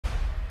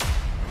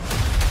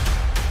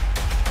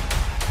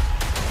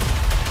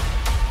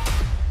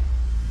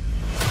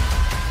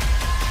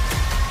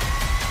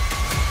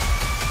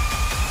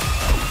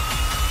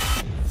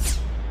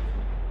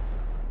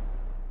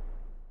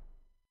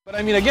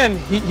I mean, again,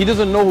 he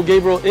doesn't know who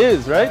Gabriel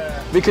is, right?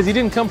 Because he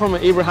didn't come from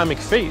an Abrahamic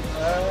faith.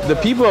 The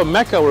people of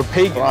Mecca were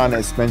pagan. Quran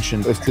is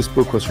mentioned, if this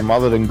book was from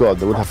other than God,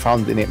 they would have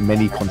found in it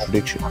many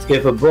contradictions.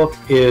 If a book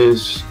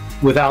is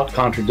without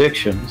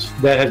contradictions,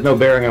 that has no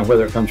bearing on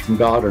whether it comes from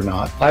God or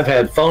not. I've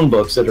had phone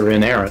books that are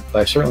inerrant, but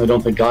I certainly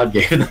don't think God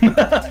gave them.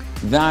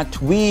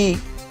 That we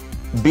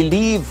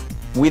believe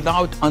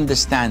without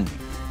understanding.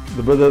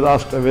 The brother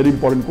asked a very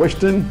important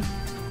question,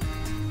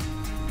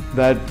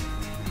 that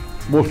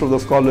most of the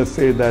scholars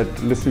say that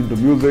listening to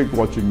music,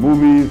 watching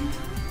movies,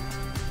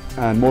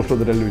 and most of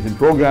the television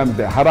programs,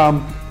 they're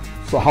haram.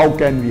 So how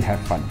can we have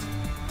fun?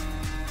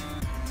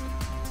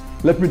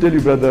 Let me tell you,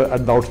 brother,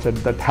 at the outset,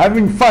 that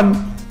having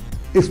fun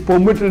is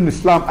permitted in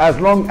Islam as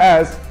long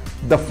as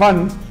the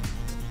fun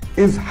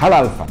is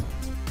halal fun.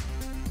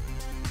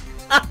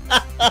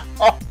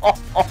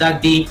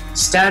 That the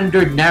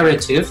standard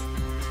narrative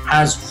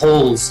has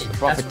holes in it. The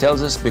Prophet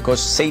tells us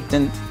because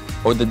Satan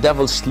or the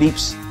devil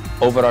sleeps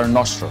over our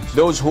nostrils.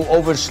 Those who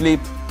oversleep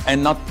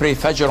and not pray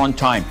Fajr on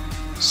time,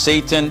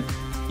 Satan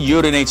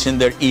urinates in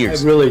their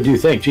ears. I really do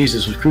think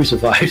Jesus was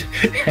crucified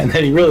and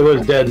that he really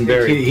was dead and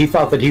buried. He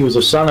thought that he was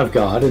a son of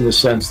God in the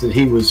sense that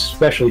he was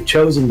specially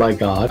chosen by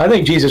God. I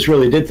think Jesus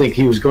really did think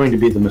he was going to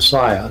be the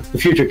Messiah, the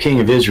future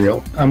king of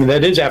Israel. I mean,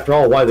 that is, after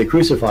all, why they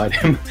crucified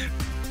him.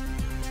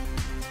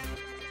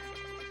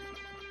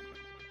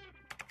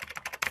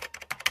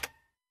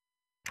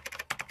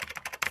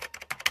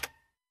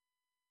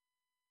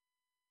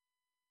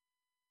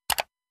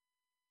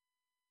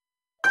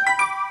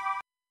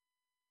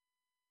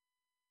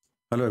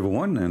 Hello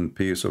everyone, and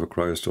peace of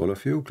Christ to all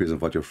of you. Please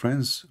invite your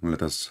friends and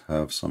let us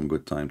have some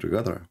good time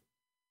together.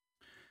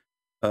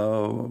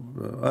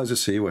 As you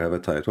see, we have a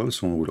title.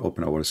 Soon we'll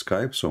open our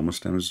Skype, so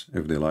Muslims,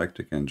 if they like,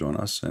 they can join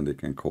us and they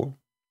can call.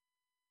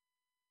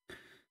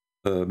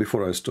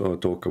 Before I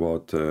talk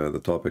about the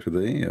topic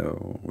today,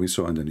 we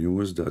saw in the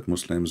news that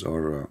Muslims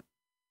are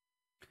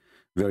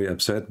very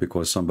upset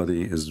because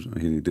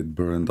he did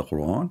burn the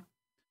Quran.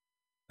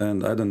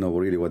 And I don't know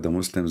really what the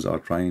Muslims are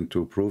trying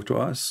to prove to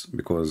us,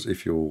 because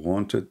if you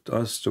wanted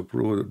us to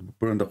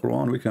burn the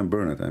Quran, we can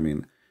burn it. I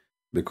mean,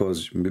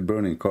 because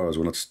burning cars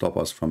will not stop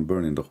us from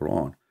burning the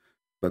Quran.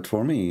 But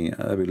for me,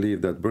 I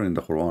believe that burning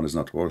the Quran is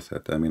not worth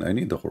it. I mean, I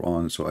need the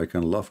Quran so I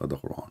can laugh at the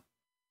Quran.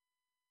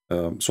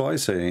 So I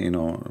say,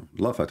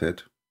 laugh at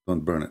it,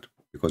 don't burn it,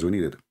 because we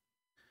need it.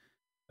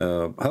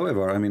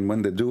 However, I mean,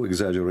 when they do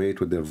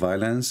exaggerate with their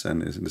violence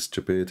and the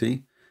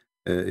stupidity,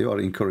 you are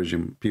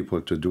encouraging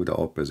people to do the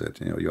opposite.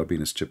 You are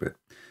being stupid.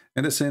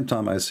 At the same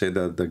time, I say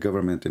that the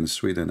government in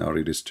Sweden are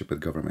really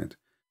stupid government.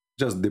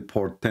 Just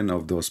deport 10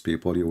 of those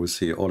people, you will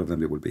see all of them,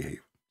 they will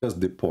behave.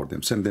 Just deport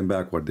them, send them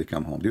back where they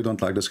come home. You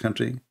don't like this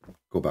country?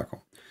 Go back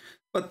home.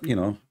 But,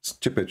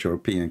 stupid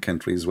European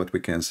countries, what we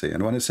can say.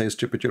 And when I say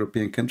stupid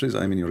European countries,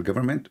 I mean your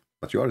government,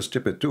 but you are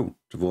stupid too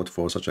to vote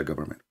for such a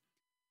government.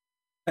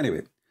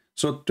 Anyway,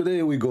 so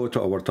today we go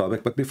to our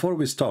topic, but before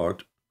we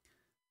start,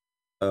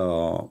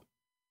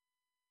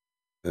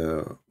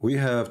 we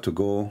have to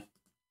go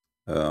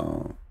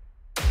to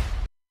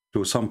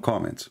some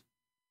comments.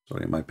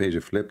 Sorry, my page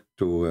flipped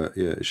to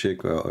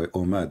Sheikh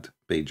Ahmed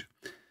page.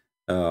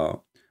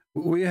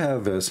 We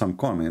have some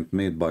comment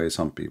made by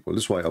some people.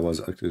 This is why I was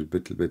actually a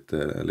bit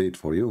late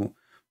for you,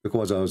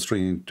 because I was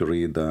trying to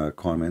read the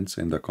comments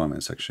in the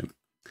comment section.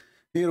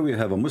 Here we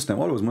have a Muslim,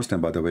 always Muslim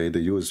by the way, they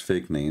use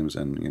fake names,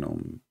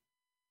 and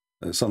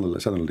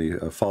suddenly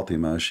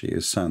Fatima, she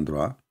is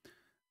Sandra,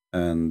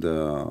 and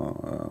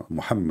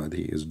Muhammad,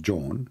 he is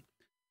John.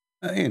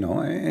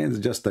 It's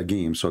just a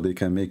game, so they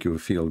can make you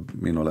feel,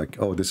 like,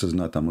 oh, this is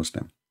not a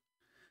Muslim.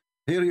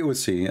 Here you will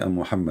see a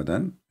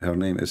Muhammadan. Her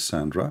name is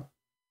Sandra,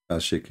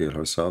 as she calls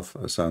herself,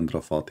 Sandra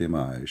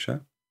Fatima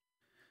Aisha.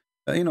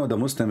 The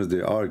Muslims,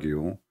 they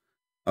argue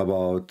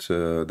about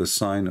the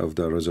sign of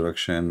the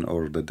resurrection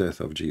or the death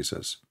of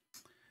Jesus.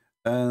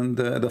 And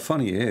the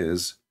funny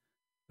is,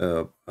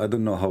 I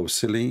don't know how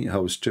silly,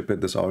 how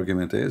stupid this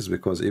argument is,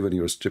 because even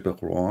your stupid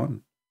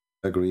Quran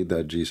agreed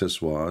that Jesus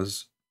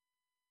was,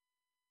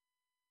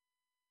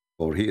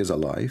 or he is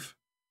alive.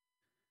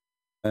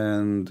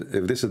 And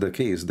if this is the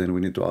case, then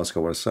we need to ask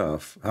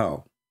ourselves,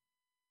 how?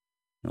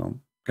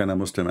 Can a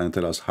Muslim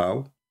tell us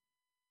how?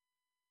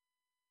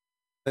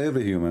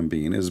 Every human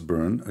being is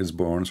born,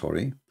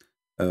 to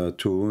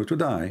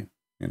die,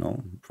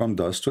 from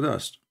dust to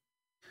dust.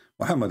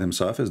 Muhammad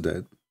himself is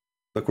dead.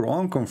 The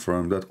Quran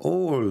confirmed that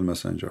all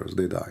messengers,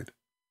 they died.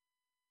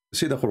 You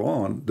see, the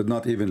Quran did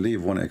not even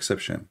leave one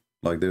exception.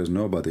 Like there is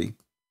nobody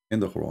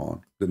in the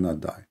Quran did not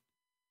die.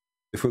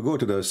 If we go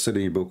to the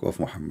study book of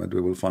Muhammad,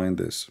 we will find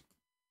this,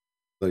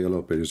 the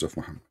yellow pages of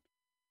Muhammad.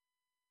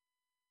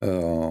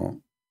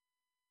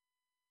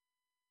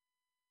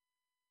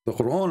 The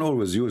Quran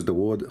always used the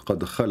word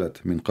قَدْ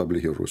خَلَتْ مِنْ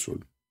قَبْلِهِ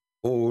الرُّسُلُ.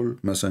 All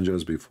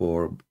messengers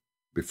before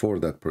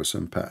that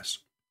person pass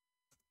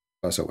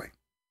away.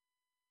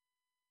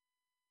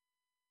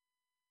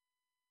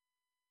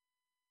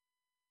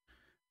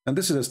 And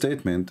this is a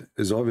statement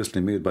is obviously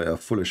made by a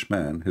foolish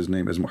man. His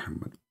name is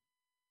Muhammad.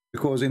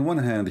 Because in one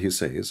hand he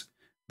says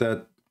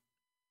that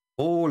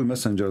all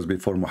messengers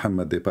before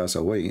Muhammad, they pass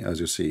away, as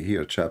you see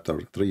here, chapter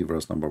 3,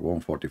 verse number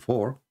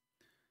 144.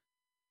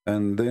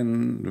 And then,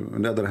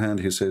 on the other hand,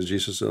 he says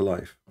Jesus is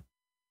alive.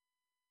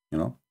 You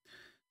know?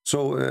 So,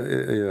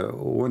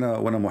 when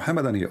a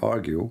Muhammadan, he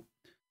argue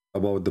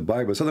about the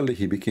Bible, suddenly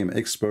he became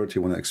expert. He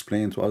want to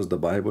explain to us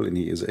the Bible, and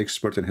he is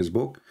expert in his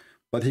book,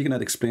 but he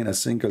cannot explain a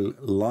single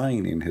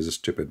line in his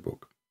stupid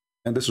book.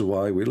 And this is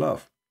why we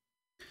laugh.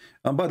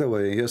 And by the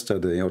way,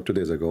 yesterday or 2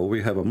 days ago,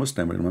 we have a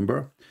Muslim, remember?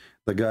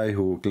 The guy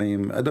who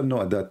claimed, I don't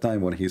know at that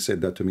time when he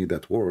said that to me,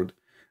 that word,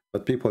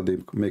 but people, they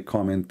make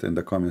comment in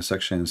the comment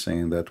section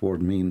saying that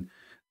word mean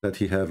that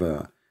he have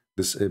a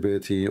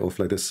disability of,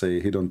 let us say,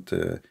 he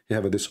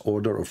have a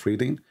disorder of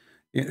reading.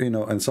 You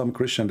know, and some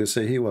Christians, they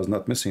say he was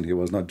not missing, he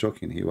was not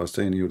joking, he was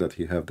telling you that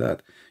he have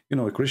that. You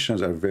know,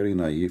 Christians are very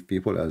naive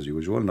people as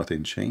usual,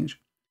 nothing changed.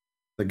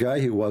 The guy,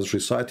 he was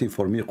reciting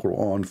for me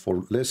Quran for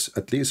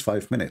at least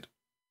 5 minutes.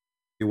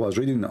 He was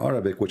reading in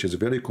Arabic, which is a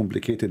very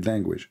complicated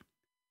language.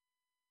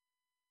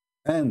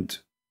 And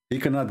he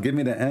cannot give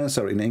me the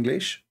answer in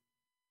English.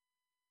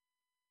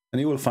 And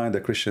you will find a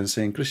Christian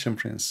saying, Christian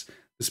Prince,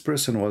 this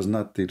person was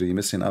not really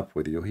messing up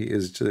with you. He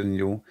is telling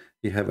you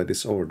he have a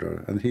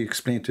disorder. And he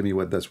explained to me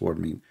what that word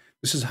means.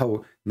 This is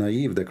how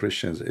naive the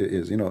Christians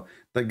is. You know,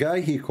 the guy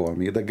he called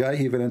me, the guy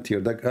he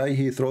volunteered, the guy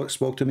he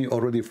spoke to me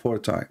already 4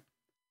 times.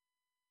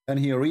 And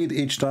he read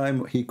each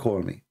time he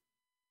called me.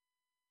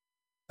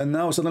 And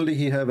now suddenly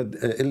he have an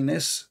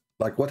illness.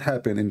 Like what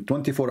happened? In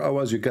 24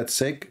 hours you get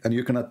sick and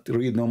you cannot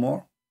read no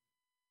more.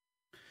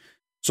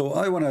 So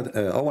I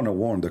wanna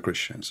warn the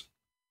Christians.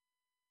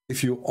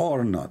 If you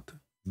are not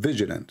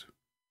vigilant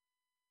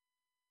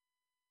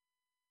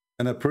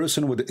and a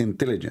person with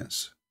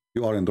intelligence,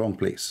 you are in the wrong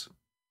place.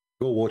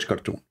 Go watch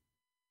cartoon.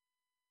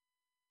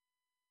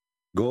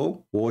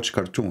 Go watch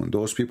cartoon.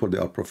 Those people, they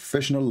are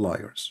professional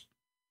liars.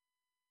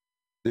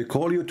 They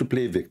call you to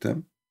play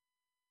victim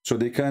so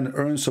they can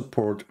earn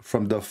support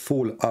from the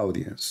full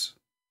audience.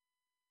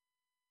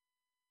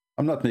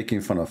 I'm not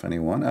making fun of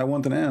anyone. I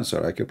want an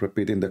answer. I keep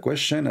repeating the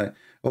question.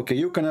 Okay,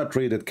 you cannot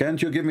read it.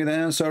 Can't you give me the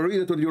answer?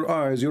 Read it with your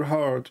eyes, your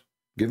heart.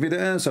 Give me the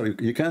answer.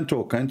 You can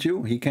talk, can't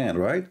you? He can,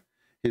 right?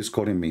 He's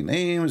calling me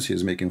names.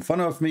 He's making fun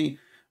of me.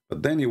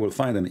 But then you will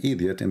find an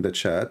idiot in the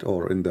chat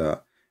or in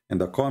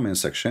the comment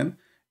section.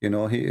 You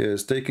know, he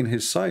is taking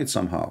his side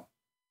somehow.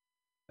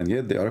 And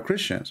yet they are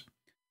Christians.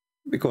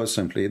 Because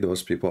simply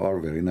those people are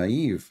very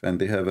naive. And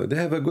they have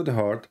a good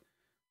heart.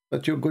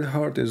 But your good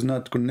heart is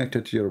not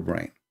connected to your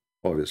brain,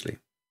 obviously.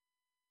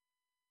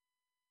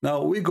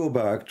 Now we go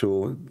back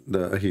to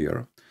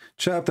here.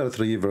 Chapter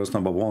 3, verse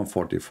number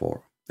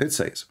 144. It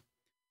says,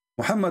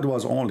 Muhammad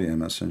was only a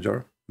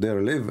messenger.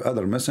 There live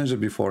other messengers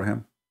before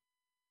him.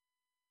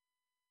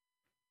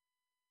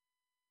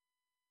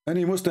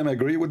 Any Muslim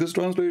agree with this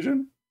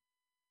translation?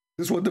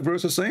 This is what the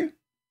verse is saying?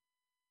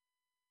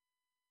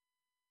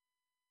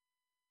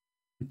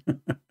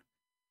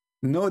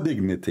 No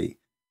dignity,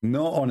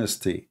 no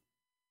honesty,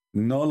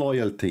 no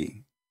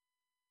loyalty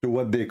to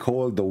what they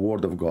call the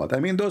word of God. I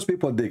mean, those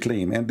people, they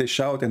claim and they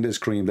shout and they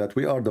scream that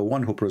we are the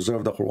one who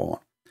preserved the Quran.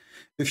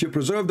 If you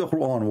preserve the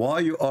Quran, why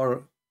you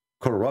are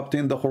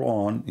corrupting the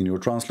Quran in your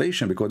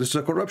translation? Because this is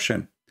a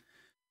corruption.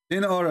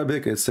 In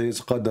Arabic, it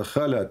says, قَدْ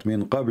خَلَتْ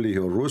مِنْ قَبْلِهِ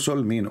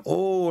الرُّسُلْ, mean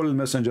all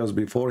messengers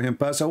before him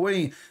pass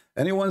away.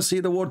 Anyone see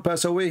the word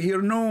pass away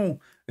here? No.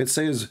 It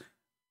says,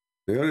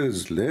 there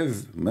is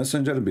live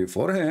messenger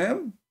before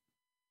him.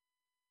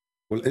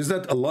 Well, is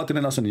that Allah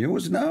telling us in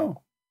news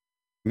now?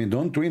 I mean,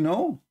 don't we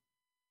know?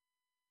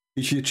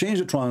 If you change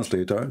the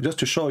translator, just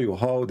to show you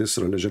how this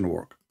religion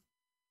works.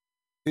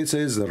 It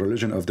says the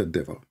religion of the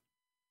devil.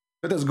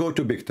 Let us go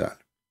to Bigtal.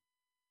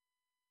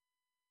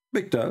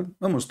 Bigtal,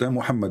 a Muslim,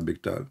 Muhammad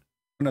Bigtal,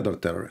 another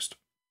terrorist.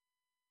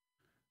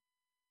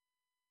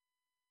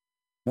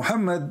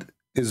 Muhammad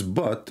is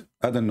but,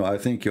 I don't know, I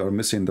think you are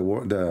missing the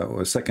word,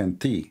 the second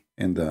T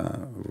in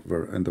the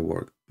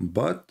word.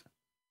 But,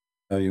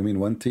 you mean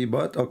one T,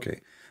 but?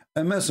 Okay.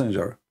 A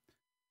messenger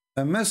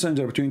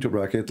between two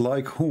brackets,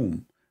 like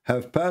whom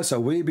have passed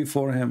away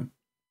before him.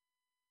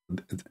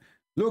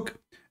 Look,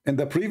 in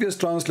the previous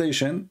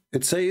translation,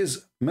 it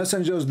says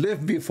messengers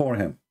lived before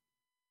him.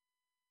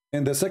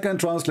 In the second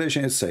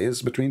translation, it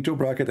says between two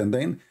brackets and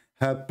then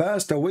have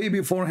passed away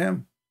before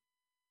him.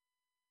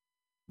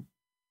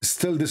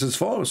 Still, this is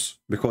false,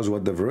 because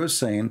what the verse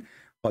saying,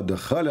 قَدْ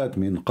خَلَتْ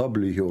مِنْ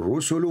قَبْلِهِ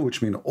الرُّسُلُ,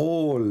 which means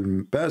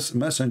all past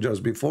messengers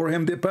before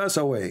him, they pass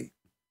away.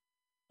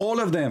 All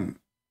of them.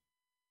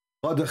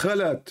 قَدْ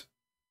خَلَتْ.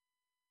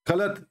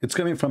 Khalat, it's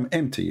coming from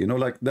empty, you know,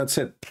 like that's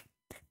it.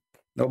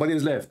 Nobody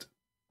is left.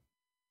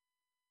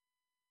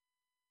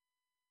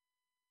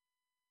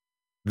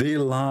 They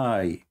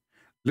lie.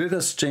 Let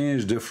us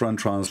change different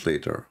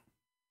translator.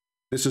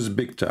 This is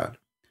Bigtal.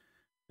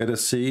 Let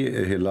us see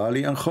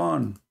Hilali and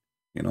Khan.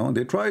 You know,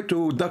 they try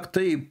to duct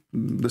tape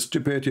the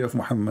stupidity of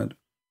Muhammad.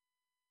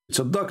 It's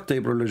a duct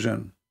tape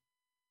religion.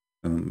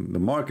 And the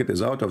market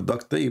is out of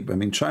duct tape. I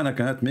mean, China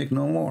cannot make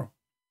no more.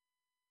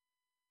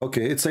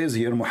 Okay, it says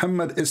here,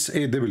 Muhammad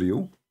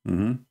SAW.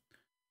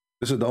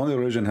 This is the only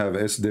religion have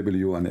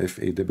SW and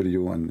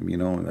FAW and, you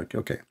know, like,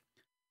 okay.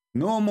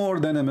 No more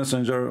than a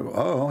messenger.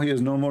 Oh, he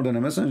is no more than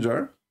a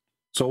messenger.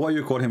 So why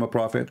you call him a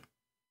prophet?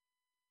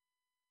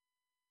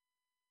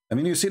 I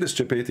mean, you see the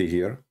stupidity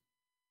here.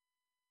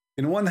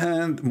 In one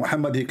hand,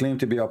 Muhammad, he claimed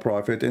to be a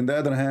prophet. In the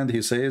other hand,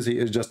 he says he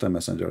is just a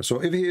messenger. So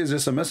if he is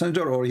just a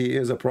messenger or he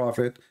is a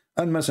prophet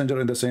and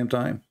messenger at the same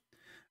time,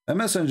 a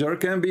messenger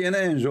can be an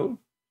angel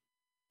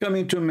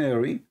coming to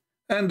Mary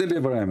and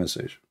deliver a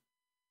message.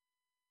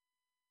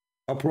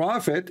 A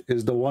prophet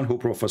is the one who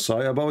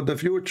prophesies about the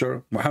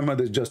future.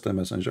 Muhammad is just a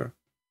messenger.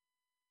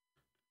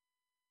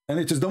 And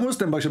it is the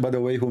Muslim, by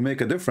the way, who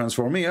make a difference.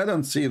 For me, I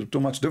don't see too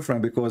much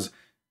different because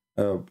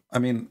I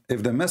mean,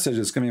 if the message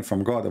is coming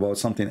from God about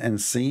something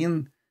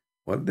unseen,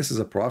 well, this is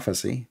a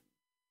prophecy.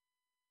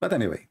 But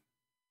anyway,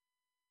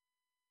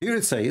 here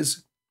it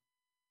says,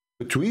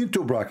 between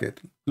two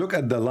brackets, look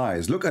at the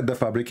lies, look at the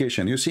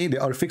fabrication. You see, they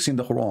are fixing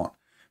the Quran.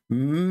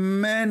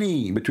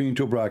 Many, between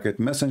two brackets,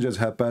 messengers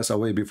have passed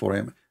away before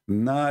him,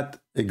 not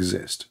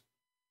exist.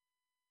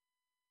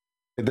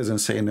 It doesn't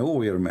say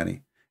nowhere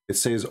many. It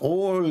says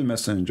all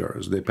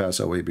messengers, they pass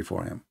away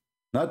before him.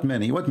 Not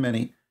many. What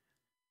many?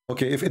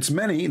 Okay, if it's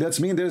many, that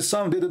means there's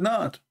some they did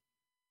not.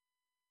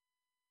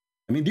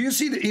 I mean, do you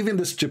see even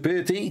the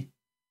stupidity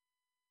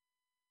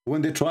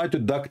when they try to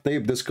duct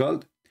tape this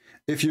cult?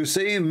 If you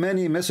say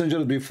many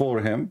messengers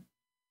before him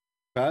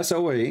pass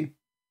away,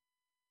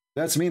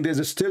 that means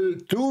there's still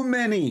too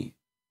many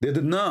they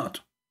did not.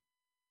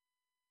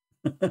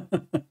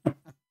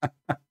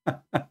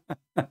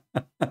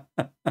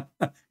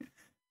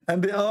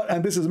 And they are,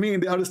 and this is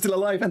mean they are still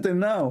alive until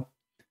now.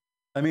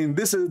 I mean,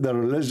 this is the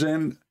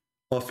religion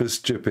of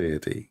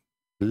stupidity,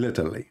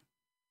 literally.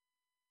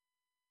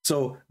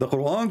 So the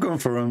Quran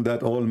confirmed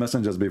that all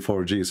messengers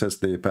before Jesus,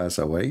 they pass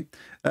away.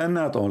 And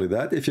not only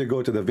that, if you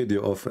go to the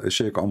video of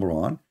Sheikh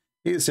Umran,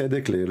 he said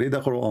it clearly,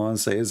 the Quran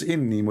says,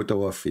 Inni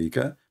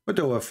mutawaffika,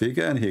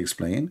 and he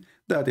explained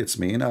that it's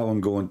mean, I am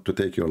going to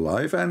take your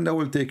life and I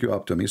will take you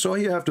up to me. So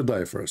you have to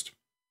die first.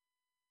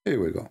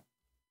 Here we go.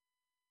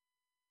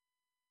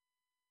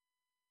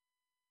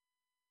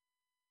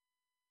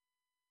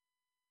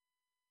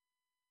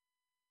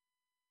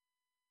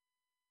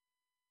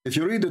 If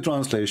you read the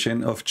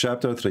translation of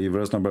chapter 3,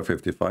 verse number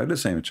 55, the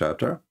same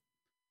chapter,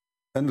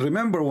 and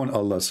remember when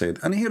Allah said,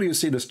 and here you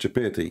see the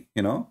stupidity,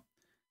 you know,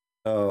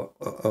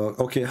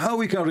 okay, how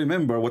we can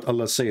remember what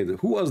Allah said?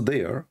 Who was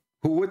there?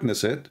 Who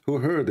witnessed it? Who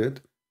heard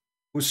it?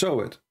 Who saw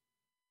it?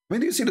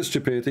 When do you see the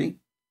stupidity?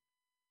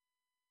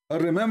 I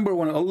remember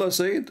when Allah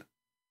said,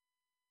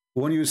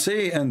 when you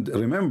say and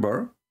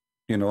remember,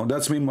 you know,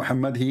 that's mean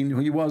Muhammad,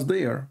 he was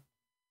there.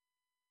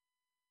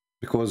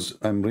 Because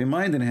I'm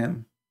reminding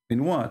him.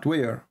 In what?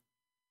 Where?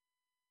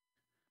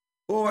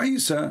 Oh,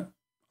 Isa,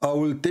 I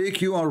will take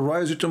you and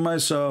rise you to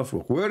myself.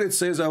 Where it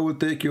says I will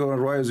take you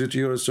and rise you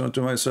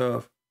to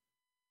myself.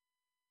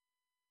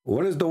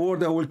 What is the word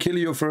that will kill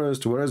you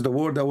first? Where is the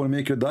word that will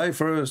make you die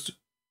first?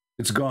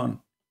 It's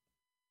gone.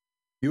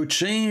 You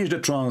change the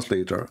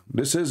translator.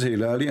 This is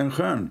Hilali and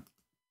Khan.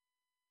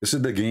 This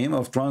is the game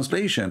of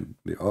translation.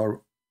 They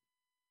are,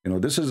 you know,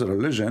 this is a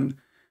religion.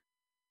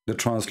 The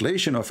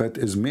translation of it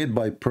is made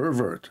by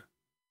pervert,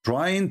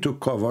 trying to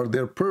cover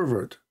their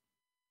pervert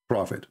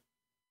prophet.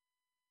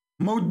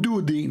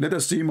 Maududi, let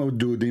us see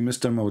Maududi,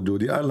 Mr.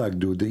 Maududi. I like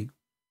Doody.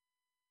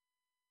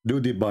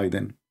 Doody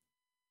Biden.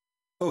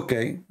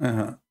 Okay.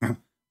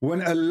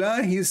 When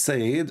Allah, he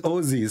said,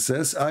 oh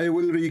Jesus, I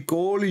will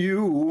recall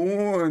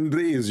you and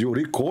raise you.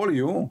 Recall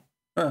you?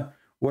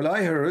 Well,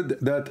 I heard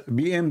that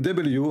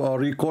BMW are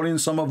recalling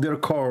some of their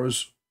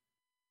cars.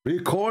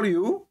 Recall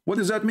you? What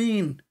does that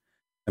mean?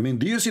 I mean,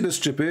 do you see the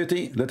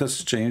stupidity? Let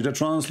us change the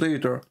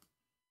translator.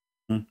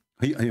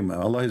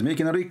 Allah is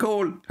making a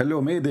recall.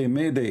 Hello, Mayday,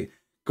 Mayday.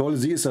 Call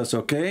Jesus,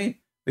 okay?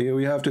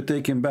 We have to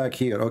take him back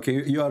here.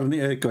 Okay, you are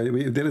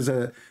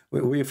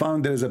we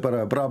found there is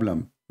a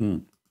problem.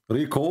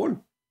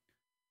 Recall?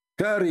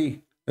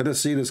 Carry. Let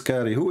us see this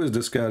carry. Who is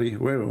this carry?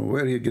 Where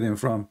are you getting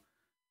from?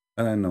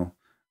 I don't know.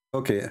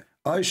 Okay.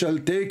 I shall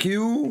take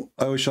you.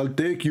 I shall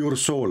take your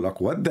soul.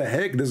 Like, what the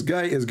heck? This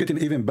guy is getting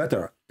even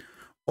better.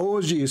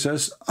 Oh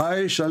Jesus,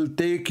 I shall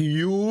take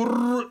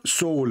your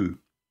soul.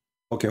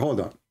 Okay,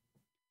 hold on.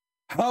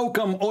 How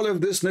come all of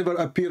this never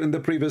appeared in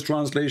the previous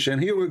translation?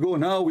 Here we go.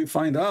 Now we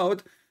find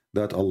out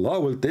that Allah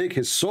will take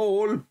his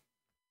soul.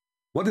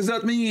 What does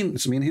that mean?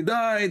 It means he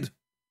died.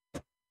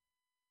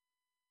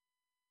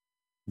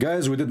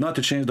 Guys, we did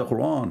not change the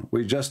Quran.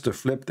 We just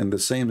flipped in the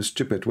same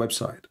stupid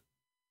website.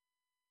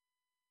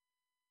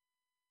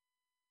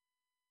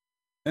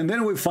 And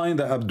then we find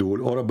the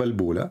Abdul or a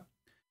Balbula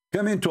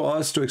coming to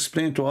us to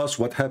explain to us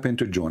what happened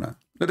to Jonah.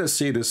 Let us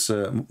see this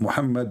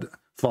Muhammad,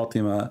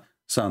 Fatima,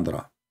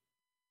 Sandra.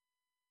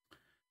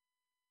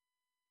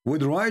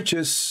 With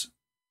righteous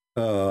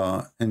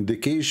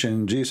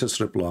indication, Jesus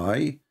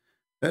reply.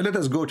 Let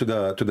us go to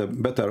the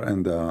better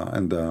and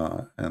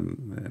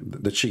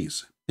the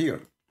cheese.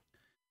 Here,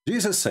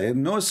 Jesus said,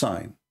 no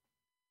sign.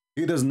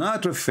 He does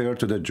not refer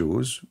to the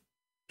Jews,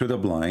 to the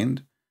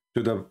blind,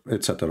 to the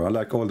etc.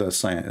 Like all the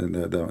sign,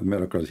 the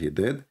miracles he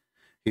did.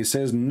 He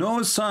says,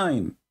 no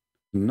sign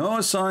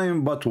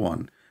but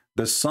one,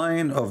 the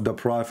sign of the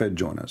prophet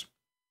Jonas.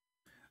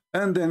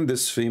 And then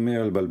this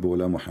female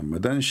Balbula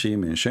Muhammadan, she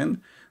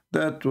mentioned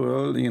that,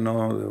 well, you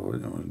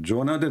know,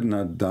 Jonah did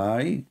not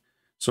die.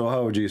 So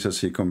how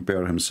Jesus, he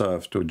compared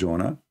himself to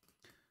Jonah?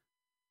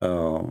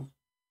 And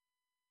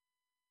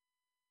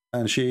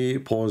she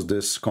posed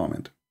this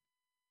comment.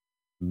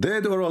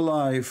 Dead or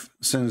alive,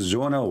 since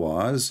Jonah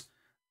was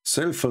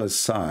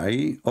selfless,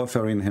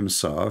 offering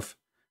himself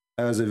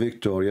as a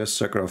victorious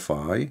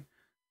sacrifice,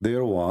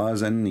 there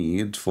was a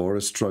need for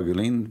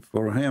struggling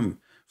for him.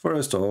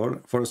 First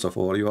of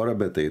all, you are a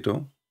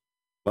potato,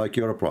 like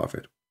you're a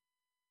prophet.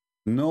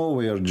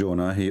 Nowhere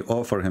Jonah, he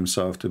offered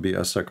himself to be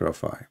a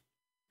sacrifice.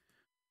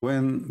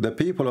 When the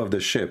people of the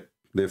ship,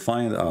 they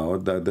find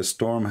out that the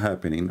storm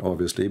happening,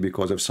 obviously,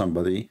 because of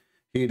somebody,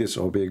 he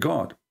disobeyed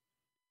God.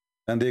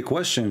 And they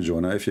question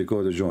Jonah. If you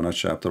go to Jonah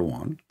chapter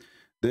 1,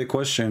 they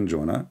question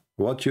Jonah,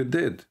 what you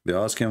did. They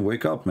ask him,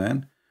 wake up,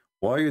 man.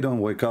 Why you don't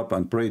wake up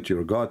and pray to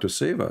your God to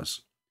save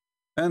us?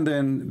 And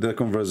then the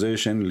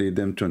conversation lead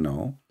them to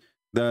know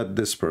that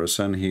this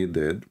person, he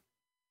did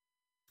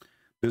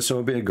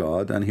disobey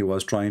God, and he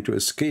was trying to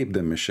escape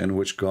the mission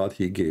which God,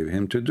 he gave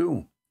him to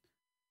do.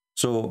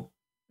 So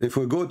if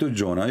we go to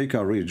Jonah, you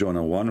can read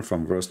Jonah 1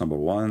 from verse number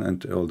 1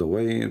 and all the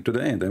way to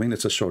the end. I mean,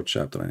 it's a short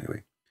chapter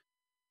anyway.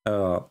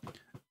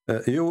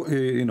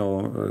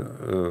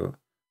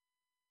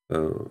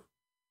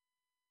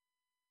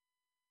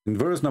 In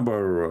verse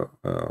number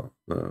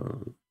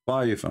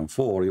 5 and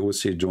 4, you will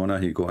see Jonah,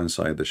 he go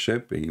inside the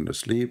ship, in the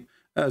sleep,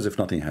 as if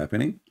nothing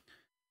happening.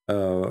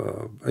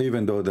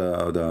 Even though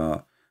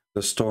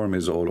the storm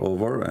is all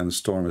over and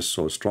storm is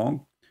so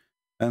strong.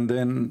 And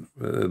then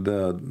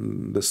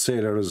the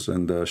sailors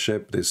in the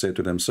ship, they say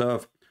to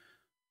themselves,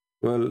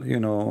 well, you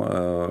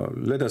know,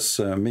 let us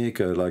make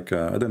like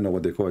I don't know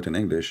what they call it in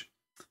English.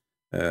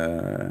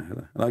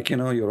 Like, you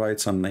know, you write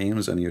some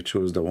names and you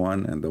choose the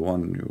one, and the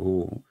one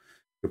who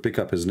you pick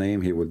up his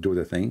name, he would do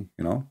the thing,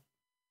 you know.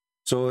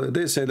 So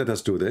they say, let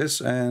us do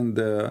this, and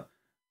they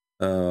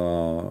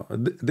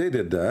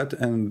did that,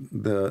 and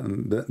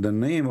the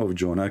name of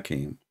Jonah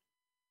came.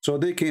 So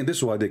they came. This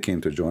is why they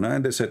came to Jonah,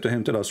 and they said to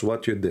him, tell us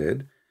what you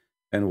did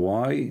and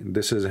why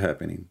this is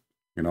happening,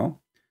 you know.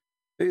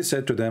 He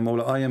said to them,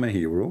 well, I am a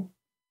Hebrew,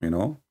 you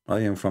know, I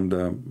am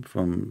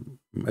from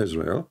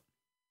Israel.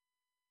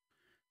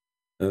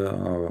 You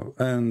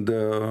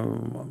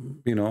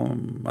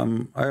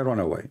know, I run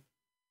away,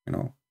 you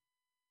know,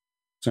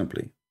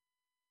 simply.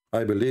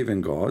 I believe in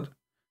God,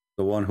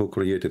 the one who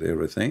created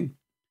everything.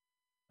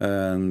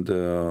 And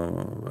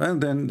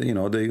then, you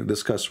know, they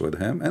discussed with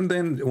him. And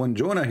then when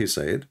Jonah, he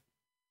said,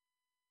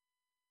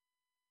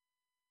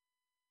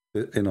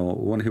 you know,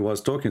 when he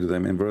was talking to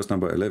them in verse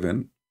number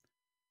 11,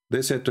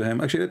 they said to him,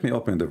 actually, let me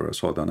open the verse.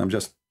 Hold on. I'm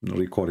just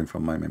recording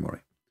from my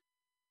memory.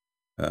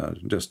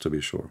 Just to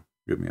be sure.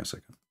 Give me a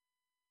second.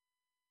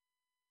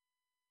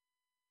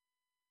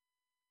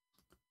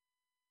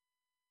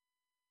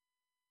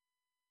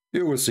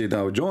 You will see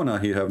now Jonah,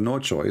 he have no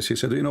choice. He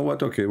said, you know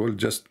what? Okay, well,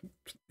 just,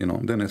 you know,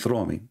 then they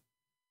throw me.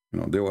 You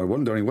know, they were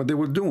wondering what they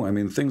would do. I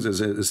mean, things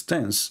is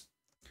tense,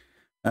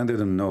 and they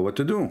didn't know what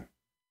to do.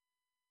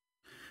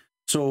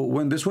 So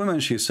when this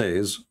woman, she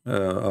says,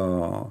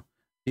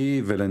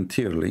 he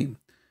voluntarily,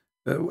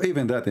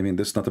 even that, I mean,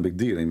 that's not a big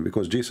deal, I mean,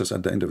 because Jesus,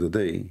 at the end of the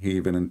day, he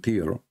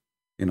volunteered,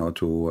 you know,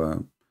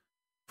 to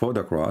for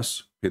the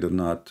cross. He did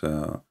not.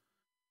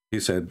 He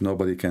said,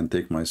 nobody can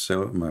take my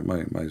soul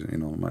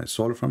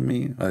from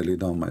me. I lay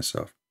down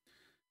myself.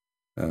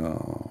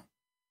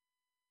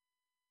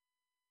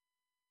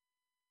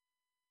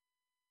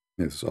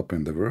 Let's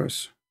open the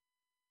verse.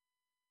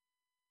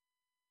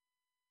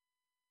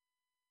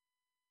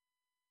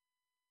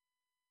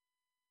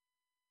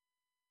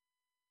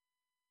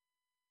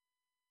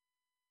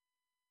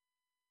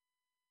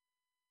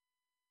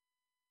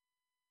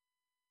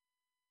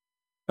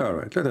 All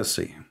right, let us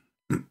see.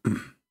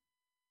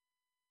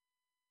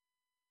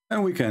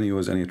 And we can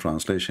use any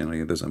translation,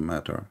 it doesn't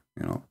matter,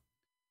 you know.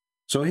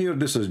 So here,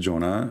 this is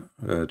Jonah,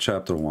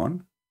 chapter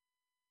 1.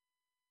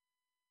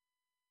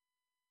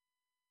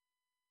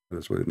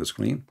 Let's put it in the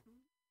screen.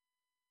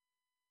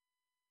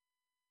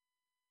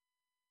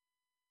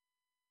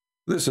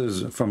 This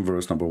is from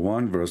verse number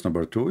 1, verse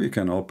number 2. You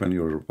can open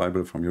your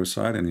Bible from your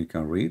side and you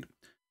can read.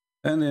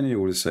 And then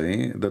you will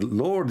say, the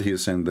Lord, he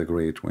sent the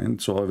great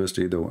wind. So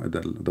obviously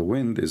the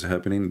wind is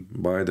happening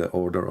by the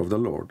order of the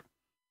Lord.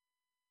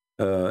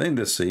 In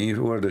the sea,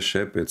 where the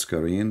ship is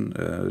carrying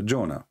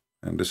Jonah.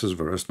 And this is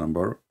verse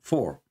number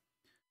 4.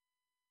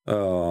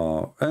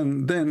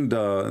 And then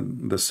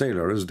the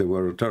sailors, they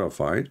were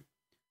terrified.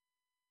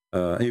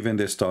 Even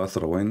they start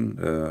throwing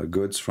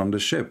goods from the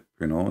ship.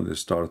 You know, they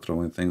start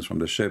throwing things from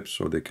the ship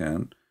so they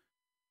can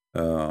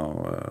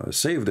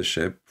save the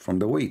ship from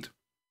the weight.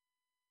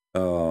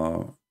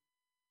 And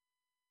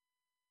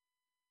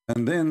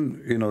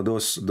then, you know,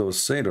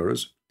 those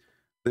sailors,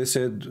 they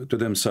said to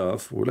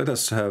themselves, well, let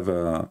us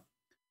have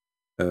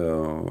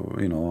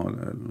you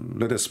know,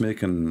 let us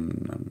make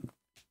an,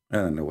 I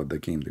don't know what the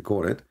game they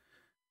call it.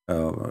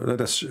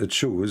 Let us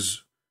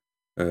choose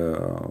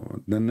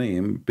the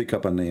name, pick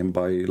up a name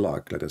by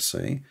luck, let us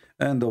say,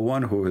 and the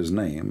one who his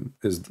name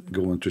is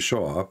going to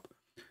show up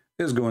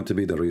is going to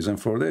be the reason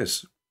for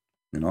this,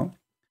 you know.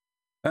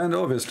 And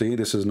obviously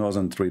this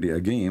wasn't really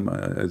a game,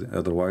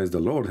 otherwise the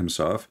Lord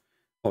himself,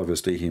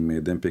 obviously he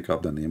made them pick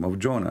up the name of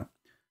Jonah.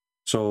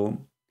 So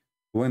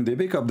when they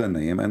pick up the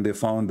name and they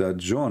found that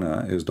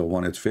Jonah is the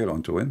one it fell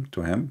onto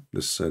him,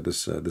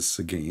 this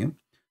game,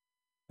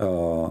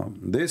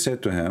 they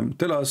said to him,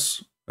 tell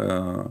us,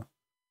 you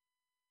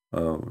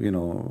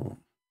know,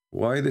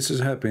 why this is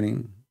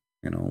happening,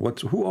 you know,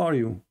 who are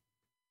you?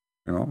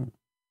 You know,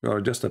 you are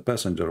just a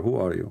passenger. Who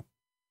are you?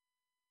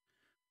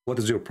 What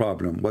is your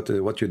problem?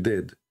 What you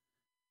did?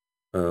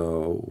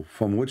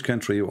 From which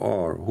country you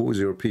are? Who is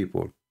your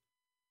people?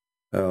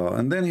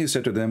 And then he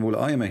said to them, well,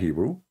 I am a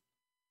Hebrew.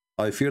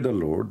 I fear the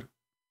Lord,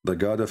 the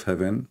God of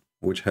heaven,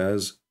 which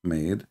has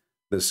made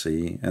the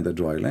sea and the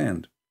dry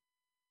land.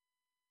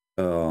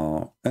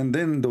 And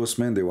then those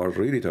men, they were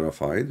really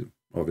terrified.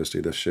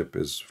 Obviously, the ship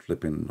is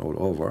flipping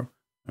all over,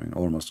 I mean,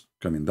 almost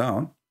coming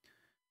down.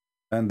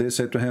 And they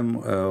said to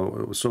him,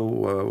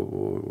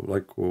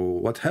 like,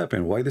 what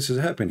happened? Why this is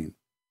happening?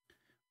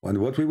 And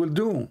what we will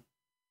do?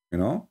 You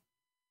know,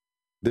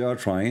 they are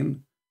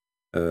trying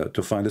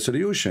to find a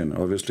solution.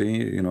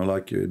 Obviously, you know,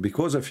 like,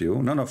 because of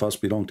you, none of us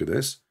belong to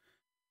this.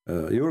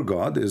 Your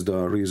God is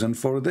the reason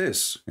for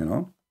this, you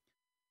know.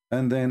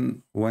 And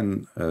then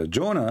when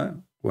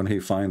Jonah, when he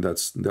finds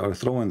that they are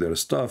throwing their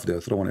stuff, they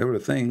are throwing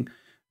everything,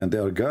 and they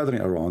are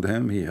gathering around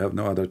him, he have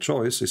no other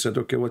choice. He said,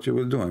 okay, what you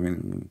will do? I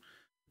mean,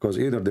 because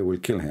either they will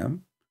kill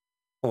him,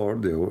 or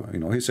they will, you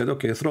know, he said,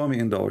 okay, throw me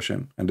in the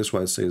ocean. And this is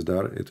why it says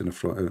there in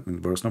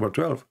verse number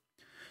 12.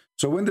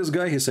 So when this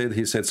guy, he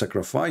said,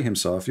 sacrifice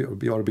himself,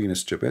 you are being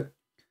stupid.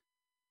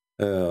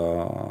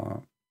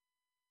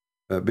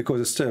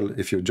 Because still,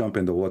 if you jump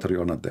in the water,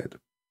 you're not dead.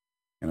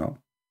 You know,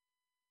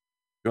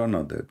 you're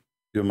not dead.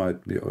 You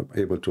might be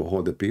able to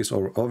hold the piece,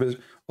 or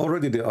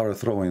already they are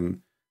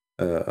throwing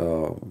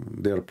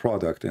their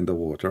product in the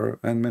water,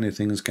 and many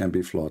things can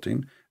be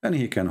floating, and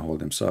he can hold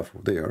himself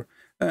there.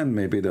 And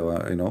maybe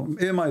you know,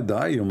 he might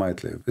die, you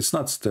might live. It's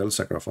not still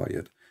sacrifice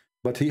it,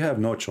 but he have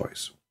no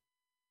choice.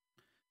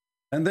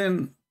 And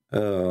then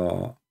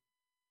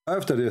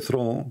after they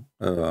throw,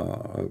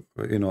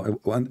 you know,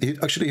 and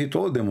he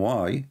told them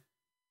why.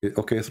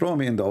 Okay, throw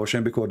me in the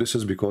ocean because this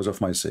is because of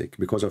my sake,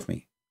 because of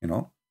me. You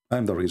know,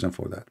 I'm the reason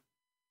for that.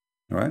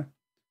 All right.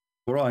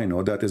 For I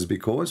know that is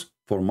because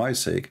for my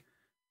sake,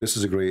 this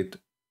is a great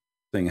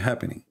thing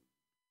happening.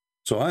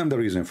 So I am the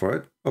reason for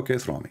it. Okay,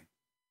 throw me.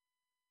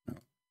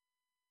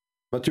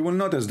 But you will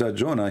notice that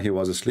Jonah, he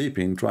was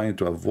sleeping, trying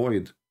to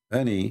avoid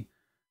any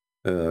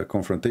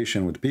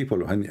confrontation with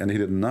people, and he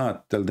did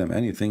not tell them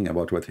anything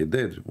about what he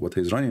did, what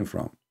he's running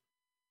from.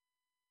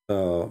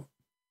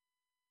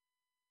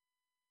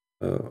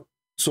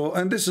 So,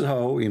 and this is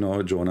how, you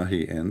know, Jonah,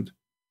 he ended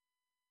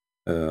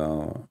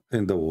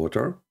in the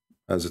water,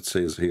 as it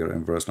says here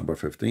in verse number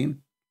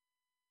 15.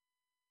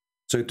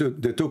 So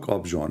they took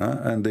up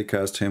Jonah and they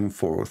cast him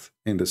forth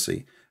in the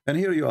sea. And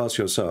here you ask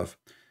yourself,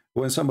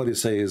 when somebody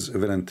says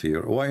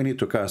volunteer, why you need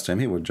to cast him?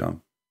 He would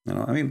jump. You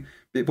know, I mean,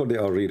 people, they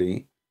are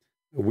really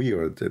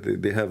weird.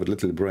 They have a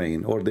little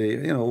brain, or they,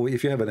 you know,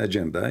 if you have an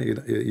agenda,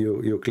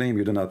 you claim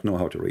you do not know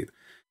how to read.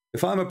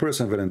 If I'm a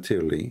person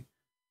voluntarily,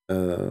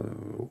 I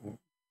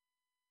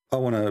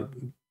want to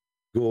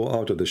go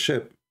out of the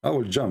ship, I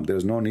will jump.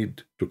 There's no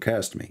need to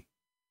cast me.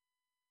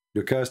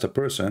 You cast a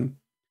person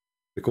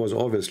because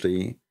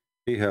obviously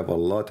he have a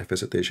lot of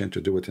hesitation to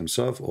do it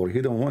himself, or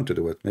he don't want to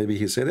do it. Maybe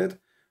he said it,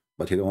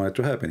 but he don't want it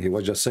to happen. He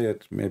would just say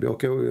it, maybe,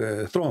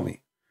 okay, throw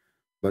me.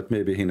 But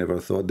maybe he never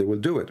thought they will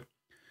do it.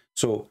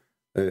 So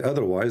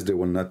otherwise, they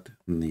will not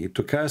need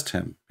to cast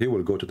him. He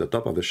will go to the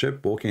top of the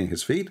ship, walking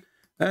his feet,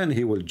 and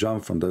he will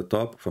jump from the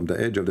top, from the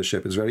edge of the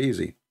ship. It's very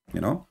easy,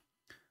 you know.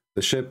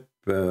 The ship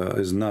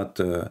is not,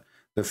 the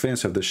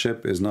fence of the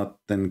ship is not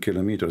 10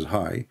 kilometers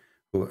high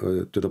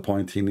to the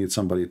point he needs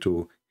somebody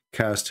to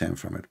cast him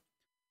from it.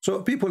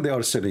 So people, they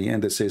are silly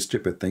and they say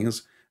stupid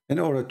things in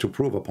order to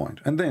prove a point.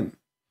 And then,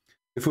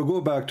 if we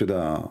go back to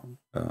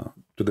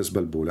this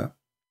Balbula,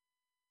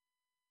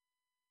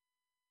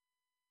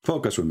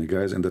 focus with me,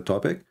 guys, in the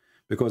topic,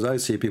 because I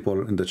see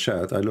people in the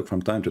chat. I look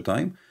from time to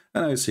time,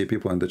 and I see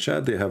people in the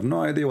chat. They have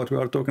no idea what we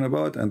are talking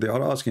about, and they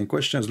are asking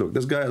questions. Look,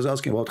 this guy is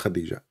asking about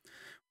Khadija.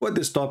 What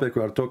this topic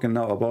we are talking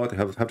now about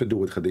have to do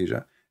with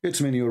Khadija? It's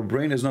mean your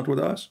brain is not with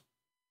us,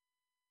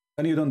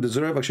 and you don't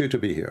deserve actually to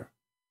be here.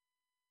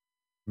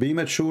 Be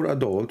mature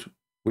adult.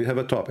 We have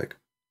a topic.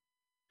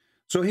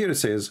 So here it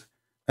says,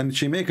 and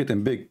she make it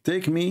in big.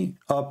 Take me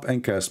up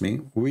and cast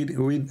me. We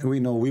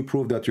know, we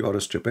prove that you are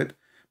stupid,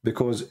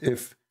 because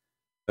if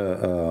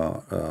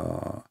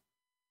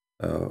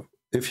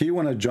he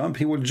want to jump,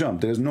 he will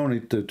jump. There's no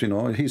need to, you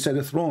know, he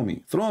said, throw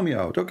me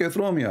out. Okay,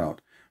 throw me out.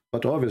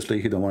 But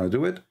obviously he don't want to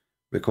do it,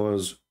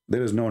 because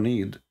there is no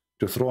need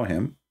to throw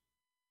him.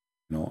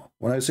 You know,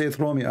 when I say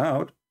throw me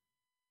out,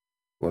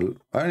 Well,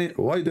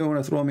 why do you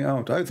want to throw me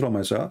out? I throw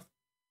myself.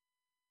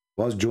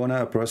 Was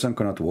Jonah a person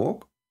cannot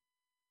walk?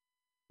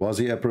 Was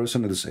he a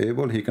person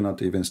disabled? He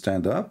cannot even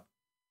stand up?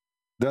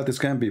 That is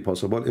can be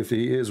possible if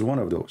he is one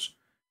of those.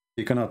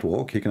 He cannot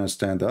walk, he cannot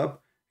stand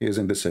up, he is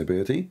in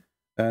disability,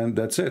 and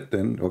that's it.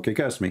 Then, okay,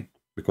 cast me,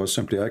 because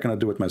simply I cannot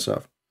do it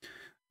myself.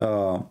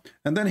 And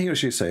then he or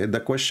she said, the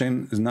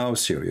question is now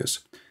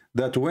serious,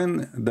 that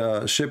when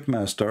the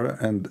shipmaster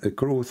and a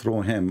crew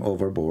threw him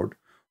overboard,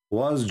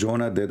 was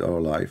Jonah dead or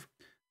alive?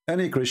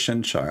 Any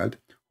Christian child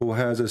who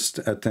has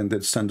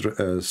attended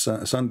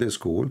Sunday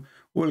school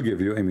will give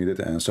you immediate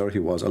answer, he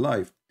was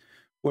alive.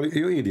 Well,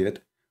 you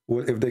idiot.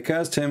 Well, if they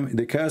cast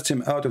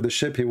him out of the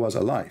ship, he was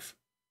alive.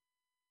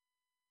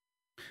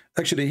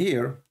 Actually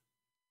here,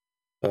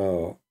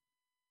 you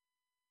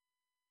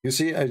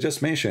see, I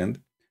just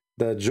mentioned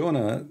that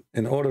Jonah,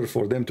 in order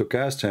for them to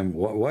cast him,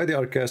 why they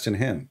are casting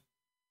him?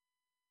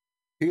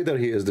 Either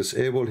he is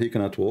disabled, he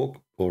cannot walk,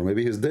 or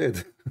maybe he's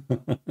dead.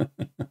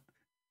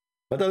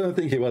 But I don't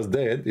think he was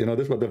dead. You know,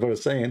 that's what the verse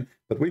is saying.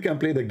 But we can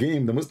play the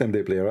game the Muslim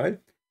they play, right?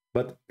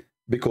 But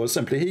because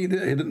simply he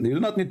did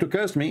not need to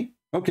cast me.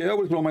 Okay, I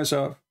will throw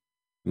myself.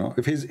 You know,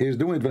 if he's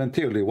doing it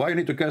voluntarily, why you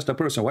need to cast a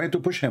person? Why need to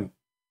push him?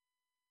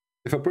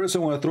 If a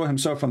person want to throw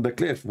himself from the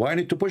cliff, why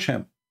need to push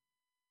him?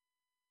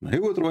 He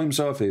will throw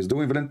himself. He's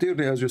doing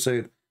voluntarily, as you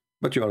said.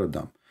 But you are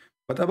dumb.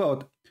 But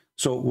about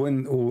so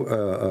when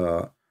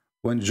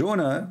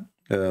Jonah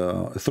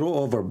threw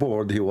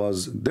overboard, he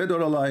was dead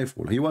or alive?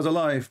 Well, he was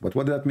alive. But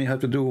what did that mean have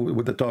to do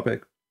with the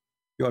topic?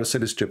 You are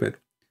silly, stupid.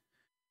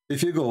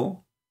 If you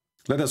go,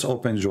 let us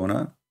open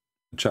Jonah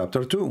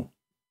chapter 2.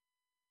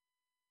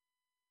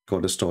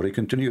 Because the story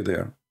continue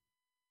there.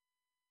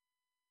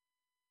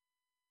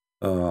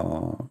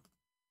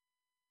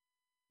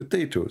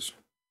 Potatoes.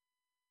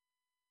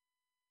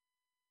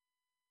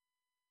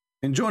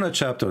 In Jonah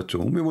chapter 2,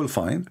 we will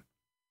find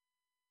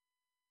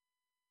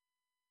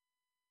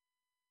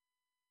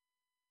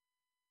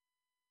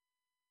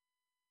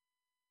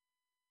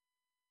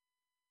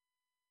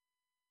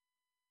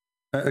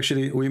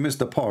actually, we missed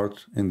the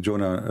part in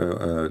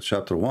Jonah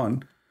chapter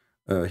 1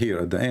 here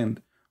at the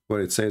end, where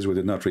it says we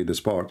did not read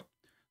this part.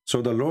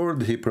 So the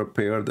Lord, he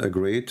prepared a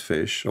great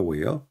fish, a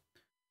whale,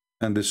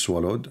 and it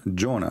swallowed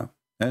Jonah.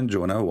 And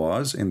Jonah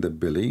was in the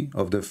belly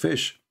of the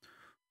fish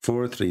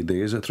for 3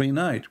 days and 3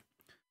 nights.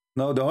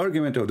 Now, the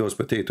argument of those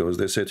potatoes,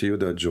 they say to you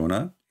that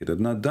Jonah, he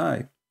did not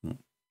die.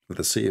 Let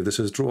us see if this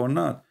is true or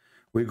not.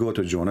 We go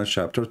to Jonah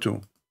chapter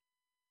 2.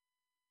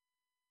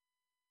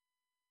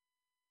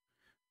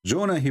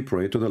 Jonah, he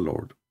prayed to the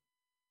Lord.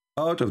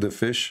 Out of the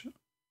fish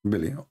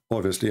belly,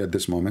 obviously at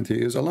this moment he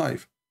is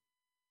alive.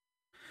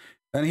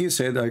 And he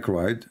said, I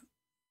cried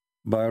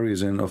by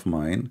reason of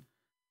mine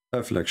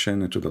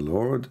affliction to the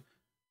Lord,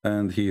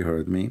 and he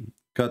heard me.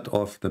 Cut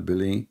off the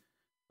belly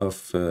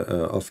of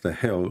the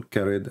hell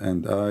carried,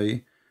 and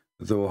I,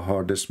 though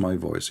hardest my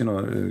voice. You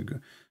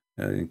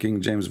know,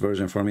 King James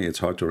Version for me, it's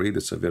hard to read.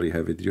 It's a very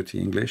heavy-duty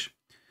English.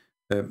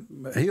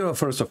 Here,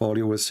 first of all,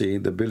 you will see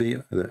the belly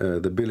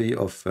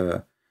of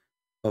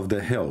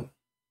the hell.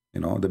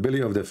 You know, the belly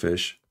of the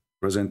fish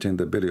presenting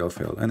the belly of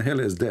hell, and hell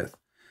is death.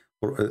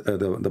 Or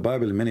the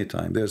Bible many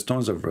times. There's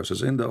tons of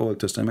verses in the Old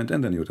Testament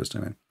and the New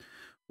Testament.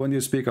 When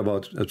you speak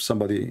about if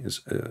somebody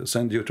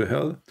send you to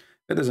hell,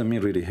 it doesn't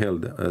mean really hell,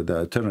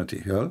 the eternity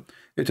hell.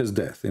 It is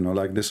death. You know,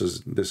 like this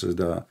is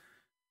the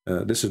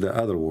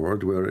other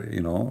word where,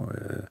 you know,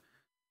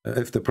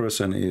 if the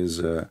person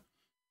is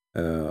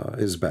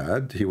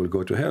bad, he will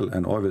go to hell.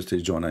 And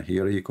obviously Jonah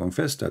here, he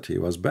confessed that he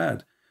was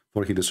bad,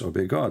 for he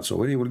disobeyed God. So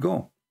where he will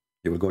go?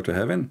 He will go to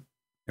heaven.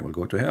 He will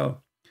go to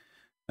hell.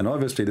 And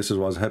obviously this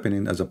was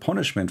happening as a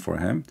punishment for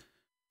him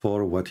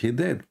for what he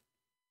did.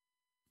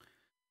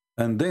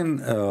 And then,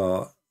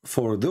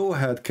 for thou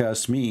had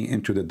cast me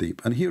into the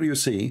deep. And here you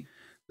see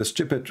the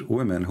stupid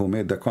woman who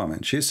made the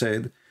comment. She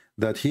said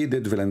that he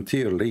did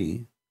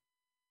voluntarily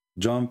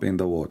jump in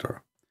the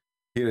water.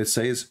 Here it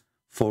says,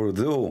 for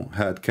thou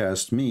had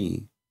cast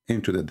me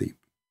into the deep.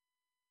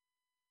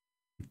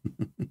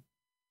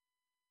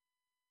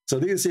 So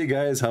do you see,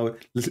 guys, how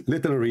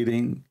little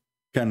reading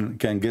can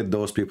get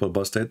those people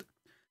busted?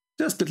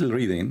 Just little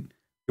reading,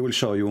 it will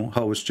show you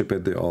how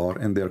stupid they are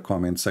in their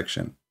comment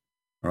section.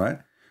 All right?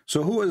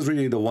 So who is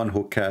really the one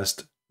who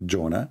cast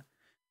Jonah?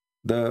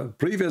 The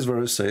previous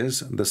verse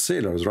says the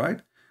sailors,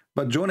 right?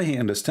 But Jonah, he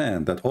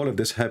understands that all of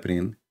this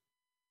happening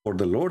for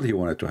the Lord he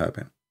wanted to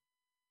happen.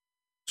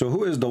 So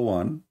who is the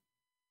one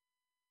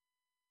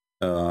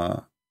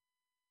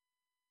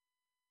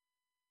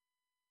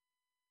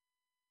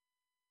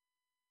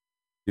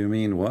you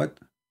mean what?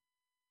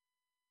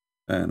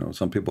 I know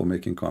some people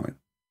making comment.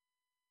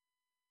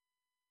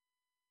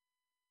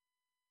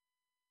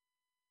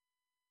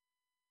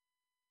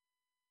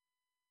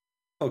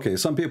 Okay,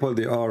 some people,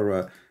 they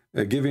are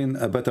giving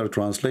a better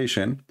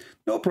translation.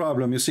 No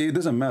problem. You see, it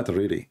doesn't matter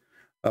really.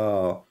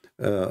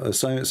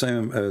 Same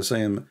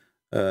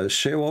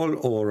Sheol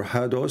or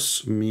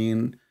Hados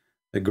mean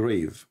a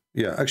grave.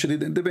 Yeah, actually,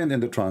 it depends on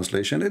the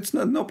translation. It's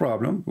no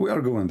problem. We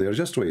are going there.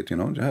 Just wait, you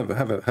know,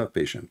 have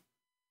patience.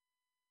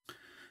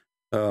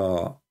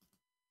 Uh,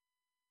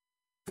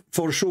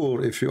 for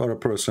sure, if you are a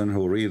person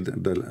who read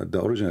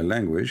the original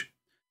language,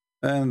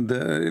 and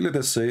let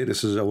us say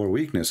this is our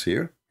weakness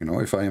here, you know,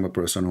 if I am a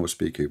person who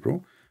speak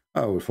Hebrew,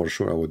 I will for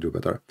sure I would do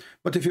better.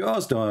 But if you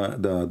ask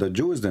the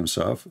Jews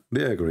themselves,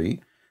 they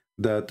agree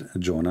that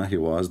Jonah, he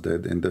was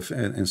dead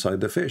inside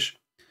the fish.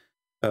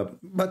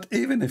 But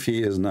even if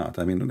he is not,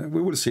 I mean,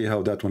 we will see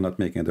how that will not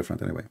make any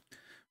difference anyway.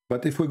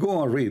 But if we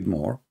go and read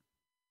more,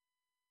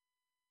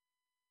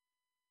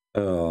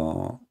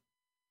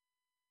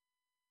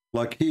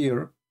 like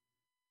here,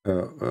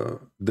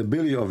 the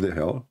belly of the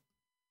hell,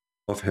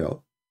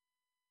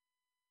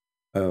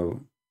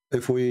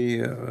 if we,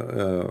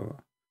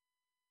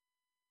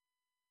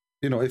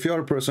 you know, if you are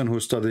a person who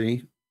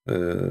study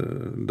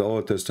the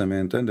Old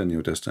Testament and the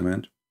New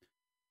Testament,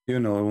 you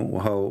know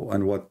how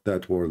and what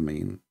that word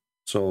means.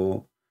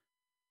 So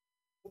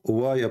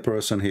why a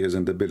person he is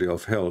in the belly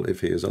of hell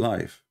if he is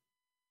alive,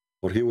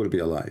 or he will be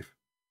alive?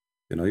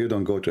 You know, you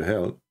don't go to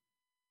hell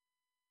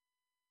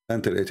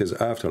until it is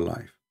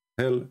afterlife.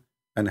 Hell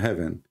and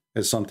heaven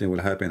is something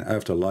will happen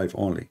after life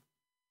only.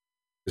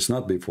 It's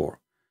not before.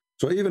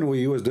 So even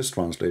we use this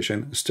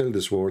translation, still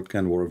this word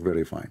can work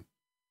very fine.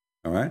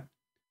 All right.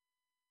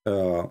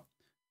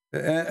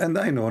 And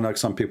I know, like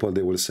some people,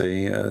 they will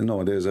say,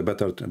 no, there's a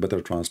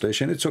better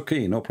translation. It's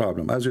okay, no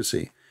problem. As you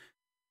see,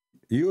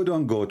 you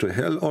don't go to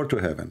hell or to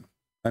heaven.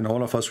 And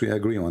all of us, we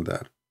agree on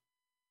that.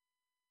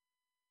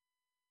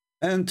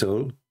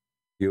 Until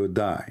you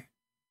die.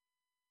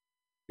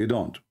 You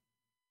don't.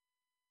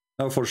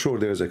 Now, for sure,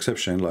 there's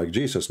exception, like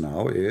Jesus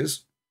now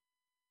is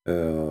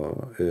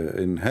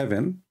in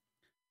heaven.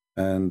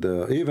 And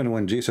even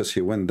when Jesus,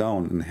 he went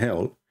down in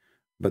hell,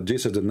 but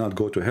Jesus did not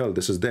go to hell.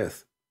 This is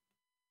death.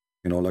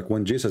 You know, like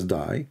when Jesus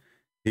died,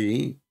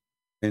 he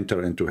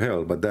entered into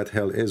hell, but that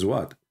hell is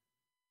what?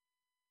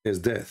 Is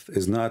death,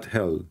 is not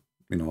hell,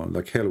 you know,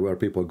 like hell where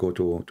people go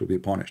to be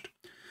punished.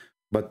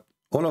 But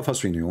all of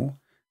us, we knew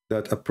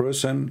that a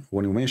person,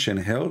 when we mention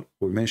hell,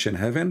 we mention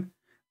heaven,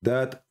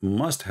 that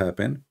must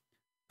happen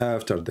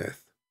after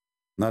death,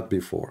 not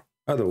before.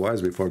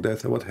 Otherwise, before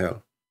death, what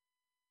hell?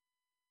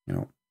 You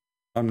know,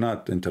 I'm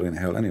not entering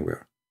hell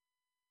anywhere.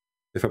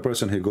 If a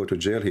person, he go to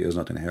jail, he is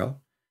not in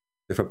hell.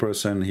 If a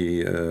person,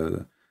 he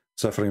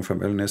suffering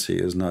from illness, he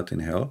is not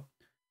in hell.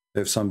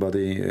 If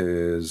somebody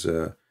is,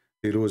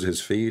 he loses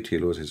his feet, he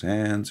loses his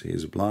hands, he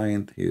is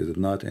blind, he is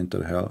not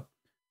enter hell.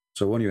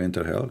 So when you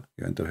enter hell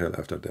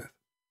after death.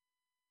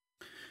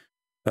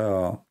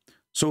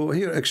 So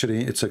here,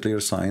 actually, it's a clear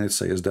sign. It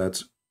says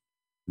that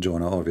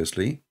Jonah,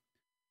 obviously,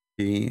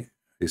 he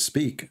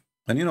speak.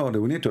 And, you know,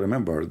 we need to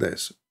remember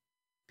this.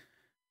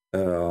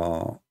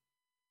 The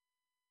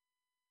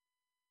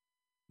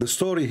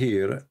story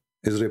here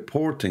is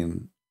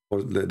reporting,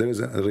 or there is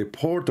a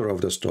reporter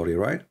of the story,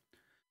 right?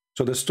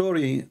 So the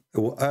story,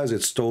 as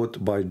it's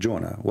told by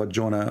Jonah,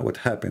 what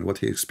happened, what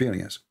he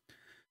experienced.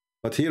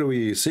 But here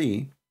we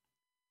see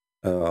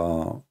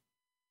that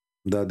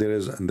there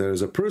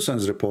is a person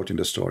reporting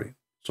the story.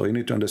 So you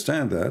need to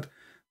understand that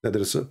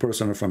there is a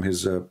person from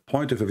his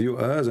point of view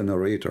as a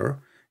narrator,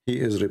 he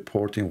is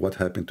reporting what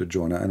happened to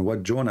Jonah and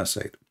what Jonah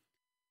said.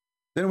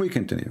 Then we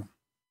continue.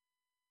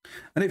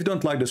 And if you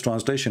don't like this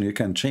translation, you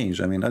can change.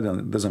 I mean,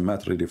 it doesn't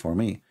matter really for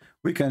me.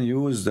 We can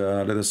use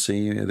the, let us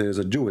see, there's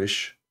a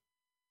Jewish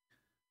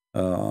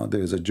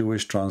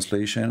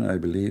translation, I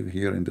believe,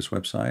 here in this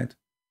website.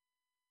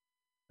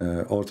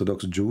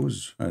 Orthodox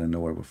Jews. I don't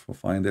know where we'll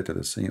find it. Let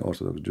us see,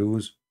 Orthodox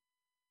Jews.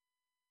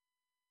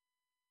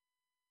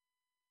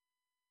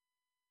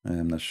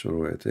 I'm not sure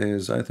where it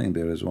is. I think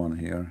there is one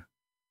here.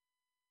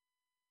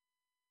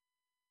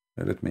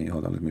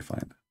 Hold on, let me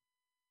find it.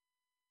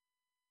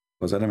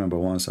 Because I remember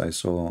once I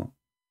saw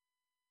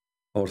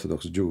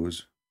Orthodox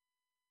Jews.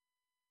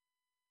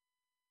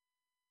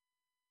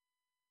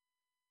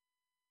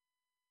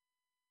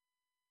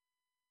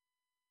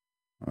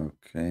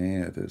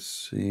 Okay, let's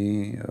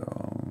see.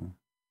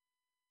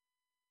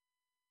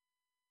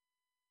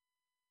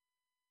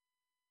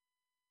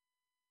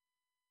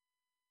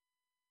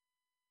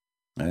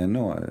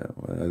 No,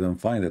 I don't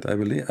find it. I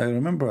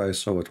remember I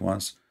saw it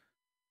once.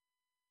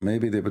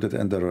 Maybe they put it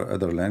in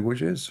other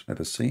languages. Let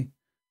us see.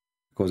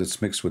 Because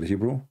it's mixed with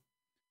Hebrew.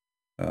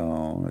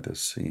 Let us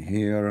see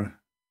here.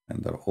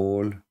 And they're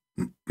all.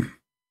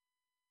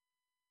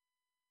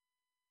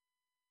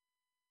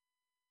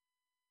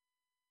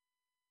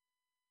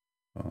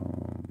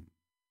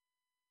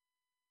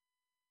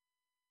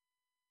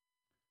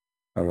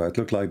 All right,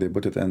 look like they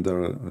put it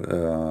under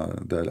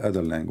the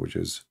other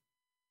languages.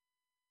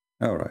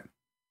 All right.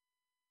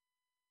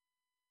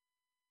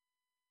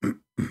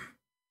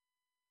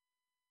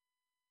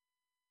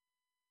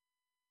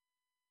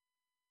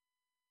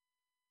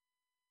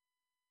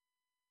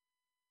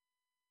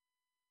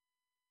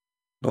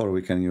 Or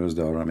we can use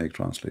the Aramaic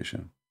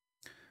translation.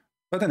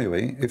 But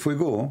anyway, if we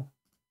go,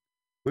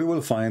 we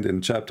will find in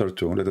chapter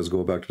 2, let us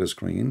go back to the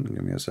screen,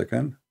 give me a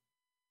second.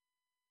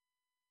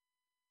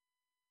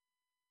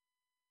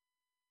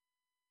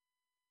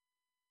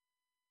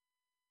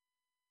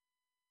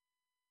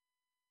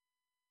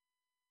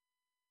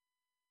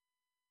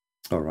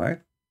 All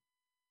right.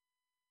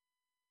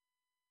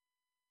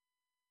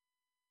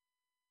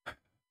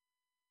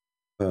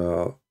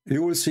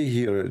 You will see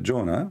here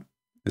Jonah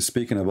is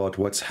speaking about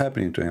what's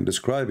happening to him,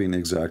 describing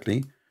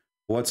exactly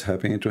what's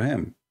happening to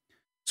him.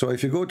 So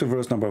if you go to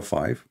verse number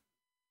 5,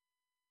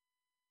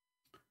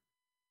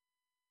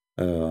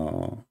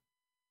 in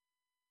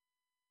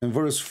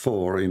verse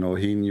 4,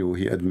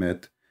 he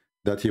admit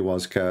that he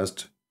was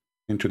cast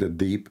into the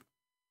deep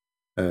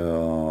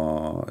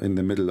in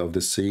the middle of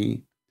the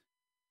sea.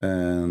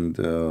 And,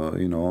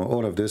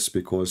 all of this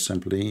because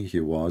simply he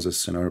was a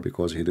sinner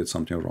because he did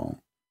something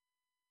wrong.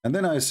 And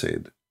then I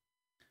said,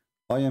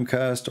 I am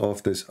cast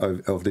off this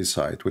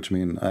sight, which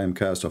means I am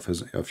cast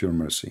of your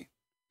mercy.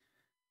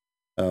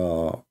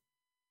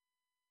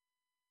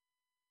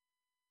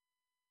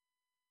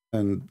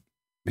 And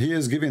he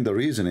is giving the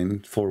reasoning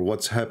for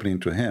what's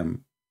happening to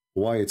him,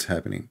 why it's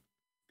happening.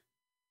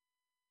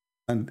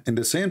 And in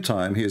the same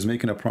time, he is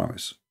making a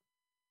promise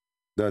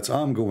that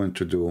I'm going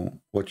to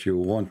do what you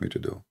want me to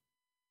do.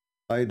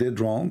 I did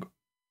wrong,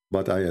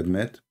 but I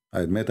admit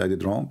I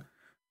did wrong.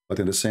 But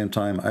at the same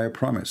time, I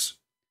promise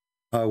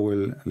I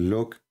will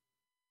look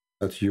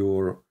at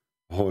your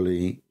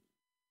holy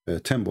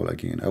temple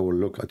again. I will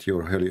look at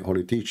your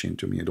holy teaching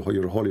to me,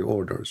 your holy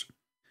orders.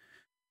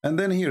 And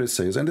then here it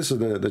says, and this is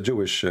the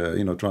Jewish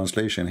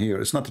translation here.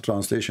 It's not a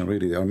translation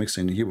really. They are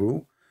mixing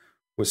Hebrew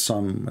with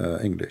some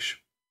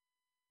English.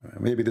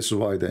 Maybe this is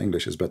why the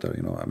English is better.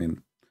 I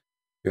mean,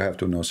 you have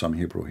to know some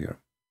Hebrew here.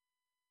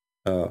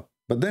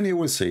 But then you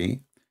will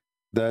see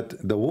that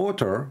the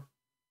water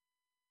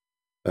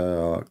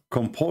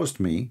composed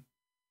me,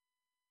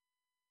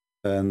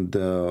 and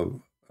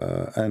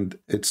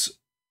it's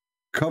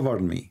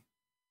covered me.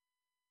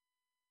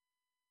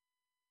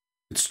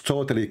 It's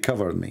totally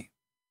covered me.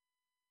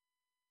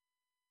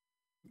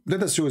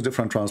 Let us use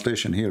different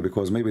translation here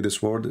because maybe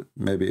this word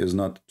maybe is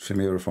not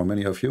familiar for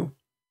many of you.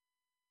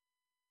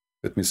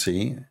 Let me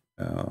see.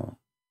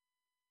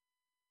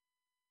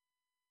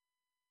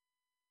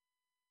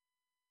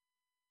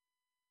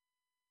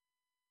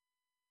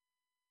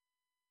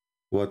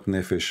 What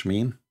nefesh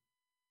mean?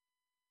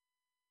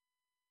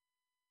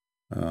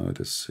 Let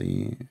us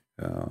see.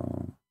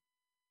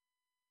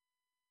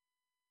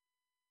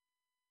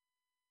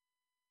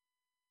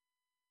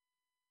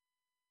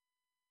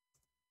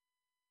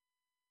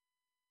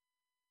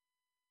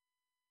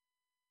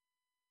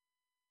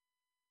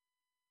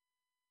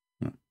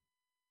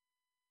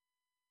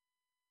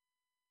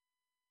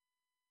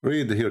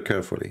 Read here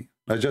carefully.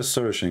 I just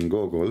search in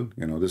Google.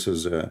 This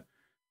is a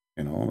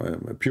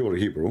pure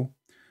Hebrew.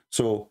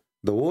 So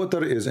the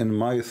water is in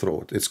my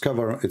throat. It's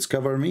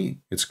cover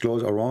me. It's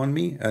close around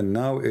me, and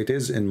now it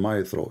is in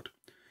my throat.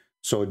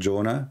 So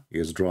Jonah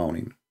is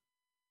drowning.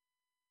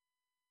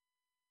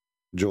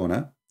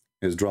 Jonah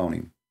is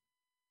drowning.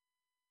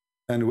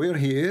 And where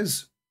he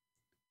is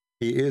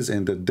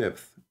in the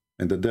depth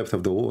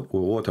of the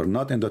water,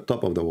 not in the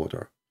top of the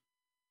water.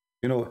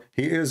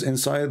 He is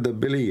inside the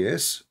belly,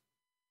 yes,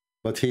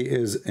 but he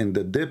is in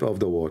the depth of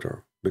the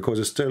water because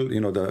it's still,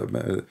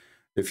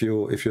 if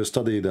you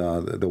study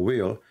the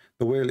whale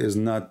is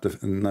not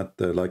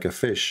like a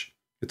fish.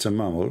 It's a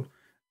mammal,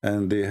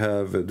 and they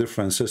have a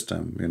different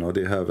system.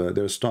 They have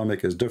their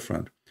stomach is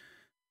different.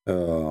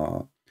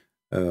 So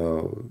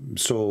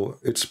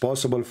it's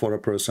possible for a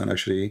person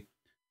actually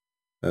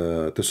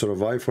to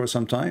survive for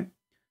some time,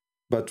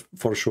 but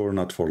for sure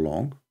not for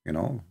long.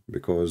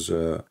 Because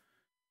it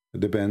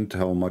depends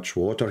how much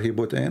water he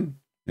put in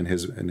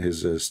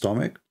his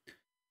stomach,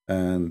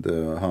 and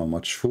how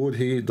much food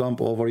he dump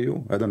over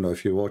you. I don't know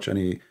if you watch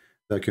any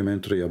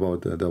documentary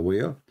about the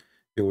whale,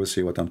 you will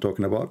see what I'm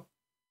talking about.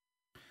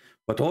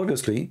 But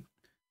obviously,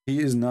 he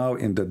is now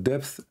in the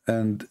depth,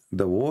 and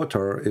the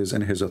water is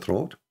in his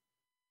throat,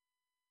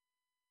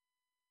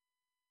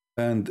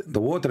 and the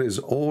water is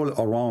all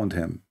around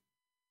him.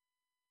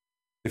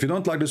 If you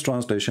don't like this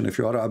translation, if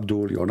you are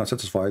Abdul, you are not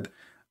satisfied.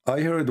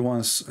 I heard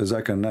once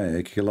Zakir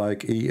Naik, he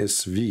like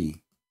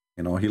ESV.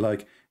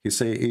 He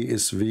say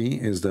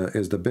ESV is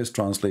the best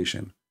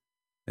translation.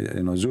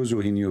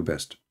 Zuzu he knew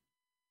best.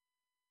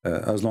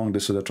 As long as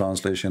this is a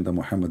translation the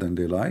Muhammadan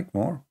they like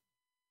more,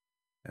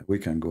 we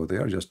can go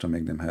there just to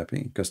make them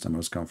happy.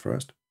 Customers come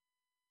first.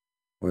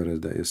 Where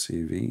is the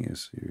SCV?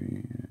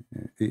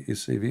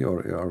 SCV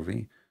or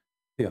ARV?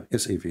 Yeah,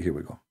 SCV. Here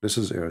we go. This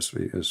is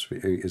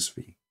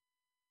ESV.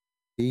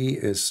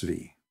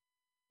 ESV.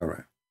 All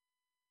right.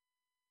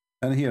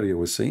 And here you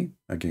will see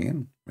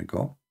again. We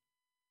go.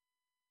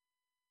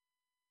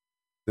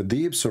 The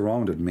deep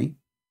surrounded me.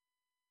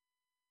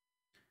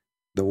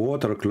 The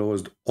water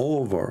closed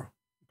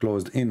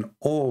in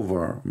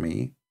over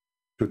me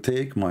to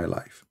take my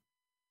life.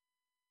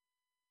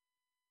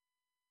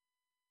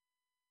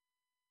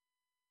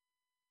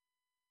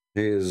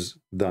 He is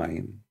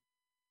dying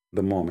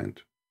the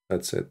moment.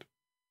 That's it.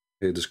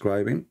 He is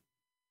describing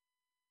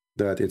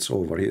that it's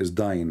over. He is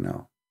dying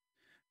now.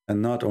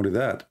 And not only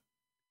that,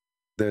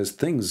 there's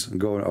things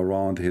going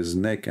around his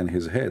neck and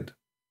his head.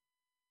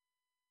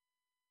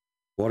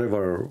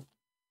 Whatever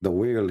the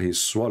whale he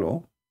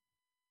swallow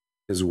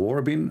is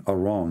warping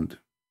around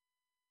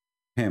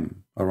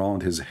him,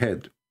 around his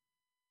head.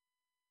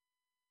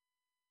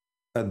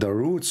 At the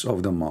roots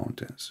of the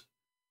mountains,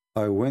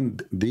 I went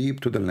deep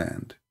to the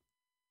land,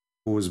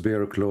 whose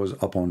bare clothes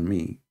upon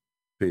me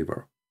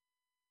favor.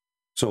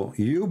 So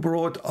you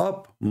brought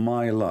up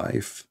my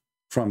life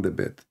from the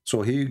pit.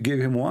 So he gave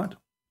him what?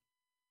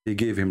 He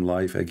gave him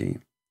life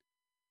again.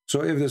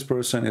 So if this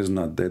person is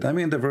not dead, I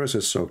mean, the verse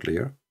is so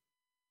clear.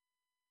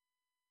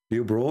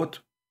 You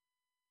brought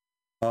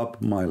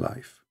up my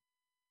life.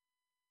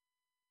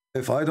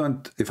 If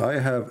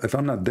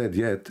I'm not dead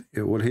yet,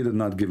 well, he did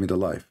not give me the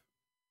life.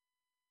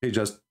 He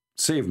just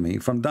saved me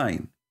from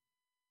dying.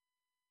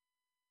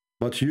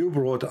 But you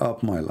brought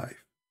up my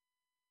life.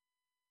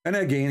 And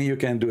again, you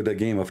can do the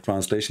game of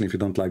translation. If you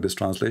don't like this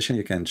translation,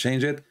 you can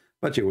change it,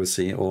 but you will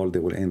see all they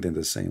will end in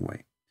the same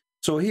way.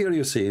 So here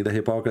you see the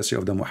hypocrisy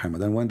of the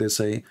Muhammad. And when they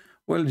say,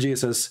 well,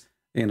 Jesus,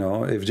 you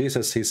know, if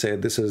Jesus, he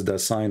said, this is the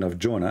sign of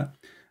Jonah,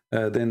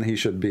 then he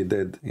should be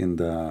dead in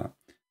the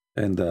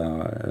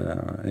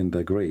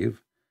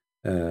grave,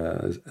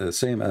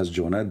 same as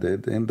Jonah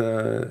did in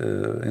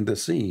the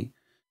sea.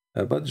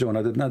 But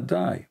Jonah did not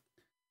die.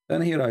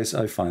 And here I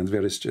find a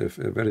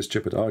very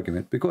stupid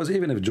argument, because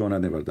even if Jonah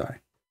never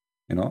died,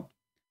 you know,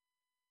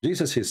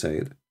 Jesus, he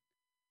said,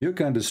 you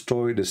can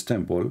destroy this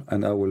temple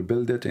and I will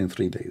build it in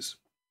 3 days.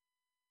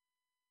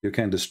 You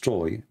can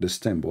destroy this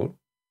temple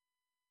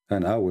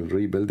and I will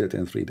rebuild it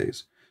in 3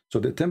 days. So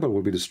the temple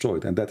will be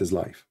destroyed, and that is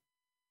life.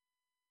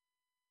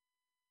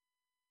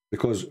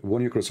 Because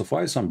when you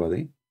crucify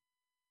somebody,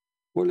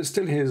 well,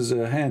 still his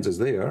hands is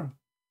there,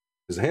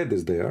 his head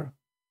is there.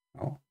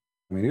 No?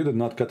 I mean, you did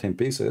not cut him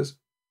pieces.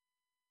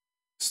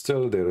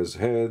 Still there is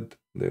head,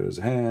 there is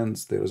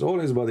hands, there is all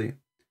his body.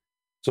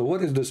 So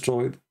what is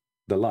destroyed?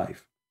 The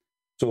life.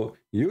 So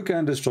you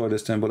can destroy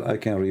this temple, I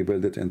can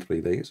rebuild it in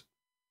 3 days.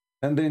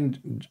 And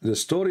then the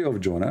story of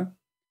Jonah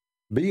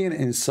being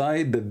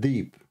inside the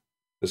deep,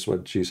 is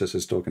what Jesus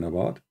is talking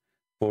about,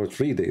 for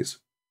 3 days.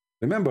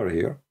 Remember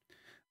here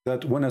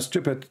that when a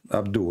stupid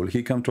Abdul,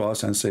 he come to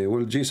us and say,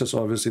 well, Jesus,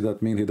 obviously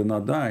that means he did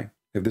not die,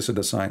 if this is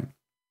the sign.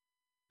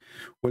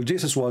 Well,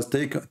 Jesus was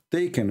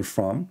taken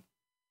from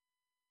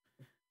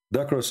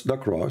the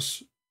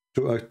cross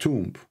to a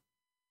tomb,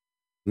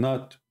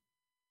 not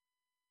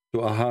to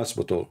a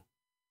hospital.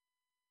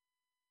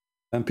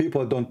 And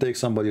people don't take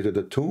somebody to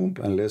the tomb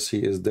unless he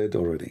is dead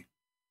already.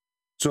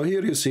 So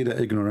here you see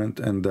the ignorant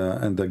and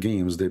the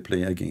games they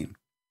play again.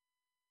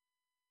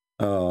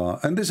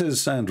 And this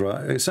is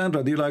Sandra. Hey,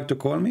 Sandra, do you like to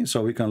call me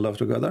so we can laugh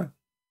together?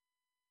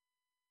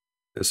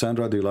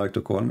 Sandra, do you like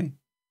to call me?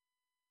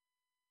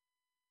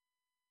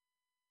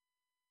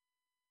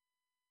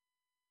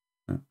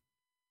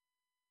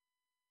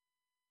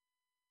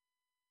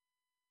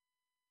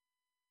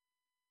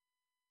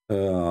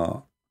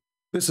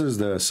 This is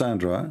the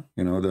Sandra,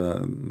 you know,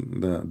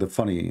 the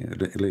funny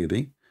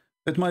lady.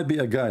 It might be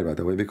a guy, by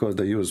the way, because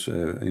they use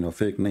you know,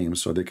 fake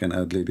names so they can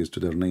add ladies to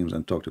their names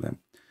and talk to them.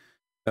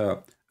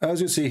 As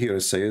you see here,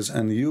 it says,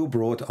 and you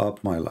brought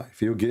up my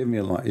life. You gave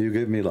me life. You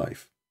gave me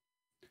life.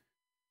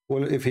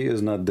 Well, if he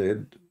is not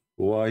dead,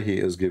 why he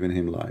is giving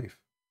him life?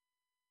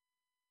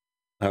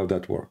 How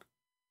that work?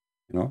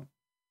 You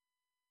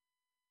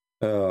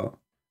know.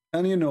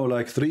 And you know,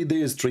 like 3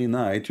 days, 3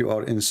 nights, you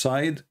are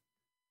inside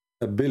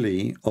a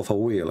belly of a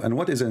whale. And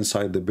what is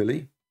inside the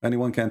belly?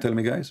 Anyone can tell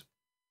me, guys?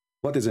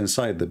 What is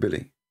inside the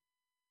belly?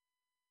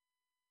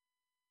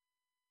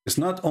 It's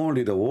not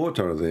only the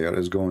water there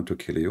is going to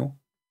kill you.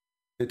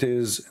 It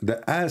is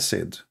the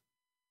acid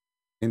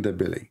in the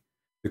belly.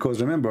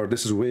 Because remember,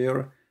 this is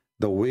where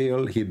the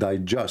whale, he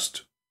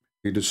digests.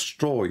 He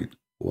destroyed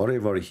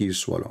whatever he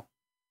swallowed.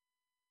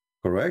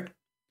 Correct?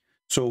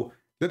 So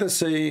let us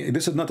say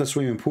this is not a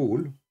swimming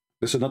pool.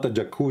 This is not a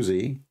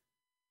jacuzzi.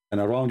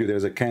 And around you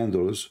there's a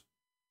candles.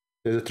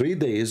 There's a 3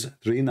 days,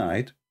 3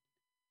 nights.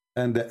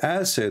 And the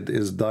acid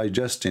is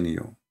digesting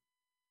you.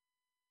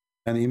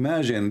 And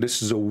imagine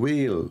this is a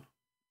whale.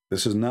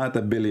 This is not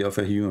a belly of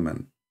a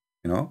human,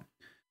 you know.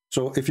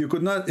 So if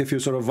you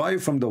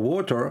survive from the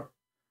water,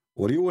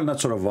 well, you will not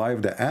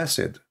survive the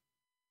acid.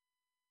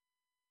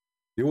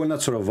 You will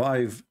not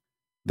survive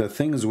the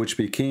things which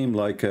became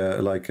like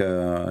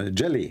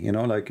jelly, you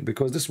know, like,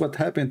 because this is what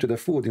happened to the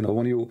food, you know,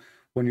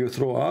 when you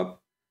throw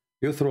up,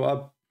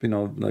 you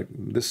know, like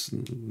this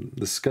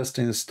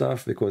disgusting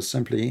stuff, because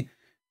simply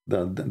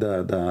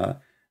the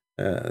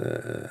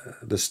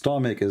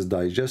stomach is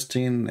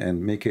digesting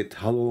and make it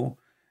hollow,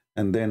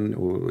 and then,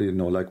 you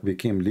know, like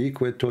became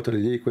liquid,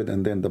 totally liquid,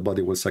 and then the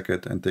body will suck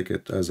it and take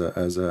it as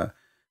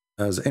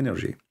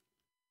energy.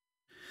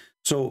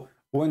 So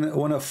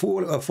when a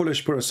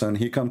foolish person,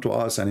 he come to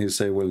us and he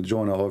say, well,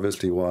 Jonah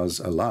obviously was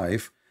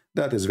alive,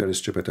 that is very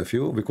stupid of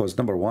you, because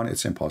number one,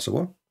 it's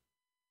impossible.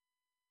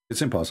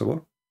 It's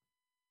impossible.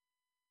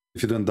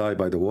 If you don't die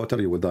by the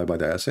water, you will die by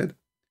the acid.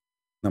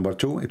 Number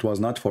two, it was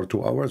not for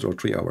 2 hours or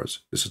 3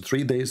 hours. This is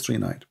 3 days, 3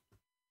 nights.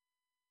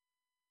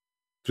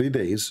 3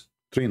 days,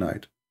 3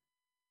 nights.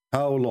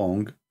 How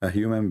long a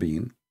human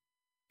being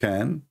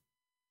can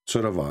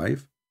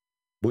survive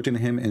putting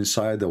him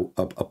inside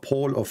a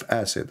pool of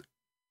acid.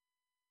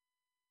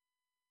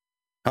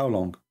 How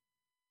long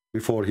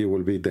before he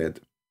will be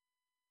dead?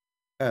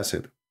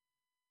 Acid.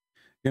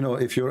 You know,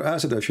 if your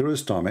acid, if your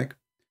stomach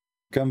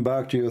come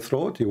back to your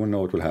throat, you will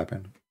know what will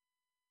happen.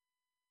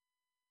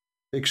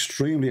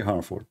 Extremely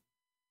harmful.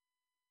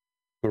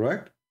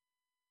 Correct?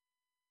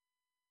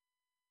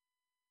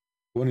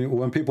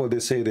 When people, they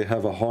say they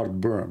have a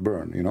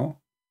heartburn, you know,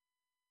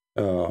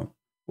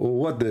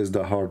 what is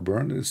the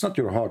heartburn? It's not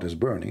your heart is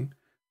burning,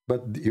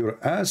 but your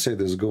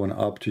acid is going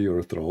up to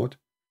your throat,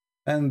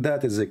 and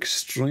that is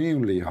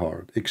extremely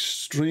hard,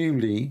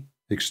 extremely,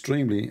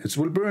 it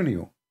will burn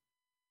you.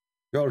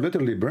 You are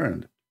literally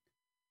burned.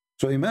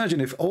 So imagine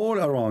if all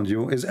around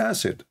you is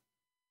acid.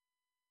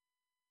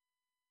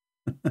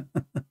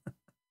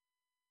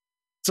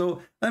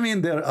 So, I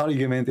mean, their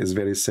argument is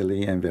very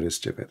silly and very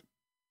stupid.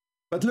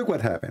 But look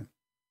what happened.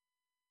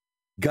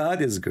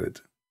 God is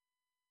good.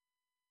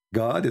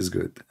 God is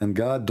good, and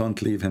God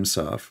don't leave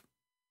himself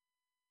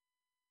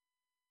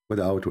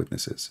without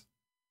witnesses.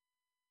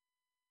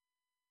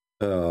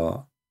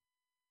 And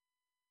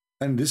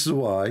this is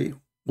why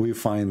we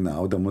find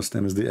now the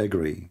Muslims, they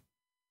agree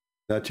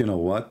that, you know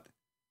what,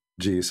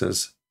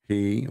 Jesus,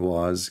 he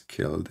was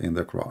killed in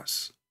the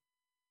cross.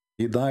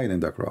 He died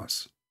in the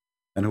cross.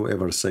 And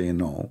whoever say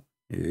no,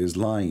 he is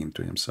lying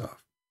to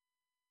himself.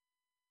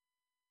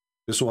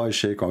 This is why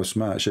Sheikh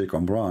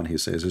Omran, he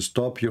says,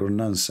 stop your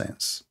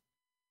nonsense.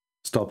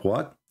 Stop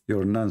what?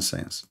 Your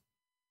nonsense.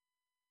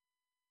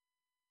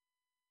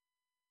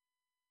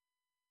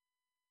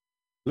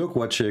 Look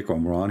what Sheikh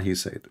Omran, he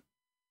said.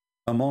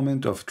 A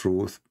moment of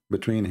truth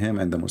between him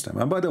and the Muslim.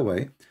 And by the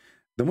way,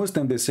 the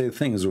Muslim, they say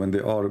things when they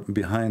are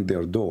behind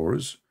their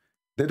doors.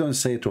 They don't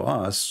say to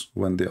us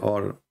when they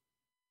are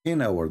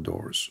in our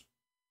doors.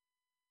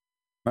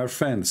 My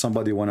friend,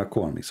 somebody want to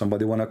call me.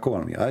 Somebody want to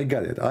call me. I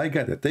get it. I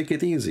get it. Take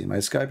it easy. My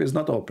Skype is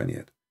not open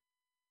yet.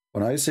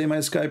 When I say my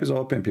Skype is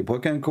open, people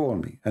can call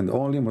me. And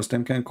only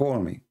Muslim can call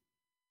me.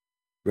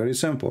 Very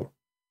simple.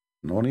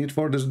 No need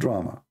for this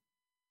drama.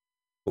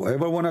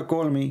 Whoever want to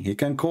call me, he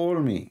can call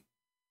me.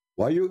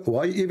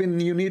 Why even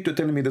you need to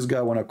tell me this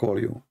guy want to call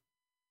you?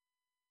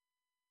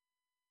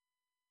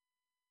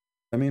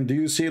 I mean, do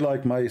you see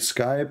like my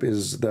Skype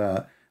is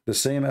the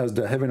same as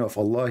the heaven of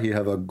Allah? He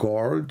have a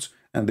guard,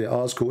 and they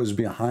ask who is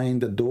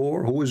behind the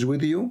door, who is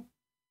with you?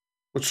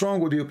 What's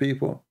wrong with you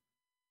people?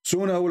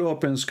 Soon I will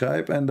open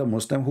Skype, and the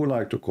Muslim who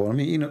like to call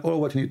me, you know,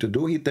 all what he need to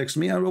do, he texts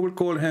me, and I will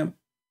call him.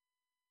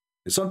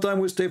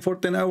 Sometimes we stay for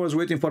 10 hours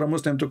waiting for a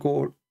Muslim to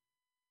call.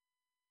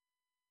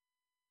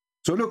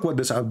 So look what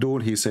this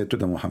Abdul, he said to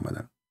the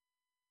Muhammadan.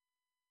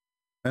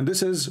 And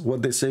this is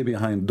what they say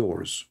behind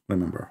doors,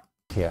 remember.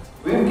 Yeah.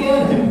 We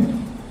killed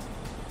him.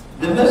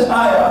 The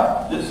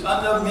Messiah, the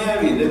son of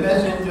Mary, the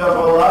messenger of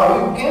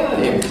Allah, we killed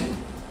him.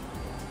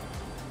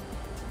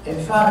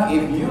 In fact,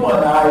 if you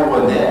and I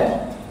were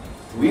there,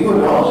 we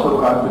would also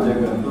come to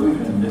the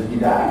conclusion that he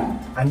died.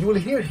 And you will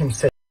hear him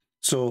say.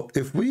 So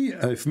if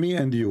me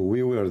and you,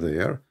 we were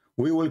there,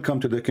 we will come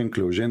to the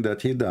conclusion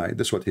that he died.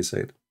 That's what he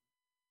said.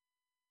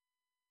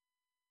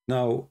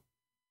 Now,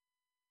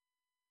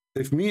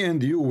 if me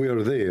and you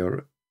were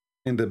there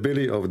in the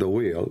belly of the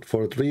whale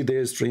for 3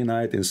 days, 3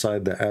 nights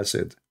inside the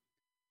acid,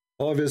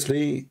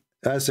 obviously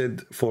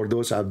acid for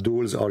those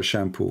Abduls are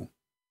shampoo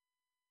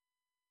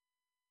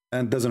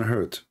and doesn't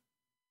hurt.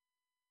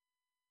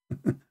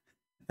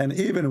 And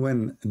even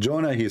when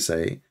Jonah, he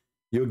say,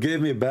 you gave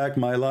me back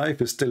my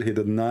life, still he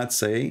did not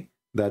say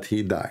that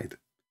he died.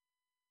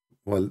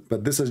 Well,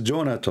 but this is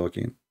Jonah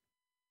talking,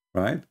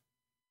 right?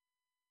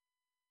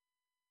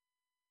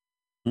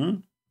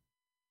 You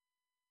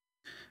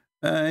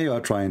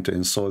are trying to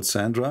insult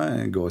Sandra,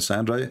 and go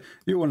Sandra.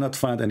 You will not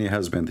find any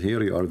husband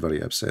here. You are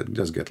very upset.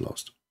 Just get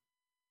lost.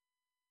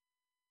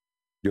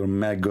 Your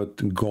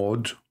maggot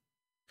God.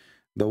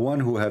 The one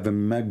who have a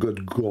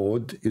maggot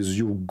God is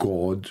you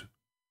God.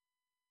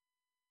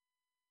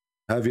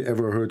 Have you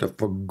ever heard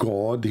of a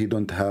God? He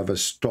don't have a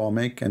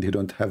stomach and he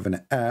don't have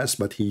an ass,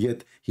 but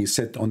yet he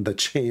sat on the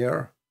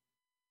chair.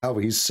 How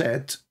he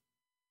sat?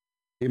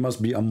 He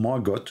must be a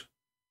maggot.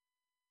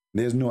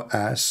 There's no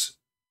ass.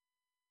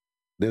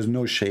 There's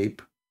no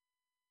shape.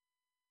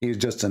 He's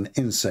just an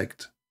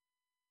insect.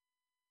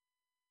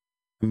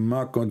 A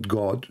maggot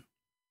God.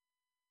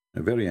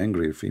 A very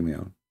angry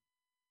female.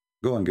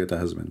 Go and get a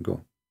husband.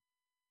 Go.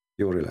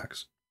 You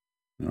relax.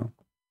 You know.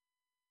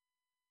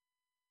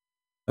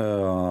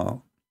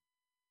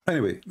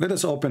 Anyway, let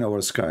us open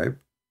our Skype.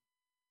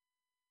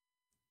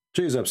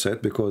 She is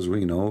upset because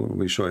we know,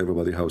 we show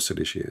everybody how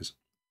silly she is.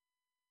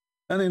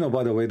 And you know,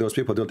 by the way, those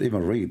people don't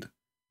even read.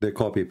 They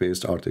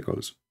copy-paste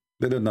articles.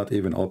 They did not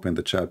even open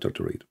the chapter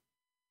to read.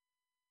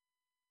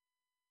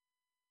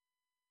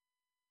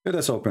 Let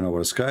us open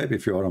our Skype.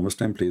 If you are a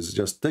Muslim, please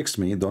just text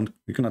me.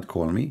 You cannot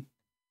call me.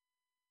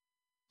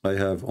 I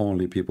have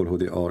only people who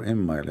they are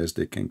in my list.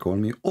 They can call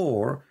me.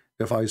 Or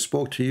if I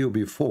spoke to you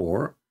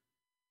before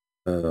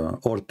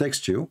or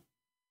text you,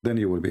 then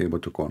you will be able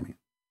to call me.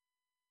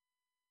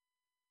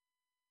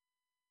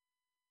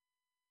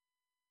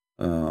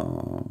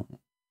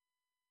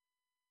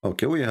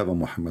 Okay, we have a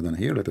Muhammadan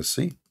here. Let us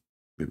see.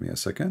 Give me a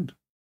second.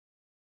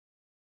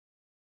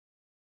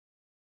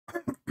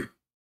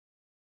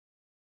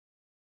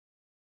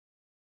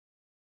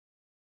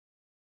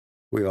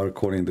 We are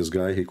calling this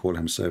guy. He called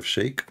himself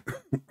Sheikh.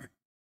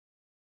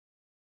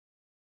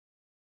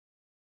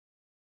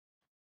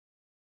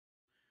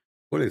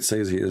 Well, it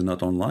says he is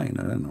not online.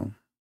 I don't know.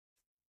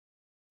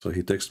 So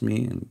he texts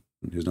me and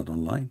he's not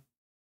online.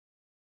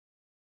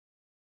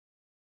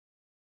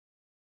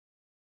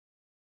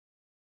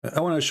 I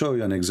want to show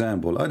you an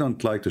example. I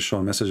don't like to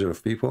show messages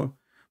of people,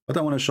 but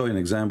I want to show you an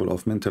example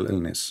of mental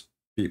illness.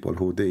 People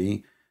who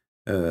they,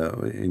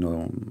 you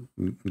know,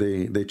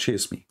 they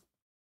chase me.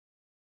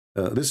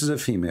 This is a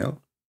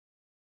female.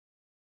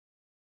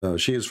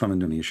 She is from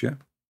Indonesia.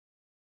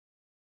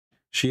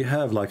 She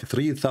have like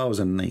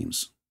 3,000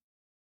 names.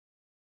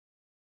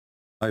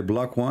 I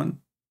block one,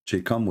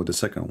 she come with the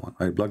second one.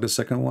 I block the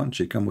second one,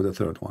 she come with the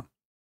third one.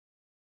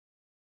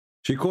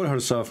 She called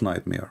herself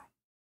Nightmare.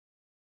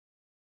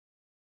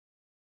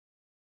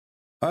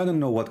 I don't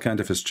know what kind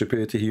of a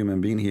stupidity human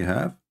being he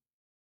have.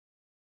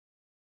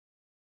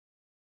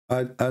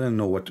 I don't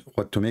know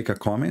what to make a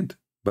comment,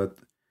 but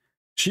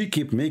she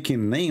keep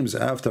making names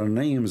after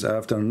names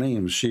after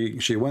names.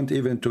 She went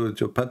even to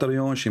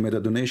Patreon. She made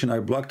a donation. I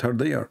blocked her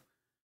there.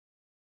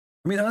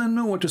 I mean, I don't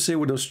know what to say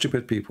with those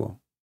stupid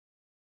people.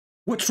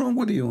 What's wrong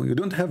with you? You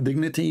don't have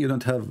dignity. You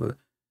don't have...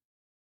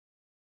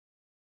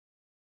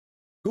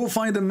 Go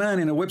find a man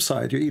in a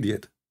website, you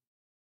idiot.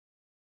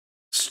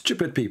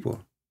 Stupid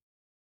people.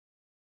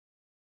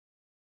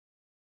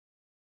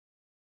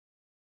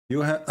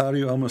 Are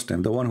you a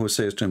Muslim? The one who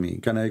says to me,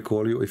 can I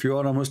call you? If you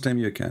are a Muslim,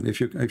 you can. If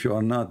you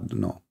are not,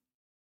 no.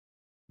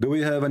 Do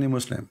we have any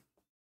Muslim?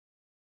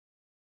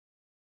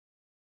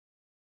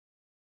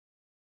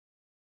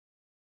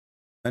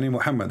 Any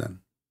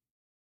Muhammadan?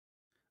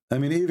 I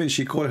mean, even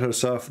she called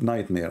herself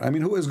Nightmare. I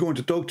mean, who is going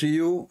to talk to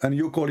you and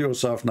you call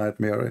yourself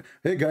Nightmare?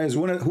 Hey guys,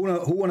 who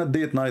wanna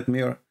date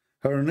Nightmare?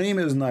 Her name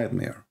is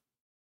Nightmare.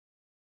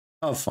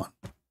 Have fun.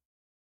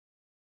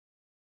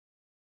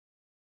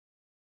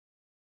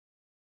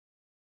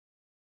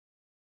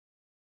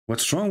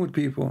 What's wrong with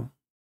people?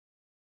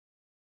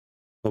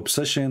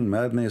 Obsession,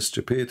 madness,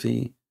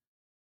 stupidity.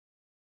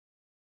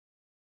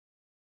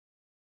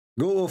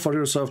 Go offer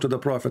yourself to the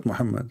Prophet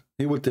Muhammad.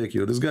 He will take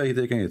you. This guy, he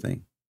take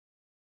anything.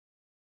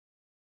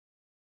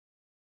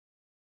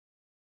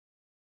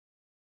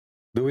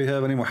 Do we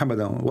have any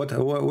Muhammadan? What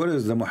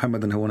is the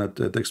Muhammadan who want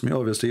to text me?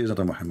 Obviously, he's not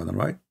a Muhammadan,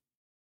 right?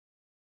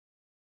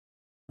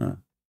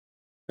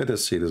 Let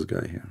us see this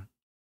guy here.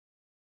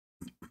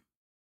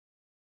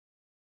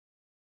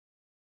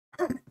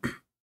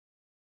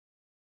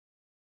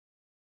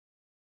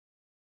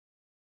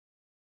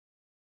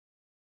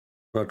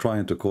 We're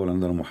trying to call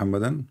another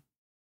Muhammadan.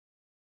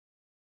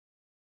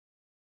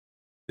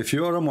 If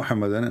you are a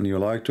Muhammadan and you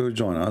like to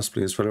join us,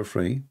 please feel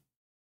free.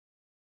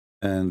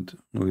 And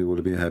we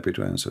will be happy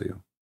to answer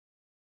you.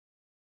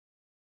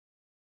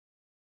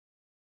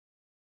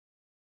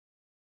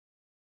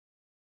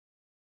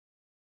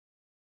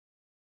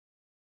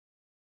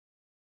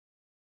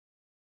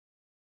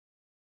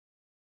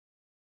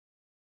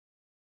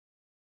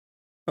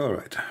 All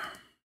right.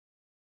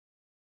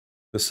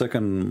 The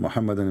second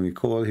Muhammadan we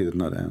called, he did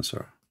not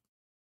answer.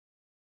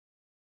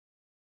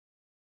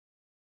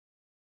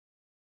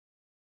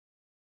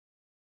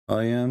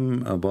 I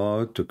am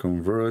about to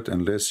convert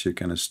unless you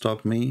can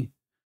stop me.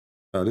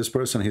 This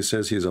person, he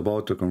says he's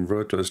about to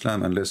convert to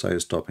Islam unless I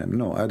stop him.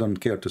 No, I don't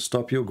care to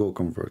stop you. Go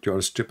convert. You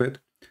are stupid.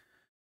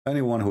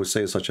 Anyone who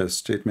says such a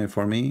statement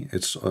for me,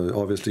 it's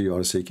obviously you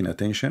are seeking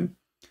attention.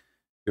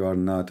 You are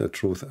not a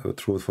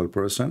truthful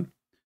person.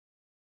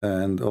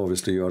 And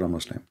obviously you are a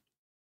Muslim.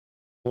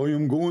 I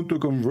am going to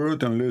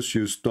convert unless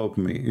you stop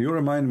me. You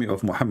remind me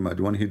of Muhammad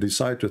when he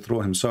decided to throw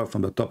himself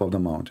from the top of the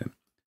mountain.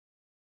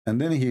 And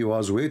then he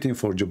was waiting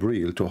for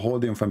Jibreel to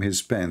hold him from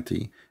his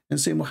panty and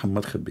say,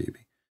 Muhammad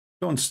Habibi,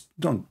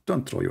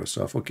 don't throw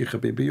yourself. Okay,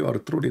 Habibi, you are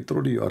truly,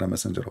 you are a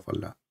messenger of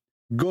Allah.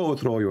 Go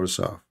throw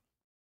yourself.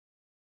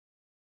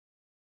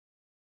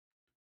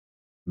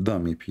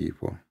 Dummy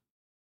people.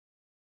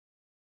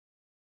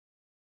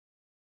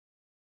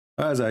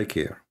 As I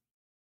care.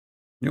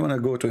 You want to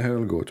go to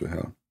hell, go to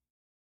hell.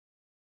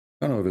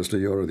 And obviously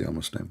you're already a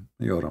Muslim.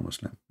 You're a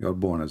Muslim. You're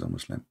born as a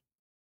Muslim.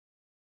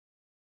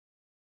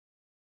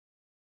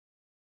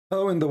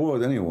 How in the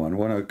world anyone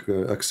want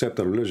to accept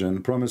a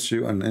religion, promise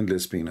you an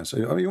endless penis?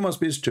 You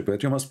must be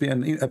stupid. You must be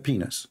a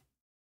penis.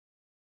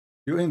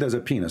 You end as a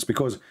penis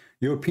because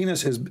your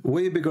penis is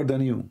way bigger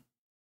than you.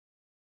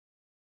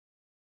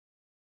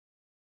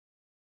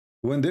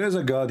 When there is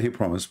a God, he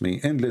promised me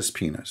endless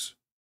penis.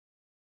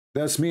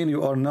 That means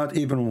you are not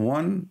even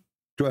 1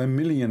 to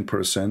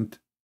 1,000,000%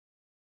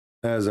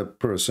 as a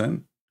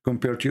person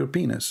compared to your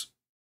penis.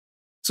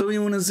 So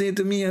you want to say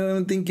to me,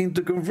 I'm thinking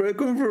to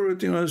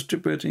convert, you know,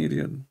 stupid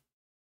idiot.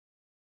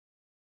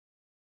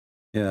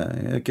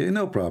 Yeah, okay,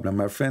 no problem,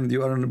 my friend.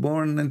 You are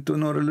born into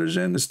no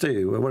religion.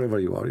 Stay wherever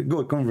you are.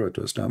 Go convert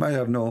to Islam. I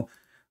have no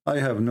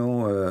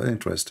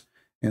interest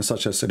in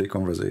such a silly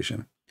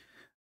conversation.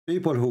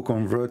 People who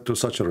convert to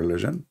such a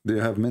religion, they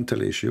have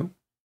mental issue,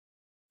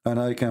 and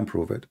I can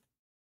prove it.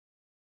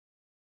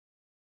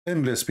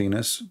 Endless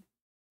penis.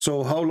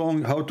 So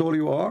how tall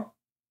you are,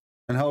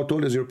 and how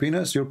tall is your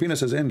penis? Your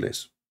penis is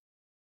endless.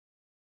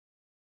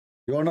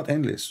 You are not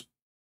endless.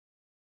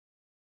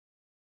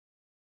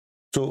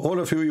 So all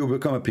of you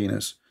become a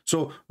penis.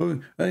 So,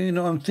 you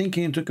know, I'm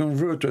thinking to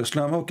convert to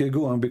Islam. Okay,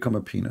 go and become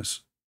a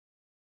penis.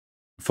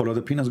 Follow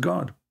the penis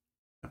God.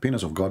 The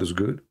penis of God is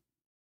good.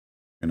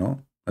 You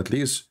know, at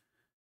least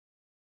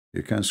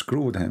you can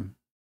screw with him.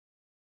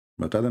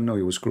 But I don't know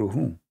you will screw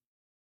who.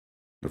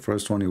 The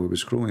first one you will be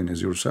screwing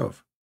is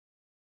yourself.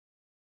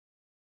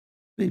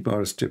 People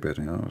are stupid,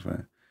 you know.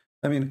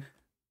 I mean,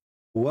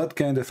 what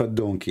kind of a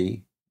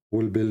donkey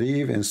will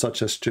believe in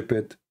such a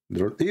stupid...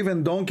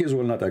 Even donkeys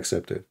will not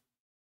accept it.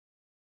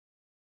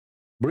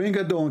 Bring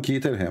a donkey,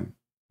 tell him,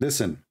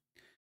 listen,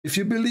 if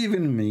you believe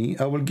in me,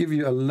 I will give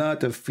you a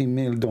lot of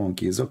female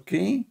donkeys,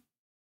 okay?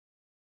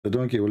 The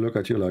donkey will look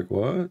at you like,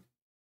 what?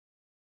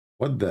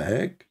 What the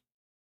heck?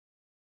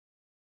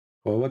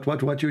 Or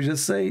what you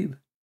just said?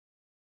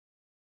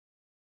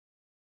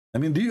 I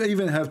mean, do you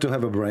even have to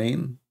have a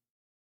brain?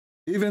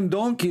 Even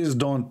donkeys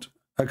don't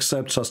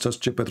accept such a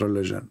stupid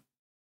religion.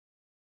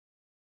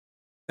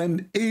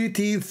 And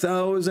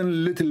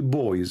 80,000 little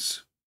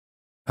boys.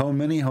 How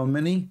many? How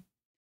many?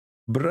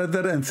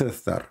 Brother and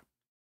sister.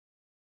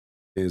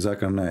 Hey,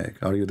 Zakir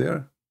Naik, are you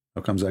there?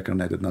 How come Zakir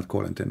Naik did not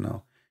call until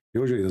now?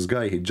 Usually this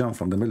guy, he jumped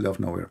from the middle of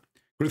nowhere.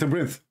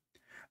 Prince,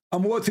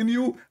 I'm watching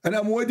you and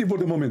I'm waiting for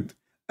the moment.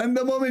 And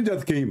the moment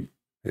just came.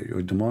 Hey,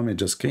 the moment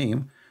just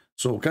came.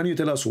 So can you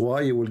tell us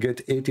why you will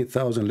get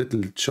 80,000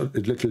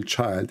 little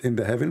child in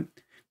the heaven?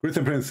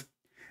 Prince,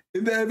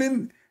 in the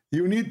heaven,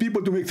 you need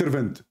people to make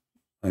servant.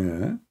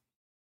 And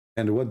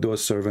what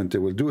those servants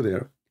will do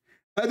there?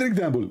 As an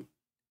example,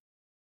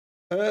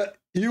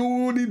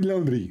 you need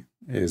laundry.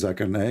 Hey,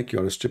 Zakir Naik,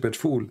 you're a stupid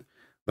fool.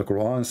 The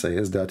Quran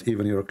says that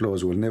even your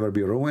clothes will never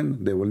be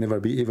ruined, they will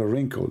never be even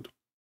wrinkled.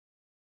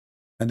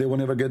 And they will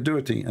never get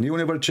dirty, and you will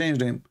never change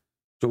them.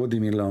 So what do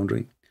you mean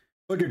laundry?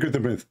 Okay,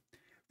 Prince,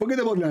 forget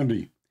about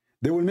laundry.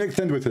 They will make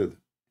sense with it.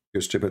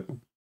 You stupid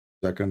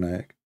Zakir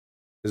Naik.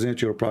 Isn't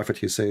it your prophet?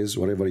 He says,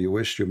 whatever you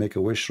wish, you make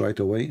a wish right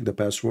away. The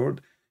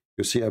password,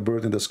 you see a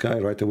bird in the sky,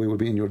 right away will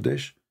be in your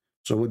dish.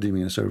 So what do you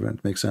mean a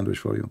servant? Make sandwich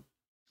for you.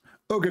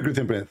 Okay,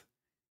 Prince.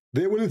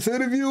 They will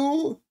serve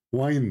you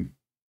wine.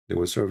 They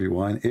will serve you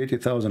wine.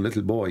 80,000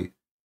 little boy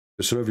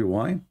to serve you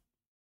wine.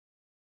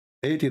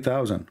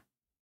 80,000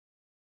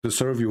 to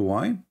serve you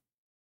wine.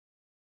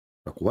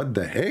 Like, what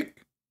the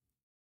heck?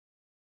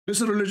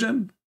 This is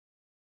religion.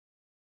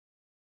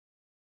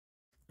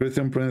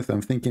 Prince,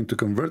 I'm thinking to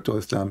convert to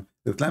Islam.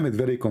 Islam is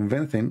very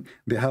convincing.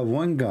 They have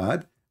one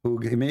God who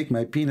make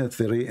my penis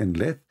very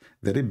endless,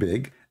 very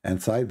big,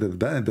 and size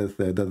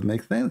that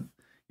makes sense.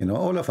 You know,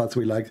 all of us,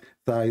 we like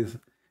size.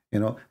 You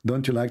know,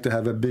 don't you like to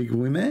have a big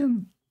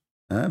woman?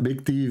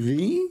 Big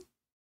TV?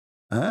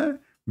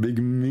 Big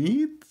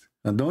meat?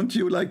 And don't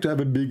you like to have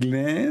a big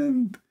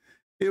land?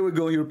 Here we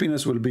go, your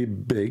penis will be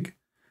big.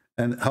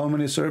 And how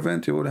many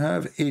servants you will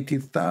have?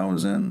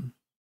 80,000?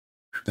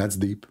 That's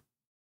deep.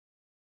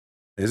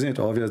 Isn't it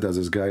obvious that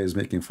this guy is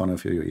making fun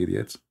of you, you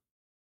idiots?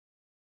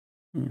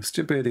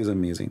 Stupid is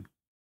amazing.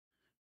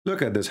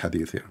 Look at this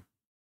hadith here.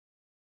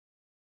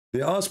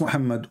 They asked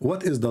Muhammad,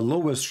 what is the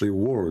lowest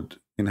reward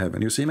in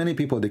heaven? You see, many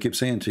people, they keep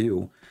saying to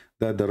you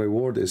that the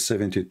reward is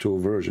 72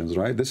 virgins,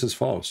 right? This is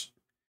false.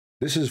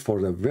 This is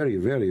for the very,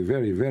 very,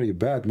 very, very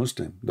bad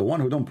Muslim, the one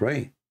who don't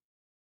pray.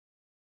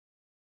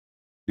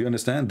 Do you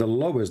understand? The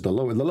lowest, the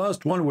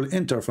last one will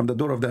enter from the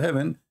door of the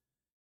heaven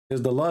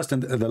is the last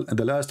and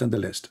the last and the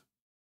least.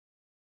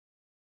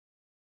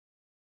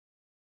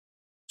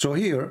 So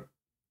here,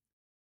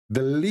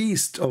 the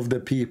least of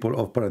the people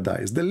of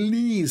paradise, the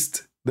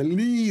least.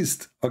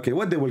 Okay,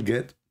 what they will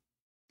get?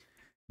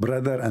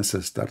 Brother and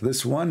sister.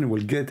 This one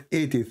will get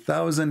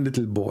 80,000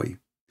 little boy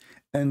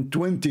and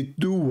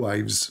 22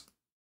 wives.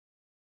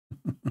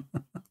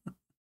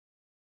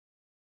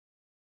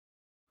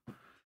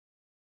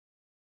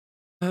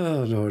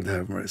 Oh, Lord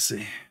have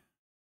mercy.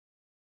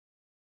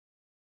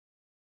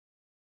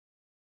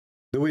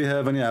 Do we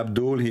have any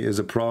Abdul? He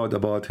is proud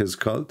about his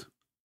cult.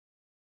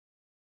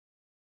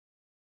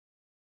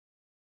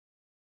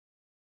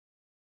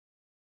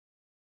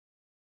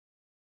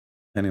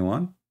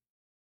 Anyone?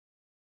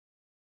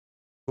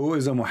 Who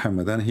is a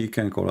Muhammad? And he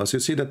can call us. You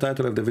see the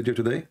title of the video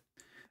today?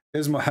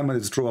 Is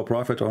Muhammad true a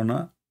prophet or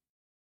not?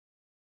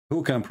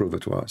 Who can prove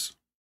it to us?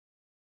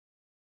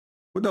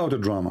 Without a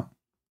drama.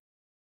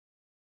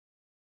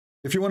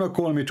 If you want to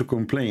call me to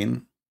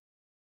complain,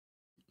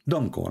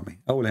 don't call me.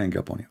 I will hang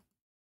up on you.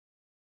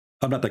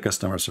 I'm not a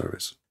customer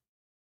service.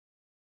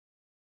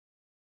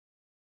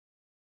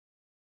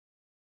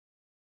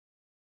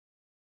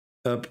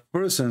 A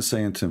person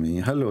saying to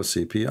me, hello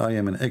CP, I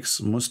am an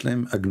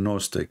ex-Muslim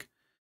agnostic.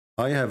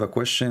 I have a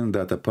question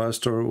that the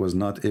pastor was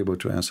not able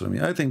to answer me.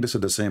 I think this is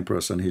the same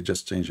person. He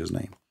just changed his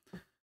name.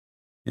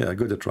 Yeah,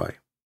 good to try.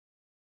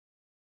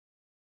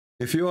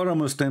 If you are a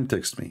Muslim,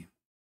 text me.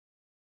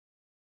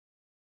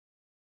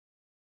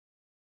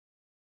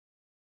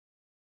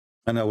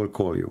 and I will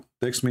call you.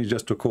 Text me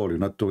just to call you,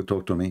 not to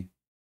talk to me.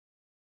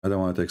 I don't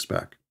want to text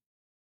back.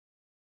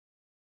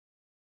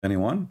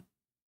 Anyone?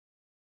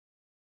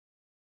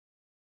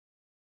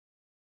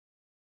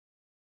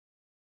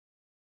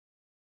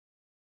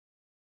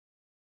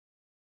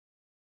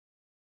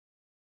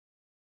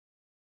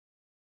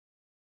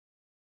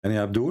 Any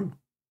Abdul?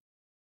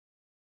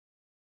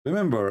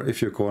 Remember,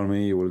 if you call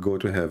me, you will go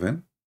to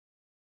heaven.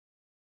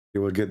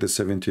 You will get the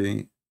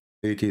 70,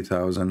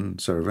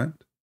 80,000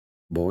 servant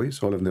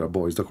boys. All of them are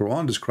boys. The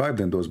Quran described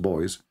them, those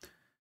boys,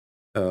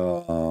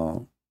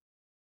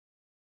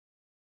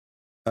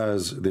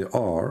 as they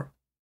are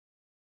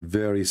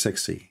very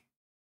sexy.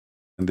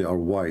 And they are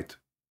white.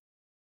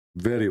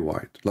 Very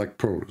white, like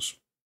pearls.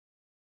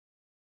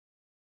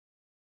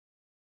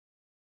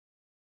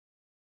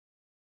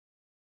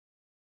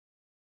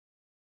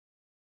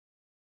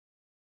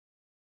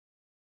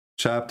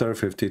 Chapter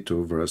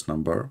 52, verse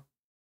number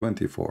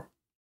 24.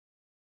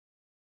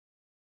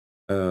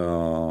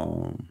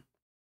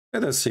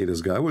 Let us see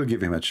this guy. We'll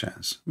give him a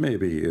chance.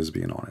 Maybe he is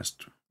being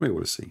honest. We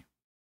will see.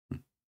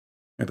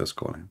 Let us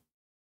call him.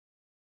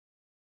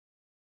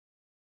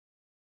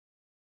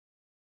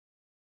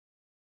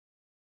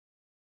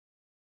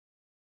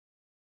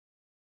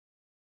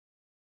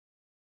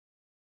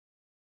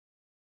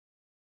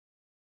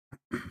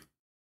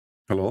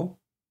 Hello?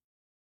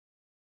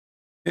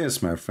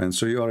 Yes, my friend.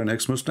 So you are an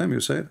ex-Muslim, you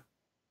said?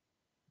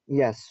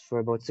 Yes, for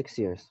about 6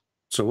 years.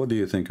 So what do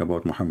you think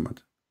about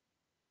Muhammad?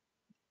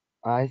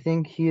 I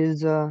think he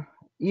is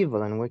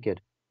evil and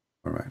wicked.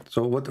 All right.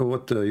 So what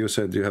you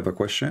said, you have a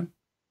question?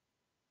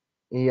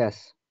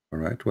 Yes. All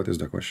right. What is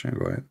the question?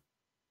 Go ahead.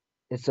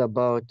 It's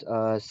about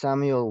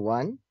Samuel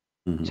 1,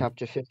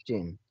 chapter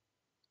 15.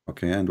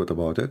 Okay, and what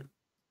about it?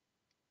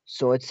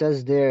 So it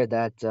says there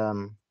that,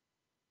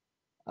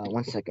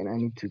 1 second, I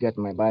need to get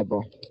my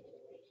Bible.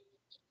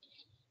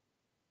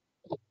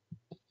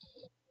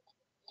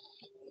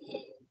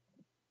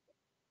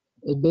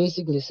 It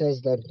basically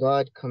says that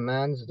God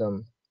commands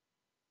them,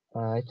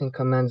 I think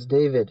commands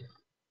David,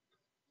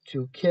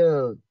 to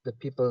kill the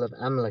people of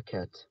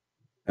Amalekite.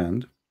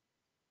 And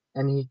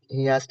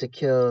he has to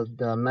kill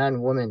the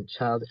man, woman,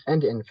 child,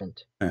 and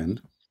infant.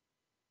 And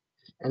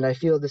I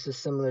feel this is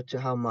similar to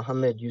how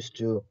Muhammad used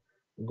to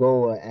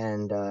go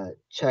and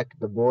check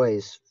the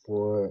boys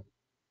for,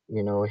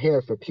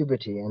 hair for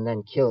puberty and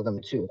then kill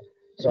them too.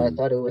 So I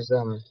thought it was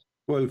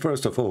well,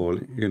 first of all,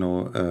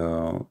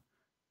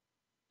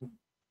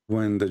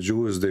 when the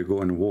Jews, they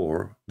go in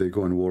war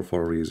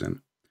for a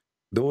reason.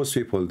 Those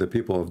people, the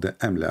people of the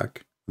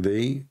Amalek,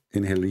 they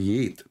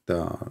annihilate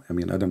I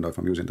don't know if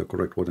I'm using the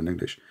correct word in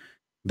English.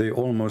 They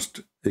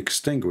almost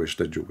extinguished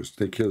the Jews.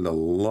 They killed a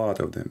lot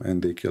of them,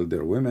 and they killed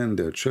their women,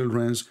 their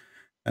children,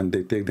 and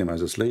they take them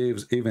as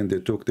slaves. Even they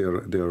took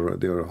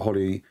their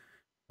holy,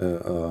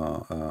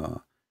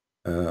 let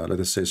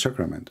us say,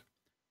 sacrament.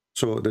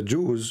 So the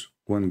Jews,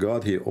 when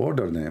God, he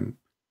ordered them,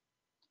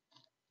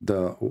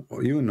 and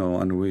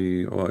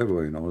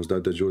everybody knows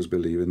that the Jews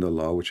believe in the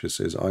law, which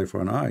says eye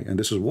for an eye, and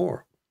this is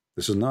war.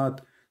 This is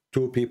not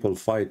two people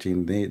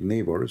fighting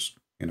neighbors.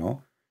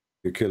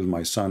 You killed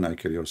my son, I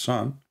kill your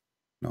son.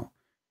 No,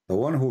 the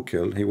one who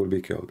killed, he will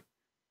be killed.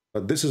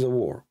 But this is a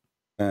war,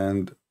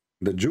 and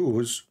the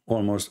Jews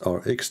almost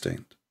are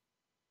extinct.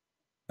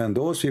 And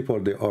those people,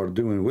 they are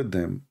doing with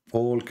them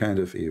all kind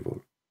of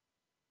evil,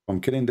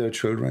 from killing their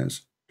children,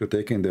 to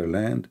taking their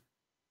land,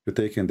 to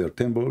taking their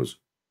temples,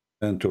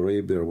 and to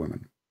rape their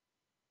women.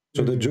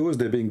 So the Jews,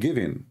 they've been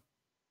given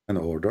an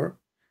order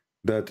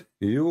that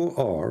you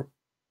are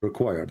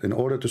required in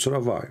order to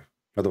survive.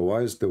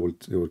 Otherwise, they will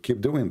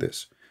keep doing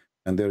this.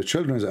 And their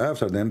children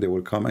after them, they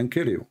will come and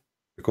kill you.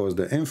 Because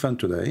the infant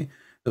today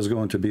is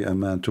going to be a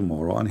man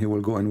tomorrow, and he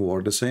will go in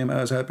war the same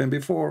as happened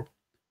before.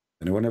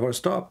 And it will never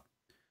stop.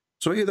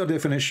 So either they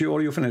finish you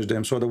or you finish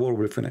them, so the war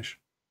will finish.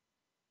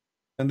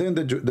 And then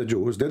the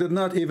Jews, they did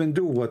not even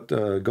do what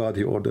God,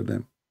 he ordered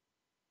them.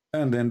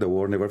 And then the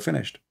war never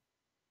finished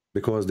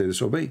because they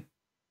disobey.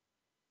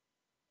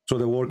 So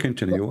the war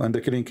continue and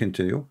the killing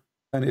continue,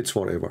 and it's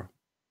forever.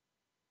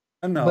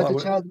 And now I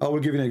will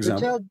give you an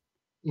example.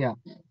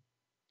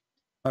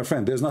 My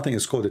friend, there's nothing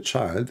is called a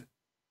child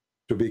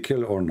to be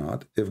killed or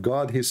not. If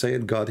God, he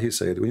said, God, he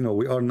said.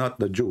 We are not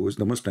the Jews,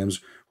 the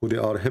Muslims, who they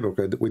are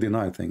hypocrite. We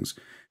deny things.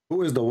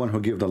 Who is the one who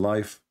gave the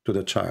life to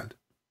the child?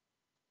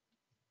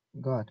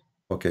 God.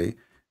 Okay.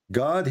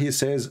 God, he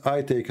says,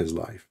 I take his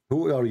life.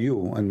 Who are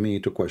you and me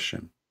to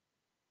question?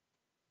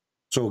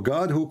 So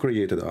God, who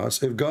created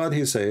us, if God,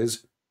 he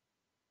says,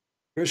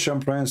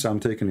 Christian Prince, I'm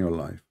taking your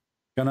life,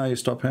 can I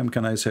stop him?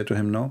 Can I say to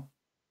him no?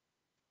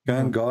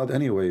 Can God,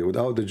 anyway,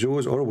 without the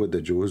Jews or with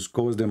the Jews,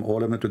 cause them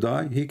all of them to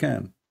die? He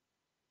can.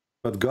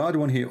 But God,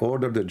 when he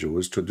ordered the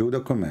Jews to do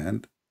the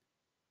command,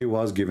 he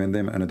was giving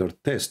them another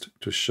test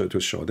to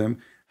show them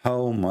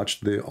how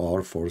much they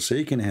are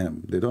forsaking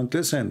him. They don't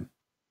listen.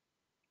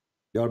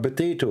 They are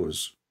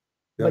potatoes.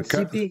 But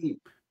CP,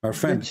 my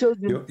friend,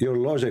 your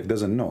logic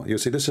doesn't know. You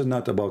see, this is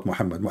not about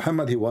Muhammad.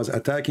 Muhammad, he was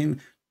attacking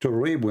to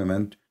rape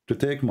women, to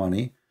take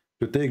money,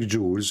 to take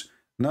Jews,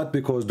 not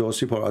because those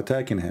people are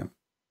attacking him.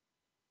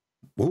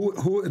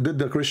 Who did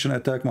the Christian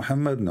attack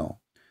Muhammad? No.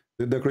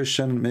 Did the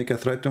Christian make a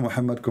threat to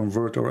Muhammad,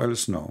 convert or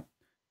else? No.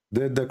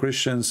 Did the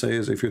Christian say,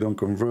 if you don't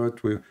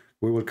convert, we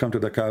will come to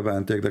the Kaaba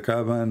and take the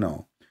Kaaba?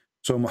 No.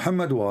 So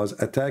Muhammad was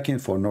attacking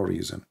for no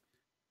reason.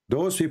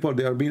 Those people,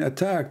 they are being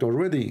attacked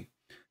already.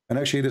 And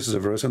actually, this is a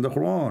verse in the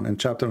Quran, in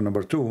chapter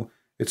number 2.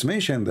 It's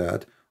mentioned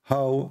that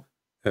how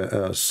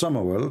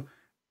Samuel,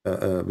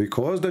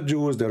 because the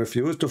Jews, they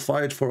refused to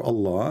fight for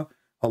Allah,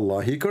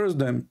 he cursed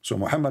them. So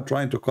Muhammad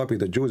trying to copy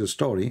the Jews'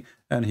 story,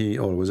 and he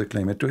always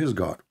claimed it to his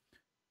God.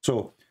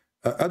 So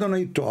I don't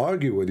need to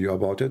argue with you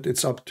about it.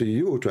 It's up to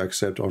you to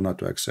accept or not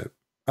to accept.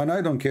 And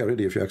I don't care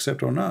really if you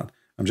accept or not.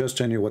 I'm just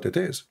telling you what it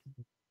is.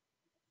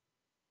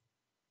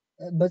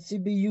 But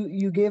CB,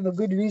 you gave a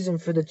good reason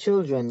for the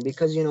children,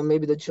 because, you know,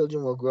 maybe the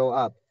children will grow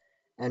up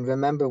and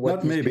remember what.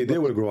 Not maybe, they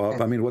will grow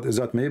up. I mean, what is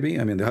that maybe?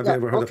 I mean, have you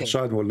ever heard of a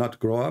child will not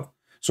grow up?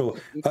 So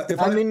if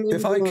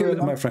I kill,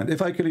 my friend,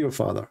 if I kill your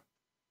father,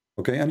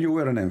 okay, and you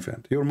were an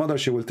infant, your mother,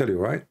 she will tell you,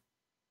 right?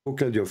 Who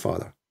killed your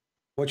father?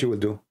 What you will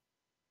do?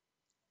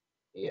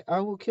 Yeah, I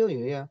will kill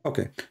you, yeah.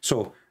 Okay,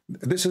 so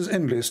this is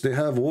English. They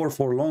have war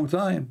for a long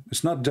time.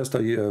 It's not just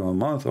a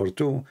month or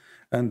two.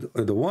 And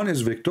the one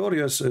is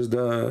victorious is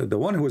the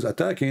one who is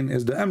attacking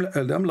is the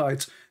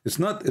Amalekites. It's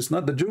not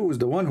the Jews,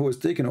 the one who is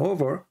taking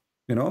over,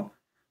 you know.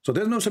 So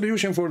there's no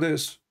solution for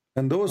this.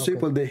 And those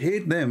people, they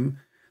hate them.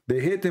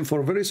 They hate them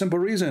for a very simple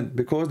reason,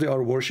 because they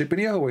are worshiping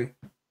Yahweh.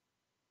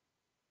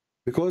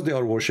 Because they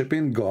are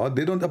worshiping God,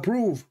 they don't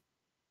approve.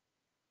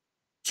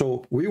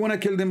 So we want to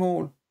kill them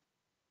all.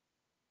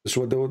 That's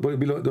what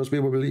those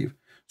people believe.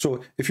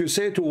 So if you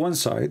say to one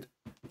side,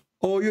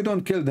 oh, you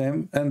don't kill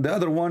them, and the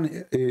other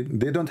one,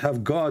 they don't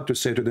have God to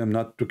say to them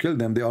not to kill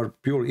them, they are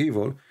pure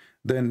evil,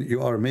 then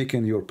you are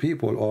making your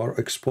people are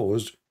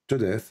exposed to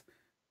death,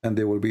 and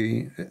they will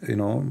be, you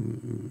know,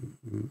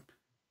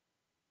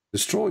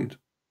 destroyed.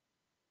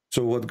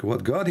 So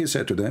what God, he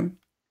said to them,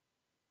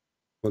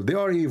 well, they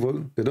are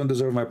evil, they don't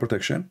deserve my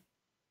protection,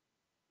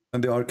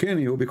 and they are killing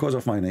you because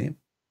of my name.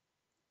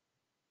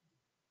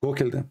 Go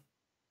kill them.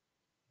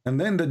 And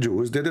then the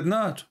Jews, they did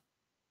not.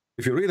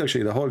 If you read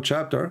actually the whole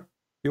chapter,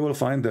 you will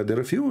find that they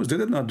refused. They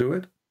did not do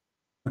it.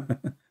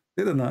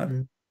 They did not.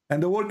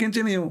 And the war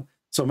continued.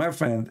 So my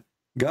friend,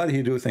 God,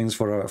 he do things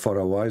for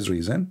a wise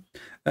reason.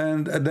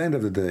 And at the end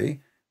of the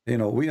day, you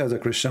know, we as a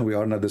Christian, we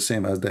are not the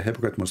same as the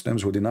hypocrite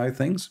Muslims who deny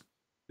things.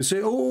 You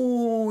say,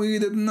 oh, he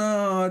did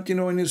not. You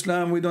know, in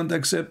Islam, we don't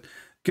accept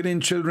killing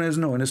children.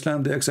 No, in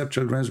Islam, they accept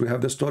children. We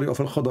have the story of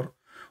Al-Khadr.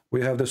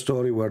 We have the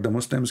story where the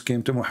Muslims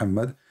came to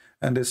Muhammad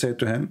and they said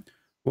to him,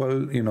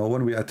 well, you know,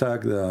 when we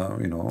attack the,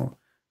 you know,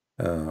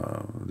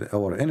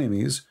 our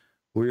enemies,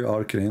 we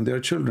are killing their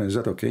children. Is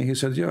that okay? He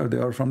said, yeah, they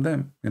are from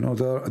them. You know,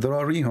 there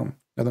are Rihum.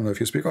 I don't know if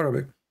you speak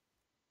Arabic.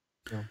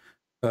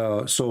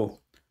 Yeah. So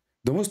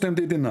the Muslim,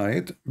 they deny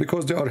it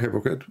because they are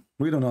hypocrite.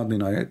 We do not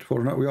deny it,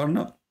 for we are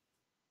not.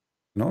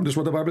 You know, this is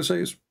what the Bible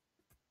says.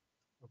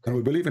 Okay. And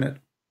we believe in it.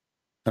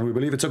 And we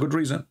believe it's a good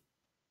reason.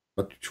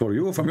 But for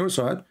you, from your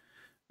side,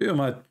 you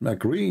might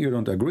agree, you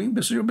don't agree,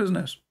 this is your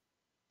business.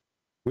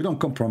 We don't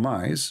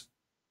compromise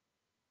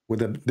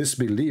with a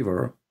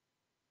disbeliever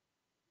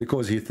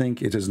because he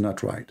thinks it is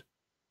not right.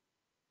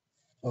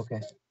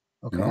 Okay.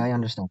 Okay, you know? I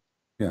understand.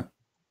 Yeah.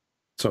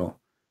 So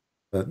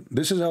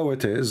this is how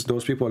it is.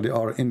 Those people, they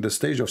are in the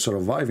stage of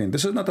surviving.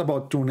 This is not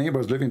about two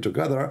neighbors living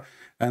together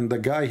and the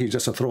guy, he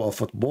just throw a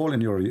football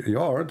in your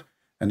yard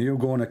and you're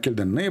going to kill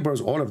the neighbors,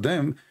 all of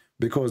them,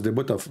 because they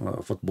put a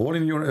football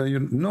in your,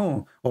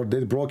 no, or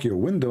they broke your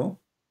window.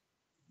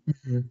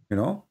 You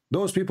know,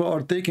 those people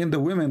are taking the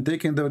women,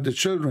 taking the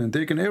children,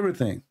 taking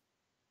everything.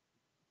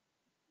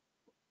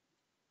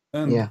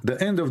 And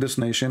the end of this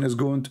nation is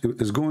going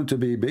to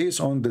be based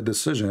on the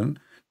decision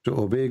to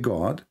obey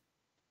God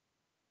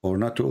or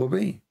not to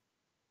obey.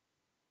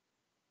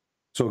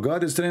 So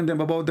God is telling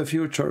them about the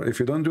future. If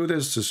you don't do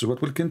this, this is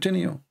what will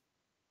continue.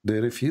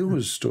 They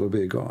refuse to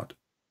obey God.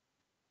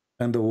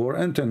 And the war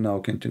until now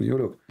continue.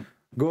 Look,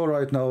 go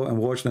right now and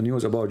watch the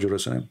news about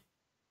Jerusalem.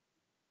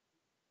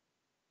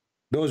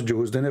 Those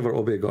Jews, they never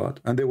obey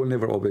God, and they will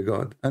never obey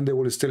God, and they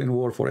will still in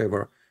war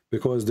forever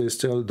because they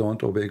still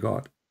don't obey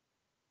God.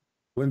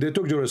 When they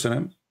took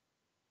Jerusalem,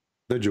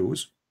 the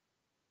Jews,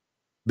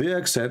 they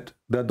accept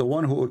that the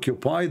one who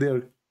occupied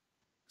their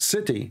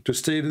city to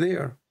stay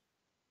there.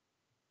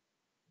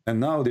 And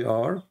now they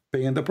are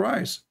paying the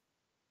price.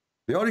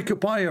 They are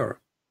occupier.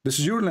 This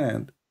is your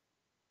land.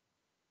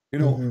 You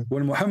know,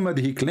 when Muhammad,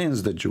 he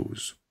cleansed the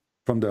Jews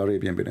from the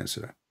Arabian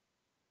Peninsula,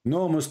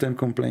 no Muslim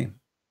complained.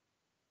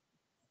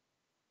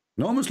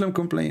 No Muslim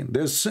complain.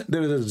 There is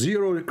a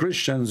zero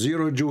Christian,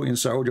 zero Jew in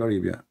Saudi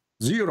Arabia.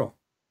 Zero.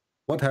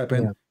 What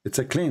happened? Yeah. It's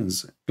a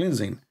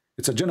cleansing.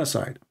 It's a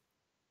genocide.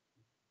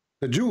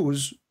 The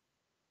Jews,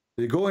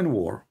 they go in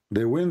war.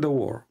 They win the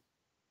war.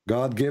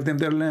 God gave them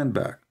their land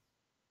back.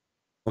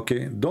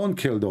 Okay, don't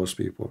kill those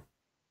people.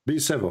 Be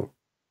civil.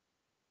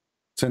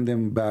 Send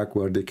them back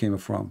where they came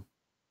from.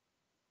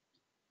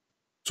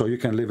 So you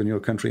can live in your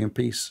country in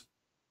peace.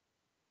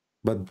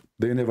 But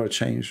they never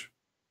change.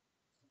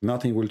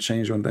 Nothing will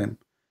change on them.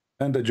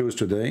 And the Jews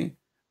today,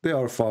 they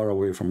are far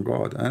away from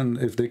God. And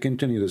if they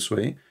continue this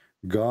way,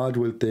 God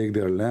will take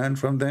their land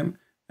from them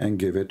and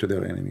give it to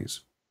their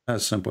enemies.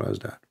 As simple as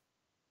that.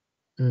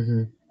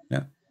 Mm-hmm.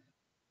 Yeah.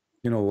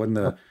 You know, when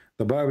the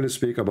Bible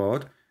speak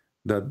about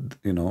that,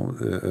 you know,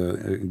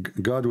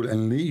 God will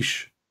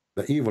unleash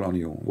the evil on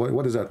you.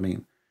 What does that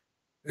mean?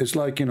 It's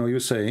like, you know, you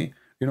say,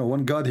 you know,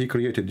 when God, he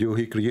created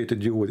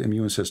you with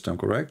immune system,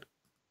 correct?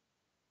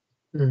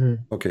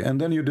 Mm-hmm. Okay, and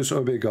then you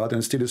disobey God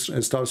and still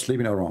start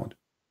sleeping around.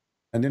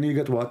 And then you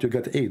get what? You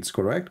get AIDS,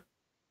 correct?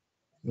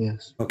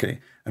 Yes. Okay,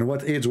 and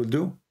what AIDS will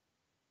do?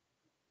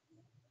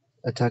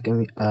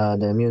 Attacking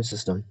the immune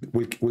system.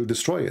 Will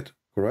destroy it,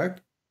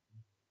 correct?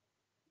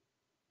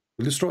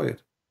 Will destroy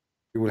it.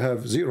 You will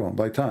have zero.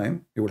 By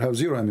time, you will have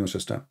zero immune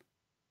system.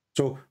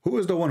 So who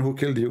is the one who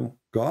killed you?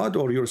 God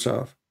or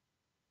yourself?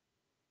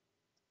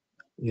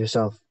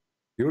 Yourself.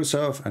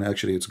 Yourself, and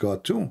actually it's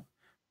God too.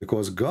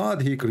 Because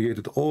God, he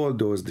created all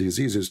those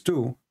diseases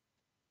too.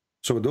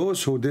 So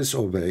those who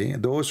disobey,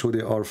 those who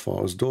they are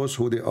false, those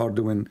who they are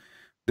doing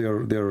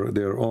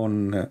their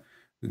own,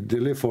 they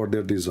live for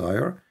their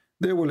desire,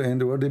 they will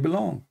end where they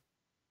belong.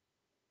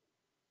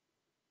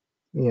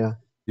 Yeah.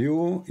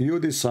 You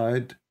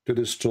decide to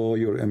destroy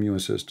your immune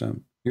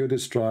system. You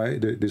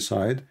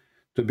decide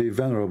to be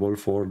vulnerable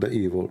for the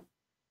evil.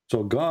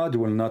 So God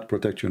will not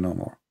protect you no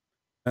more.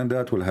 And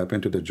that will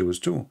happen to the Jews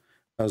too.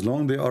 As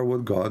long as they are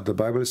with God, the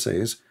Bible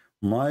says,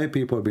 my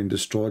people have been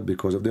destroyed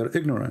because of their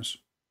ignorance.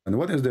 And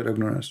what is their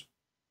ignorance?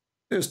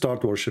 They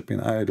start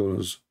worshiping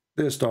idols.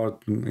 They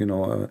start, you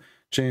know,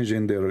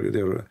 changing their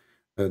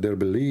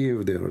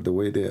belief, the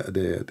way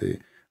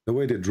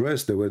they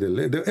dress, the way they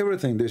live,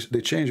 everything.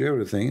 They change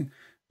everything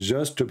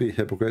just to be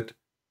hypocrite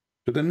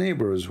to the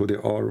neighbors who they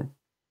are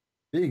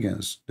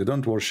pagans. They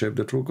don't worship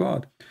the true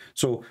God.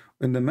 So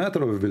in the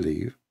matter of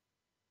belief,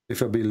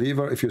 if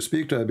you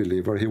speak to a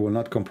believer, he will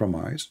not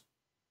compromise.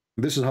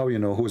 This is how you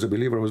know who is a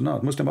believer, who is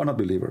not. Muslims are not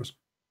believers.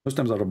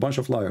 Muslims are a bunch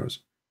of liars.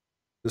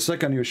 The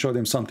second you show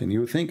them something,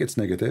 you think it's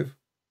negative,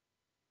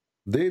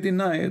 they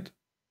deny it,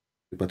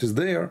 but it's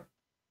there.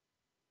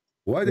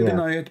 Why they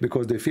deny it?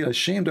 Because they feel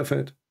ashamed of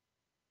it.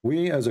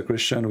 We as a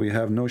Christian, we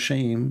have no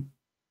shame.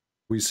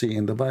 We see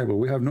in the Bible,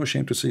 we have no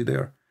shame to see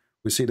there.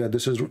 We see that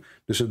this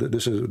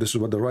is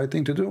what the right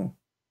thing to do.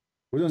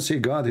 We don't see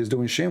God, he's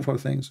doing shameful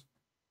things.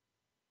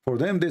 For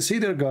them, they see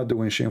their God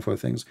doing shameful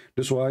things.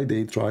 That's why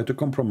they try to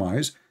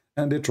compromise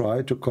and they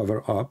try to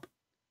cover up.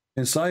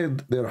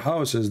 Inside their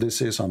houses, they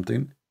say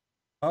something.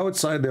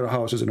 Outside their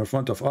houses, in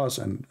front of us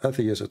and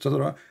atheists,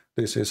 etc.,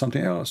 they say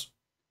something else.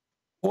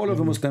 All of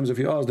the Muslims, if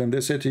you ask them,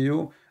 they say to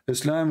you,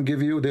 Islam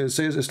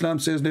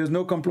says there's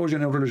no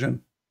compulsion in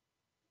religion.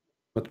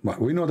 But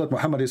we know that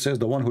Muhammad says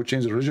the one who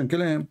changed religion,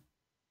 kill him.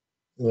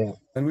 Yeah.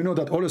 And we know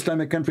that all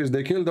Islamic countries,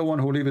 they kill the one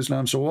who leave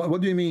Islam. So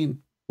what do you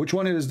mean? Which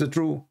one is the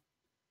true?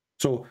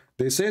 So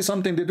they say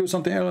something, they do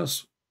something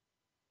else.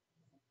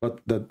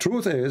 But the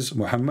truth is,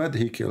 Muhammad,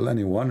 he killed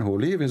anyone who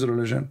leave his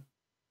religion.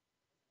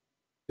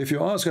 If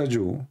you ask a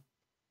Jew,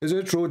 is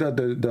it true that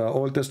the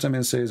Old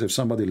Testament says if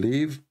somebody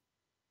leave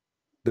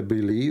the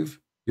belief,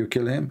 you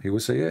kill him? He will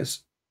say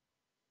yes.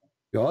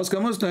 You ask a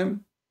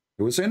Muslim,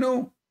 he will say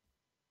no.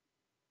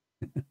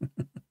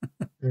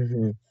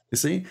 You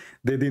see,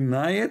 they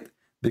deny it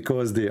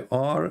because they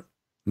are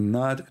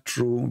not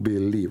true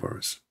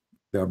believers.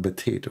 They are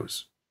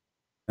potatoes.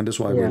 And that's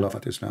why we laugh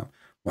at Islam.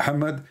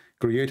 Muhammad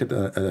created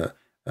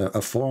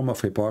a form of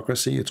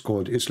hypocrisy. It's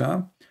called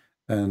Islam.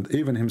 And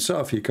even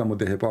himself, he came with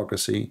the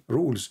hypocrisy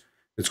rules.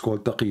 It's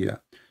called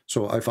taqiyya.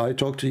 So if I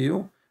talk to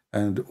you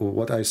and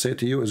what I say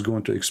to you is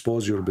going to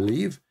expose your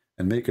belief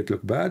and make it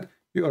look bad,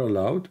 you are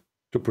allowed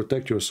to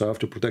protect yourself,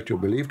 to protect your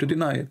belief, to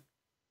deny it.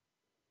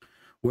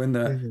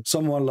 When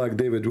someone like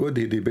David Wood,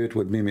 he debate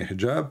with Mimi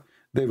Hijab,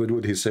 David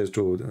Wood, he says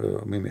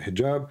to Mimi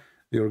Hijab,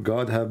 your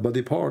God have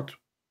body part.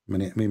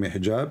 Mimi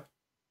Hijab,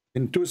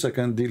 in 2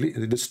 seconds,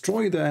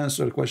 destroy the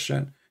answer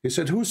question. He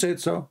said, who said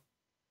so?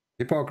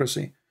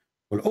 Hypocrisy.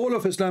 Well, all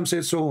of Islam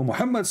says so,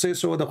 Muhammad says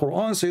so, the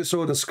Quran says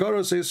so, the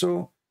scholars say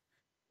so.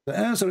 The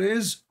answer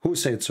is, who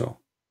said so?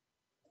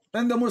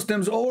 And the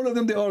Muslims, all of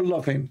them, they are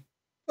laughing.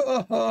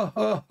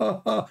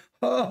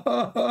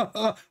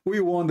 We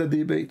won the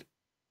debate.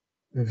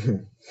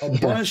 A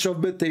bunch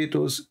of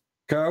potatoes,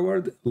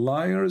 coward,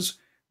 liars.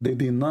 They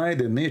deny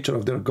the nature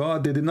of their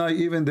God. They deny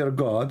even their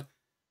God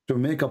to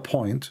make a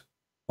point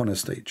on a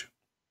stage.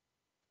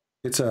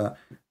 It's a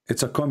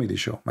comedy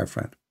show, my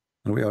friend,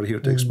 and we are here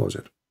to expose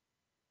it.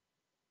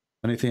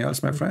 Anything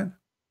else, my friend?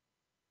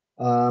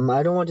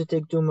 I don't want to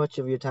take too much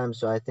of your time,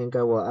 so I think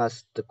I will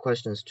ask the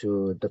questions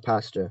to the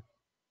pastor.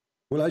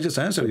 Well, I just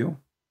answered you.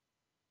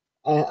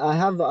 I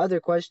have other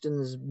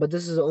questions, but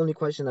this is the only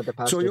question that the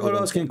pastor. So you are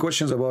asking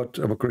questions about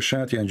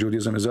Christianity and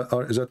Judaism. Is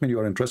that mean you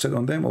are interested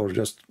on them, or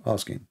just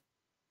asking?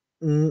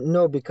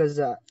 No, because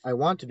I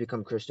want to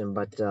become Christian,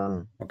 but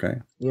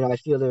okay. You know, I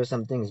feel there are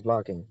some things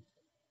blocking.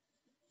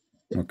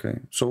 Okay.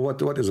 So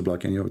what is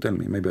blocking you? Tell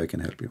me. Maybe I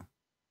can help you.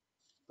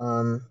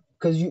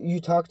 Because you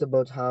talked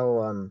about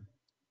how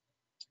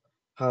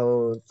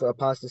how for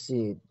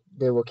apostasy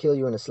they will kill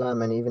you in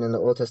Islam, and even in the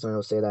Old Testament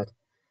will say that.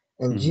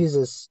 And Mhm.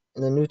 Jesus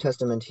in the New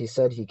Testament, he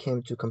said he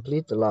came to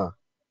complete the law,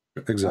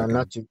 Exactly.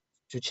 not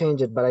to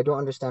change it. But I don't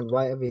understand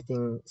why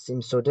everything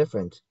seems so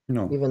different.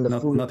 No, Even the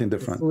food, nothing the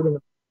different. food in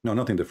the, No,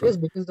 nothing yes,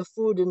 different. because the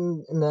food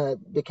in the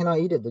they cannot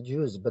eat it, the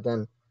Jews. But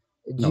then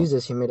No.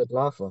 Jesus, he made it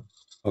lawful.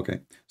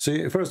 Okay.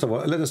 See, first of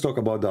all, let us talk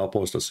about the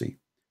apostasy.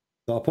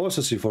 The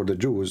apostasy for the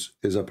Jews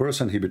is a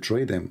person he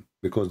betrayed them,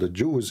 because the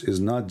Jews is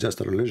not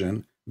just a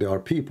religion, they are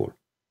people.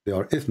 They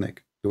are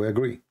ethnic. Do we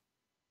agree?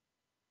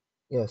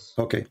 Yes.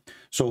 Okay.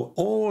 So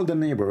all the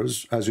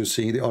neighbors, as you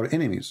see, they are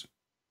enemies.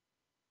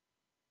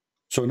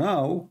 So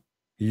now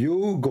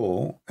you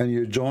go and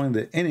you join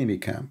the enemy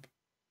camp.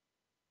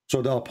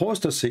 So the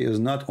apostasy is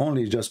not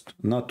only just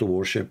not to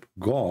worship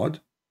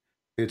God,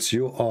 it's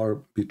you are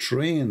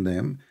betraying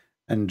them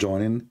and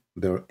joining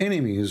their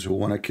enemies who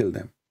want to kill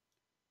them.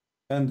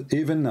 And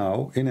even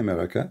now in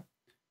America,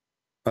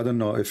 I don't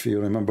know if you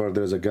remember,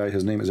 there's a guy,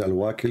 his name is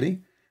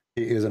Al-Wakili.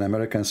 He is an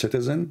American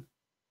citizen,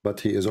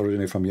 but he is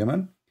originally from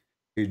Yemen.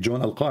 He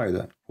joined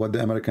Al-Qaeda. What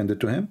the American did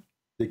to him?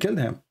 They killed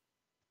him,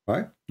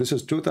 right? This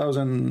is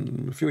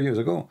 2000, a few years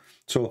ago.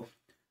 So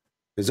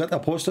is that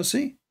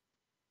apostasy?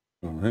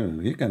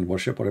 You can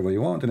worship whatever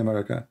you want in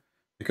America.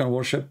 You can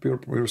worship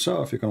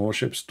yourself. You can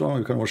worship stone.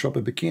 You can worship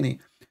a bikini.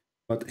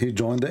 But he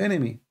joined the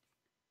enemy.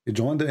 He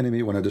joined the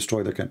enemy when he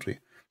destroyed the country.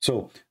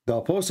 So the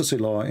apostasy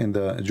law in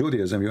the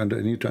Judaism, you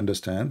need to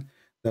understand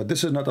that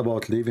this is not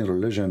about leaving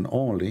religion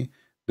only.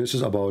 This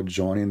is about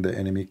joining the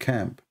enemy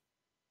camp.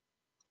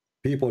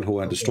 People who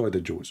have destroyed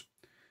the Jews.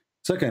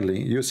 Secondly,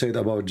 you said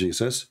about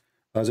Jesus,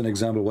 as an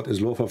example, what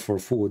is lawful for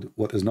food,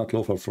 what is not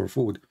lawful for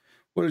food.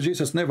 Well,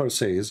 Jesus never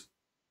says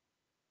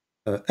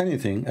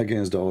anything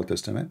against the Old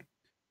Testament.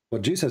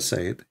 What Jesus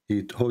said,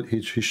 he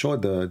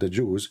showed the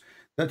Jews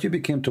that you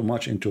became too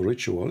much into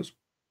rituals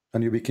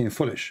and you became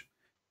foolish.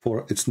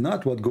 For it's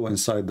not what go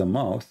inside the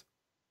mouth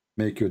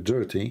make you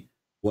dirty,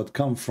 what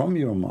come from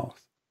your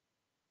mouth.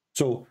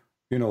 So,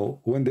 you know,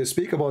 when they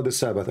speak about the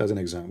Sabbath as an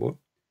example,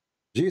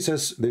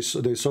 Jesus, they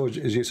saw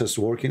Jesus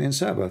working in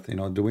Sabbath, you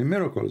know, doing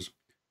miracles.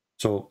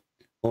 So,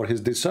 or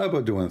his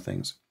disciple doing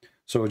things.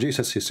 So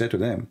Jesus, he said to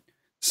them,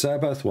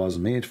 Sabbath was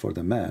made for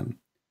the man,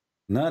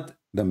 not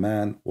the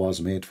man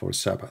was made for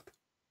Sabbath.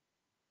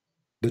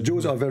 The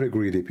Jews are very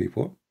greedy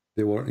people.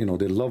 They were, you know,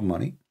 they love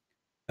money.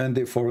 And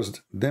they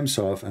forced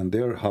themselves and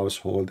their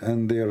household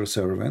and their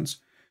servants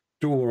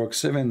to work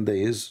 7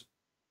 days.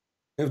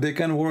 If they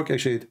can work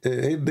actually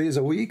 8 days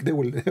a week, they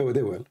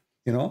will,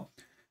 you know.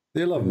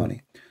 They love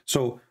money.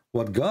 So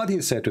what God,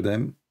 he said to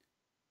them,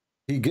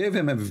 he gave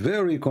them a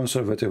very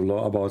conservative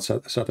law about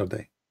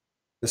Saturday,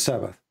 the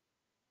Sabbath.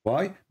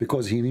 Why?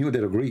 Because he knew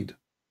their greed.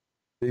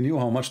 They knew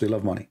how much they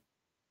love money.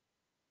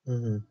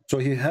 So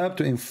he had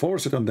to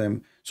enforce it on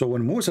them. So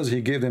when Moses,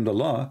 he gave them the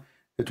law,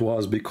 it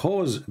was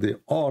because they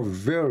are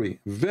very,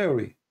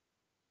 very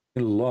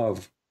in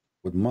love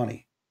with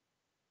money.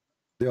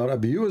 They are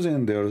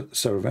abusing their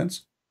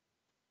servants.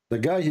 The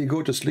guy, he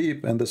go to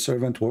sleep and the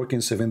servant working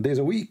 7 days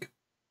a week.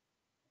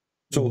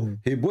 So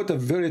he put a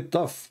very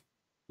tough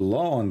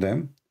law on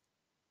them.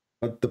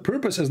 But the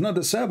purpose is not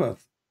the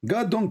Sabbath.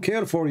 God don't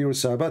care for your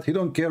Sabbath. He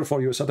don't care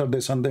for your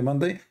Saturday, Sunday,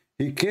 Monday.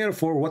 He care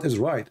for what is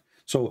right.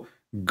 So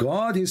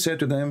God, he said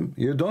to them,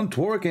 you don't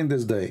work in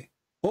this day.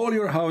 All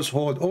your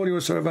household, all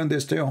your servants, they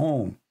stay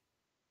home.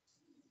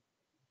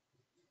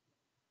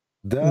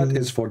 That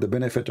is for the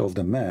benefit of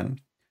the man,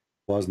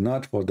 was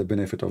not for the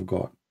benefit of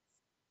God.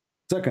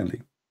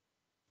 Secondly,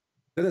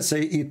 let us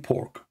say eat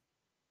pork.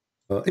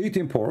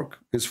 Eating pork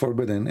is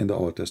forbidden in the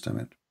Old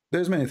Testament.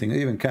 There's many things,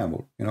 even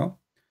camel, you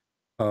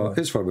know,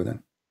 is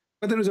forbidden.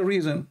 But there is a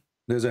reason.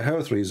 There's a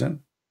health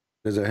reason.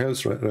 There's a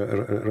health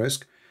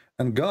risk.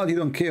 And God, he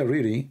don't care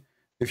really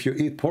if you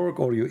eat pork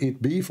or you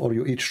eat beef or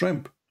you eat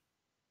shrimp.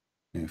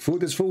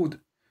 Food is food.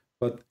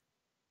 But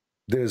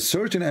there's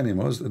certain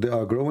animals, they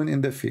are growing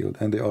in the field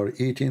and they are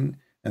eating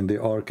and they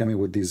are coming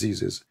with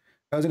diseases.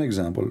 As an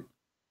example,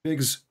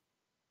 pigs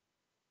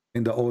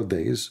in the old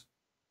days,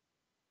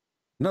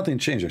 nothing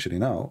changed actually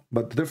now,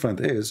 but the difference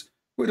is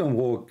we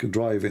don't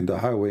drive in the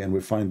highway and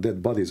we find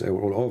dead bodies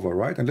all over,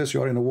 right? Unless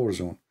you are in a war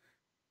zone.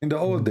 In the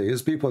old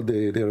days, people,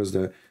 there's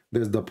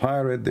the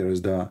pirate, there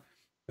is the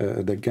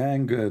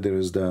gang, there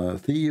is the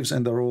thieves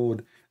in the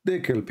road. They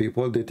kill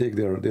people, they take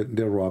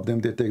they rob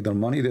them, they take their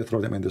money, they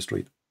throw them in the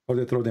street, or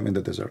they throw them in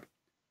the desert.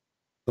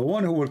 The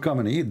one who will come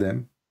and eat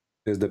them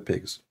is the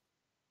pigs.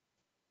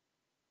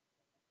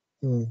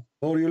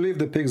 Or you leave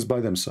the pigs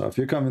by themselves.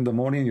 You come in the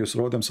morning, you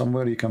throw them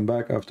somewhere, you come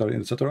back after,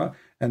 etc.,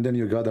 and then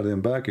you gather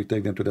them back, you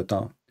take them to the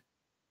town.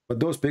 But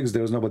those pigs,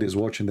 there's nobody is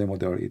watching them what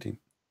they are eating.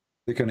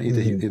 They can eat,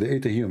 they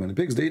eat a human.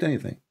 Pigs, they eat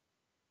anything.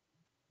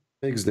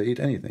 Pigs, they eat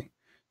anything.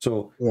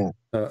 So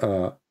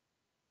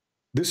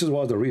this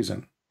was the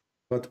reason.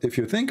 But if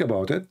you think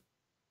about it,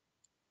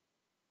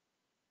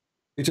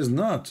 it is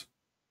not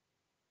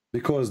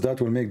because that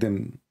will make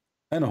them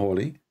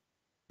unholy,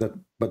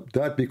 but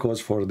that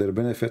because for their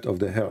benefit of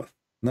the health,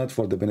 not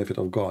for the benefit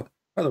of God.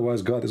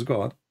 Otherwise, God is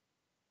God.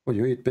 Well,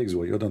 you eat pigs,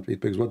 well, you don't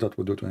eat pigs, what that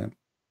will do to him?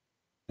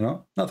 You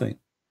know, nothing.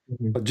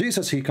 But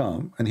Jesus, he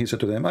come and he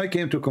said to them, I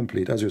came to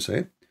complete, as you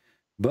say.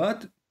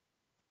 But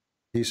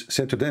he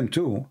said to them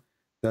too,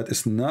 that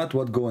it's not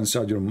what go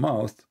inside your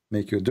mouth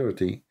make you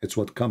dirty, it's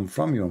what come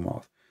from your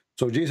mouth.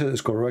 So Jesus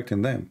is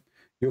correcting them.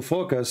 You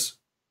focus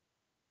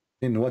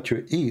in what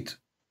you eat,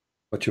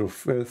 but your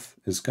filth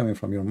is coming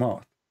from your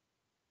mouth.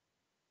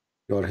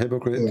 You are a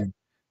hypocrite.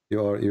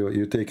 Yeah.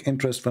 You take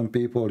interest from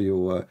people.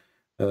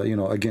 You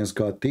know, against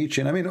God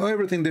teaching. I mean,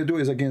 everything they do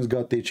is against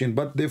God teaching,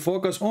 but they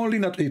focus only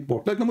not to eat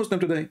pork, like the Muslim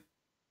today.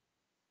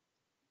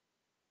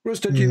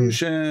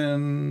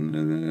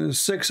 Prostitution,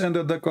 sex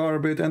under the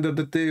carpet, under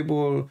the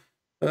table,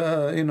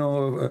 you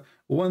know,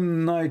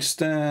 one night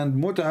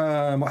stand,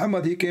 mut'a.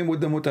 Muhammad, he came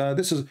with the mut'a.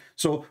 This is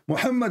so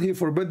Muhammad, he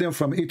forbid them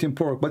from eating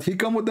pork, but he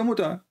come with the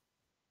mut'a.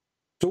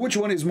 So which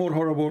one is more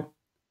horrible?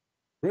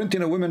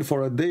 Renting a woman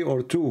for a day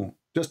or two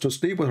just to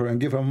sleep with her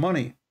and give her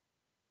money,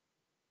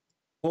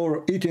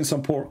 or eating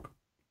some pork?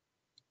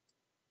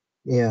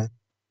 Yeah.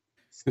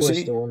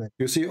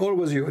 You see,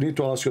 always you need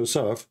to ask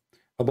yourself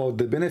about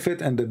the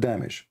benefit and the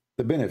damage.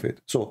 The benefit.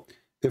 So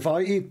if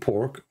I eat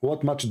pork,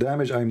 what much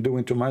damage I'm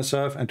doing to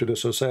myself and to the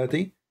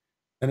society?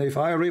 And if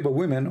I rape a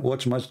woman,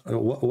 what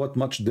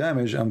much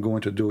damage I'm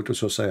going to do to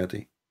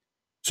society?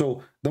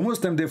 So the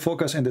Muslim, they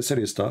focus on the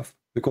silly stuff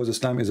because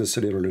Islam is a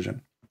silly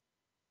religion.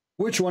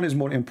 Which one is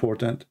more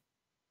important?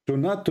 To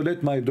not to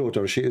let my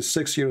daughter, she is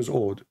 6 years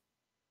old,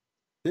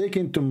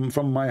 taken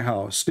from my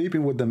house,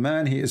 sleeping with the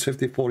man, he is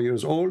 54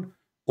 years old,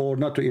 or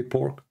not to eat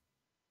pork?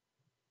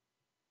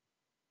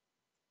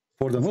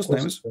 For the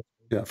Muslims,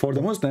 yeah, for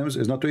the Muslims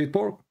is not to eat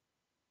pork.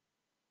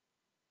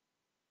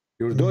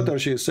 Your daughter,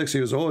 she is 6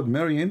 years old,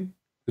 marrying,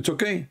 it's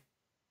okay.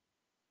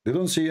 They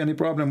don't see any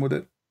problem with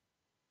it.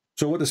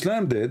 So what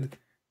Islam did,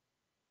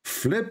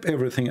 flip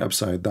everything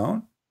upside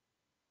down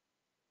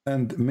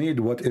and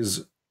made what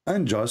is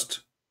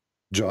unjust,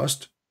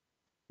 just,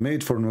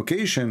 made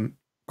fornication,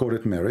 call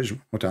it marriage,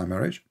 mut'a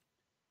marriage,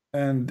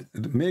 and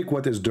make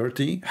what is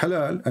dirty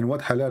halal, and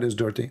what halal is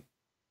dirty.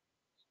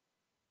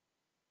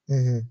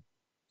 In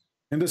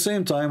the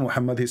same time,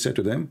 Muhammad, he said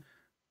to them,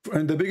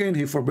 in the beginning,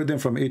 he forbid them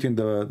from eating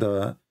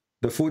the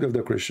food of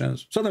the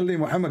Christians. Suddenly,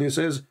 Muhammad, he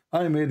says,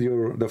 I made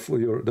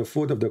the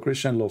food of the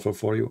Christian lawful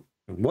for you.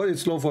 Why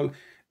it's lawful?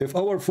 If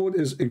our food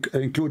is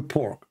include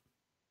pork,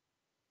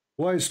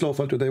 why is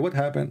lawful today? What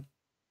happened?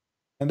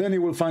 And then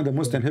you will find a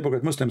Muslim,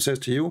 hypocrite Muslim says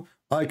to you,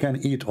 I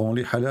can eat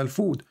only halal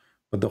food.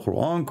 But the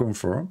Quran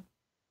confirms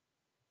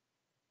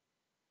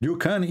you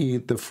can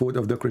eat the food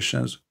of the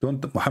Christians.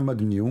 Don't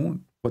Muhammad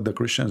knew what the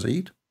Christians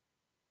eat?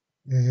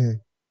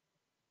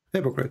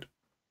 Hypocrite,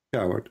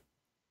 coward.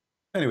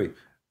 Anyway,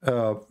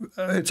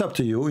 it's up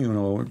to you. You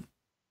know,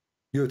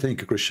 you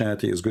think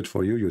Christianity is good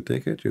for you, you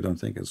take it. You don't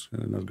think it's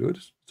not good.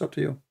 It's up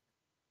to you.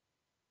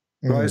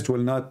 Christ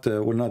will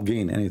not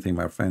gain anything,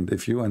 my friend,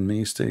 if you and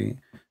me stay,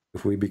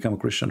 if we become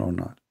Christian or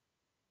not.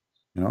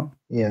 You know?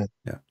 Yeah.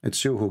 Yeah.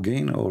 It's you who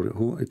gain,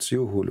 or it's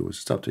you who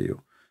lose. It's up to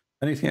you.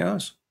 Anything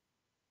else?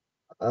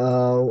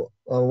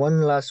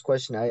 One last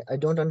question. I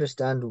don't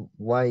understand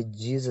why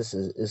Jesus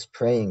is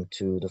praying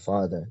to the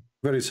Father.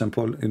 Very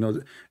simple. You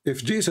know,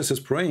 if Jesus is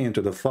praying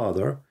to the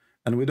Father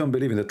and we don't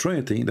believe in the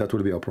Trinity, that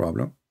will be a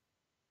problem.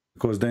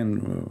 Because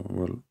then,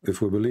 well,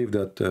 if we believe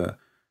that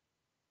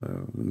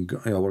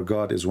our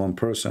God is one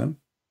person,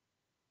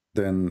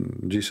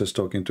 then Jesus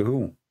talking to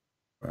who?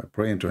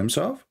 Praying to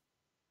himself?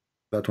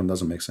 That one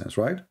doesn't make sense,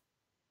 right?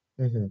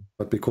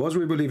 But because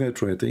we believe in the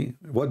Trinity,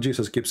 what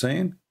Jesus keeps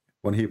saying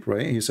when he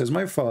prays, he says,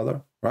 my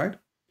Father, right?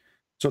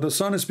 So the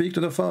Son speaks to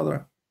the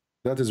Father.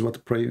 That is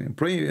what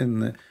pray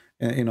in,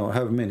 you know,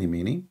 have many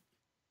meaning.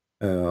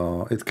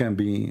 It can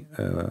be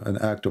an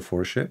act of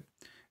worship.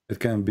 It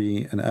can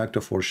be an act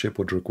of worship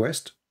with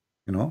request,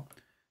 you know.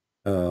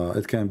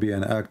 It can be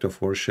an act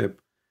of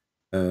worship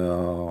as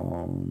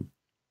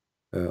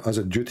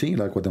a duty,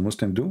 like what the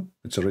Muslims do.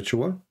 It's a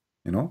ritual,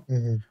 you know.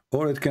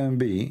 Or it can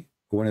be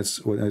when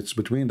it's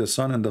between the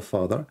Son and the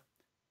Father.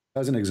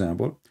 As an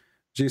example,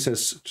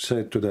 Jesus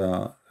said to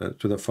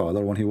the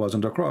Father when he was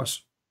on the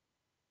cross,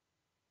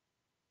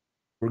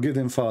 forgive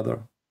them,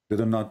 Father, they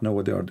do not know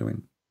what they are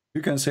doing.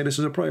 You can say this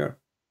is a prayer.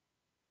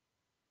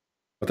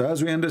 But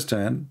as we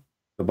understand,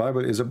 the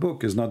Bible is a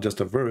book, is not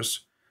just a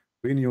verse.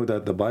 We knew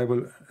that the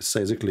Bible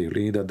says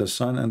clearly that the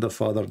Son and the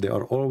Father, they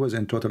are always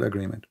in total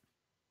agreement.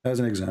 As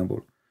an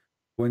example,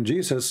 when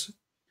Jesus,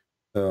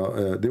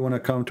 they want to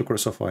come to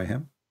crucify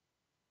him,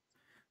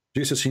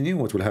 Jesus, he knew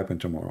what will happen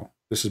tomorrow.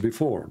 This is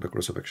before the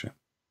crucifixion.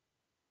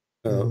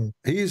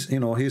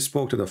 He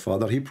spoke to the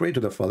Father, he prayed to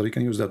the Father, he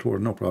can use that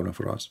word, no problem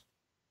for us.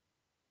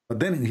 But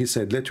then he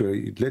said, let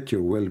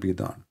your will be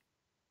done.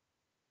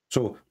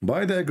 So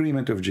by the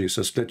agreement of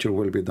Jesus, let your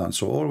will be done.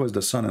 So always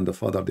the Son and the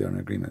Father, they are in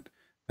agreement.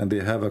 And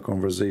they have a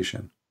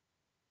conversation.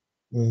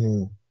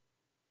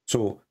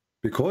 So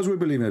because we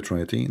believe in the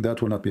Trinity,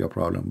 that will not be a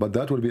problem. But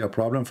that will be a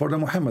problem for the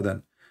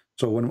Muhammadan.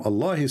 So when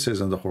Allah, he says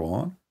in the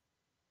Quran,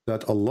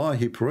 that Allah,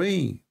 he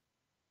pray.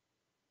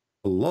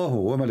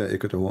 Allahu wa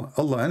malaikatuhu,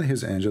 Allah and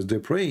his angels, they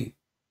pray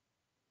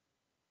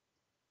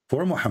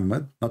for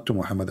Muhammad, not to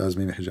Muhammad, as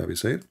maybe Hijabi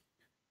said.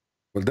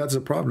 Well, that's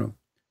the problem.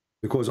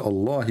 Because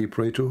Allah, he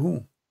prayed to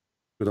who?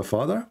 To the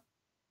Father?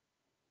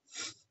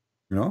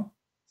 You know?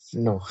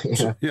 No, yeah.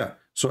 So, yeah.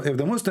 So if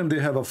the Muslim, they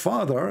have a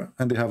father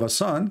and they have a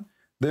son,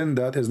 then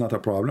that is not a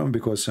problem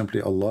because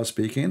simply Allah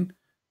speaking.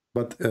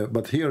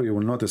 But here you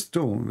will notice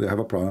too, they have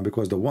a problem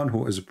because the one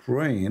who is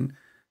praying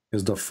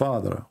is the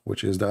Father,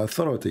 which is the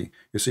authority.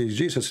 You see,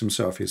 Jesus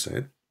himself, he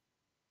said,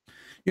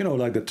 you know,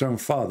 like the term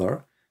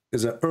father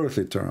is an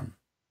earthly term,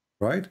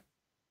 right?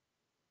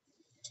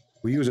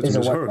 We use it in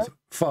this earth.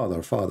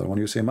 Father, father. When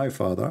you say my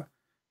father,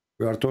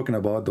 we are talking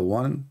about the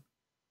one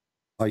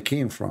I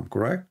came from,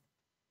 correct?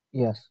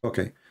 Yes.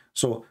 Okay.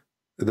 So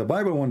the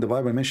Bible, when the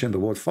Bible mentioned the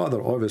word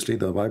father, obviously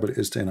the Bible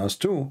is telling us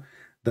too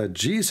that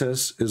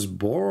Jesus is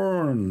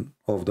born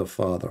of the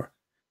Father.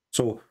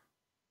 So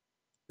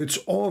it's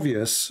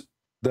obvious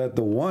that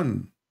the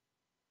one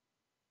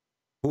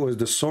who is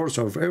the source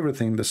of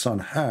everything the Son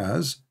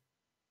has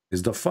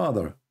is the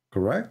Father,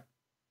 correct?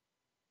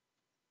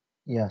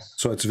 Yes.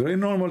 So it's very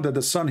normal that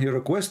the Son, he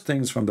requests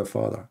things from the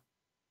Father.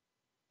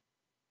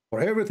 For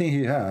everything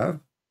he have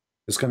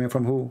is coming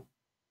from who?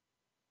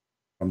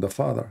 From the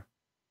Father.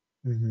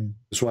 Mm-hmm.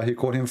 That's why he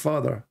called him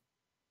Father.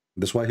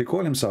 That's why he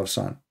called himself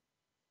Son.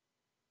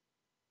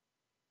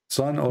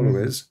 Son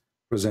always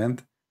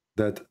present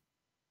that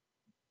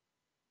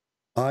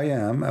I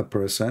am a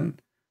person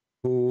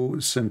who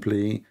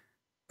simply,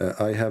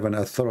 I have an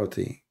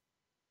authority.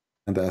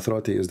 And the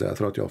authority is the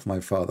authority of my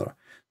Father.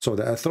 So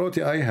the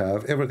authority I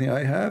have, everything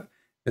I have,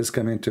 is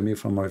coming to me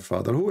from my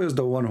Father. Who is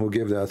the one who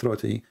gave the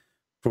authority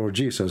for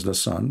Jesus, the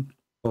Son,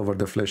 over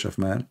the flesh of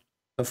man?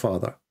 The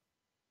Father.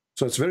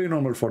 So it's very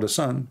normal for the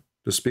Son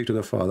to speak to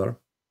the Father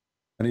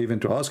and even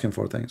to ask him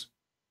for things.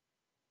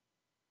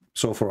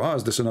 So for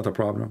us, this is not a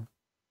problem.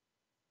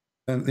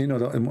 And you know,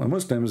 the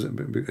Muslims,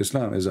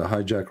 Islam is a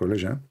hijacked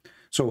religion.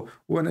 So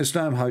when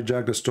Islam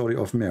hijacked the story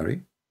of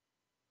Mary,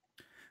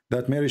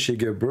 that Mary, she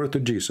gave birth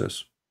to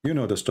Jesus. You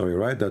know the story,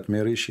 right? That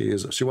Mary, she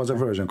was a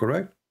virgin,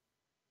 correct?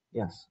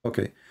 Yes.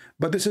 Okay.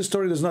 But this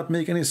story does not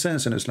make any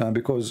sense in Islam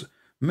because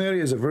Mary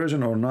is a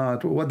virgin or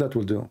not, what that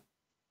will do?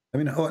 I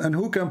mean, and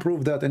who can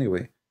prove that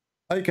anyway?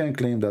 I can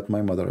claim that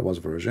my mother was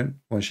virgin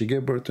when she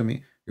gave birth to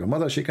me. Your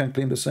mother, she can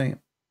claim the same.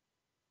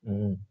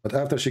 But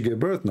after she gave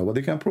birth,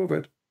 nobody can prove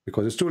it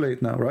because it's too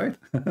late now, right?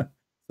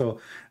 So,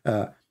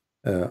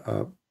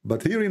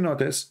 but here you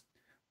notice,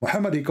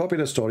 Muhammad, he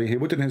copied the story, he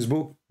put it in his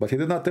book, but he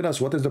did not tell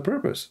us what is the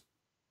purpose.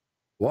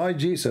 Why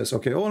Jesus?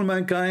 Okay, all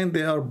mankind,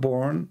 they are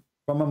born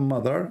from a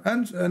mother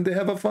and they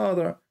have a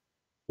father.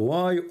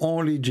 Why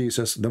only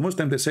Jesus? The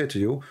Muslim, they say to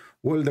you,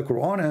 will the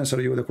Quran answer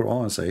you? The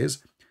Quran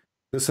says,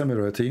 the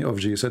similarity of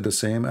Jesus the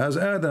same as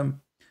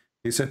Adam.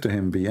 He said to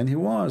him, be, and he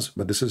was.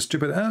 But this is a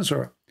stupid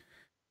answer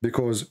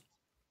because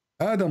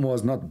Adam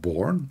was not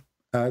born.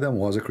 Adam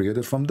was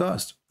created from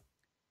dust.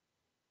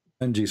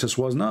 And Jesus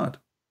was not.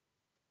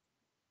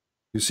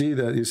 You see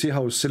that? You see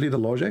how silly the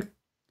logic?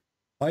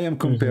 I am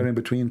comparing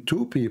between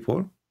two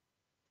people.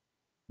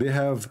 They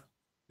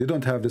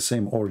don't have the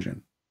same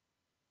origin.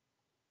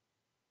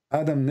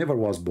 Adam never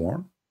was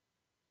born.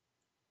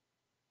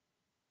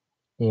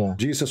 Yeah.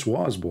 Jesus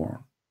was born.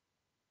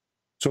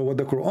 So what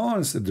the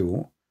Qurans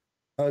do,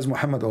 as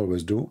Muhammad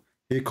always do,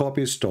 he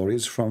copies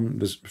stories from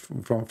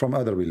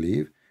other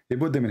belief. He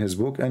put them in his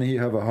book, and he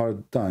have a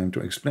hard time to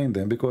explain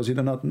them because he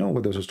did not know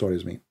what those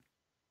stories mean.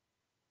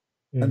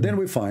 And then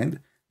we find,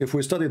 if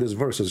we study these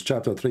verses,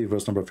 chapter 3,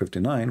 verse number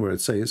 59, where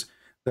it says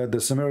that the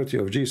similarity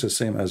of Jesus,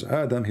 same as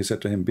Adam, he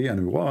said to him, be, and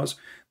he was,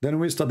 then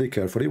we study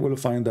carefully, we'll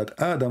find that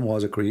Adam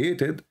was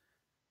created.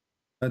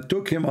 It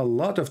took him a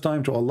lot of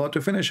time to Allah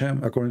to finish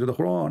him, according to the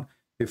Quran.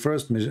 He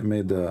first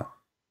made the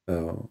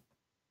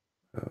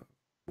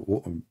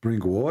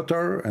bring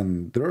water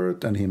and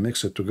dirt, and he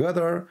mixed it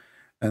together,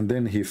 and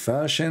then he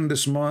fashioned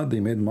this mud, he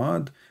made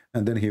mud,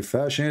 and then he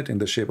fashioned it in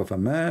the shape of a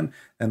man,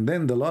 and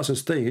then the last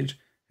stage,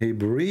 he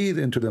breathed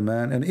into the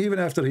man, and even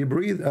after he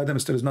breathed, Adam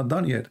still is not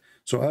done yet.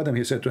 So Adam,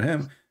 he said to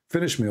him,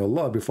 finish me,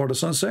 Allah, before the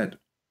sun set.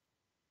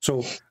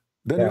 So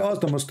then you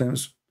ask the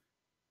Muslims,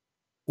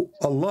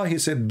 Allah, he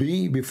said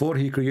be before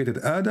he created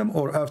Adam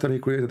or after he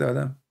created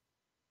Adam?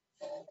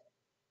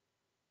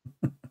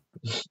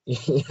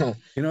 Yeah.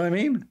 You know what I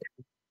mean?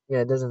 Yeah,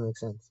 it doesn't make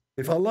sense.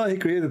 If Allah, he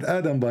created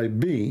Adam by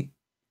B,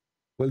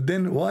 well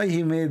then why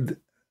he made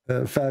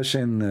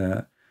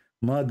fashion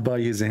mud by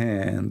his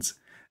hands,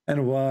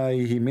 and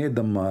why he made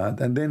the mud,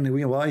 and then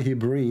why he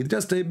breathed?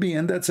 Just say be,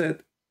 and that's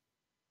it.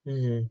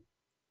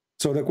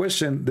 So the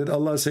question, did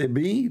Allah say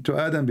be to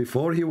Adam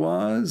before he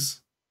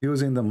was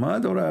using the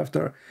mud or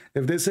after?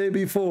 If they say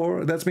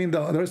before, that means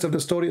the rest of the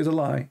story is a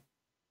lie.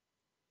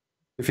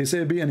 If he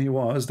say be and he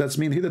was, that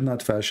means he did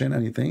not fashion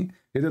anything,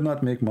 he did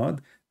not make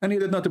mud, and he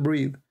did not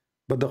breathe.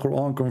 But the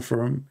Quran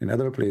confirmed in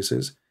other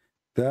places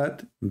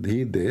that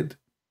he did,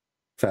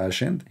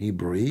 fashioned, he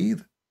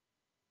breathed.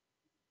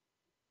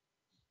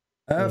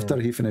 After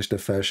he finished the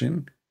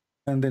fashion,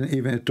 and then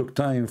even it took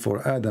time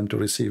for Adam to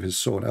receive his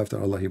soul after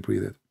Allah, he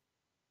breathed.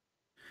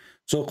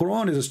 So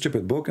Quran is a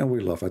stupid book and we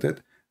laugh at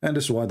it. And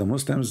this is why the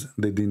Muslims,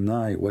 they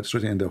deny what's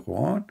written in the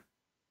Quran.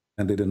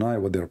 and they deny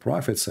what their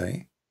prophets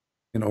say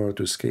in order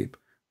to escape.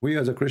 We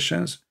as a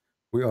Christians,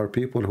 we are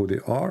people who they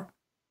are.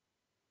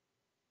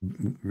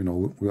 You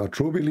know, we are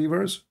true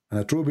believers, and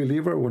a true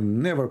believer will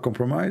never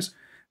compromise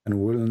and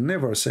will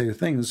never say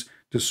things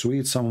to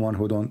sweet someone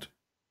who don't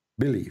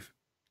believe.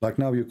 Like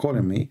now you're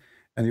calling me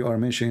and you are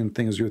mentioning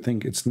things you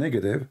think it's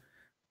negative,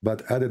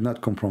 but I did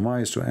not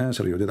compromise to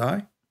answer you, did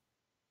I?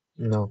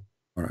 No.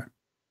 All right.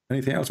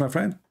 Anything else, my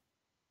friend?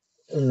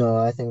 No,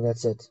 I think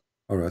that's it.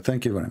 All right.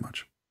 Thank you very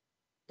much.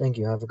 Thank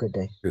you. Have a good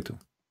day. You too.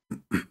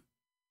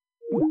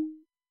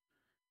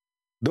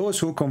 Those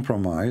who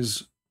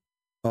compromise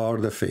are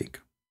the fake.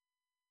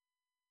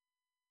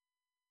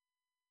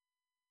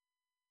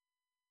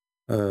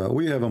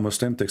 We have a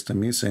Muslim texting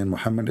me saying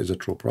Muhammad is a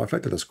true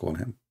prophet. Let us call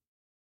him.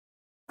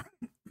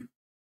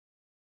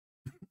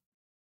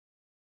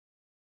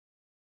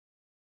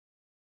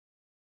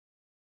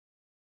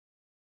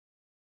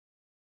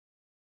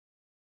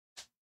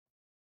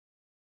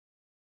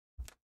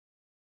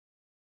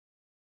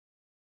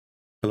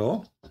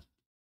 Hello?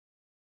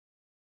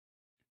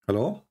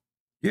 Hello?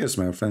 Yes,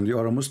 my friend, you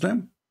are a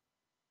Muslim?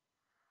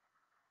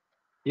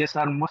 Yes,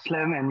 I'm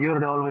Muslim, and you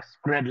always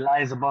spread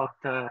lies about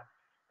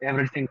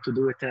everything to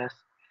do with us,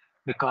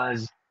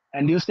 because,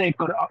 and you say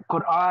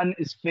Quran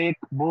is fake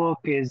book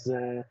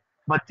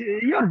but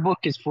your book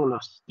is full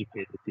of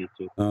stupidity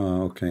too.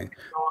 Oh, okay.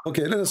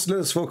 Okay, let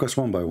us focus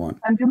one by one.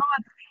 And you know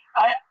what?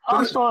 I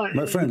also,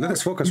 my friend, let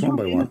us focus one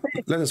by one.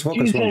 Let us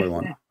focus Jesus, one by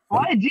one.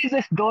 Why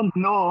Jesus don't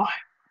know?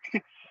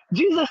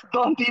 Jesus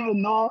don't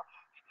even know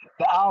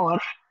the hour.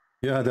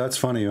 Yeah, that's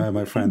funny,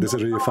 my friend. This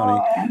is really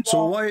funny.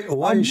 So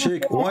why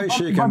Sheikh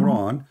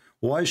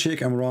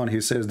Imran,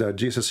 he says that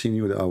Jesus, he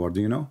knew the hour. Do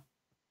you know?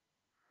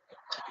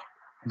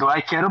 Do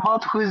I care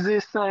about who is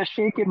this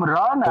Sheikh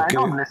Imran? Okay. I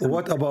don't listen.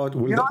 What about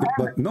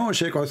but no,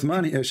 Sheikh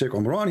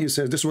Imran, he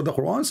says this is what the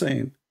Quran is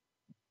saying.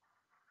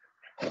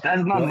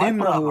 That's not my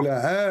problem.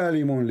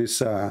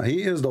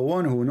 He is the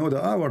one who knows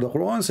the hour. The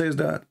Quran says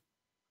that.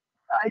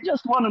 I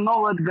just want to know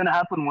what's going to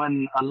happen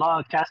when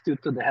Allah casts you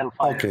to the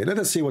hellfire. Okay, let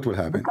us see what will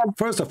happen.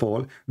 First of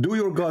all, do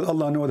your God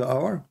Allah know the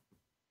hour?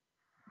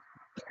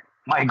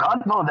 My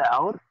God know the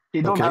hour.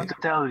 He don't have to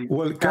tell you.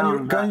 Well,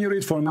 can you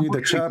read for me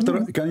the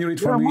chapter? Can you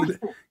read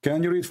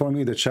for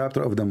me the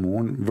chapter of the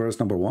moon, verse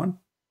number 1?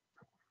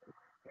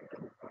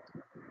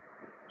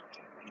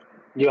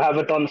 You have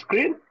it on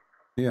screen?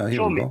 Yeah,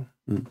 here we go.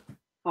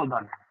 Hold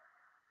on.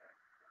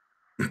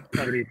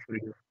 I'll read for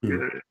you.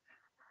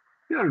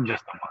 You're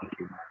just a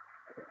monkey, man.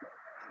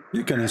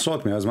 You can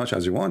insult me as much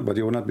as you want, but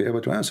you will not be able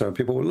to answer.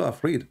 People will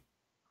laugh. Read.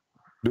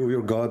 Do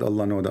your God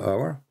Allah know the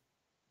hour?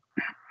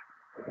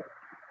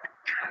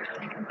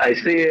 I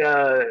see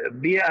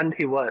be and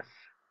he was.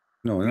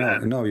 No,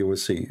 now you will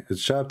see.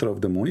 It's chapter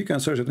of the moon. You can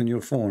search it in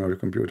your phone or your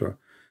computer.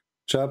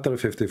 Chapter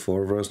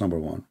 54, verse number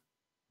 1.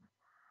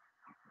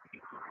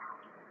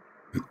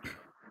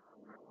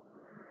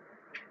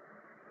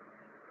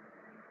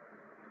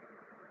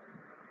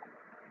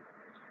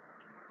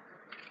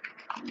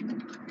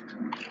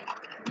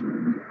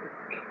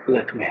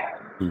 Let me.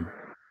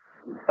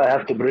 I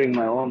have to bring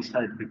my own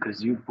site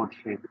because you put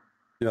fake.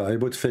 Yeah, I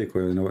put fake.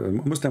 You know,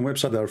 Muslim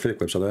website are fake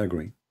website. I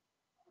agree.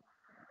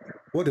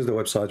 What is the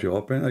website you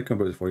open? I can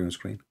put it for you on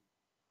screen.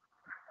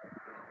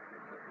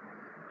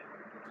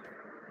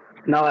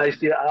 Now I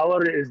see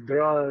hour is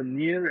draw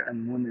near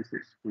and moon is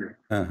split.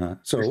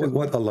 So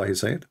what Allah he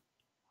said?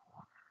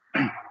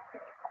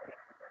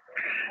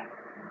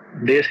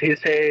 This he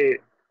say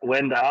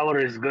when the hour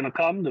is gonna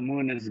come, the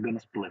moon is gonna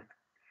split.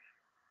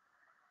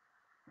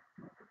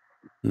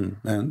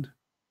 And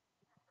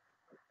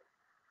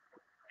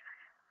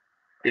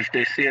if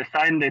they see a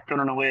sign, they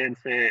turn away and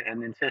say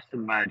and insist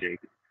in magic.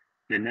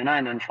 They deny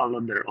and follow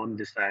their own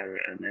desire,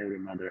 and every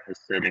mother has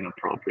setting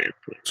appropriate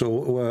to it.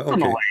 So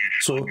okay.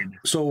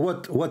 So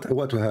what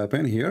will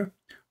happen here?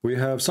 We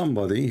have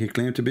somebody, he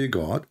claimed to be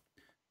God,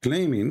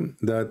 claiming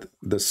that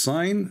the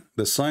sign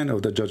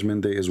of the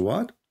judgment day is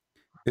what?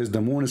 Is the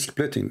moon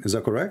splitting. Is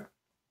that correct?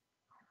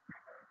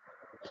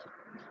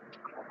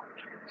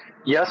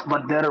 Yes,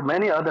 but there are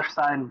many other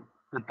signs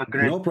with the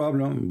great. No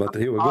problem. But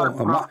here we go.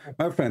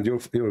 My friend, your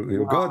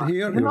God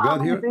here, your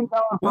God here.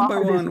 One by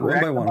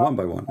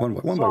one.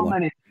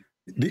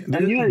 Do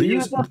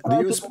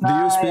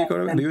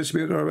you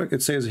speak Arabic?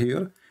 It says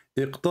here,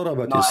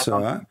 اقتربت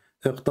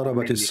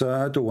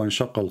الساعة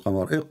وانشق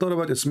القمر.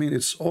 اقتربت, it means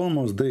it's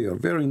almost there,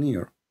 very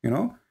near,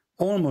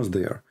 almost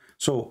there.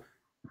 So,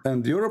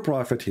 and your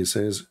prophet, he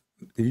says,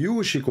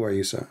 يوشك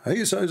Isa.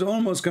 Isa is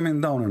almost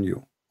coming down on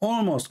you,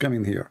 almost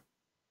coming here.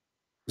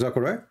 Is that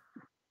correct?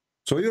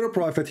 So your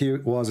prophet, he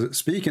was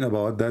speaking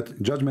about that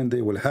judgment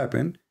day will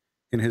happen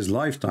in his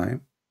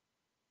lifetime,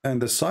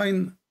 and the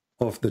sign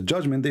of the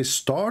judgment day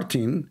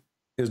starting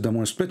is the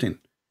moon splitting.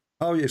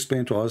 How you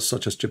explain to us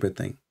such a stupid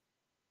thing?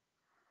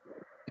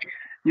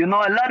 A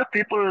lot of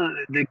people,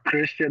 the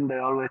Christian, they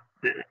always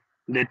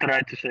they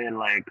try to say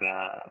like,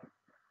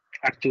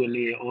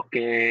 actually,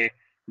 okay,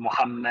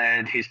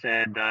 Muhammad, he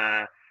said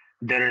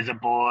there is a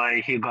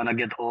boy, he gonna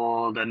get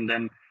old, and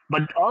then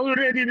But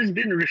already it has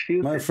been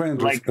refuted. My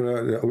friend, like,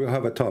 we'll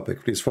have a topic.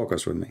 Please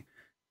focus with me.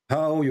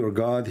 How your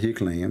God, he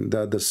claimed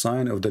that the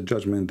sign of the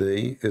judgment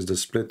day is the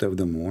split of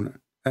the moon,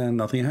 and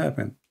nothing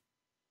happened.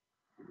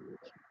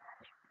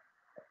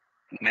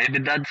 maybe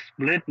that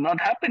split not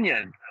happened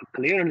yet.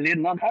 Clearly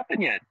not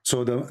happened yet.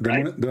 So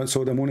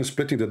the moon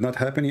splitting did not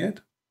happen yet?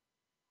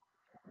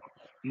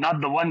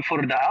 Not the one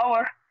for the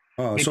hour.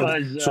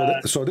 Because,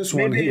 so this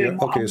one here,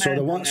 okay, so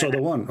the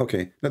one,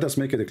 okay, let us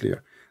make it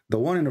clear. The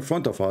one in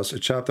front of us,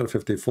 chapter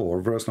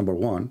 54, verse number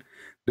 1,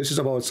 this is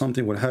about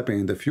something will happen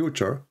in the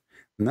future,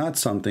 not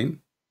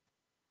something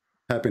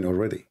happened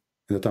already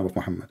in the time of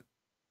Muhammad.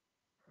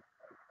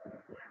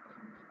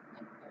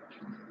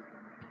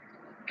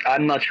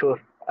 I'm not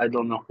sure. I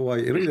don't know. Why?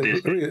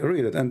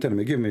 Read it and tell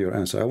me. Give me your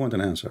answer. I want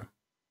an answer.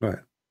 Right.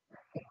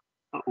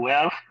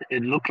 Well,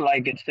 it looked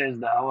like it says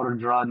the hour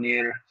draw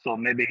near, so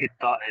maybe he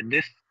thought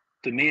this.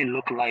 To me, it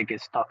looked like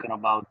it's talking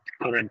about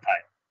current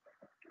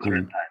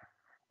time.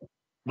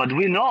 But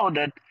we know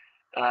that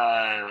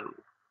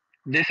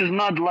this is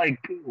not like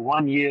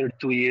 1 year,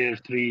 2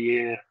 years, 3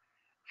 years,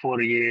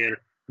 4 years.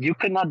 You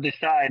cannot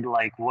decide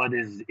like what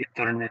is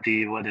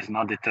eternity, what is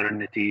not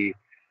eternity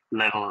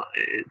level.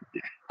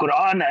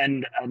 Quran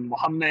and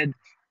Muhammad,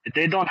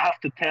 they don't have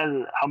to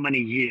tell how many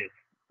years.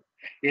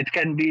 It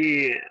can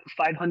be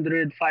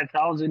 500,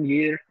 5,000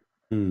 years.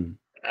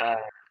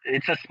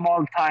 It's a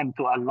small time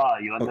to Allah,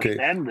 you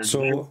understand? Okay,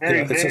 so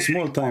it's a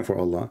small time for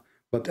Allah.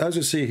 But as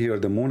you see here,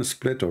 the moon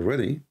split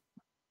already.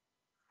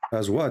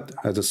 As what?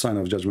 As a sign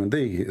of Judgment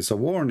Day. It's a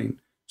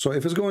warning. So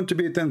if it's going to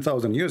be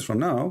 10,000 years from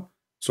now,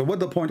 so what's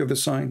the point of the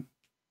sign?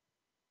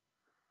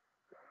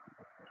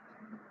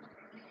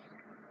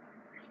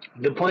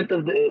 The point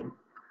of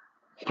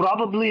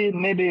probably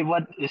maybe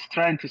what it's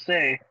trying to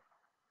say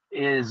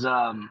is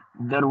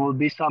there will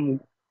be some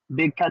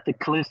big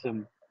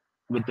cataclysm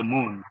with the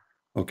moon.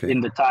 Okay.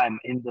 In the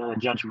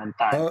judgment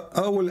time.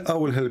 I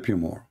will help you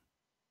more.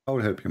 I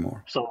will help you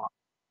more. So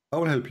I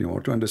will help you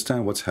more to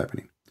understand what's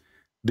happening.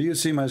 Do you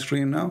see my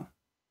screen now?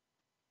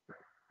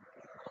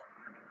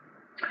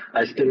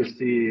 I still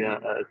see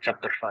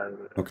chapter 5.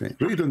 Okay.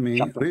 Read with me.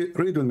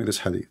 Read with me this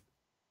hadith.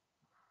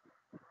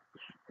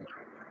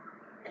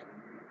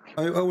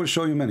 I will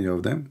show you many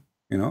of them,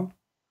 you know.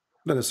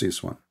 Let us see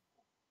this one.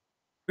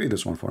 Read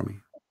this one for me.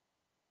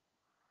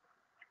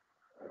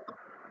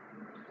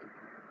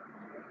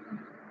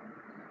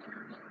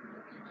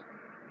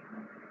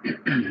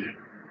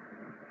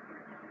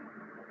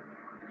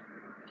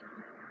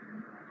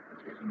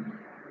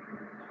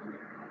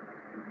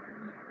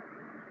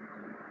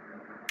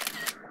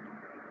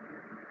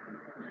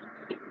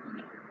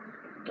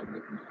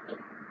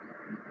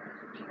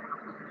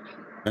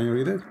 Can you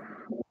read it?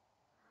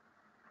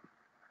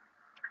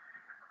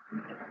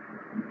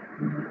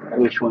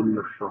 Which one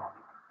you show?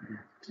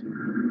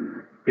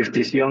 If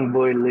this young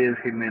boy live,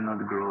 he may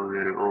not grow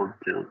very old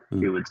till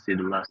he would see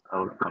the last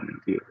hour coming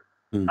here.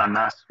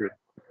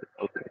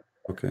 Okay.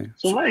 Okay.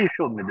 So why you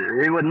show me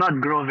this? He would not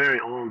grow very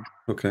old.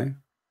 Okay.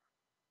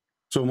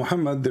 So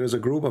Muhammad, there is a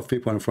group of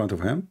people in front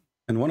of him,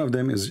 and one of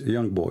them is a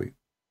young boy.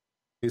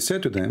 He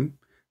said to them,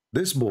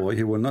 this boy,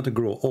 he will not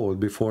grow old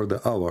before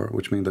the hour,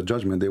 which means the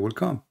judgment day will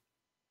come.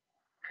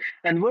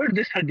 And where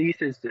this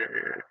hadith is?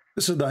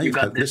 This is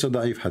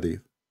Da'if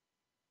hadith.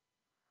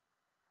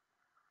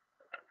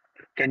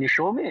 Can you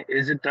show me?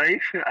 Is it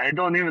Da'if? I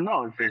don't even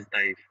know if it's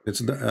Da'if.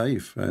 It's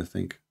Da'if, I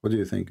think. What do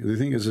you think? Do you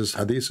think this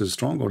hadith is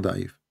strong or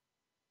Da'if?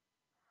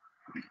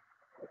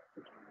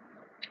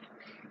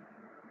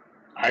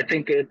 I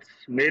think it's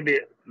maybe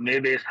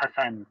it's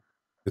Hassan.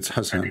 It's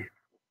Hassan.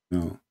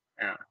 No.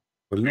 Yeah.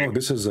 Well, no.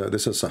 This is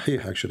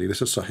Sahih actually.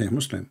 This is Sahih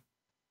Muslim.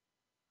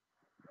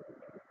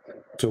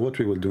 So what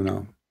we will do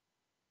now?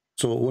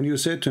 So when you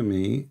said to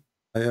me,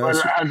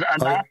 has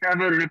Anas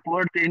ever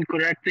reported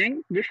incorrect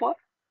thing before?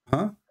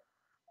 Huh?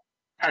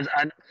 Has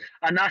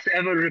Anas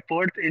ever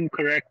report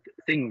incorrect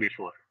thing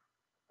before?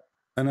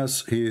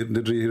 Anas,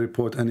 did he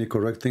report any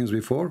correct things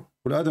before?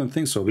 Well, I don't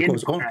think so,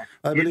 because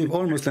I believe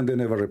all Muslims, they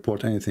never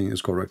report anything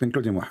is correct,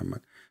 including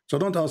Muhammad. So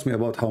don't ask me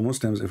about how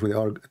Muslims, if they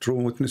are true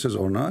witnesses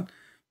or not,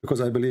 because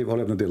I believe all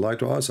of them, they lie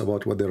to us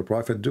about what their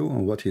prophet do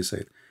and what he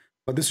said.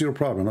 But this is your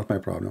problem, not my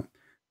problem.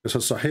 This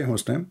is Sahih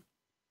Muslim,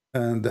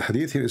 and the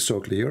hadith here is so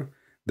clear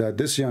that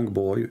this young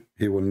boy,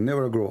 he will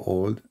never grow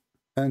old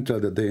until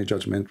the day of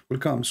judgment will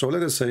come. So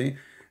let us say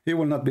he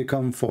will not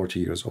become 40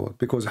 years old,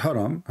 because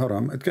haram,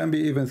 it can be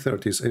even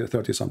 30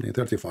 something,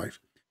 35.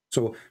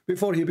 So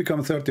before he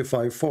becomes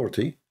 35,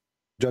 40,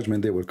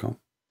 judgment day will come.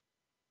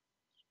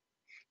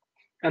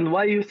 And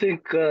why you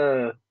think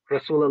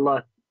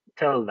Rasulullah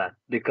tell that?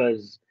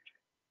 Because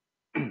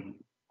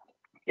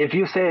if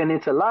you say and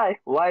it's a lie,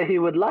 why he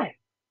would lie?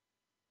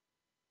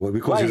 Well,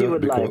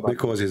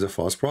 because he's a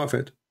false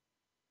prophet.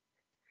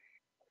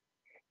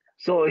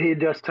 So he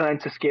just trying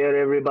to scare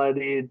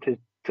everybody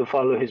to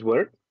follow his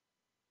word?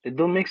 It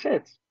don't make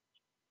sense.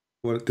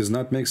 Well, it does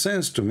not make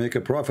sense to make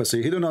a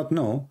prophecy. He do not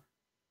know.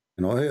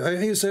 You know,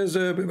 he says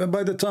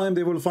by the time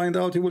they will find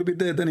out, he will be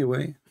dead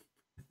anyway.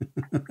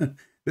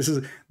 This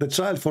is the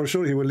child for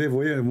sure. He will live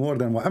way more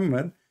than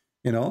Muhammad.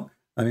 You know,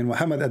 I mean,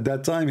 Muhammad at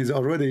that time is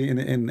already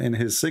in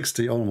his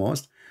 60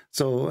 almost.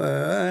 So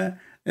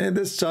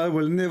this child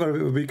will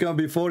never become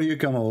before he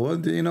come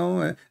old. You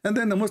know, and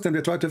then the Muslim,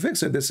 they try to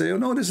fix it. They say, oh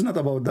no, this is not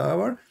about the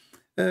hour.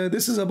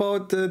 This is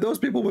about those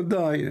people will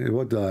die.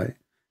 What die?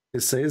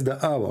 It says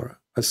the hour,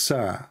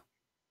 as-sa'a.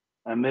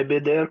 And maybe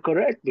they're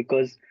correct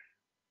because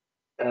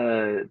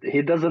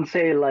he doesn't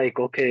say like,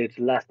 okay, it's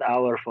last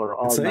hour for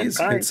all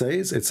mankind. It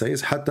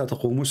says حتى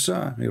تقوم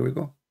الساعة. Here we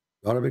go.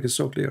 Arabic is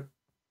so clear.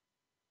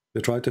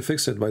 They try to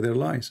fix it by their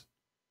lies.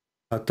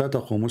 حتى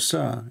تقوم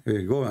الساعة. Here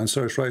you go and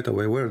search right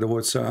away where the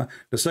word ساعة.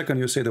 The second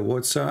you say the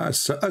word ساعة,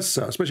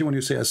 الساعة, especially when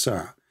you say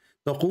الساعة.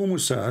 تقوم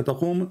الساعة.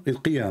 تقوم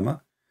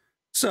القيامة.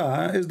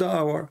 ساعة is the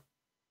hour.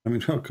 I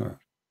mean, okay.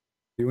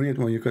 You need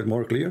when you get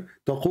more clear.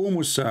 تقوم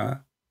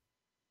الساعة.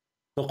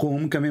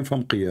 تقوم coming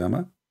from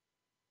قيامة.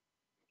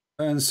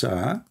 And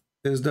ساعة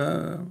is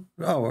the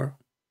hour.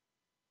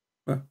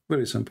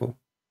 Very simple.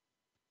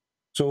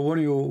 So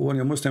when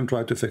a Muslim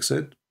try to fix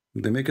it,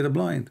 they make it a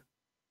blind.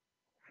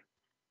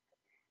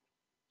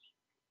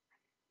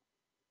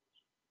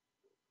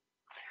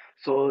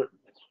 So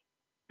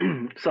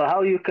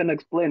how you can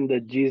explain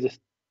that Jesus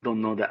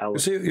don't know the hour?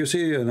 You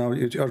see now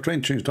you are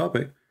trying to change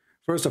topic.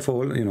 First of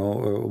all, you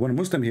know, when a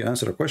Muslim he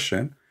answer a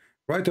question,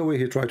 right away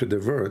he tried to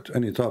divert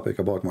any topic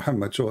about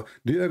Muhammad. So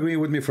do you agree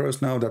with me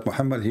first now that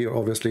Muhammad here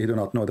obviously he do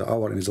not know the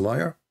hour and he's a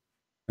liar,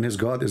 and his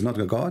God is not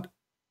a God?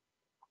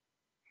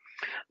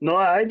 No,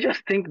 I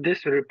just think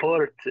this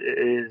report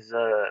is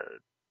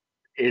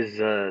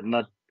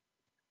not,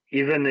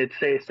 even it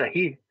says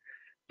Sahih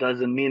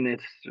doesn't mean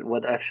it's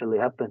what actually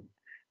happened,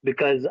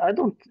 because I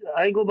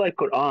go by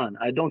Quran.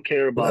 I don't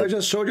care about. Well, I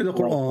just showed you the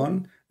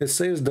Quran. It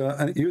says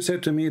and you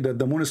said to me that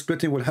the moon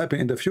splitting will happen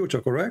in the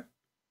future, correct?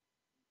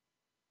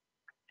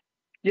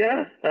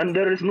 Yeah, and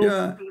there is no.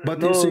 Yeah, but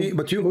you see,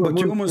 but you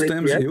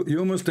Muslims,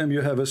 you Muslim,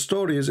 you have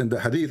stories in the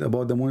Hadith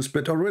about the moon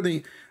split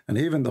already, and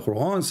even the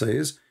Quran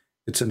says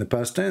it's in the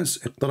past tense.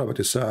 اقتربت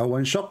الساعة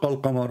وانشق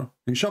القمر.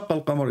 انشق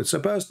القمر. It's a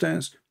past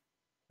tense,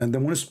 and the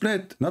moon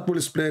split, not will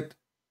split.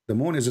 The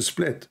moon is a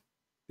split.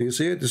 Do you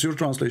see it? It's your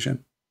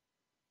translation.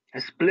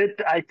 A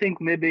split. I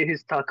think maybe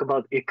he's talk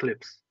about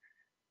eclipse.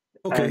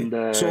 Okay,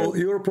 and, so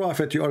your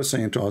prophet, you are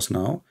saying to us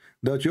now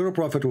that your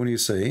prophet, when you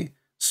say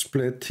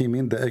split, he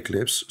means the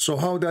eclipse. So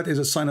how that is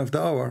a sign of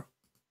the hour?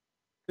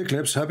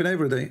 Eclipse happen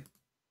every day.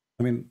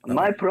 I mean,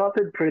 my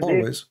prophet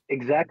predicts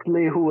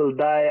exactly who will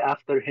die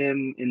after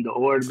him in the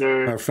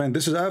order. Our friend,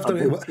 this is after.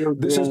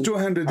 This is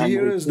 200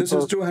 years. This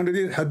is 200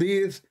 years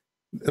hadith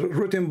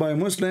written by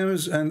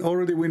Muslims, and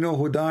already we know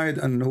who died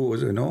and who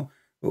was. You know,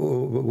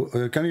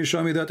 can you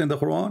show me that in the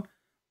Quran?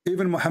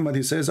 Even Muhammad,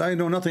 he says, "I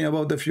know nothing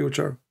about the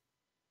future."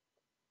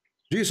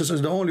 Jesus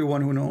is the only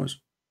one who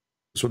knows.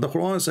 That's what the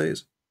Quran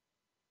says.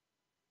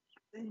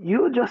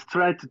 You just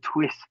try to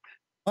twist.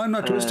 I'm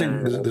not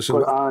twisting. This is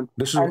what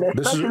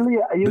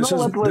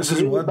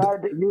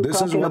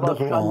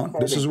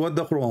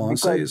the Quran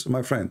says,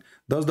 my friend.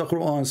 Does the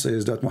Quran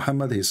says that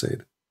Muhammad he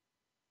said,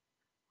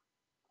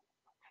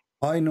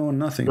 I know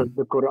nothing. Does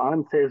the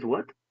Quran says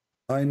what?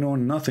 I know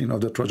nothing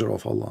of the treasure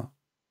of Allah.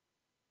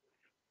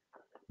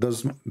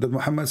 Does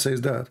Muhammad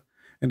says that?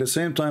 In the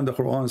same time, the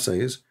Quran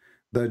says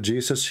that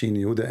Jesus, he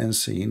knew the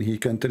unseen. He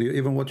can tell you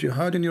even what you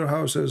had in your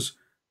houses.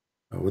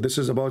 Oh, this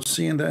is about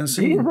seeing the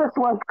unseen. Jesus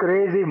was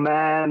crazy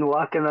man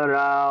walking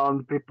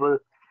around. People,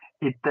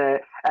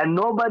 and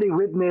nobody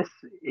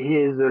witnessed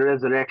his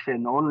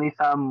resurrection. Only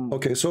some.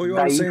 Okay, so you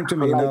are saying to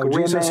me now,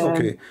 Jesus.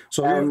 Okay,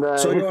 so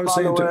you are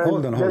saying to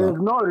hold on. There is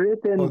no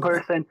written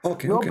person.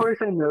 No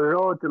person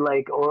wrote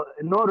like, or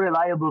no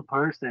reliable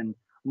person.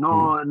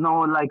 No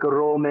like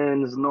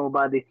Romans.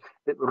 Nobody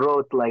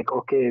wrote like,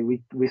 okay,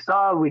 we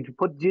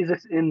put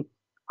Jesus in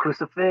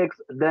crucifix,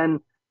 then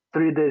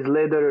 3 days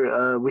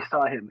later, we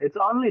saw him. It's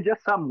only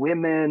just some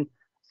women,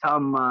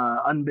 some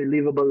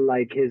unbelievable,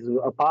 like his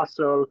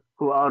apostle,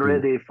 who are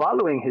already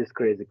following his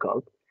crazy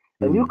cult.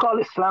 And you call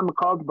Islam a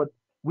cult, but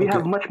we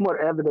have much more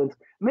evidence.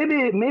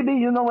 Maybe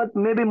you know what?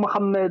 Maybe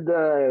Muhammad.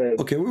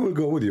 Okay, we will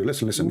go with you.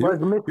 Listen. You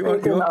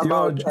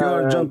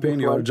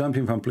are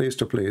jumping from place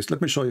to place.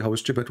 Let me show you how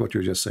stupid what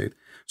you just said.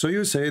 So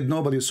you said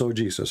nobody saw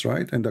Jesus,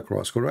 right, in the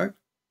cross, correct?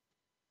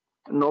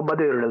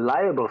 Nobody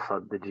reliable saw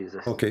the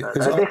Jesus. Okay,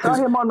 they saw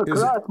him on the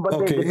cross, but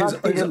they did not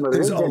see him.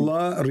 Is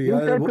Allah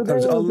reliable?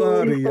 Is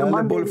Allah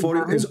reliable for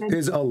you?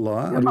 Is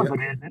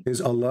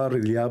Allah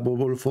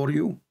reliable for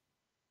you?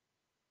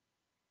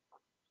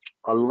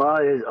 Allah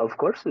is, of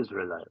course, is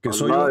reliable. Okay,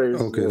 so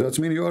that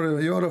means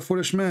you are a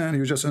foolish man.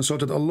 You just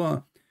insulted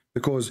Allah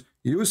because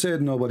you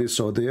said nobody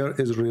saw there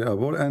is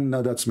reliable, and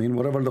that's mean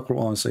whatever the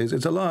Quran says,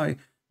 it's a lie,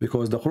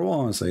 because the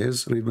Quran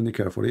says, read with me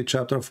carefully,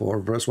 chapter 4,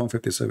 verse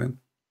 157.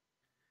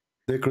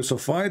 They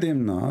crucified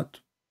him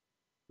not,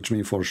 which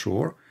means for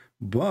sure,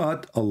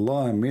 but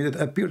Allah made it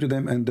appear to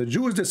them, and the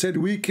Jews, they said,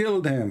 we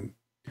killed him.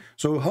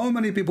 So how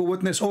many people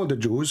witness? All the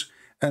Jews,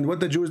 and what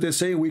the Jews, they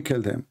say, we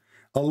killed him.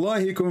 Allah,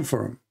 he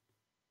confirmed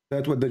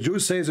that what the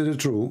Jews say is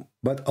true,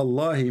 but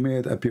Allah, he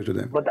made it appear to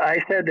them. But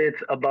I said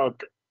it's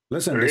about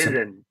Listen.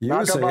 Reason. You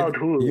Not said, about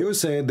who. you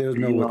said there's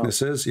no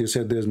witnesses. You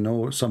said there's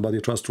no somebody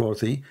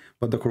trustworthy,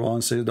 but the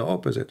Quran says the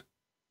opposite.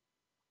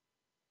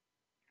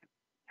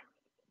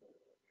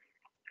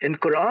 In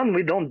Quran,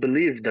 we don't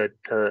believe that.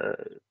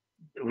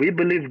 We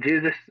believe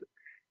Jesus.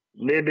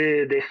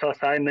 Maybe they saw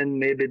Simon.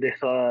 Maybe they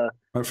saw.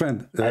 My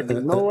friend,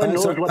 no one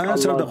knows what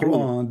answer Allah the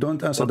Quran.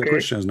 Don't answer the Okay?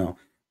 Christians now.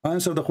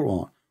 Answer the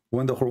Quran.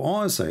 When the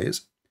Quran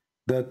says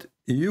that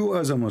you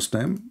as a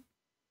Muslim,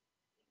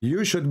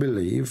 you should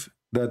believe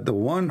that the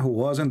one who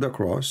was on the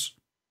cross,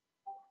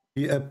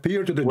 he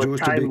appeared to the Was Jews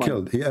to Simon. be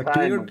killed. He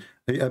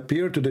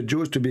appeared to the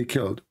Jews to be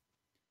killed.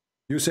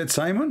 You said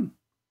Simon?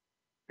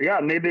 Yeah,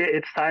 maybe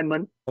it's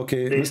Simon.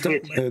 Okay, They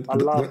Mr. switch.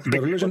 Allah The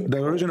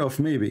religion of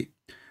maybe.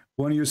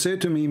 When you say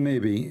to me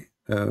maybe,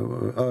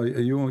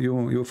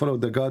 you follow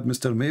the God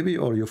Mr. Maybe,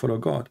 or you follow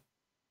God?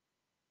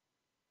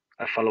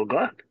 I follow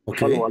God. I Okay.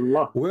 follow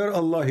Allah. Where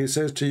Allah, he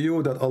says to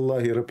you that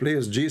Allah, he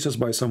replaced Jesus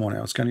by someone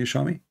else. Can you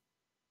show me?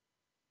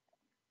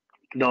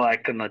 No, I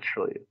cannot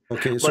show you.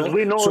 Okay, But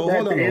we know that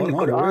hold on, in hold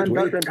on, Quran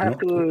wait. doesn't have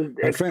to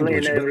My friend,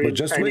 explain every but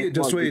just tiny wait,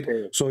 just small wait.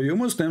 detail. So you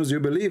Muslims, you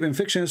believe in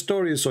fiction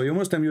stories. So you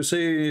Muslim, you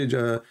say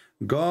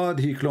God,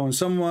 he cloned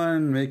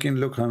someone, making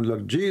look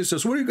like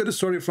Jesus. Where you get the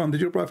story from?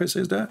 Did your prophet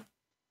says that?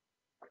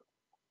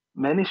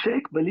 Many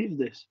sheikh believe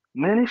this.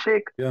 Many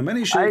sheikh. Yeah,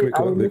 many sheikh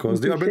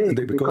because they are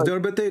because they are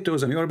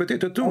potatoes, and you are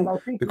potato too.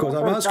 Because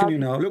I'm asking you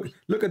now,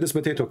 look at this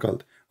potato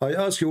cult. I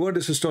ask you where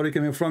this story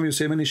coming from. You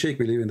say many sheikh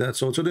believe in that.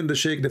 So shouldn't the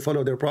sheikh they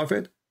follow their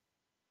prophet?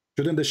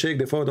 Shouldn't the sheikh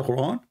they follow the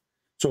Quran?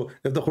 So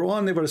if the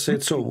Quran never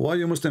said so, why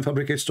you Muslim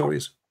fabricate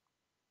stories?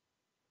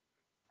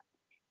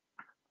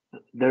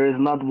 There is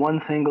not one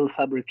single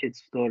fabricated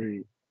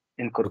story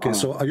in Quran. Okay,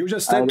 so you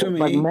just said to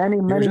me,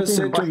 you just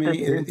said to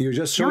me, you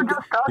just showed,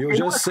 you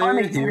just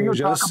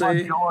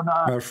say,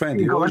 my friend,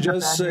 you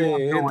just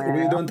said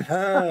we don't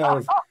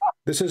have,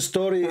 this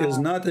story is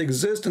not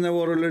exist in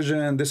our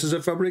religion, this is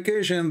a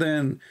fabrication.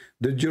 Then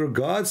did your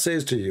God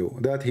says to you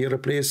that he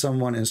replaced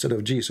someone instead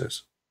of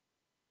Jesus?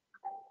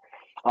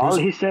 All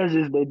he says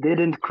is they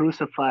didn't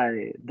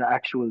crucify the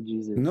actual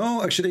Jesus.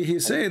 No, actually he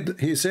said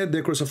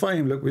they crucify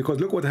him. Look, because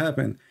look what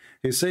happened.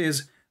 He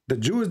says the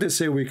Jews, they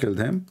say we killed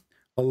him.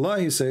 Allah,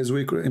 he says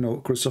we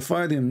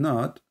crucified him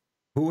not.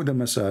 Who? The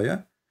Messiah.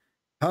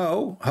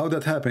 How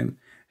that happened?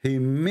 He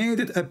made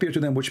it appear to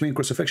them, which means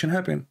crucifixion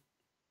happened.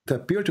 It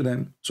appeared to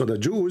them. So the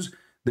Jews,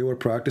 they were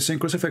practicing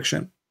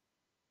crucifixion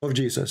of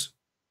Jesus.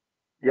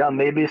 Yeah,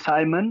 maybe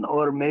Simon,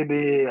 or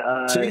maybe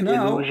See,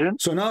 now, illusion.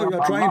 so now you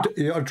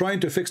are trying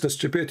to fix the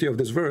stupidity of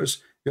this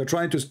verse. You're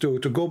trying to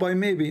go by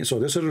maybe. So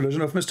this is a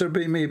religion of Mr.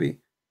 B, maybe.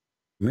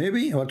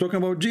 Maybe we're talking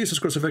about Jesus'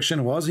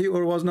 crucifixion. Was he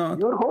or was not?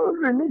 Your whole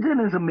religion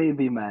is a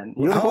maybe, man.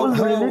 How?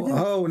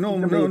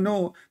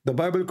 No. The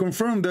Bible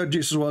confirmed that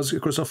Jesus was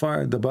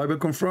crucified. The Bible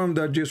confirmed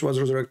that Jesus was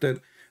resurrected.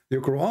 The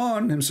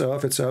Quran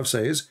itself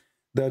says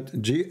that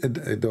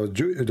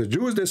the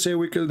Jews, they say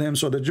we killed him.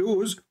 So the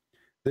Jews,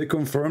 they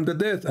confirmed the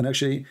death. And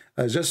actually,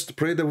 I just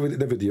played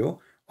the video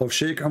of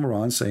Sheikh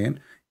Amran saying,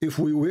 if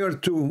we were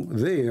to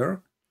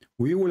there,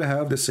 we will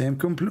have the same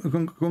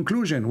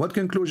conclusion. What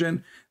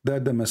conclusion?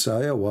 That the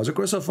Messiah was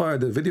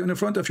crucified. The video in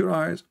front of your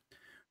eyes.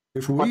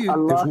 If we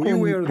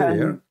were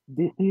there,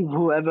 deceive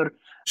whoever.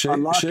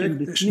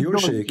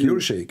 Your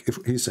sheikh. If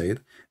he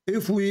said,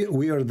 if we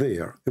were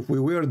there,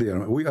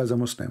 we as a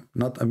Muslim,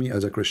 not me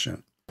as a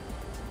Christian.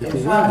 If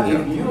you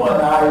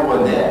and I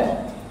were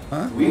there,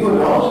 we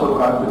would also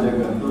come to the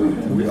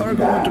conclusion. We are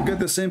going to get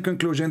the same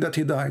conclusion that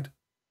he died.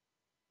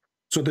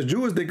 So the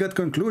Jews, they get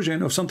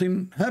conclusion of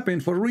something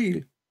happened for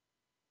real,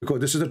 because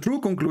this is a true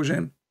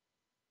conclusion.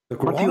 The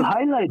Quran, but you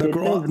highlight the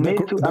Quran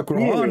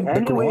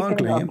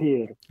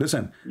claim.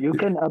 Listen, you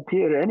can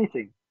appear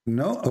anything.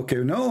 No,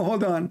 okay, no,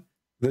 hold on.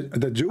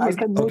 The Jews.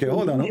 Okay,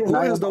 hold on. Who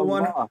is the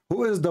one?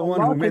 Who is the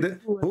one who made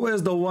it? Who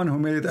is the one who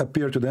made it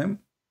appear to them?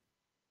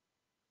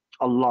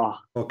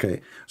 Allah.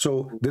 Okay,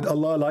 so did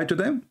Allah lie to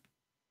them?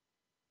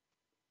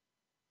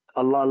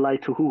 Allah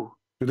lied to who?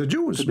 To the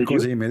Jews,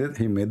 because he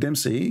made them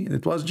see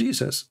it was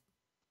Jesus.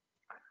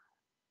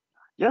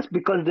 Yes,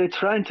 because they're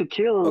trying to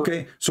kill.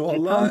 Okay, so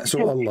Allah.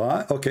 Hold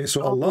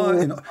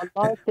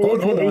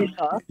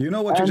on. You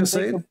know what you just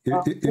said?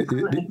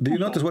 Do you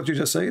notice what you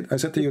just said? I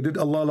said to you, did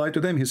Allah lie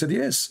to them? He said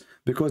yes,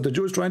 because the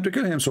Jews trying to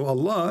kill him. So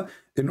Allah,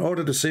 in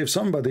order to save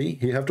somebody,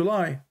 he have to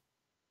lie.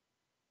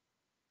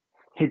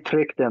 He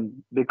tricked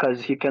them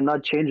because he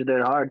cannot change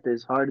their heart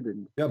is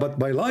hardened. Yeah, but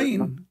by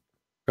lying,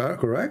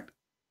 correct?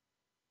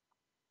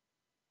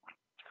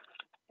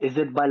 Is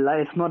it by lie?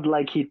 It's not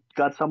like he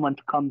got someone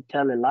to come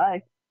tell a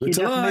lie. It's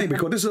a lie,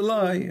 because this is a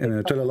lie.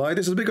 Tell a lie.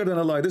 This is bigger than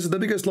a lie. This is the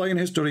biggest lie in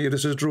history.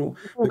 This is true.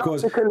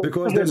 Because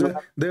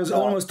there's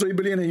almost 3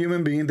 billion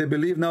human beings. They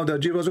believe now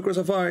that Jesus was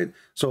crucified.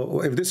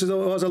 So if this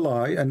was a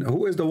lie, and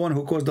who is the one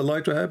who caused the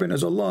lie to happen?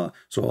 Is Allah.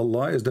 So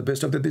Allah is the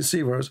best of the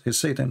deceivers. Is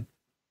Satan.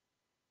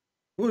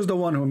 Who is the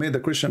one who made the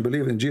Christian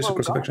believe in Jesus'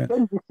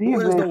 crucifixion? Who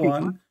is the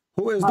one?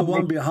 Who is the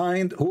one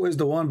behind? Who is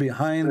the one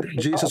behind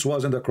Jesus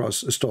was in the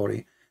cross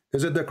story?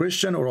 Is it the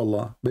Christian or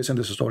Allah? Based on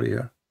this story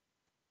here.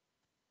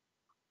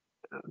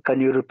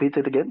 Can you repeat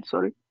it again?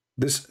 Sorry.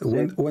 This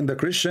when the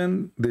Christian,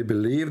 they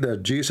believe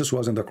that Jesus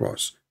was in the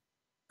cross,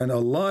 and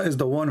Allah is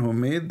the one who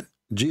made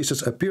Jesus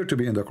appear to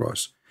be in the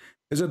cross.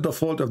 Is it the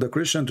fault of the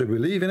Christian to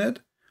believe in it,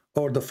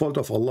 or the fault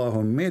of Allah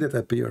who made it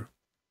appear?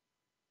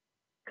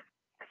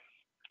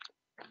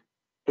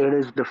 It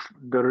is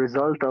the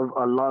result of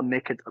Allah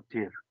make it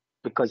appear,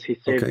 because He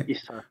saved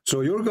Isa. So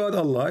your God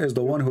Allah is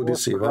the one who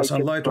deceived us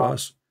and lied to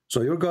us. So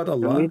your God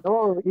Allah. We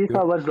know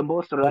Isa was the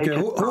most righteous.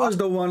 Okay, who is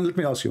the one? Let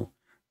me ask you.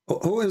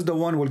 Who is the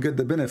one who will get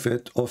the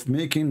benefit of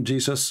making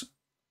Jesus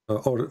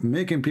or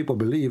making people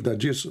believe that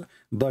Jesus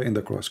died in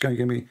the cross? Can you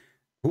give me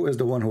who is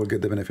the one who will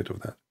get the benefit of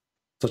that?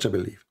 Such a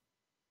belief.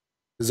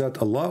 Is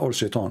that Allah or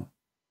Shaitan?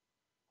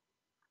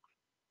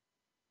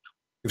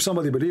 If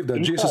somebody believed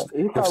that Jesus,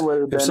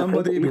 if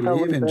somebody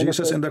believed in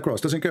Jesus in the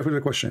cross, listen carefully to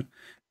the question.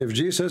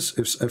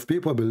 If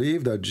people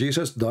believe that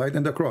Jesus died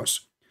in the cross,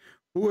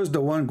 who is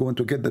the one going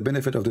to get the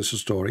benefit of this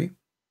story?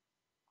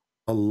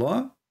 Allah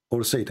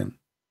or Satan?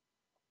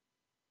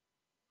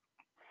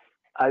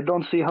 I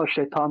don't see how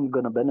Shaitan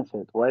gonna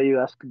benefit. Why are you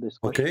asking this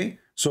question? Okay,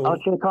 so how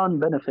Shaitan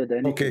benefit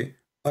anything? Okay,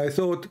 I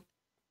thought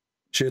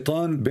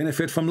Shaitan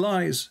benefit from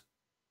lies.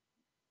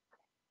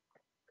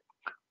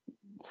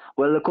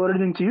 Well,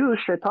 according to you,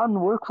 Shaitan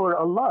work for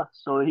Allah,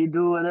 so he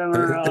do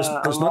whatever.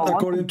 It's not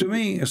according to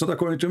me. It's not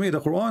according to me.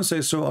 The Quran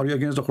says so. Are you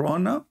against the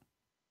Quran now?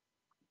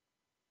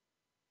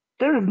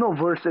 There is no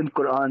verse in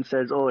Quran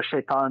says, "Oh,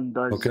 Shaitan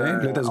does." Okay,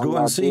 let us go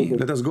and see.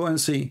 Let us go and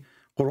see.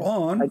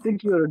 Quran. I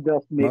think you're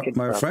just making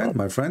my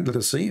friend. Let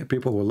us see.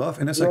 People will laugh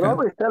in a second. You're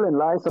always telling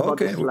lies about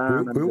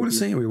Islam. We will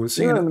see. We will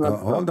see.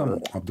 Hold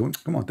on, Abdul.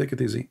 Come on, take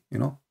it easy. You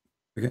know.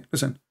 Okay,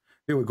 listen.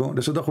 Here we go.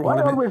 This is the Quran.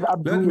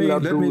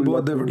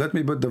 Let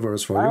me put the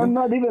verse for you. I'm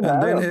not even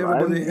and then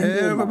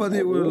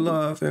everybody will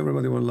laugh.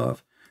 Everybody will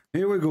laugh.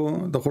 Here we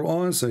go. The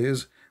Quran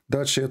says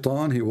that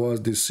Shaitan, he was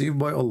deceived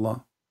by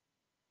Allah.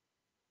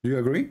 Do you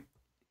agree?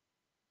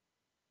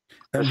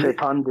 And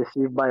Shaitan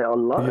deceived by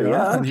Allah.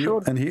 Yeah,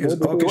 sure. And he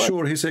is okay.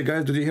 Sure. He said,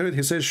 guys, did you hear it?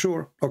 He says,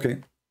 sure.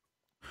 Okay.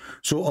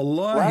 So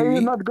Allah. Why are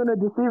you not going to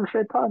deceive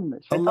Shaitan?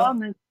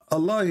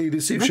 Allah, he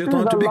deceived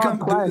Shaitan to become.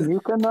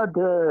 You cannot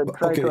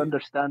try to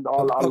understand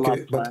all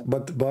Allah's plan.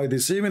 But by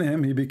deceiving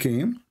him, he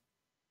became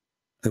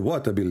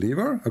what? A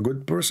believer, a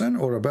good person,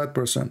 or a bad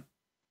person?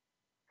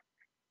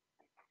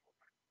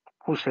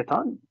 Who's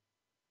Shaitan?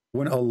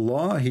 When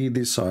Allah, he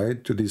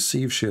decided to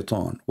deceive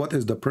Shaitan, what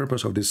is the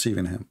purpose of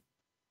deceiving him?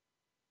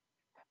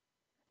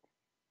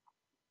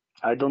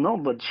 I don't know,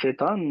 but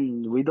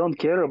Shaitan, we don't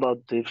care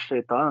about if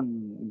Shaitan.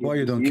 Why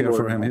you don't care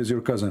for him? He's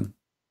your cousin.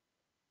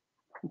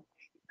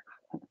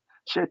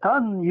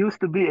 Shaitan used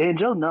to be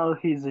angel, now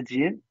he's a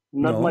jinn.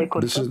 Not my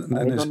concern.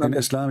 In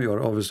Islam, you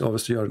are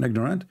obviously you are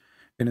ignorant.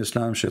 In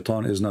Islam,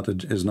 Shaitan is not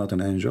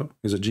an angel.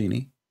 He's a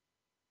genie.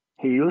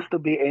 He used to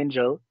be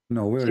angel.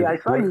 No, where? See, I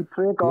saw you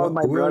trick all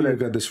my brothers. Where you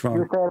got this from?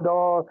 You said,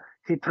 "Oh,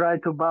 he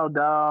tried to bow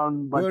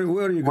down." But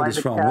where you got this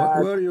from?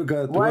 Where you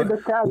got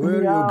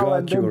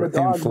your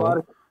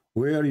info?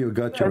 Where you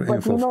got your info?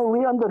 But you know,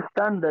 we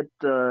understand that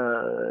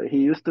he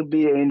used to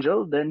be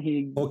angel. Then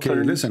he. Okay,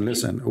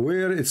 listen.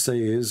 Where it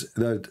says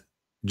that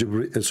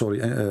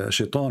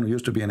Shaitan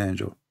used to be an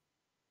angel.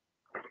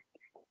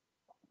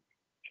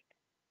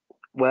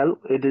 Well,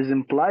 it is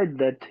implied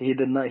that he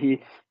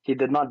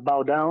did not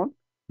bow down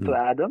to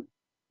Adam,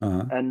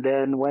 and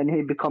then when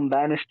he become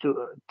banished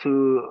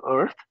to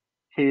earth,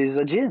 he is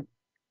a jinn.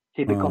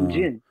 He become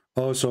jinn.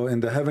 Oh, so in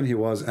the heaven he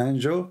was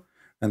angel,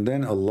 and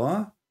then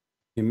Allah,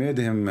 he made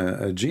him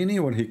a genie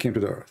when he came to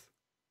the earth.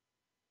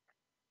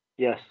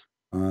 Yes.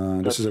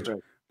 This is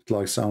right.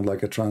 It sound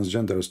like a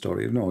transgender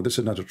story. No, this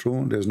is not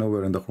true. There's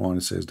nowhere in the Quran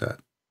it says that.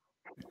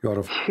 You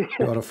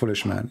are a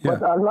foolish man. Yeah.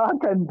 But Allah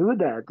can do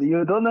that.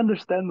 You don't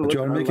understand what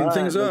you are making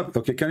things up.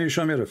 Okay, can you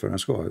show me a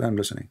reference? Go ahead. I'm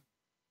listening.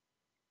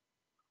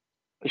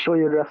 Show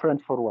you a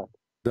reference for what?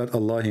 That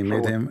Allah, he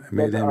made him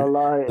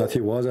that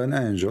he was an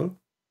angel.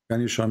 Can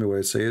you show me where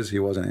it says he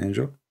was an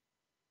angel?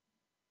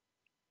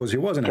 Because he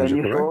was an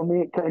angel,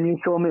 correct? Can you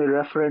show me a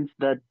reference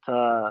that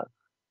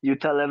you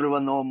tell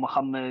everyone, oh,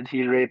 Muhammad,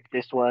 he raped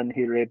this one,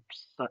 he raped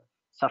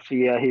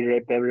SOFYA, he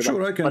raped everybody.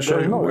 Sure, I can show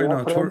you. Why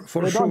not?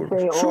 For sure.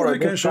 Sure, I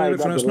can show you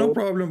reference. No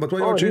problem. But why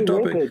you are changing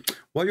topic?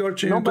 Why you are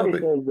changing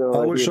topic?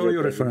 I will show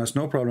you reference.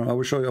 No problem. I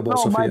will show you about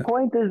SOFYA. My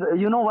point is,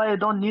 you know why I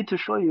don't need to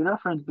show you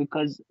reference?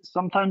 Because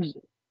sometimes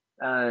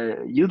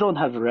you don't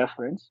have a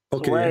reference.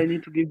 Okay. So why I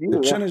need to give you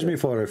a challenge me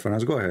for a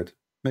reference. Go ahead.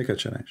 Make a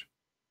challenge.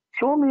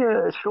 Show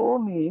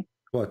me.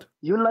 What?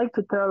 You like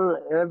to tell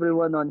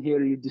everyone on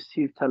here you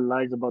tell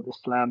lies about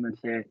Islam and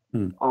say,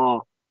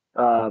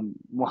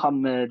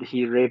 Muhammad,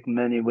 he raped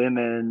many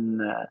women,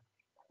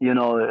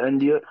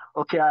 and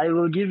okay, I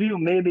will give you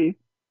maybe,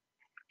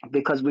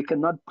 because we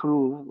cannot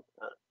prove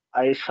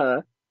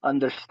Aisha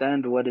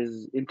understand what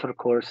is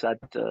intercourse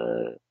at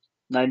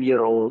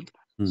 9-year-old.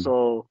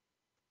 So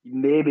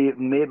maybe,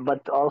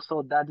 but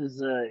also that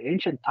is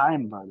ancient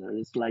time, brother.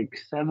 It's like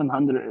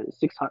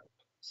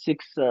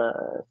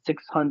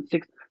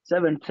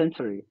 7th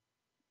century.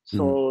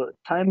 So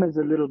time is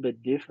a little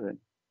bit different.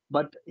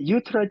 But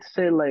you try to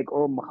say like,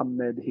 oh,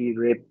 Muhammad, he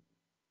raped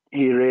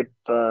he raped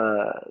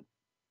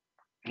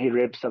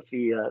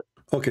Safiya.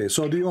 Okay,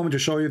 so do you want me to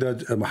show you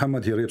that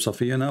Muhammad he raped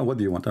Safiya now? What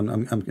do you want?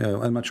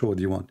 I'm not sure what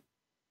you want.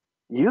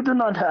 You do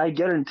not. I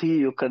guarantee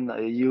you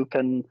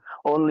can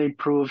only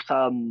prove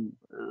some.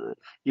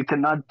 You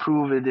cannot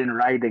prove it in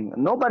writing.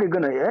 Nobody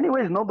gonna.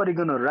 Anyways, nobody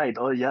gonna write.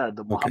 Oh yeah,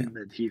 the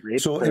Muhammad he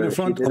raped. So in the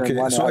front. Okay.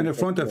 So in the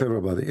front of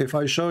everybody, if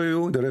I show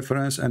you the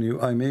reference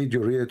and I made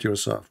you read it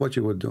yourself, what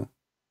you would do?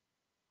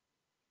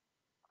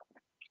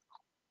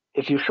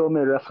 If you show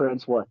me a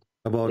reference, what?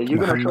 About you're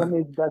Muhammad, gonna show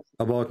me that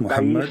about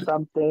Muhammad,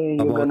 something.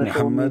 About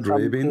Muhammad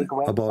raping,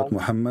 about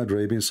Muhammad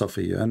raping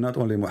Safiya, and not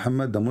only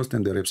Muhammad, the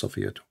Muslim they rape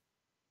Safiya too.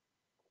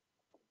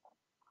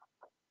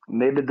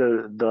 Maybe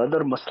the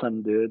other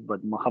Muslim did,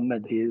 but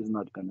Muhammad he is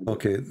not gonna do.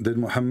 Okay, did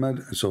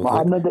Muhammad? So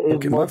Muhammad is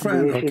okay, my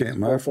friend. Okay,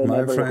 my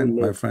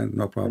friend.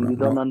 No problem. You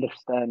don't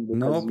understand.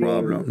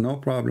 No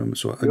problem.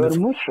 So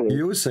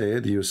you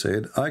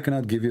said I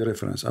cannot give you a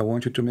reference. I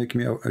want you to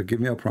give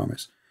me a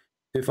promise.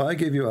 If I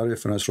give you a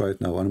reference right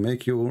now and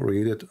make you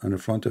read it in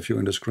front of you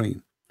on the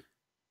screen,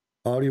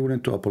 are you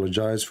willing to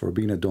apologize for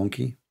being a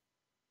donkey?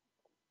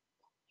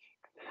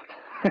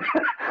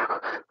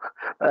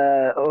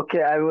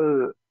 Okay, I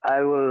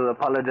will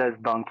apologize,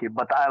 donkey,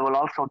 but I will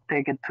also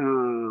take it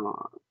to,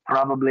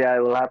 probably I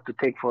will have to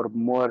take for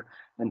more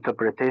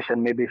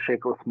interpretation, maybe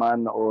Sheikh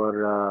Uthman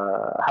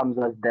or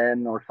Hamza's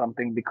den or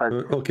something, because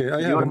okay,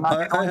 I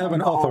have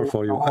an offer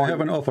for you. I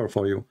have an offer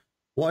for you.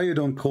 Why you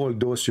don't call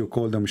those you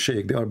call them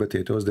sheikh? They are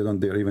potatoes. They don't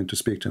dare even to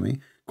speak to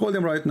me. Call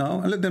them right now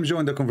and let them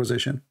join the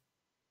conversation.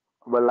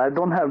 Well, I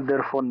don't have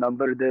their phone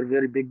number. They're a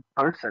very big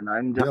person.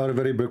 They are a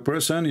very big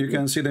person. You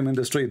can see them in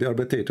the street. They are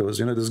potatoes.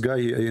 You know, this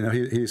guy,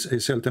 he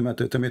sells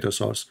tomato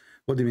sauce.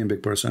 What do you mean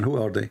big person?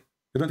 Who are they?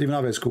 They don't even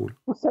have a school.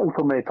 Who sells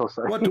tomato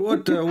sauce? What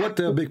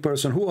big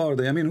person? Who are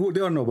they? I mean,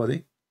 they are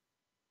nobody.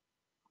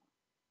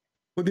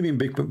 What do you mean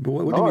big? What do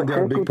you mean they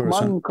are a big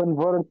person?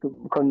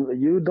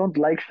 You don't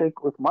like Sheikh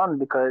Uthman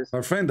because...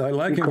 Our friend, I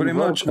like him very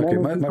much. Okay,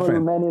 my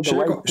friend.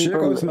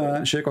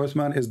 Sheikh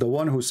Uthman is the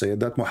one who said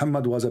that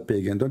Muhammad was a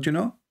pagan. Don't you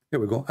know? Here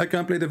we go. I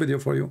can play the video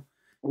for you.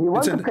 He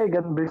was a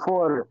pagan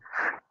before.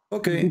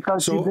 Okay,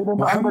 so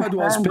Muhammad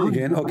was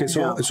pagan. Okay,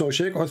 so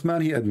Sheikh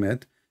Uthman, he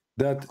admit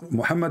that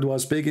Muhammad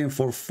was pagan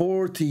for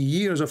 40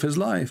 years of his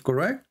life,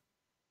 correct?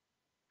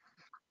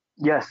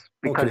 Yes,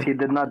 because he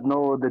did not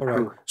know the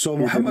truth. So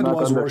Muhammad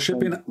was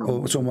worshipping.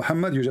 So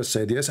Muhammad, you just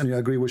said yes, and you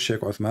agree with Sheikh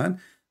Uthman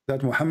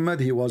that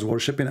Muhammad he was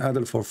worshipping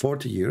idol for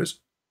 40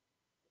 years.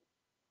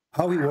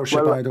 How he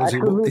worshipped idols?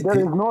 Actually, there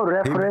is no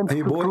reference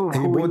he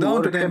bowed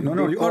down to them.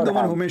 No, you are the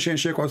one who mentioned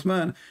Sheikh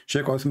Uthman.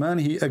 Sheikh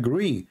Uthman, he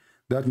agreed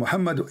that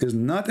Muhammad is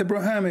not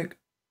Abrahamic.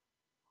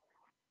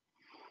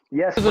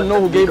 Yes, he doesn't know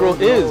who Gabriel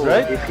is,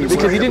 right?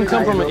 Because he didn't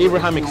come from an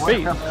Abrahamic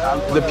faith.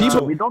 The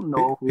people we don't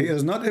know. He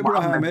is not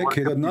Abrahamic.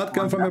 He did not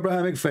come from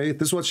Abrahamic faith.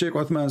 This is what Sheikh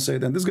Uthman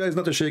said. And this guy is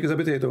not a sheikh. He's a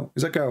potato.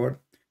 He's a coward.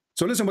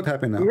 So listen what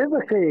happened now. He is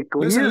a sheikh.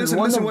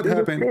 Listen what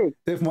happened.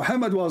 If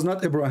Muhammad was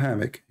not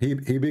Abrahamic,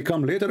 he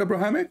become later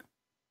Abrahamic?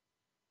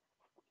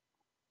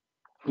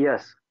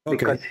 Yes. Okay.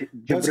 Because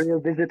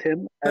Jibreel visit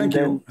him. Thank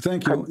you.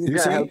 You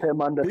see,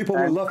 people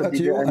will laugh at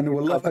you and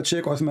will laugh at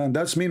Sheikh Uthman.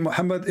 That's mean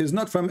Muhammad is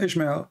not from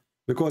Ishmael.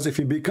 Because if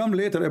he become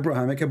later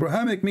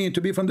Abrahamic mean to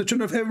be from the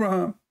children of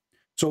Abraham.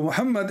 So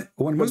Muhammad,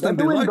 when Muslims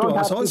they lie to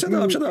us, oh,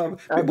 shut up.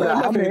 People are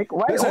laughing.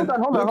 Listen,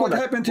 look what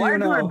happened to you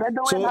now.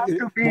 So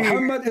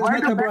Muhammad is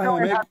not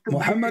Abrahamic.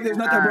 Muhammad is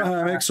not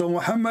Abrahamic. So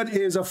Muhammad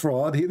is a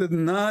fraud. He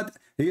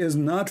is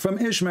not from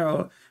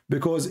Ishmael.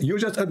 Because you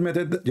just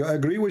admitted, you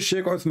agree with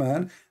Sheikh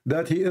Uthman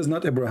that he is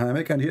not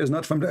Abrahamic and he is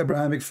not from the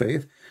Abrahamic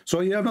faith. So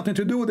he have nothing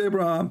to do with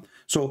Abraham.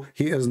 So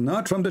he is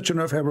not from the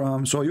children of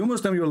Abraham. So you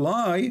Muslim, you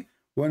lie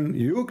when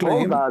you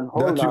claim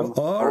that you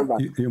are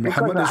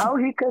Muhammad. Because how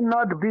he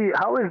cannot be?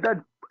 How is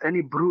that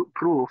any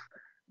proof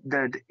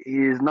that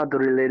he is not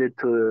related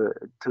to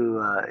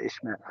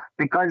Ishmael?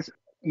 Because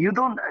you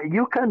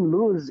can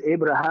lose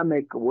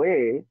Abrahamic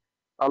way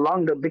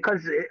along the,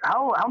 because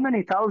how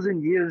many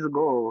thousand years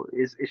ago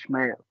is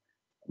Ishmael?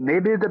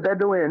 Maybe the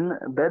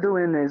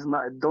Bedouin is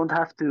not, don't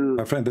have to.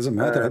 My friend, doesn't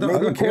matter. I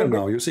don't care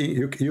now. You see,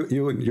 you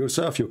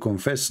yourself, you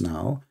confess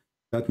now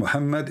that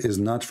Muhammad is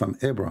not from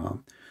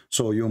Abraham.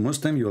 So you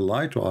Muslim, you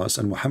lie to us,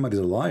 and Muhammad is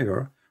a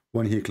liar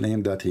when he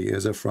claimed that he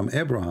is from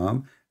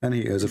Abraham and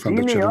he is from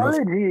the children of...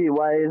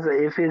 Genealogy-wise,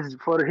 if it's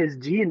for his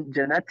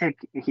genetic,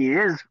 he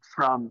is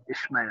from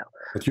Ishmael.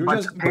 But you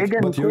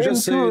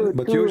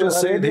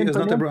just said he is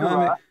not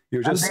Abrahamic.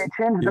 You just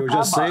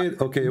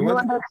said, okay,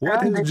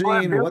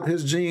 what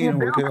his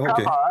gene?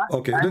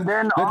 Okay.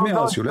 Let me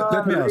ask you.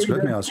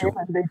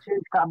 And they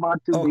changed Kaaba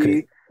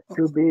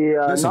to be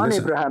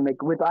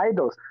non-Abrahamic with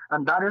idols,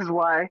 and that is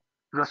why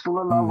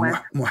Rasulullah went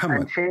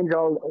and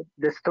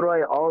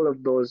destroy all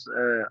of those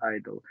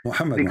idols.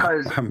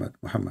 Because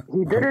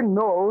he didn't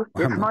know.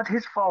 It's not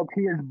his fault.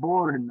 He is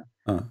born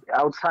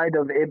outside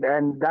of it,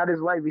 and that is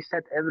why we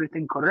set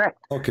everything correct.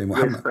 Okay,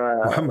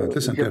 Muhammad,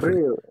 listen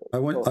carefully. I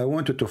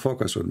want you to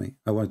focus with me.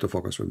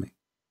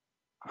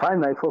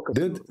 Fine, I focus.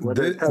 Did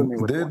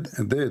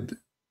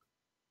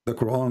the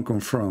Quran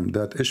confirm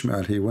that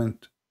Ishmael he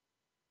went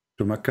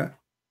to Mecca?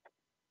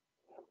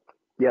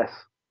 Yes.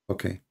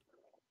 Okay.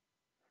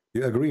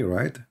 You agree,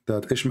 right,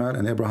 that Ishmael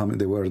and Abraham,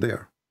 they were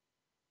there?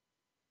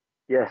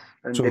 Yes,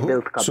 and So they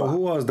built Kaaba. so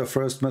who was the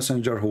first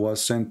messenger who was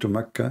sent to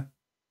Mecca?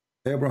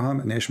 Abraham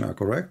and Ishmael,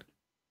 correct?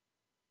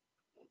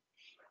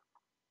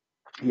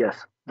 Yes,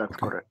 that's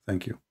Okay, correct.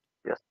 thank you.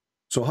 Yes.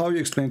 So how you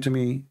explain to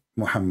me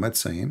Muhammad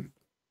saying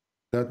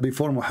that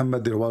before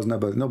Muhammad there was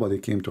nobody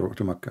came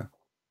to Mecca?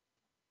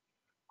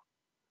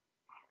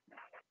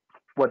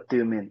 What do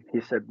you mean? He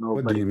said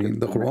nobody. What do you mean? came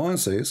The to Quran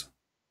Mecca. says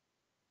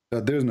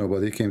that there's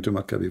nobody came to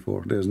Mecca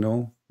before. There's no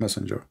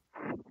messenger.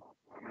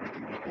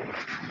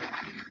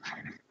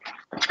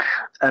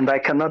 And I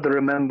cannot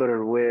remember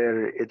where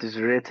it is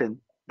written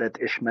that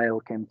Ishmael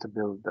came to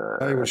build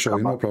I will show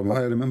you, no Kaaba. problem.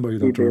 I remember, you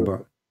He don't built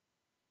remember.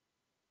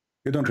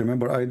 You don't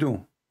remember, I do.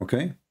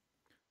 Okay?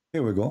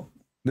 Here we go.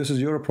 This is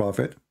your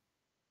prophet.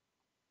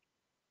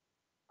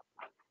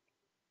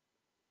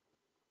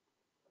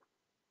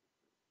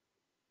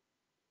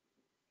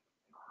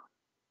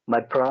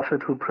 My prophet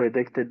who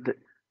predicted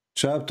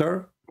Chapter.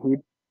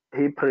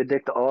 he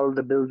predict all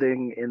the building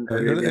in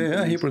Arabian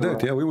Yeah, he Peninsula.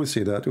 predict. Yeah, we will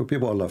see that.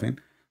 People are laughing.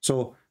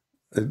 So,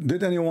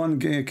 did anyone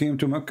came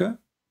to Mecca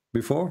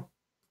before?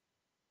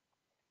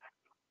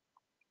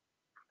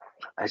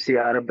 I see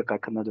Arabic, I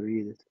cannot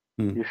read it.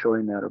 You're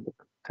showing Arabic.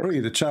 Text.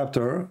 Read the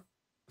chapter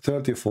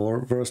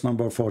 34, verse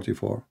number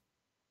 44.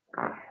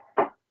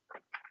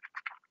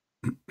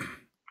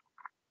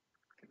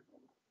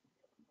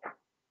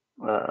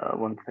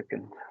 One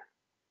second.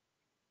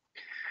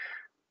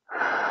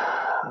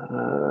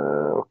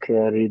 Okay,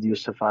 I read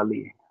Yusuf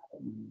Ali.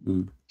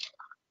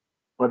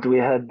 But we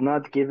had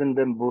not given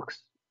them books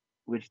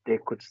which they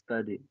could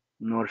study,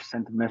 nor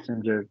sent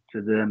messenger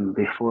to them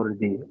before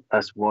thee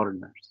as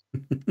warners.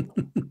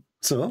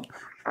 So,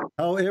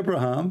 how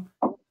Abraham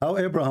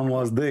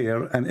was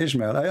there and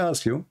Ishmael? I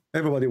ask you,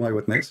 everybody, my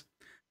witness.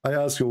 I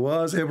ask you,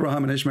 was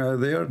Abraham and Ishmael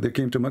there? They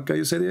came to Mecca.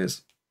 You said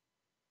yes.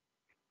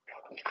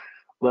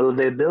 Well,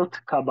 they built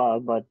Kaaba,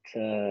 but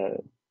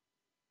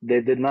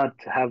they did not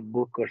have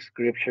book or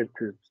scripture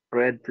to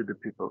spread to the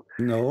people.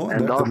 No,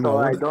 and also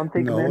I don't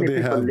think many they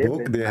people have live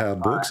book. in They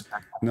have books.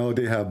 No,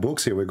 they have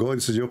books. Here we go.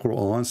 This is your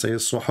Quran.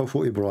 Says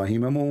Suhufu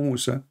Ibrahim wa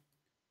Musa.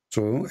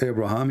 So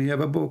Abraham, he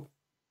have a book.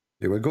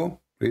 Here we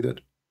go. Read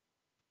it.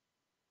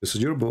 This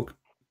is your book.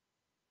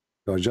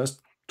 You're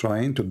just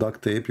trying to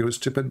duct tape your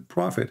stupid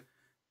prophet.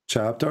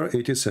 Chapter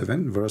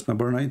 87, verse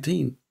number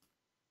 19.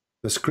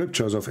 The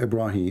scriptures of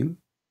Ibrahim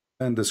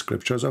and the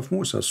scriptures of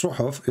Musa.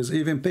 Suhuf is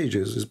even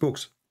pages, is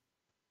books.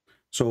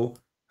 So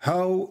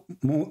how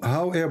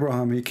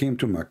Abraham, he came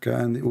to Mecca,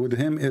 and with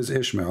him is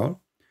Ishmael.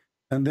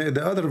 And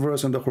the other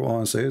verse in the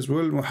Quran says,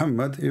 well,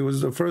 Muhammad, he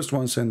was the first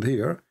one sent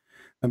here.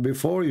 And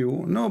before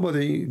you,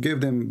 nobody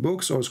gave them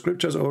books or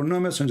scriptures, or no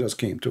messengers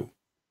came to.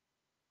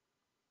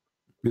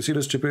 You see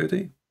the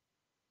stupidity?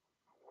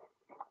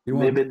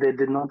 Maybe they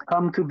did not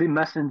come to be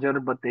messenger,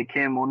 but they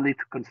came only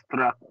to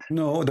construct.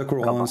 No, the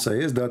Quran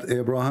says that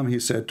Abraham, he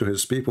said to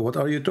his people, what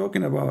are you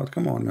talking about?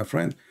 Come on, my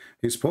friend.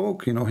 He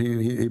spoke, you know,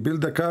 he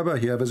built the Kaaba,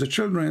 he have his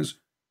children's,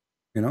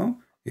 you know,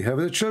 he have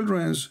his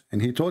children's,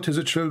 and he taught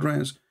his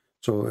children's.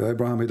 So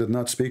Abraham, he did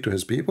not speak to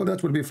his people.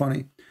 That would be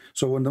funny.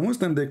 So when the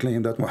Muslim, they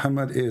claim that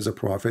Muhammad is a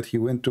prophet, he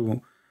went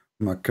to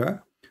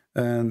Mecca,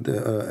 and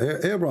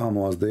Abraham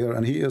was there,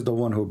 and he is the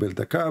one who built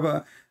the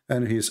Kaaba,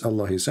 and he's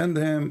Allah, he sent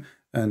him,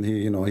 and he,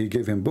 you know, he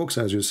gave him books,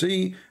 as you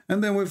see.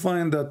 And then we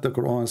find that the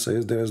Quran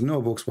says there is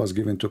no books was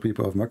given to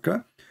people of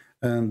Mecca,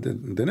 and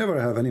they never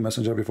have any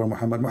messenger before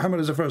Muhammad. Muhammad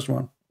is the first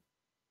one.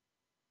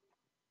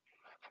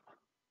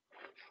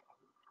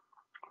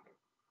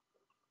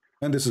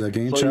 And this is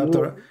again So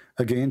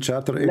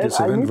chapter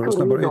 87, verse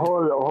number 8. The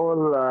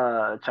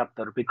whole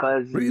chapter,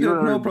 because read it,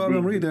 no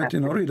problem. Read it,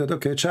 you know, read it.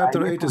 Okay,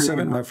 chapter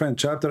 87, my friend,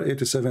 chapter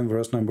 87,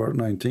 verse number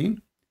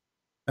 19,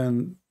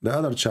 and the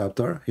other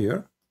chapter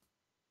here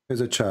is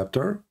a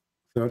chapter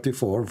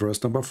 34,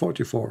 verse number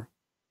 44.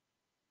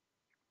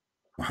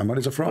 Muhammad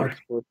is a fraud.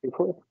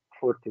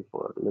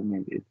 44. Let me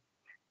read.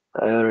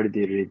 I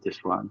already read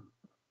this one.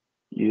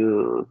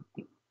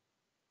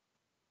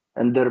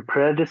 And their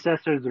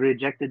predecessors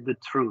rejected the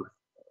truth.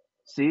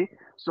 See?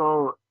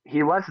 So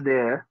he was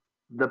there.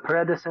 The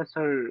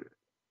predecessor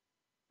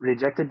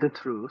rejected the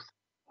truth.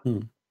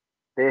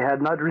 They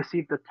had not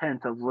received a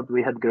tenth of what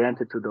we had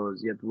granted to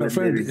those yet. My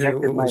friend,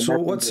 so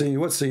what's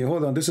he?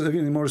 Hold on, this is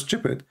even more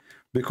stupid,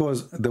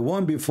 because the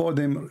one before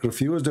them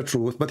refused the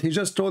truth, but he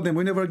just told them,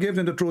 we never gave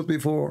them the truth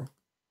before.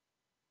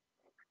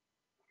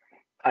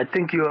 I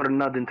think you are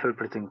not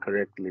interpreting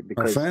correctly.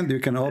 Because, my friend, you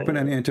can open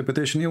any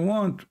interpretation you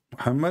want.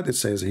 Muhammad, it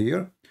says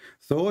here,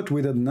 thought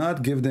we did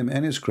not give them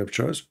any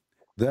scriptures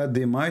that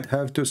they might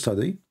have to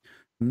study,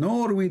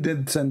 nor we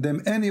did send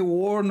them any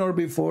warner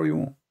before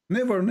you.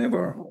 Never,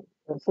 never.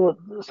 So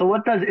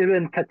what does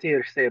Ibn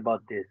Kathir say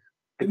about this?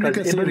 Because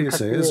Ibn Kathir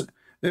says,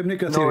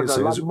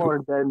 a lot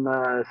more than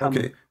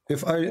okay,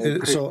 if I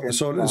so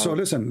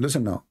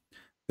listen now.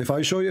 If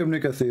I show you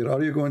Ibn Kathir,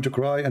 are you going to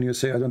cry and you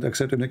say I don't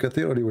accept Ibn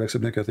Kathir, or you will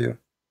accept Ibn Kathir?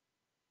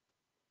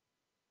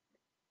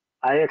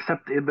 I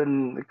accept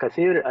Ibn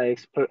Kathir. I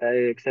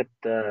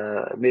accept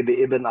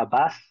maybe Ibn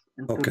Abbas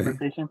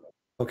interpretation.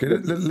 Okay,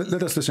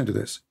 let us listen to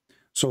this.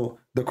 So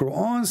the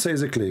Quran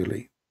says it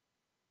clearly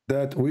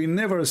that we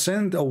never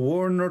send a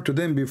warner to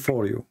them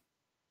before you.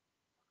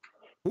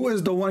 Who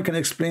is the one can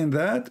explain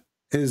that?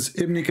 Is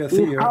Ibn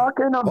Kathir. He's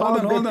talking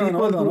about hold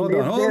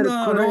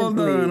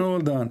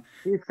on.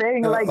 He's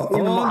saying like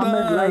in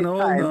Muhammad's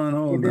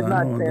lifetime, he did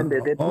not send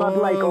it. It's not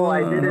like, oh,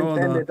 I didn't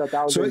send it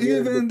 1,000 So years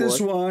even before. this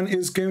one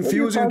is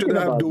confusing to the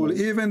Abdul.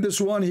 Even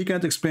this one, he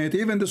can't explain it.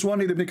 Even this one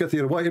is Ibn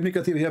Kathir. Why Ibn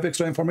Kathir? He have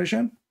extra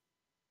information?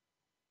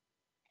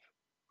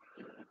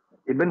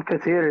 Ibn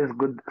Kathir is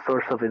good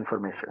source of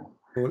information.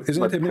 Well,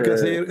 isn't Ibn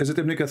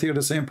Kathir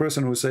the same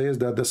person who says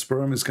that the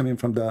sperm is coming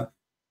from the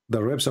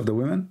ribs of the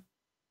women?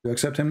 You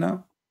accept him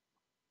now?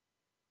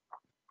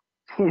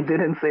 He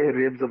didn't say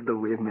ribs of the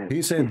women.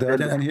 He said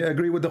that, and he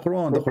agreed with the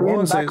Quran. The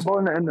Quran says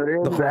backbone and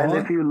ribs, the Quran, and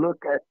if you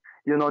look at,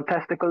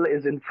 testicle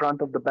is in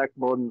front of the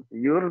backbone.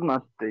 You're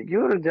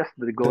just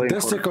going. The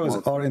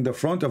testicles are in the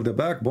front of the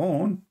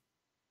backbone.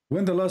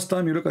 When the last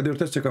time you look at your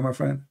testicle, my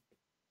friend?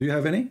 Do you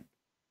have any?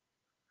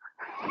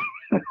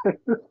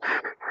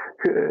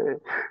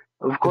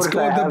 Of course, it's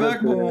called the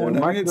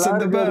backbone. I mean, it's in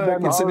the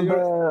back. It's in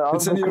your.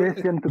 It's in your.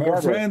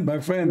 My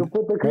friend. You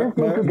put the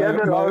Christian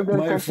together, all the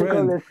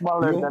testicle is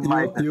smaller than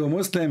mine. You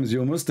Muslims.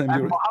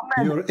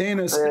 Your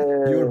anus,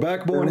 your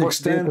backbone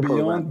extend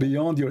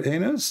beyond your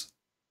anus.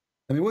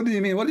 I mean, what do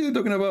you mean? What are you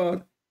talking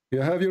about?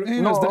 You have your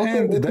anus.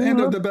 The end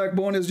of the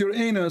backbone is your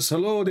anus.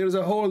 Hello, there's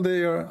a hole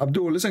there.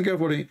 Abdul, listen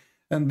carefully.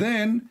 And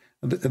then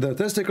the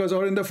testicles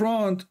are in the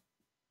front.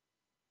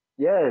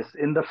 Yes,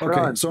 in the front.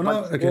 Okay, so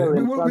now,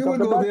 we will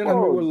go there and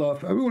we will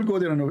laugh. We will go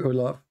there and we will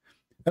laugh.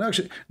 And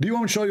actually, do you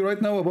want to show you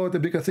right now about the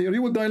Ibn Kathir?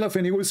 You will die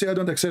laughing. You will say, I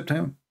don't accept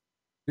him.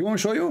 You want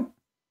to show you?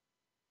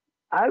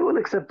 I will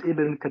accept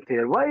Ibn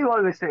Kathir. Why you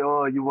always say,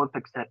 oh, you won't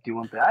accept, you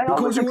won't?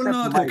 Because you will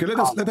not. Okay,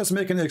 let us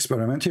make an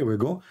experiment. Here we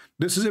go.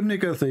 This is Ibn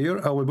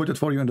Kathir. I will put it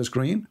for you on the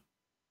screen.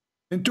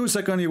 In 2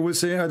 seconds, you will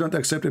say, I don't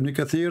accept Ibn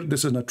Kathir.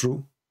 This is not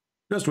true.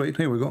 Just wait.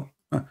 Here we go.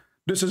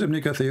 This is Ibn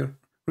Kathir.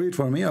 Read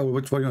for me. I will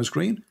put it for you on the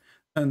screen.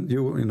 And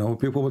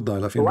people will die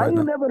laughing. Why right you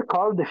now. never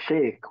call the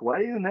sheikh?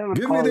 Why you never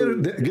give call me their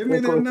number? Give me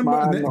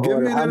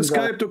their Hamza.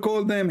 Skype to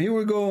call them. Here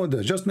we go.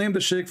 Just name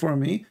the sheikh for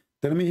me.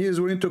 Tell me he is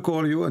willing to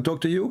call you and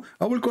talk to you.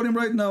 I will call him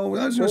right now.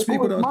 As you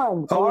speak with us.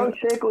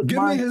 Give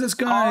me his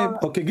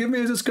Skype. Okay, give me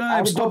his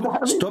Skype.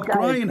 Stop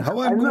crying. How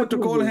I'm going to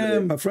call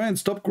him, my friend?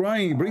 Stop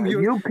crying. Bring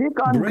your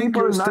bring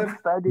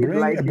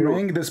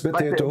this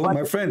potato,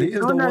 my friend. He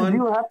is the one.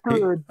 You have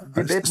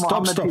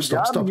to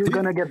stop. You're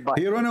gonna get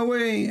busted. He ran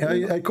away.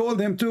 I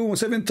called him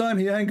 7 times.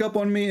 He hung up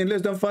on me in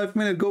less than 5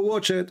 minutes. Go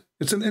watch it.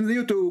 It's in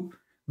YouTube.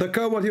 The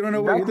coward, he ran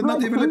away. He did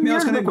not even let me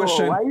ask any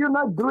question. Why you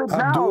not do it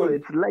now?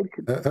 It's like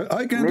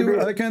I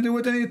can do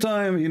it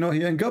anytime. He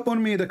hung up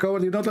on me. The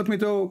coward, he did not let me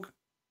talk.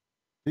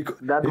 He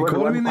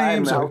called me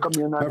names. How come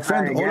you're not my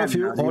friend,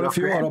 all of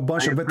you are a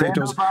bunch of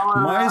potatoes.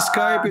 My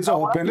Skype is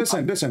open.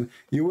 Listen.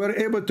 You were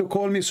able to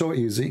call me so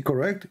easy,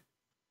 correct?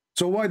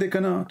 So why they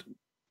cannot?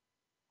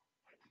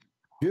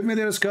 Give me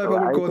their Skype.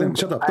 I will call them.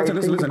 Shut up.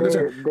 Listen.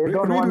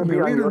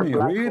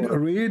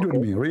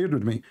 Read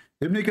with me.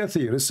 Ibn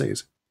Kathir, it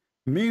says,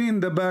 meaning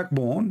the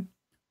backbone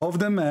of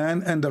the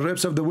man and the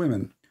ribs of the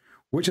women,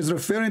 which is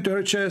referring to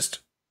her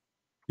chest.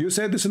 You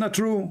said this is not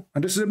true,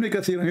 and this is Ibn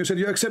Kathir, and you said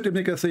you accept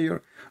Ibn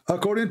Kathir.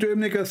 According to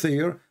Ibn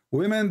Kathir,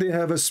 women, they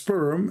have a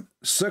sperm,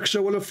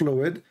 sexual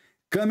fluid,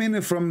 coming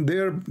from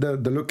the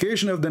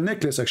location of the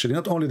necklace, actually,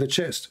 not only the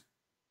chest.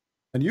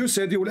 And you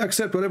said you will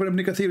accept whatever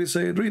Ibn Kathir is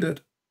saying. Read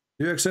it.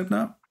 You accept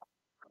now?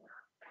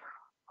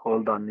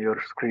 Hold on, your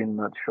screen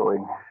not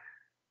showing.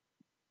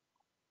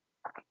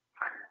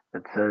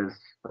 It says,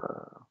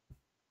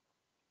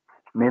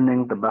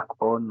 meaning the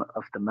backbone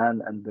of the man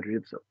and the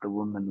ribs of the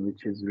woman,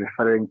 which is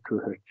referring to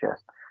her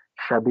chest.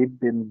 Shabib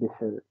bin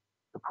Bishr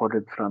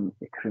reported from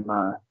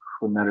Ikrimah,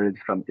 who narrated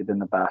from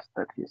Ibn Abbas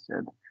that he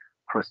said,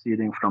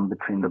 proceeding from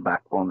between the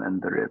backbone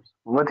and the ribs.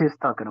 What he's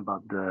talking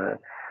about?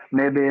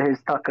 Maybe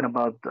he's talking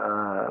about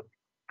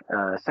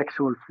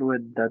sexual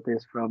fluid that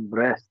is from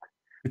breast,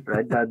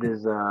 right? That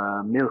is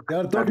milk. They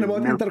are talking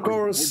about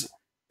intercourse.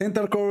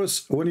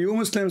 Intercourse, when you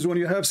Muslims, when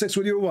you have sex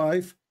with your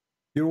wife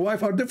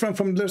are different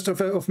from the rest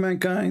of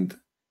mankind.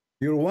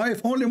 Your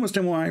wife, only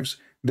Muslim wives,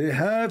 they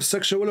have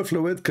sexual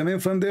fluid coming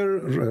from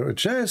their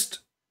chest.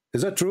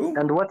 Is that true?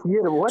 And what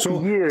year?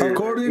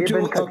 According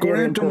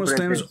to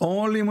Muslims,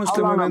 only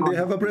Muslim women, they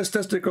have a breast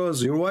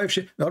testicles. Your wife,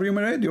 are you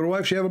married? Your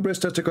wife, she have a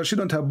breast testicle. She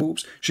don't have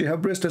boobs. She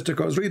have breast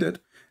testicles. Read it.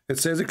 It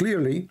says it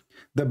clearly.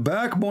 The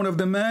backbone of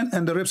the man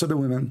and the ribs of the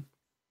women.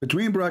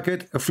 Between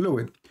bracket, a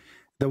fluid.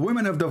 The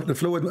women of the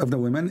fluid of the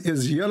women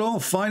is yellow,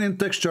 fine in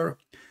texture.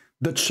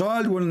 The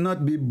child will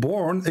not be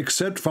born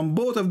except from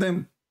both of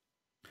them,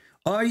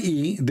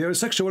 i.e., their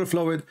sexual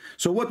fluid.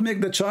 So what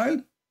make the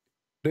child?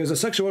 There's a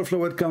sexual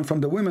fluid come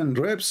from the women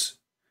ribs,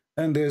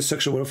 and there's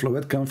sexual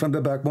fluid come from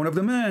the backbone of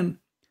the man.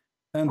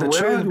 And the Where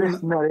child does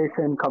this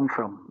narration come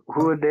from?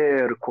 Who are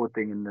they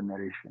quoting in the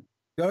narration?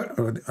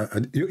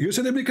 You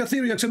said Ibn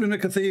Kathir, you accept Ibn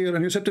Kathir,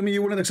 and you said to me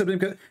you will not accept Ibn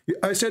Kathir.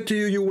 I said to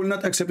you, you will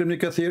not accept Ibn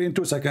Kathir in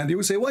 2 seconds. You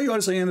will say, why you are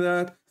saying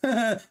that?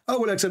 I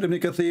will accept Ibn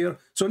Kathir.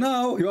 So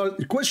now you are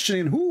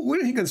questioning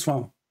where he gets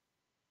from.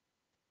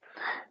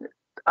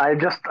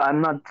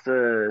 I'm not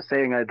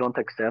saying I don't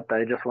accept.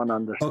 I just want to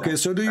understand. Okay,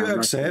 so do you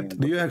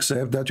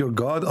accept that your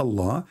God,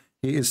 Allah,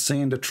 He is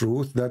saying the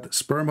truth, that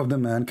sperm of the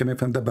man coming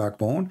from the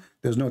backbone,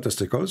 there's no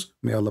testicles.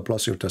 May Allah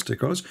bless your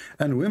testicles.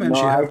 And women,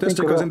 she have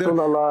testicles in there.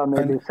 Allah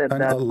maybe said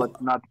that, Allah, but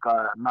not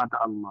God, not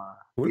Allah.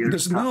 well,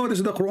 this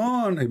is the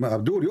Quran.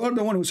 Abdul, you are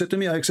the one who said to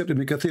me, I accept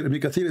Ibn Kathir. Ibn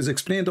Kathir is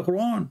explaining the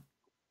Quran.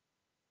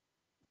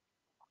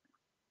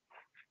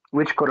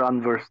 Which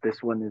Quran verse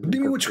this one is?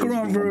 Give me which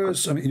Quran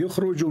verse. I mean,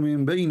 يخرج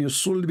من بين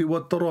الصلب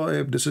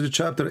والترائب. This is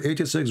chapter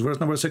 86, verse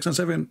number 6 and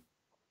 7.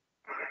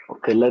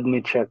 Okay, let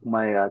me check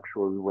my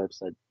actual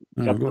website.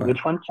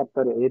 Which one?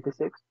 Chapter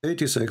 86?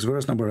 86,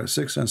 verse number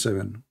 6 and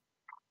 7.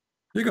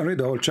 You can read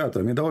the whole chapter.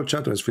 I mean, the whole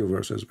chapter is few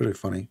verses. Very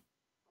funny.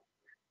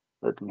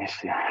 Let me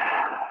see.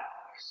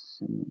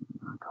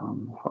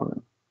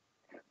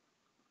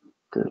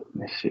 Let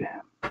me see.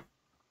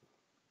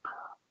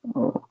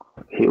 Oh,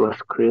 he was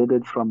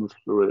created from a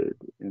fluid,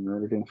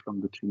 emerging from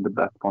between the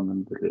backbone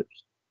and the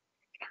ribs.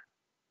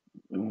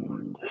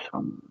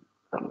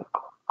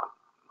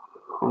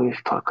 Who is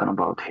talking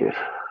about here?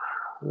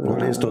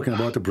 Well, he's talking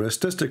about the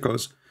breast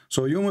testicles.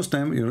 So you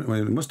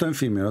Muslim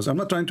females, I'm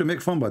not trying to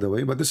make fun, by the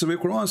way, but this is what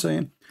Quran is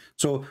saying.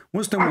 So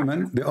Muslim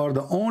women, they are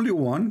the only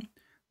one.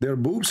 Their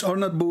boobs are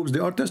not boobs, they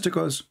are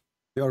testicles.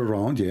 They are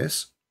round,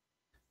 yes.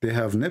 They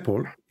have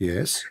nipple,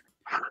 yes.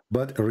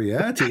 But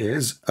reality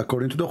is,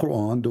 according to the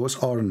Quran, those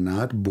are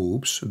not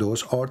boobs,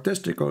 those are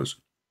testicles.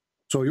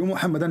 So you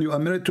Muhammadan, you are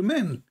married to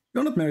men.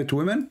 You're not married to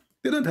women.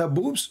 They don't have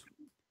boobs.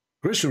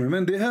 Christian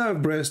women, they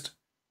have breast.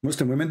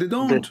 Muslim women, they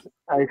don't.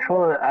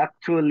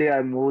 Actually,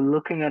 I'm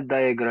looking at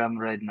diagram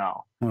right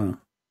now.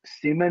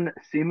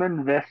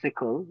 Semen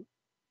vesicle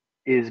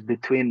is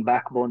between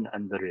backbone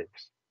and the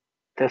ribs.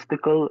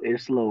 Testicle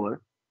is lower,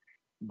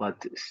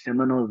 but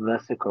seminal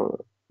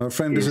vesicle. Our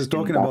friend, this is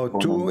talking about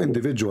two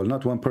individuals,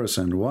 not one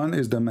person. One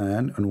is the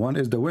man and one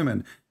is the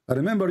women. I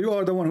remember you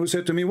are the one who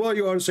said to me, why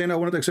you are saying I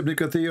want to accept Ibn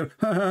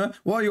Kathir?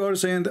 Why you are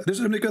saying that? This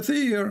is Ibn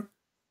Kathir.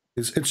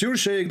 It's your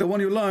sheikh, the one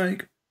you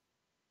like.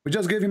 We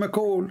just gave him a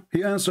call.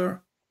 He answered.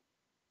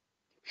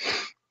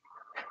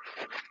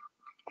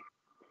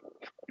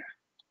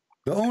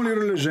 The only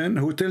religion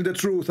who tell the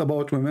truth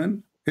about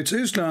women, it's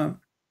Islam.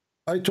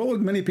 I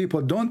told many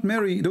people, don't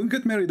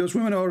get married. Those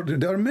women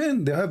they are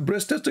men. They have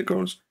breast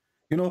testicles.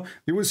 You know,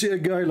 you will see a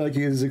guy like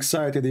he is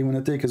excited. He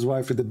want to take his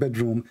wife to the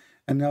bedroom,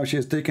 and now she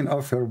is taking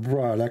off her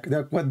bra. Like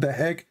that. What the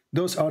heck?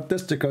 Those are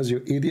testicles,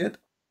 you idiot.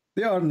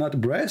 They are not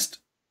breast.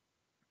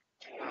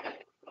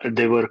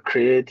 They were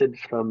created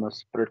from a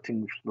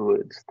spurting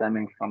fluid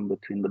stemming from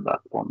between the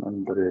backbone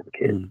and the rib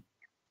cage.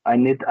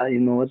 You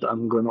know what?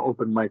 I'm gonna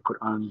open my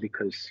Quran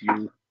because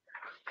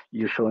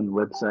you showing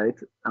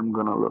website. I'm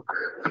gonna look.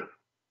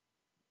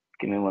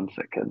 Give me 1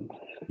 second.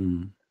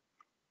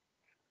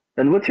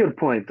 And what's your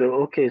point?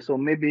 Okay, so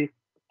maybe.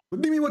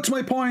 What do you mean? What's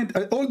my point?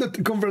 All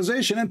that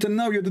conversation until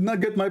now, you did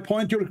not get my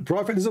point. Your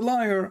prophet is a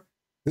liar.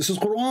 This is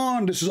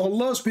Quran. This is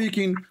Allah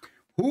speaking.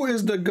 Who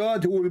is the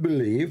God who will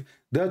believe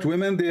that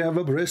women, they have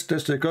a breast,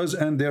 testicles,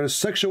 and their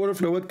sexual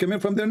fluid coming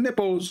from their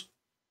nipples?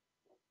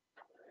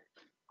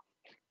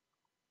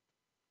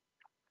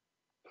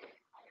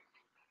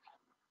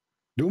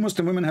 Do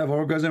Muslim women have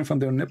orgasm from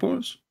their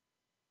nipples?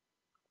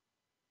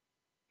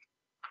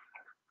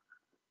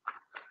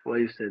 Why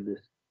you said this?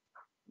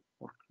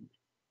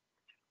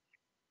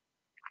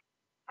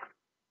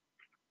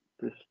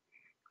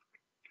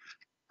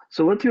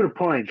 So what's your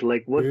point?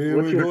 Like what?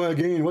 Here we go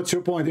again. What's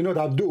your point? You know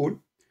that Abdul,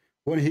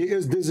 when he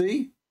is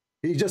dizzy,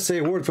 he just say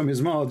a word from his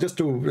mouth just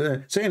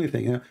to say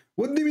anything. You know?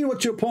 What do you mean?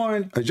 What's your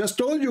point? I just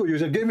told you. You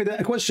just gave me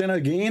that question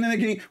again and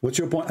again. What's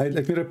your point?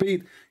 Let me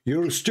repeat.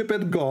 Your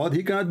stupid God.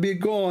 He cannot be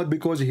God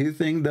because he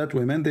thinks that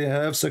women, they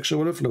have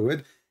sexual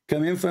fluid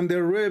coming from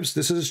their ribs.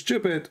 This is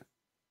stupid.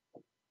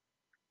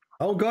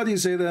 How God he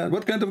say that?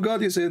 What kind of God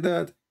he say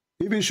that?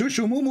 Even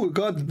Shushu Mumu,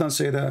 God did not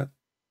say that.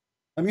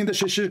 I mean, the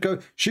shish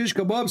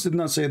kebabs did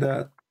not say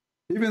that.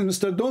 Even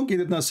Mr. Donkey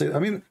did not say that. I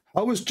mean,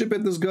 how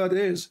stupid this God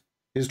is.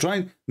 He's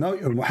trying. Now,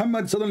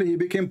 Muhammad, suddenly he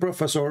became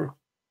professor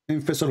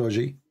in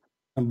physiology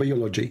and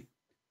biology.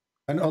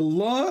 And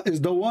Allah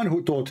is the one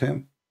who taught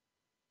him.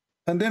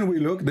 And then we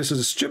look, this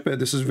is stupid.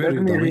 This is very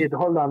dummy.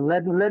 Hold on.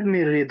 Let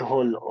me read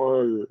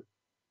whole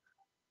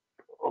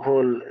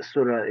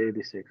Surah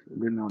 86.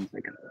 Give me 1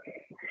 second.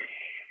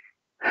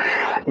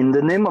 In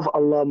the name of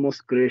Allah,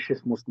 most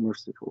gracious, most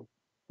merciful,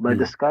 by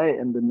the sky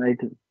and the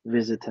night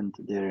visitant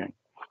therein.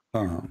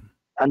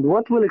 And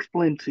what will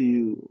explain to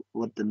you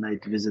what the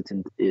night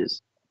visitant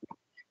is?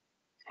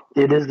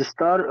 It is the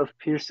star of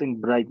piercing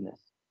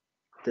brightness.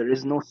 There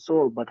is no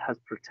soul but has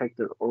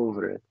protector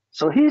over it.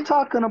 So he's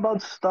talking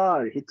about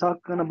star. He's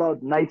talking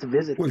about night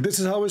visitant. Well, this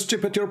is how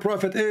stupid your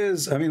prophet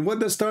is. I mean, what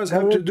the stars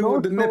have to do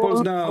with the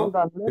nipples now?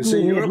 You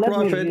say you're a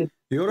prophet.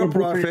 You're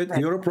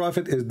a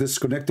prophet is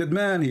disconnected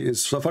man. He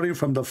is suffering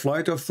from the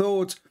flight of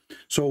thoughts.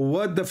 So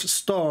what the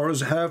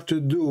stars have to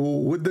do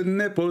with the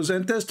nipples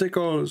and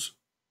testicles?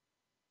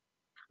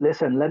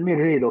 Listen, let me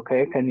read,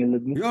 okay? Can you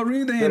let me? You're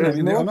reading. I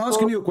mean, I'm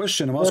asking you a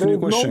question. I'm asking you a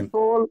question.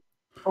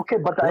 Okay,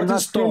 but I'm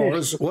not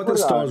stars? What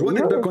is stars? What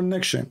is the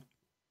connection?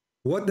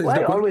 What is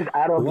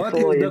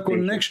the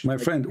connection, my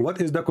friend? What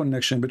is the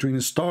connection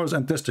between stars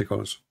and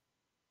testicles?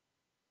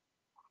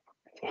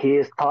 He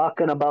is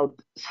talking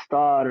about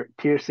star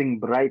piercing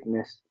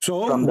brightness.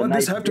 So what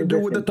does have to do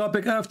with the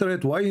topic after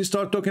it? Why he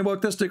start talking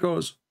about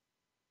testicles?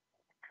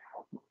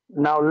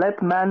 Now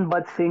let man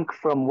but think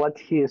from what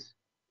he is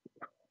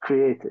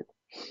created.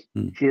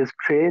 He is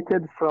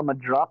created from a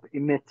drop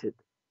emitted,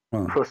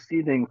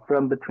 proceeding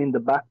from between the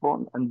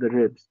backbone and the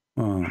ribs.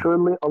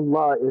 Surely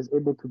Allah is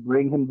able to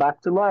bring him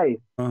back to life.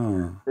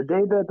 The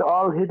day that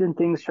all hidden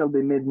things shall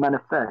be made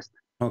manifest,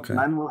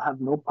 man will have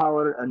no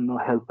power and no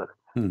helper.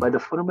 By the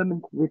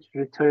firmament which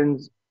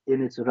returns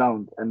in its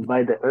round, and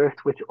by the earth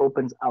which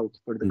opens out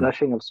for the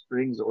gushing of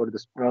springs or the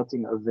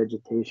sprouting of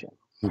vegetation.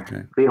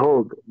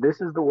 Behold,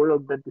 this is the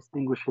world that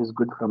distinguishes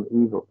good from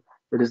evil.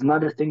 It is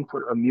not a thing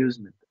for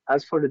amusement.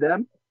 As for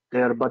them, they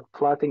are but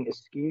plotting a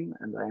scheme,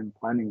 and I am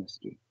planning a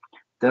scheme.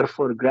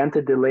 Therefore, grant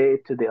a delay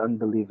to the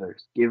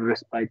unbelievers. Give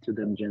respite to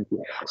them gently.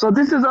 So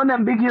this is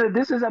unambiguous.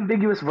 This is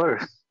ambiguous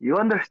verse. You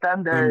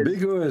understand that?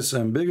 Ambiguous.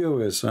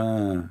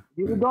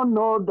 You don't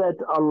know that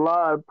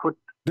Allah put.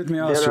 Let me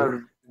ask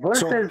you.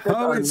 So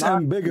how it's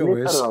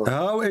ambiguous? Literal.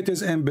 How it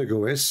is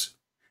ambiguous?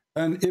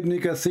 And Ibn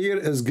Kathir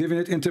is giving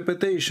it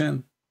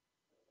interpretation.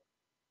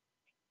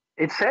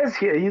 It says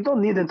here, you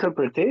don't need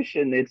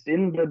interpretation. It's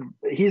in the.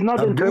 He's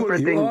not Abdul,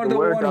 interpreting you are the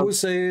word one who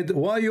said,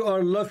 "Why you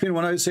are laughing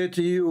when I say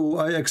to you,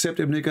 I accept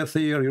Ibn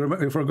Kathir."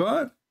 You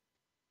forgot?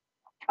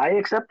 I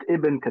accept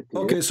Ibn Kathir.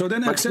 Okay, so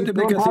then accept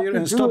Ibn Kathir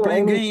and stop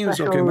playing games.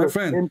 Okay, my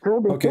friend.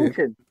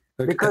 Okay.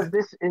 Because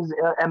this is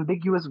an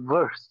ambiguous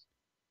verse.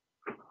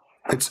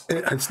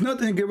 It's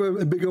not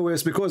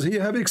ambiguous because he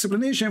have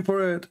explanation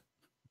for it.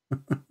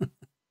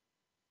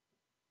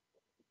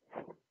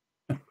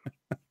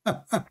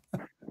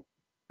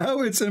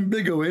 How it's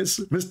ambiguous,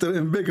 Mr.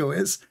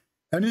 Ambiguous,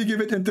 and you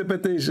give it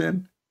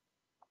interpretation.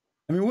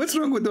 I mean, what's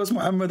wrong with those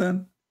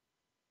Muhammadan?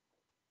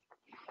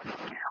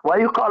 Why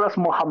you call us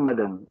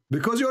Muhammadan?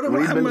 Because you're a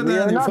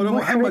Muhammadan. You follow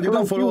Muhammad, you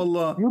don't follow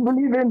Allah. You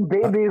believe in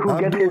baby who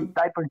gets his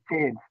diaper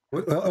changed.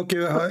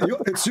 Okay,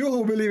 it's you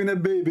who believe in a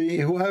baby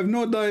who have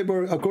no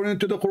diaper according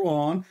to the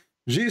Quran.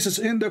 Jesus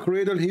in the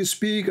cradle, he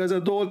speak as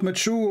adult,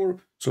 mature.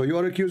 So you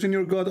are accusing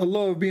your God,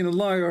 Allah, of being a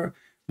liar.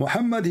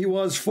 Muhammad, he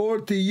was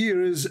 40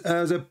 years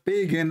as a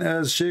pagan,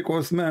 as Sheikh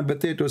Uthman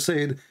Potato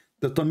said,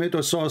 the tomato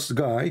sauce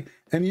guy,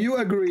 and you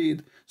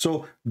agreed.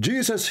 So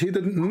Jesus, he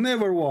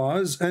never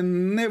was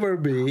and never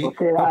be a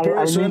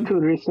person. I need to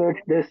research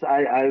this.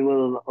 I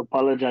will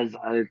apologize.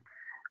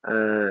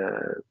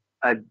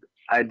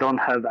 I don't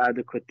have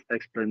adequate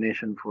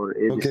explanation for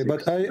it. Okay,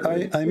 but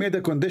I made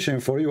a condition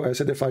for you. I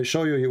said if I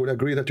show you, you will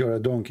agree that you're a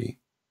donkey.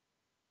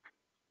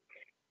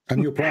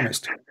 And you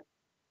promised.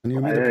 And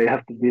you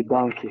have to be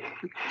donkey.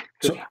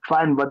 So,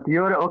 fine, but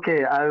you're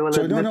okay. I will.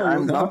 So no,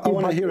 I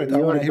want to hear it. I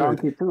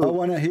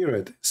want to hear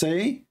it.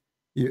 Say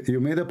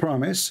you made a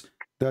promise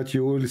that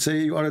you will say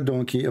you are a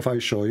donkey if I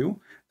show you,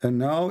 and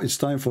now it's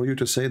time for you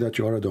to say that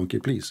you are a donkey.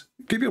 Please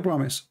keep your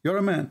promise. You're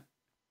a man.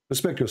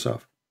 Respect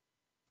yourself.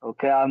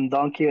 Okay, I'm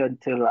donkey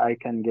until I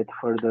can get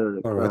further.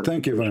 All right.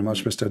 Thank you very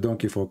much, Mr.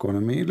 Donkey, for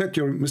calling me. Let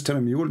your Mr.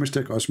 Mule,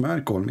 Mr.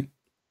 Osman, call me.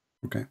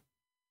 Okay.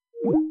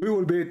 We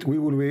will wait. We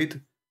will wait.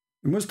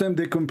 Muslim,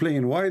 they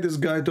complain. Why this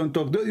guy don't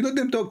talk? Let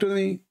them talk to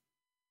me.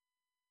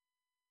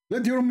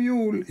 Let your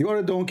mule. You are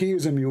a donkey.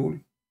 He's a mule.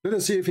 Let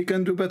us see if he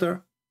can do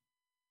better.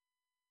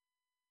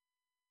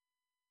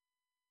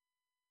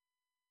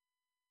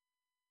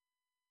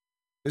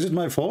 Is it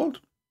my fault?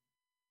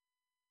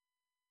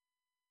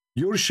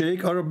 Your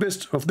sheikh are a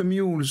best of the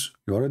mules.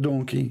 You are a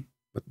donkey.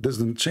 But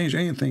doesn't change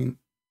anything.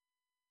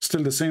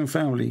 Still the same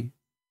family.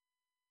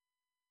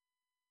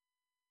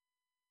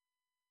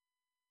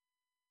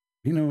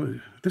 You know,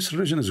 this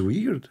religion is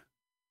weird.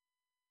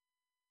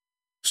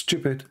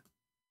 Stupid.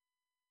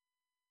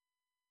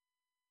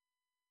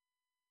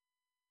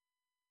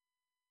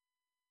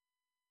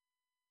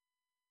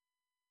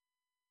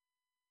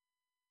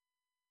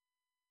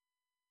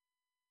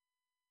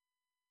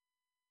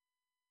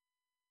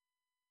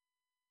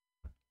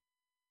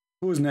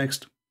 Who's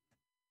next?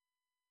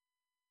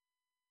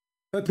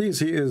 At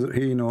least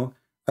you know,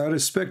 I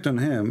respect on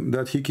him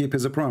that he keep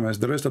his promise.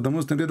 The rest of the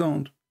Muslims, they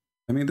don't.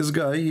 I mean, this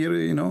guy here,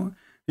 you know,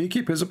 he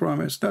keep his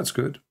promise. That's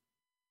good.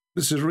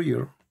 This is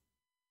real.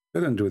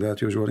 They don't do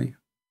that usually.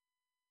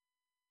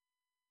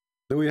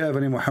 Do we have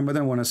any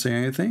Muhammadan want to say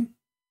anything?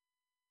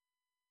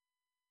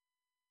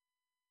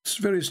 It's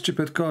a very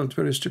stupid cult,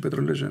 very stupid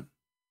religion.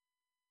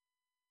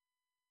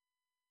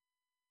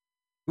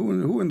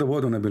 Who in the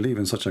world want to believe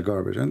in such a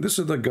garbage? And this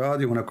is the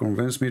God you want to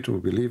convince me to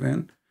believe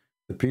in?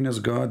 The penis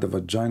God, the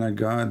vagina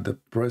God, the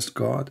breast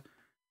God.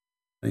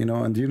 You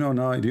know, and you know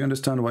now, do you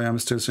understand why I'm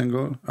still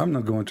single? I'm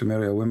not going to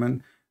marry a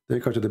woman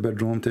Take her to the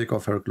bedroom, take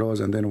off her clothes,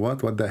 and then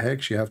what? What the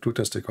heck? She have 2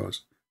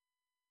 testicles.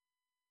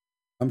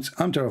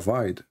 I'm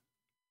terrified.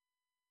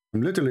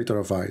 I'm literally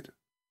terrified.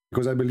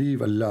 Because I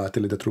believe Allah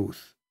tell the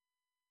truth.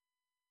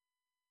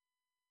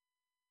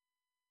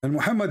 And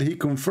Muhammad, he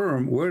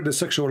confirmed where the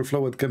sexual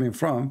fluid coming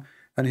from,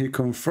 and he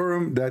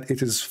confirmed that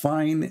it is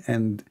fine,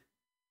 and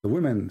the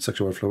women's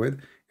sexual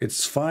fluid,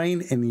 it's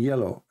fine in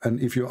yellow. And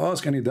if you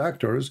ask any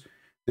doctors,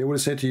 they will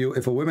say to you,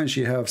 if a woman,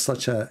 she have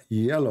such a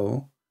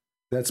yellow,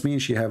 that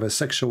means she have a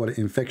sexual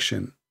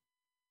infection.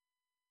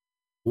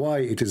 Why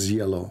it is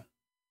yellow?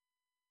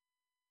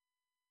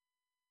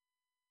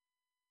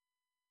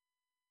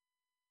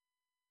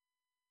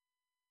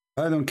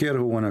 I don't care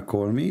who wanna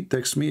call me.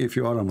 Text me if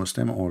you are a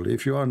Muslim only.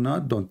 If you are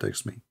not, don't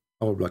text me.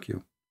 I will block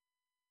you.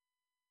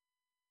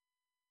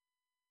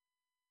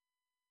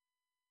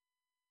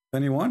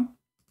 Anyone?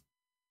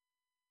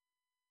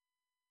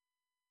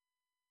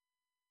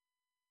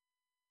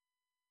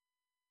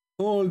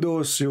 All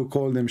those you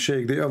call them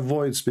sheikh, they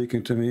avoid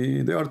speaking to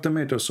me. They are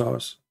tomato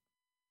sauce.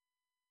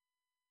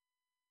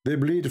 They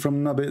bleed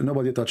from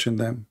nobody touching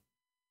them.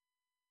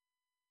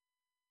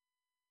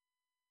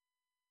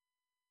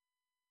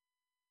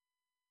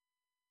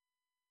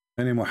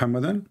 Any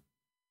Muhammadan?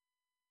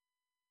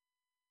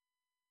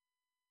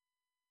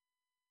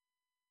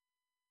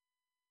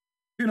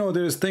 You know,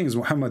 there's things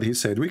Muhammad, he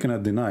said, we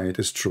cannot deny it,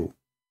 it's true.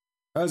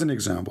 As an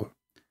example,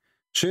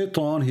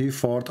 Shaitan, he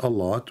fought a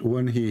lot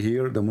when he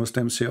hear the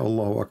Muslims say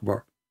Allahu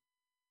Akbar.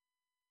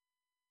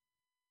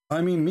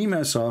 I mean, me,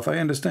 myself, I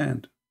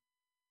understand.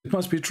 It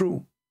must be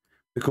true.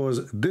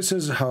 Because this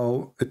is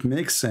how it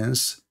makes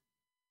sense,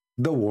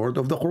 the word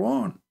of the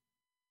Quran.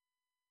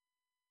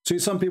 See,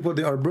 some people,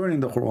 they are burning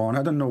the Quran.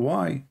 I don't know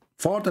why.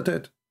 Fart at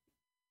it.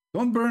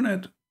 Don't burn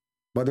it.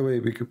 By the way,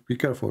 be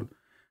careful.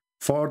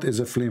 Fart is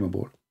a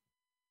flammable.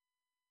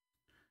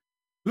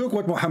 Look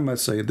what Muhammad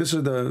said. This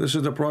is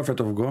the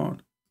prophet of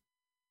God.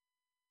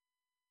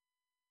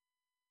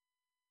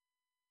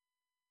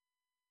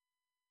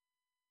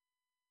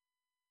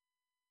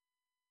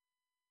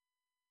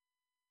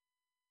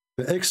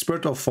 The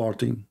expert of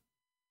farting.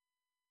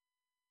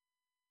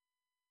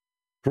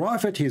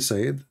 Prophet, he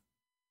said,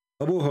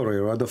 Abu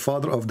Hurairah, the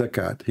father of the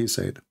cat, he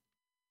said,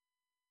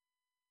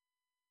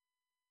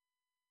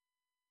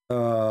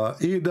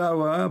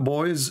 Dawah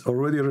boys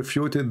already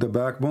refuted the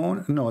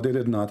backbone. No, they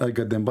did not. I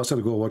got them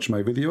busted. Go watch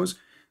my videos.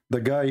 The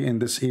guy in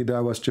this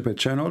Dawah stupid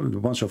channel, a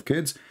bunch of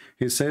kids,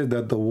 he said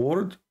that the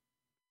word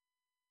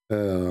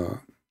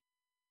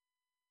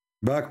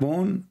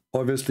backbone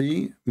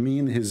obviously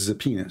mean his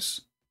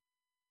penis.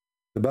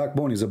 The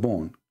backbone is a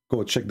bone.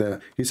 Go check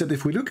that. He said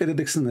if we look at the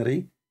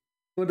dictionary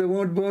for the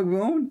word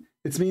backbone,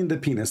 it's mean the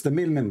penis, the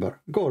male member.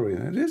 Go read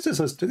it. It's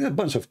just a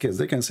bunch of kids.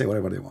 They can say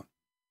whatever they want.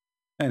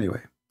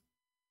 Anyway.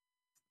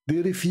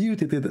 They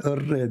refuted it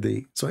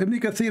already. So Ibn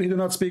Kathir, he do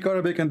not speak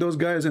Arabic, and those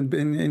guys in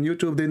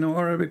YouTube, they know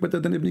Arabic better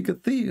than Ibn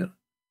Kathir.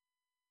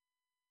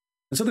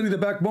 And suddenly the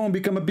backbone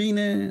become a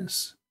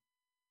penis.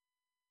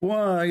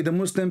 Why? The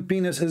Muslim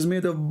penis is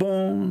made of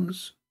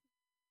bones.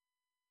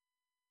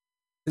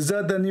 Is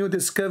that the new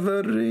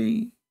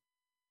discovery?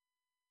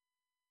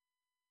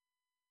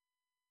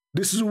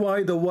 This is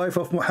why the wife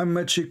of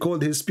Muhammad, she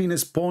called his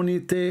penis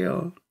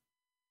ponytail.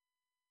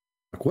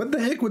 Like, what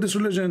the heck with this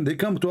religion? They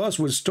come to us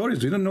with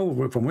stories. We don't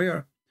know from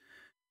where.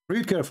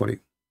 Read carefully.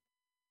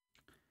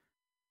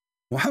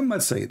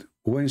 Muhammad said,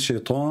 when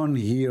Shaitan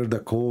hear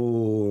the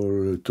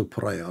call to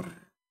prayer,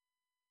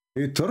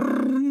 he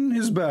turn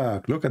his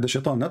back. Look at the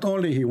Shaitan. Not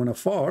only he want to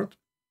fart,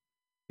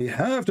 he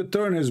have to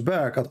turn his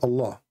back at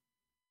Allah.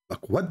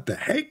 Like, what the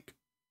heck?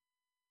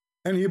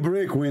 And he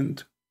break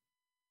wind.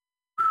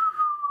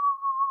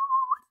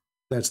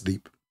 That's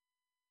deep.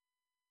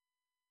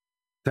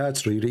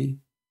 That's really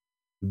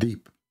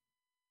deep.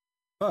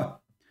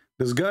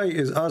 This guy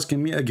is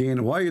asking me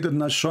again, why you did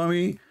not show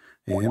me?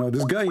 You know,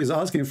 this guy is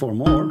asking for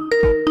more.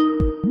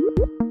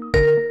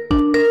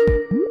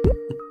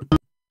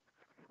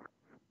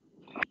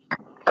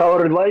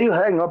 Coward, why you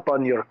hang up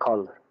on your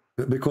call?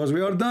 Because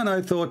we are done,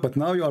 I thought, but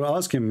now you are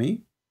asking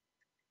me.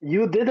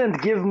 You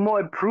didn't give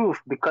more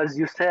proof because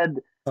you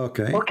said,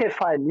 okay,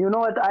 fine. You know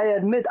what? I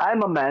admit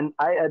I'm a man.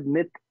 I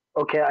admit,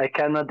 okay, I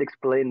cannot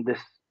explain this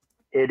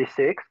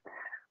 86,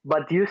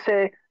 but you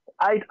say,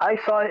 I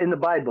saw it in the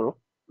Bible.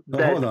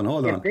 That hold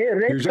on.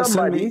 You just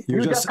send me.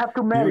 You just have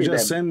to marry them.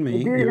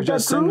 You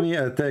just send me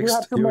a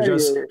text.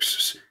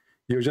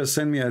 You just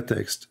send me a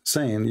text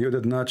saying you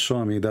did not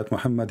show me that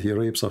Muhammad, he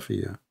raped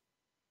Sophia.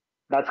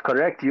 That's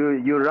correct.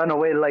 You run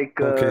away like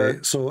okay.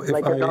 So if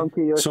like a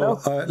donkey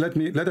yourself. So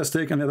let us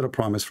take another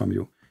promise from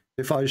you.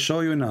 If I show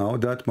you now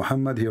that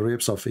Muhammad, he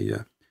raped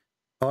Sophia,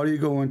 are you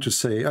going to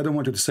say? I don't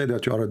want you to say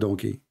that you are a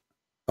donkey.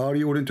 Are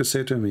you willing to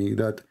say to me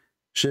that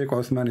Sheikh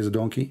Uthman is a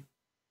donkey?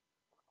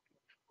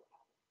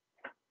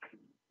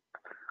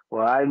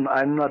 Well,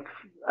 I'm not.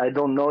 I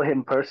don't know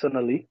him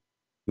personally.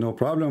 No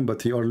problem,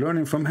 but you are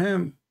learning from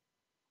him.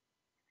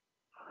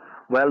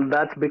 Well,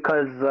 that's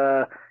because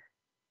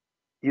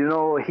you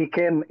know,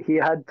 he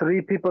had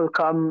 3 people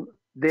come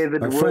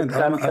David My Wood, friend,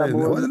 Sam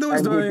Shamoun, and he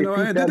defeats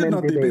they them did in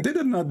not debate. debate. They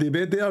did not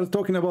debate. They are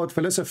talking about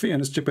philosophy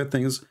and stupid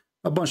things.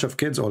 A bunch of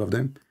kids, all of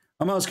them.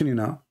 I'm asking you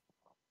now.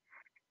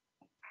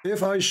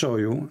 If I show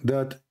you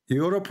that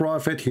you're a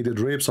prophet, he did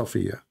rape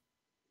SOFYA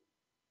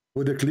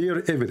with a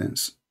clear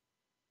evidence,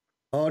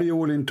 are you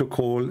willing to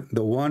call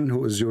the one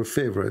who is your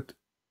favorite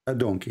a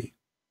donkey?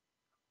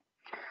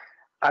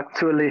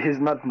 Actually, he's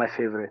not my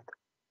favorite.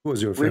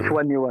 Who's your favorite? Which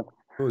one you want?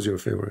 Who's your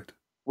favorite?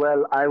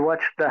 Well, I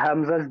watched the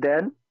Hamza's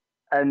Den,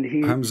 and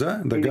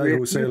Hamza, the guy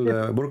who sell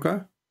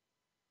burqa?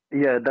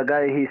 Yeah, the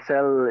guy he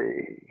sell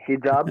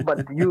hijab,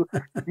 but you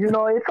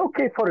know, it's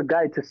okay for a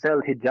guy to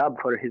sell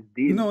hijab for his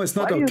deen. No, it's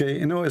not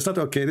okay. No, it's not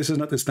okay. This is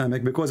not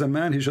Islamic, because a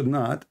man, he should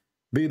not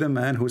be the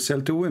man who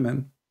sell to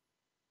women,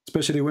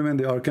 especially women.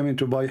 They are coming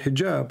to buy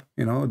hijab.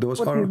 You know, those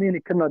what are. What do you mean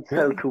he cannot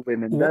sell to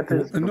women? That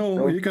is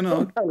no, you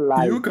cannot.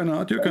 You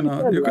cannot. You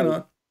cannot. You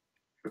cannot.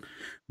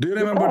 Do you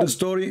remember the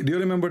story? Do you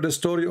remember the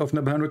story of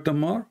Nabhan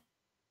al-Tammar?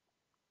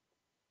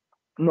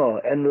 No,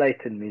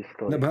 enlighten me.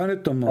 Story. Nabhan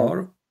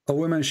al-Tammar. A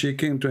woman, she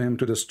came to him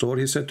to the store.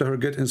 He said to her,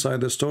 get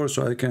inside the store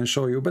so I can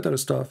show you better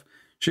stuff.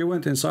 She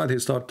went inside. He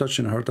started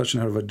touching her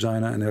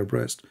vagina and her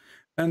breast.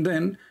 And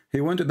then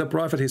he went to the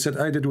prophet. He said,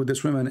 I did with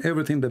this woman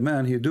everything the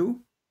man he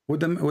do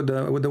with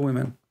the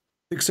women,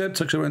 except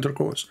sexual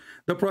intercourse.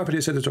 The prophet,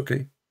 he said, it's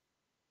okay.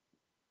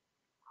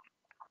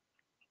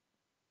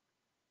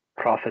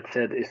 Prophet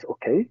said it's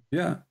okay?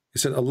 Yeah. He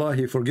said, Allah,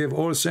 he forgave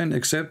all sin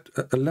except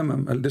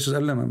al-lamam. This is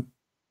al-lamam.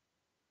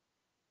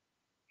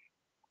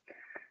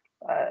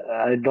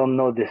 I don't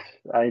know this.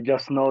 I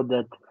just know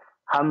that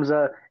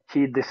Hamza,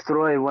 he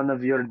destroyed one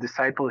of your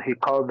disciples. He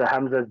called the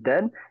Hamza's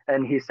den,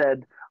 and he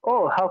said,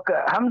 oh,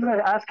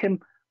 Hamza asked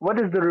him, what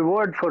is the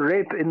reward for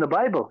rape in the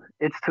Bible?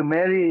 It's to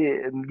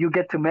marry, you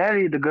get to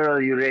marry the girl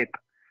you rape.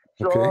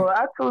 So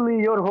actually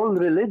your whole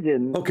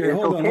religion. Okay,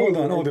 hold on.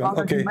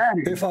 Okay,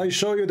 if I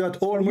show you that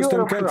all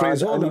Muslim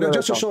countries, hold on,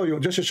 just to show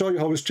you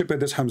how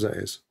stupid this Hamza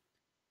is.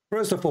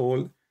 First of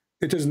all,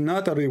 it is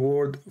not a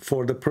reward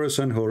for the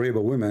person who rape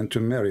a woman to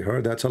marry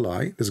her. That's a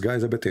lie. This guy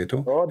is a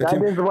potato. Oh, let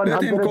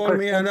him call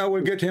me and I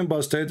will get him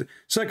busted.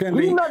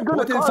 Secondly,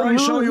 what if I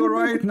show you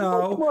right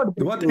now?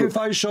 What if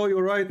I show you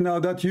right now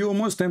that you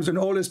Muslims in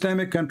all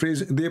Islamic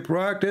countries, they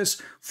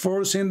practice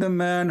forcing the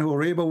man who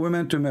rape a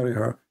woman to marry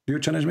her? Do you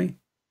challenge me?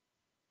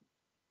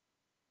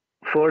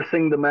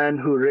 Forcing the man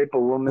who rape a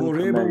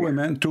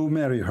woman to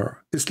marry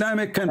her.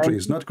 Islamic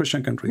countries, not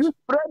Christian countries. You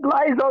spread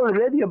lies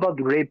already about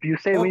rape. You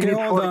say we need.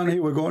 Okay, hold on.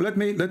 Here we go. Let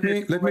me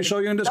show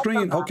you on the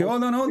screen. Okay,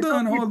 hold on.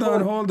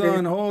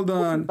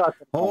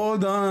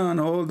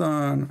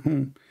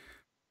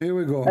 Here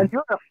we go. And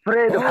you're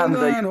afraid of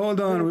Hamza. Hold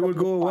on. We will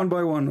go one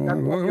by one.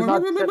 One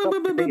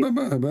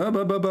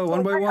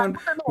by one.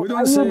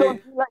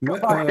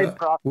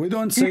 We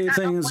don't say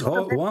things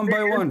one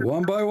by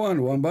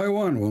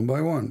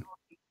one.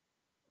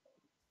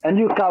 And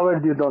you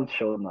coward, you don't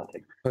show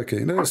nothing.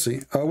 Okay, let's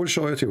see. I will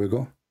show it. Here we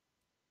go.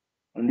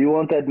 And you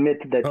won't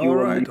admit that you all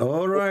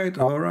right.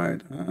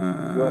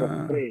 You're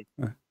afraid.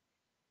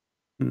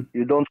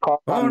 You don't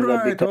call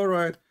all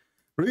right.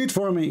 Read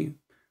for me.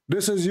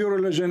 This is your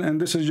religion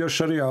and this is your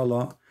Sharia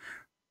law.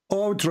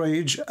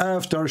 Outrage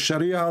after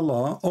Sharia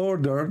law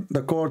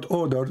the court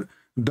ordered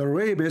the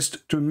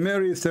rapist to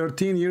marry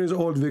 13 years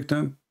old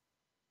victim.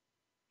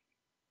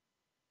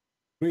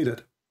 Read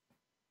it.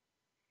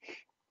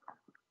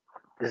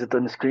 Is it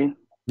on the screen?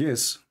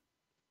 Yes.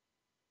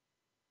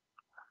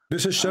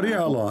 This is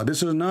Sharia law.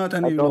 This is not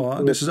any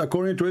law. This is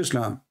according to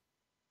Islam.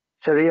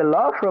 Sharia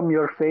law from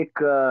your fake,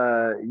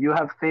 you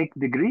have fake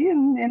degree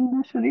in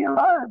the Sharia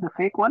law, the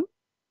fake one?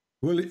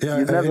 Well,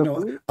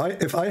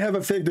 if I have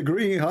a fake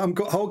degree, how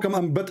come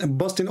I'm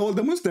busting all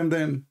the Muslim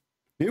then?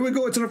 Here we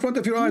go. It's in front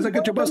of your eyes. I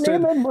get you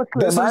busted.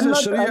 This is the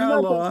Sharia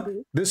law.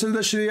 This is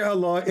the Sharia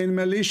law in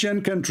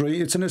Malaysian country.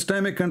 It's an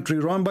Islamic country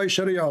run by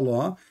Sharia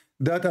law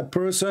that a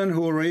person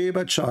who rape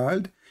a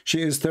child,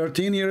 she is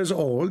 13 years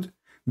old,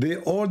 they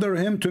order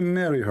him to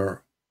marry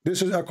her.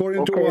 This is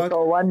according to what?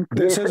 So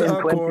this is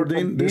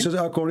according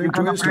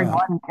to Islam.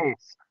 One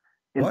case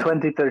in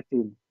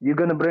 2013. You're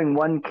going to bring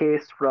one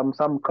case from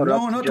some corrupt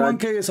No, not judge. one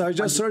case. I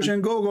just searched in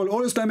Google.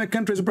 All Islamic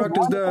countries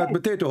practice that.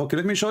 Potato. Okay,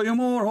 let me show you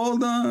more.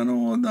 Hold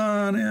on.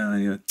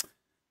 Yeah.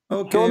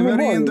 Okay,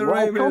 marrying the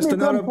rapist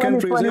in Arab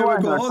countries. Here we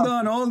go.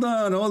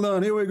 Hold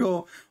on. Here we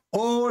go.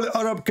 All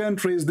Arab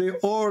countries, they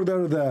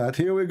order that.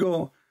 Here we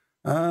go.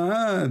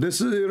 This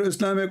is your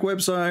Islamic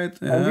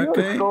website.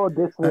 Okay.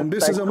 And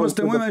this is a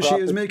Muslim woman. She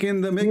is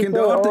making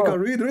the article.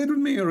 Read with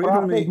me.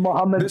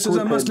 This is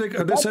a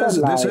Muslim. This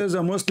is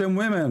a Muslim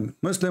women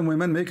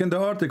making the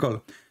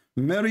article.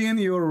 Marrying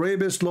your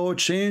rapist law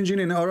changing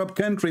in Arab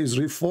countries,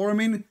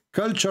 reforming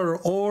culture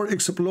or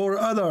explore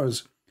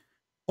others.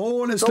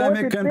 All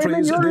Islamic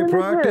countries, they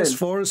practice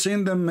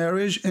forcing the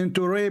marriage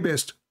into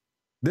rapist.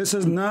 This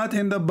is not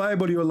in the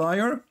Bible, you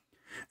liar.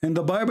 And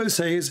the Bible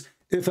says,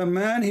 if a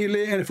man he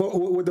lay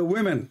with a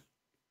woman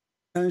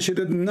and she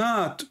did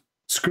not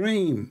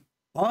scream,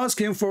 ask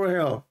him for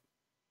help,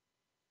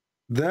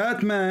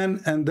 that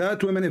man and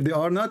that woman, if they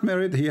are not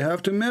married, he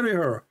have to marry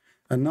her.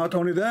 And not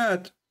only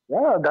that,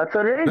 yeah, that's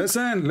a rape.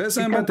 Listen,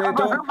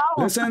 potato.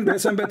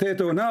 Listen,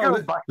 potato. Now,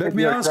 let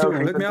me ask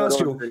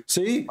you.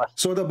 See,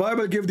 so the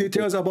Bible gives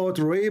details about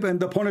rape and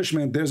the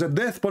punishment. There's a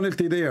death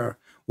penalty there.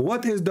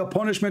 What is the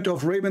punishment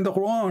of rape in the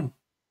Quran?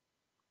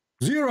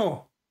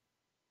 0.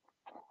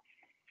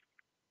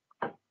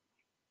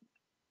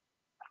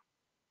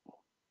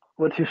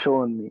 What you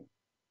showing me?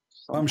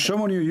 I'm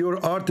showing you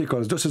your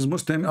articles. This is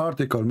Muslim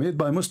article made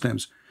by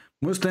Muslims.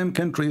 Muslim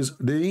countries,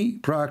 they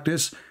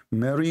practice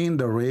marrying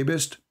the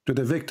rapist to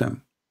the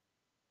victim.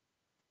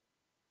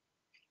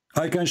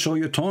 I can show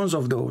you tons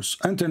of those.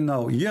 Until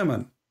now,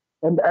 Yemen,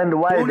 and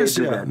why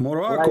Tunisia,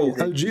 Morocco,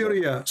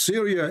 Algeria,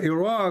 Syria,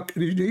 Iraq,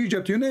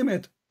 Egypt, you name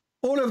it.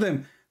 All of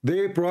them,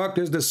 they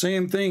practice the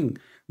same thing.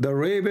 The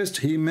rapist,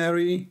 he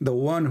marry the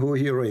one who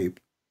he raped.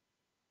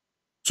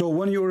 So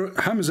when you're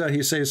Hamza,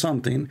 he says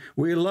something,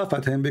 we laugh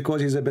at him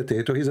because he's a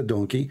potato, he's a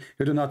donkey,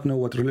 you do not know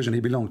what religion he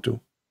belonged to.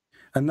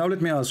 And now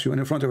let me ask you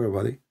in front of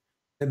everybody,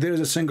 if there is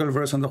a single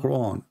verse in the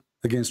Quran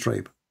against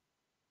rape.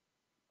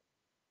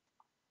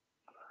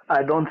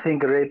 I don't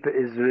think rape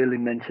is really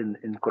mentioned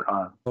in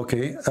Quran.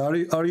 Okay,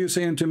 are you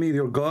saying to me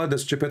your God, the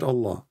stupid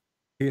Allah,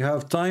 he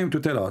have time to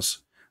tell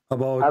us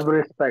about have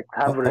respect.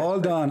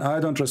 Hold on, I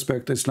don't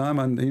respect Islam,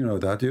 and you know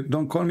that. You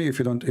don't call me if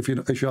you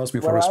ask me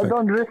for respect. I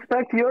don't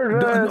respect your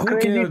who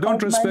cares?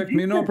 Don't respect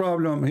me, no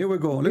problem. Here we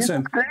go.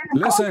 Listen.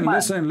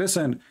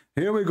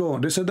 Here we go.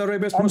 This is the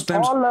rapist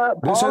Muslims.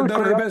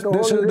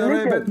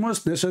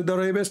 This is the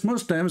rapist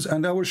Muslims,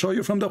 and I will show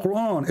you from the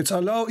Quran. It's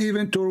allowed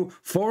even to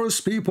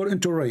force people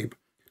into rape.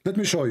 Let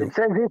me show you. It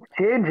says it's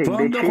changing.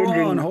 From the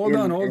Quran. Hold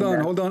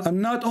on.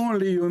 And not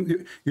only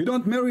you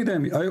don't marry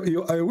them.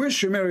 I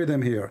wish you marry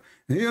them here.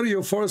 Here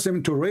you force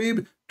them to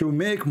rape to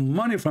make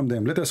money from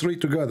them. Let us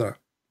read together.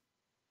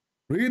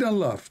 Read and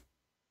laugh.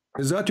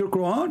 Is that your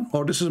Quran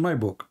or this is my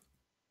book?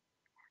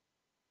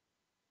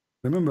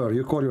 Remember,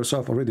 you call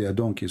yourself already a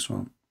donkey,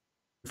 so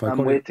I'm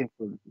waiting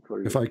for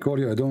you. If I call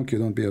you a donkey,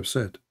 don't be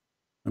upset.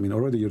 I mean,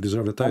 already you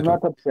deserve the title. I'm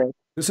not upset.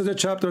 This is a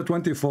chapter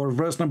 24,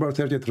 verse number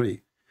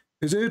 33.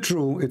 Is it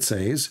true, it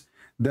says,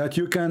 that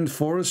you can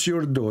force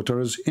your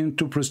daughters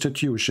into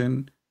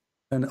prostitution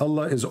and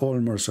Allah is all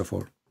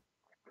merciful?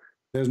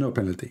 There's no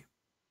penalty.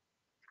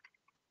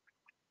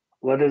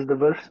 What is the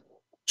verse?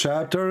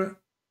 Chapter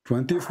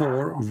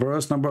 24,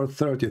 verse number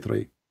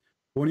 33.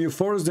 When you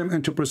force them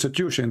into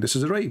prostitution, this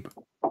is rape.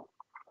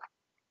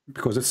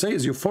 Because it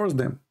says you force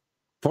them.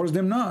 Force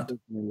them not.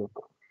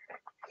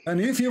 And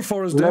if you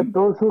force them... Let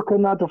those who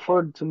cannot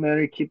afford to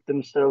marry keep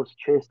themselves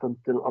chaste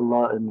until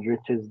Allah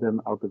enriches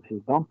them out of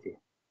His bounty.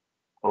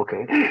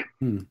 Okay.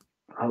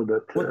 How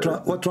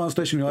that, what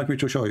translation you like me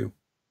to show you?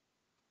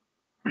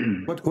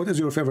 What is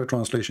your favorite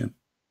translation?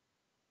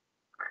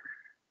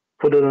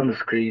 Put it on the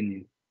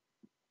screen.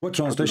 What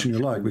translation you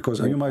like? Because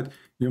you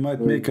might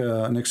make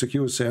an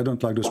excuse, say I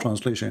don't like this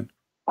translation.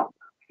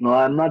 No,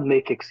 I'm not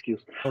make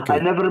excuse. Okay. I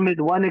never made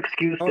one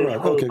excuse. All right.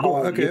 Okay.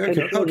 Go.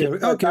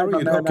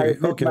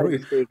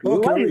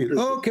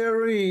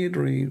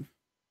 Read.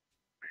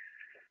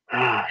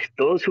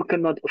 Those who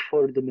cannot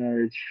afford the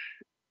marriage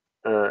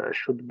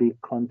should be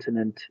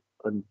continent.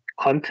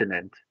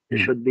 They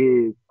should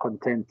be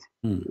content.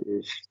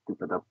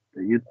 Stupid up.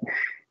 You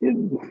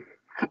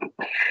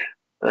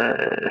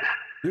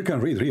can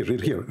read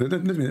here.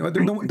 Let me,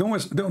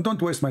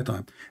 don't waste my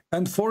time.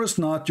 And force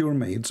not your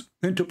maids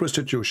into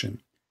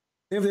prostitution,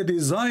 if they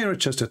desire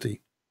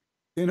chastity,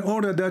 in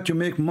order that you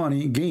make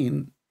money,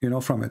 gain,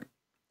 from it.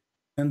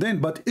 And then,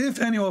 but if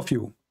any of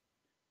you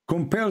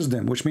compels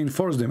them, which means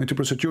force them into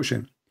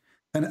prostitution,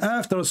 and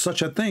after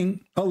such a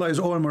thing, Allah is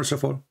all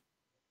merciful.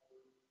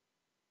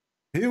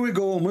 Here we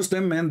go,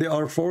 Muslim men, they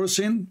are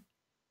forcing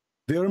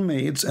their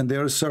maids and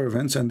their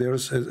servants and their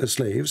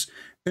slaves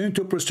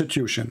into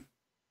prostitution.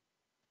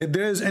 If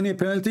there is any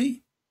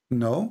penalty,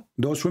 no.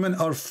 Those women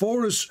are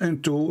forced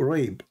into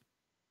rape.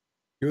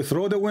 You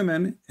throw the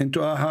women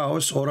into a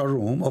house or a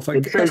room of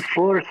a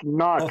customer.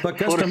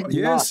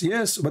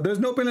 Yes, but there's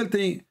no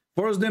penalty.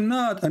 Force them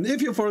not. And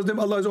if you force them,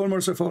 Allah is all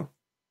merciful.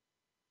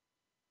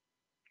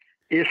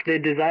 If they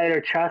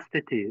desire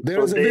chastity.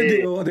 There's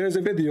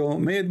a video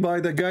made by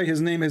the guy,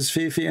 his name is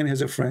Fifi and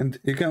he's a friend.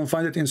 You can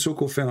find it in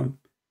Suku Film.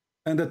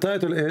 And the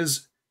title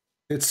is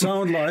It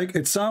sound like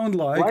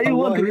Why you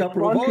want to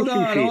respond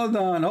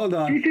hold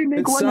on.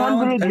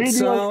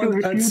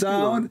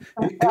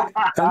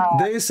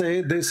 They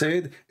said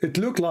it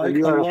looked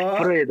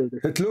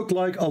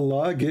like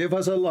Allah gave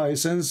us a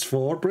license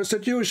for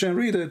prostitution.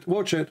 Read it,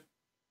 watch it.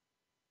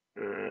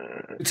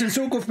 It's in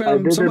Suku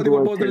Film. Somebody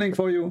will post the link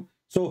for you.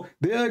 So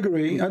they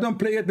agree. I don't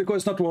play it because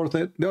it's not worth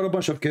it. There are a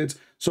bunch of kids.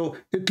 So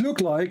it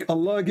looked like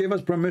Allah gave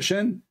us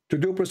permission to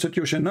do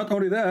prostitution. Not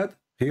only that,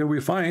 here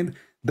we find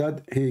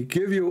that He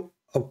give you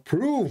a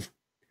proof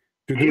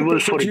to do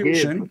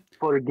prostitution.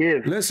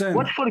 Forgive. Listen.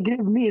 What forgive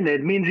mean?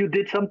 It means you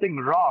did something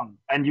wrong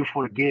and you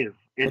forgive.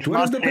 But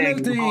what is the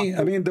penalty?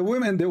 I mean, the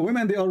women,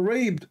 they are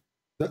raped.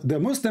 The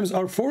Muslims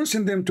are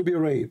forcing them to be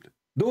raped.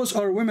 Those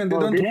are women. They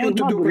Well, don't this want is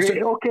to not do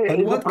percent. okay.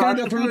 And Is a what kind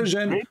of prostitute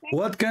religion? raping?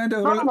 What kind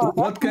of? No, no,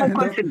 What that's my kind of?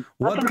 question.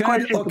 What That's the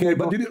kind? question. Okay,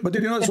 but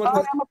did you notice If what? I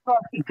am a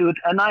prostitute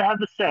and I have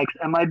the sex,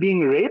 am I being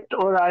raped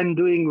or I'm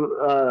doing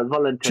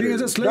voluntarily? She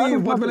is a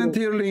slave. What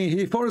voluntarily?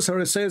 He forced her.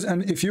 It says,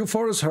 and if you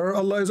force her,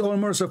 Allah is all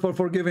merciful,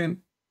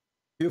 forgiving.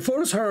 You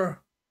force her.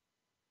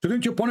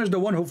 Shouldn't you punish the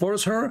one who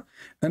forced her?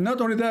 And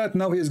not only that,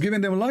 now he is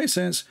giving them a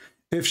license.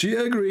 If she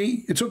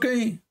agree, it's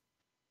okay.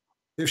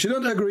 If she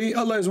don't agree,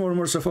 Allah is more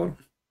merciful.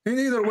 In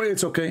either way,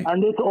 it's okay.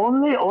 And it's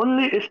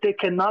only if they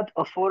cannot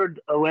afford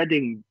a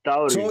wedding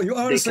dowry. So you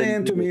are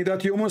saying to me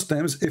that you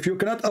Muslims, if you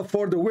cannot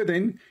afford the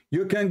wedding,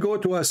 you can go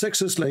to a sex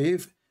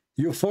slave,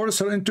 you force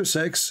her into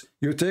sex,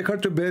 you take her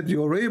to bed,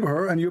 you rape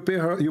her, and you pay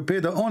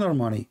the owner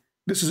money.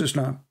 This is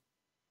Islam.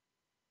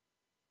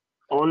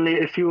 Only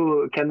if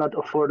you cannot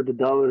afford the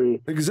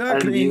dowry.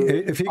 Exactly.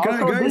 If he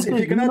can, guys, if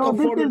he cannot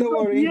afford the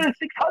dowry,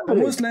 the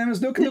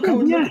Muslims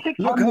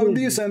look how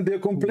decent they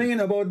complain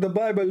about the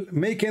Bible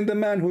making the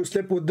man who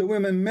slept with the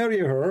women marry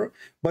her,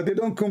 but they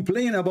don't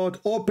complain about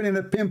opening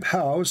a pimp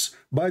house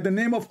by the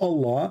name of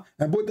Allah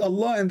and put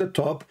Allah in the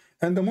top.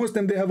 And the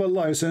Muslim, they have a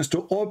license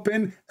to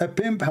open a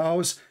pimp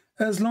house.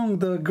 As long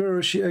the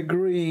girl she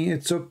agree,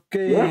 it's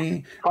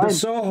okay. Yeah, the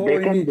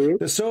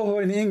Soho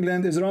in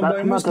England is run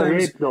by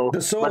Muslims.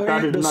 The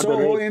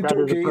Soho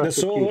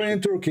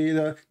in Turkey,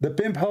 the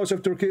pimp house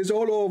of Turkey is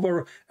all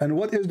over. And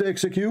what is the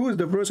excuse?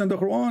 The verse in the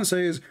Quran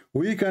says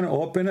we can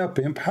open a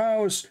pimp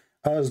house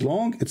as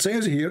long, it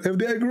says here, if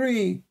they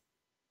agree.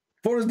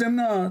 Force them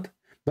not.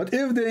 But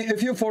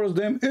if you force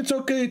them, it's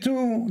okay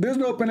too. There's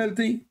no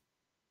penalty.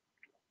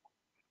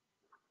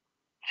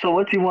 So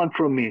what do you want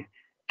from me?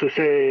 To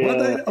say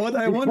what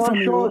I want from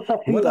you,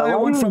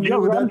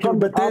 that your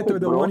potato,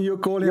 the one you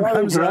call him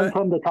Hamza,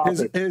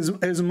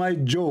 is my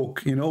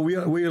joke. You know,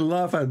 we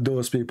laugh at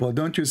those people,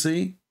 don't you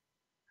see?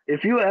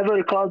 If you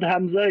ever called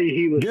Hamza,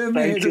 he was. Give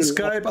me his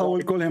Skype. I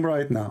will call him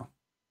right now.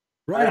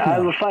 I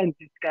will find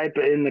his Skype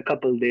in a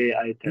couple days.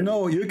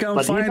 No, you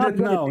can find it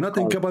now, not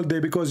in a couple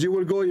days, because you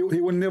will go. He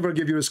will never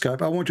give you a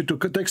Skype. I want you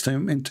to text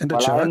him in the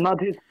chat. I'm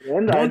not his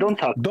friend. I don't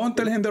talk. Don't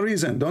tell him the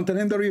reason. Don't tell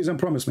him the reason.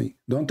 Promise me.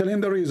 Don't tell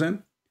him the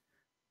reason.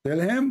 Tell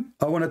him,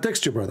 I want to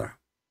text you, brother.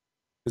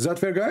 Is that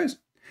fair, guys?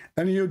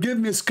 And you give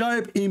me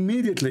Skype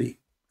immediately,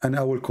 and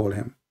I will call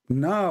him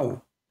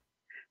now.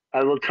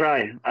 I will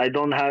try. I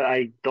don't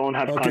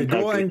have okay,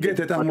 go and get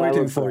it. I'm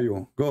waiting for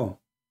you. Go.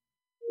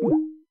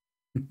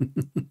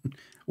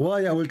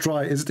 Why I will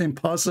try? Is it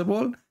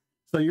impossible?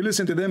 So you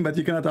listen to them, but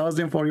you cannot ask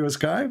them for your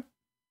Skype?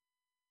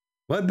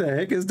 What the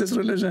heck is this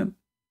religion?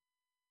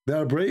 They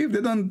are brave.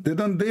 They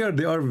don't dare.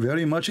 They are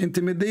very much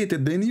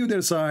intimidated. They knew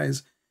their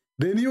size.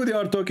 They knew they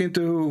are talking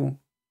to who?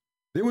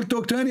 They will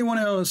talk to anyone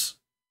else.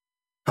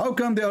 How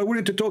come they are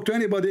willing to talk to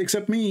anybody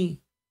except me?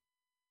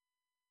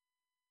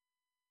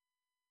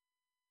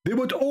 They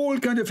put all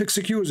kinds of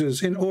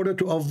excuses in order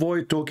to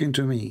avoid talking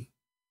to me.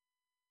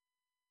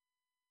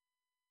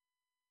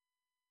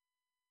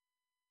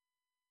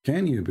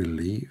 Can you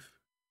believe?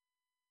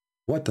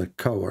 What a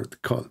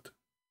coward cult.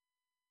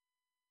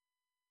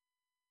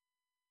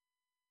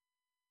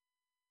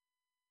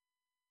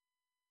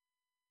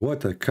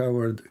 What a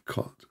coward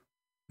cult.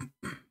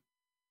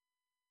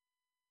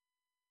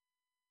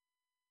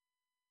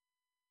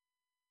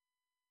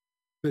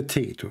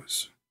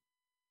 Potatoes.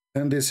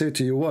 And they say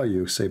to you, why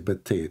you say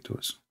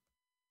potatoes?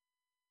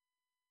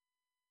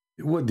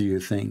 What do you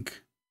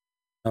think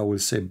I will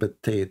say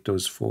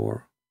potatoes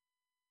for?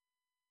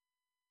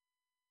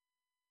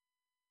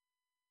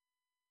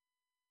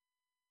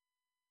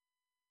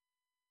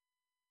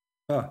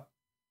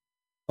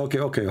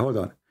 Okay, hold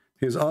on.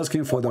 He's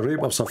asking for the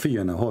rape of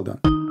SOFYA now. Hold on.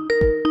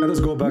 Let us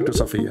go back to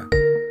SOFYA.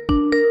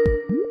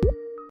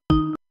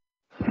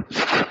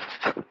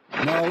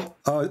 Now,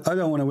 I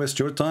don't want to waste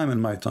your time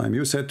and my time.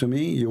 You said to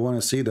me you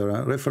want to see the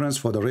reference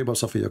for the rape of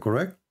SOFYA,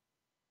 correct?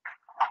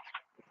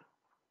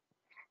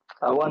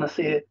 I want to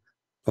see it.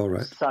 All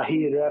right.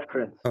 Sahih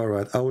reference. All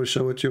right. I will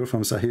show it to you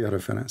from Sahih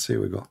reference.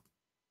 Here we go.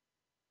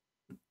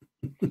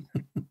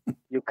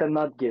 You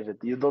cannot give it.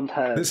 You don't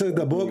have. This is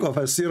the book of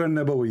As-Sirah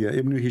Nabawiyya,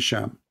 Ibn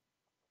Hisham.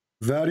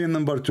 Variant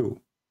number 2.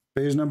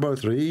 Page number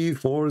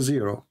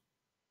 340.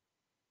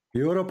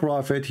 You're a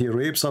prophet. He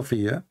raped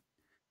SOFYA.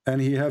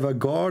 And he have a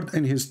guard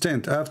in his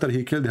tent. After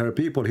he killed her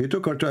people, he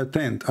took her to a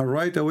tent. And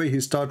right away,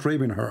 he started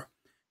raping her.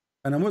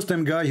 And a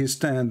Muslim guy, he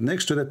stand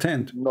next to the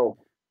tent. No.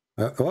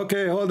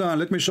 Okay, hold on.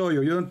 Let me show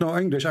you. You don't know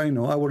English. I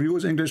know. I will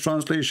use English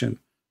translation.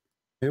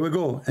 Here we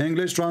go.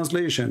 English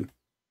translation.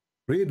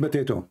 Read,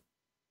 potato.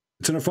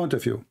 It's in front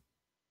of you.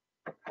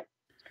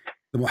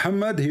 The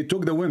Muhammad, he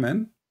took the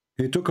women.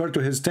 He took her to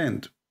his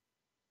tent.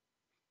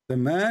 The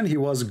man, he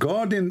was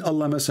guarding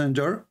Allah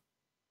Messenger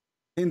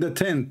in the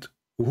tent.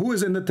 Who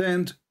is in the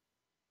tent?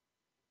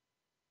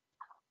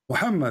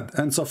 Muhammad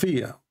and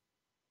SOFYA.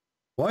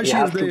 Why she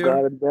is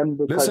there?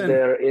 Listen,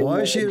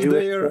 why she is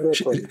there?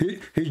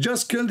 He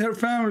just killed her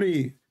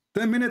family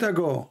 10 minutes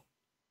ago.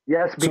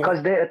 Yes,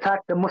 because they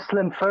attacked the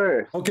Muslim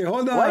first. Okay,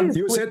 hold on.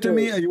 You said to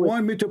me, you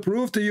want me to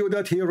prove to you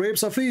that he raped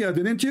SOFYA,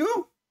 didn't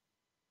you?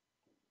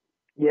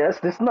 Yes,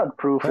 this is not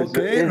proof. Okay, is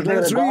there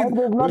let's a read. God?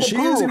 There's not Well, a she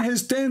is in proof.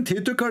 his tent. He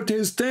took her to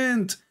his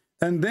tent.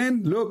 And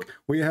then, look,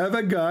 we have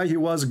a guy, he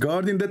was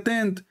guarding the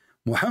tent.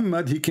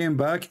 Muhammad, he came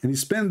back and he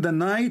spent the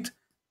night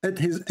at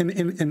his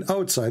in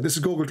outside. This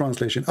is Google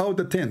translation, out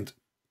the tent.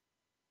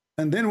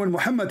 And then when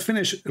Muhammad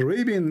finished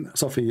raping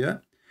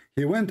Safiya,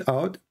 he went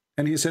out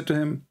and he said to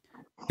him,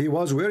 he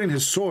was wearing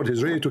his sword,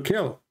 he's ready to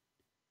kill.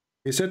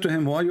 He said to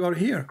him, why you are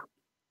here?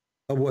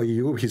 Abu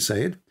Ayyub, he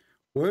said,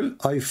 well,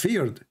 I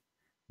feared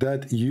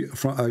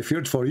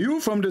for you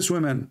from this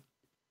woman.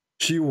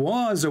 She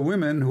was a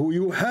woman who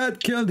you had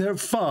killed her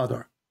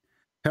father,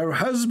 her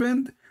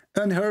husband,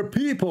 and her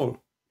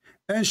people,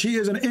 and she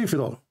is an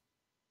infidel.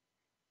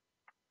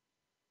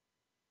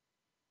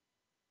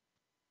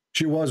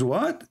 She was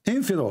what?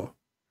 Infidel.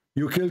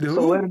 You killed who?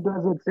 So where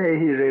does it say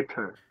he raped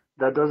her?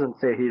 That doesn't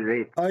say he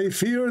raped. I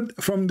feared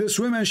from this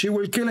woman she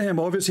will kill him.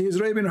 Obviously, he's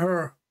raping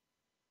her.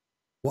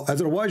 Well,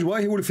 otherwise,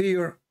 why he will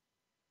fear?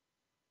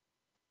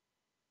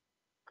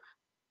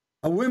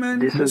 A woman,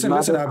 listen,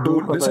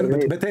 Abdul,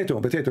 listen, potato,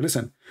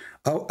 listen.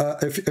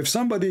 If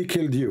somebody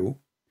killed you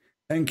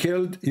and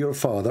killed your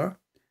father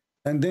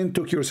and then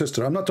took your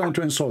sister, I'm not trying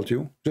to insult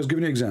you, just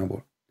giving you an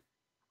example.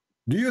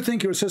 Do you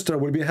think your sister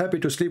will be happy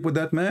to sleep with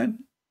that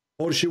man,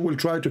 or she will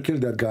try to kill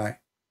that guy?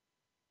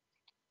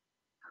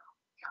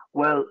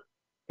 Well,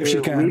 if she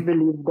can. We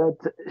believe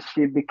that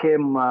she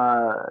became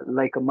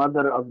like a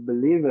mother of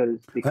believers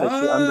because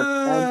she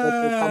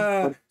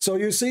understands that. So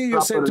you see,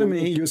 you said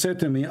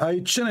to me, I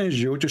challenge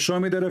you to show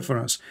me the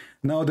reference.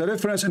 Now the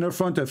reference in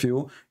front of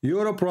you,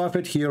 your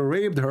prophet here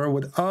raped her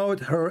without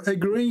her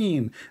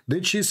agreeing.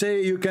 Did she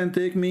say you can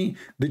take me?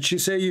 Did she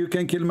say you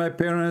can kill my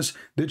parents?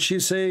 Did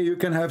she say you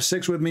can have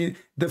sex with me?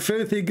 The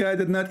filthy guy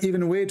did not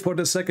even wait for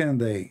the second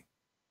day.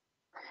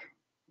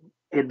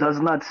 It does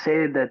not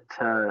say that.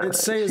 It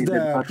says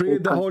that.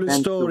 Read the whole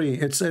story.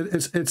 It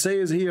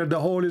says here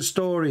the whole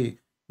story.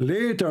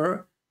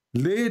 Later,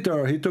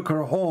 he took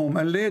her home,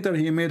 and later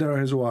he made her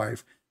his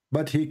wife.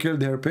 But he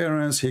killed her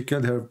parents. He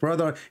killed her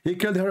brother. He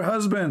killed her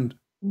husband.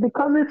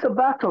 Because it's a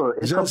battle.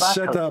 Just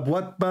shut up.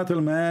 What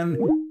battle, man?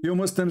 You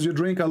Muslims, you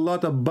drink a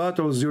lot of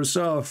bottles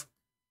yourself.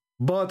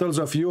 Bottles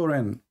of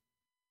urine.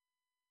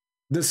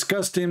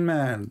 Disgusting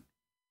man.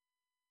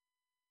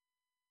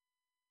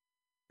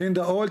 In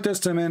the Old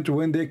Testament,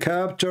 when they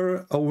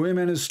capture a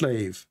woman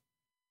slave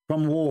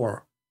from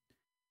war,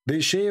 they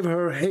shave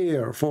her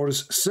hair for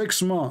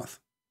 6 months,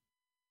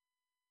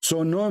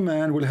 so no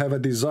man will have a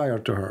desire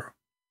to her.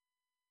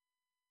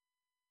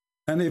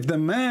 And if the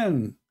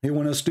man, he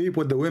want to sleep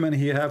with the woman,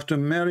 he have to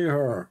marry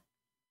her,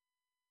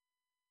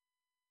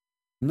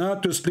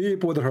 not to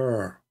sleep with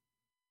her.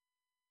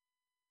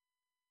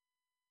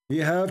 He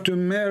have to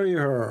marry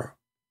her.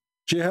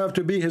 She have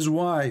to be his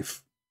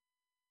wife.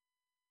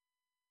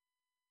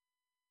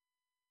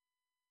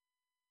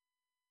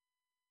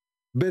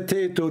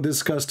 Potato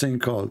disgusting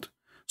cult.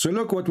 So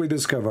look what we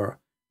discover.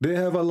 They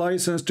have a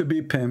license to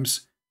be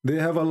pimps. They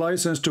have a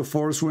license to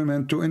force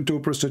women into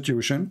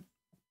prostitution.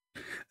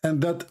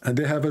 And that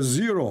they have a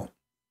 0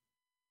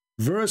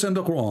 verse in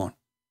the Quran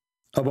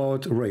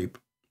about rape.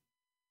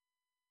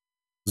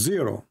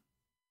 0.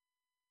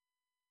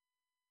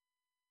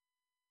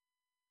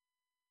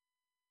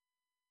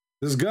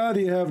 This God,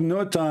 he have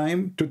no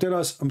time to tell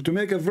us, to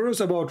make a verse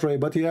about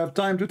rape, but he have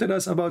time to tell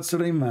us about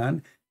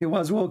Suleiman. He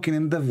was walking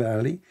in the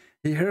valley.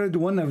 He heard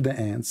one of the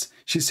ants.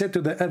 She said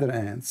to the other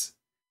ants,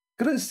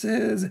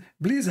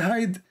 please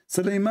hide,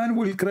 Suleiman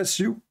will crush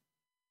you.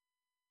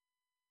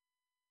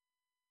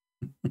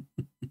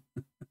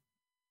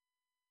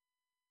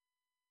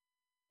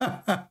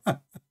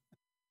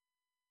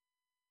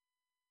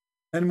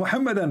 And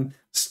Muhammadan,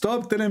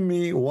 stop telling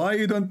me why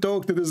you don't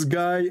talk to this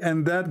guy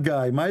and that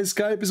guy. My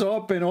Skype is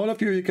open. All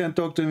of you, you can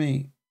talk to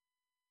me.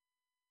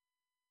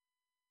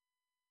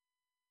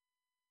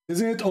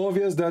 Isn't it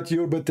obvious that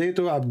your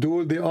potato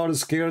Abdul, they are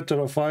scared,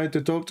 terrified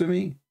to talk to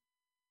me?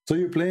 So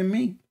you blame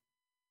me?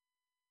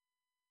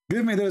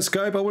 Give me their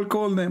Skype, I will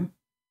call them.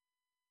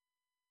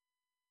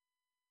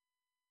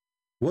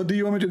 What do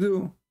you want me to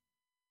do?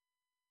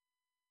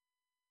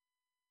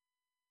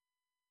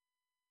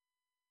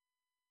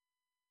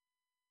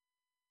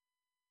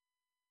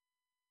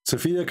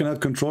 Sophia cannot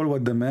control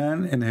what the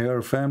man and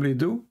her family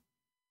do.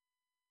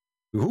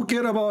 Who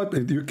care about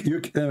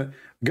it?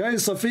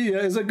 Guys,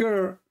 Sophia is a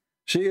girl.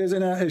 She is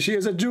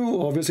a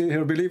Jew. Obviously,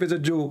 her belief is a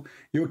Jew.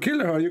 You kill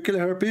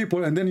her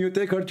people, and then you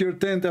take her to your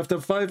tent after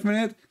 5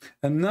 minutes.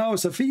 And now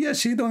Sophia,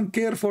 she don't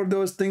care for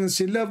those things.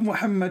 She loves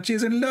Muhammad.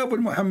 She's in love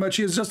with Muhammad.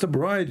 She is just a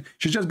bride.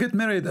 She just get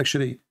married,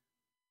 actually.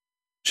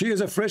 She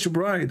is a fresh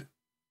bride.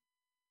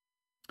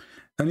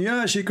 And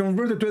yeah, she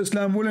converted to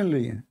Islam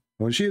willingly.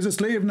 Well, she is a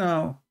slave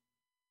now.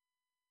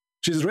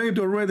 She's raped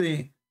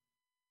already.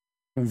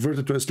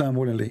 Converted to Islam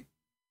willingly.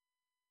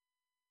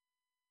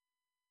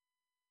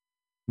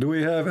 Do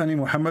we have any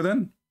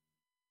Muhammadan?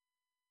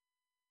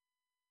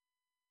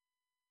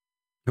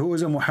 Who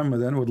is a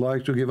Muhammadan would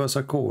like to give us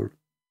a call?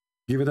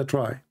 Give it a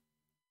try.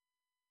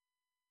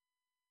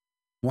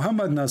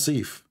 Muhammad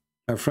Nasif,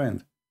 a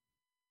friend.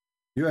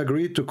 You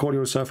agreed to call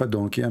yourself a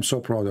donkey. I'm so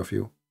proud of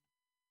you.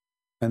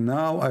 And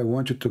now I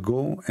want you to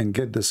go and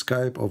get the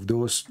Skype of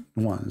those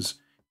ones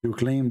you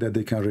claim that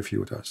they can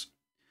refute us.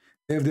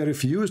 If they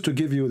refuse to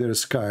give you their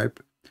Skype,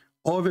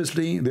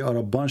 obviously they are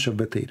a bunch of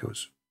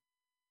potatoes.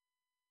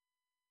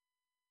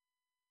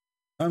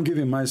 I'm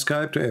giving my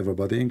Skype to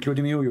everybody,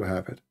 including you. You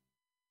have it.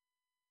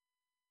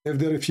 If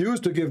they refuse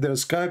to give their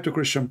Skype to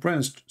Christian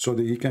Prince so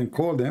that he can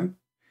call them,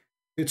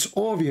 it's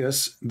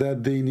obvious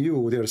that they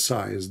knew their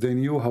size. They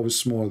knew how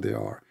small they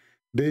are.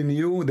 They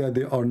knew that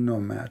they are no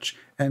match.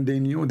 And they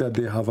knew that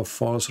they have a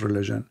false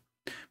religion.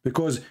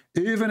 Because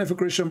even if a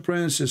Christian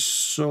Prince is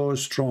so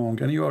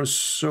strong and you are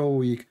so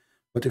weak,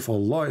 but if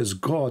Allah is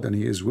God and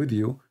He is with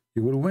you,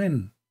 you will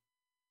win.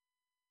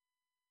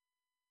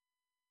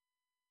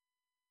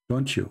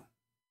 Don't you?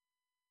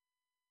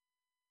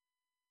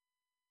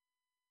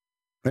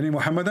 Any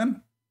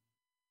Muhammadan?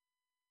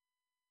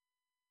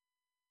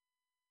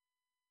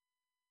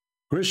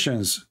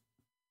 Christians,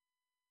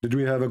 did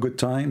we have a good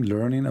time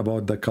learning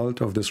about the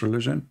cult of this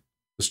religion?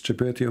 The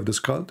stupidity of this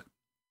cult?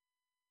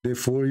 They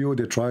fool you,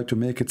 they try to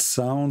make it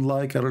sound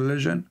like a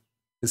religion.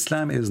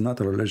 Islam is not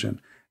a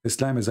religion.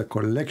 Islam is a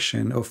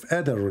collection of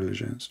other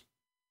religions.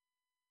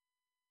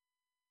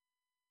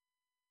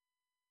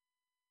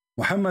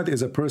 Muhammad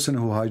is a person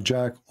who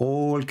hijacked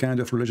all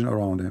kinds of religion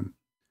around him.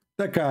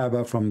 The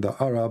Kaaba from the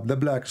Arab, the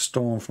black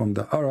stone from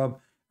the Arab,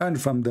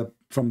 and from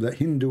the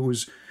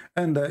Hindus,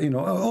 and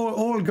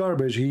all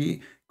garbage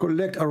he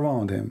collect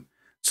around him.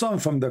 Some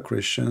from the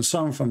Christians,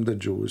 some from the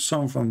Jews,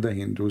 some from the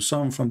Hindus,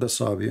 some from the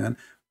Sabian,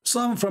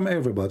 some from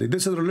everybody.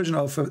 This is a religion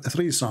of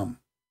threesome.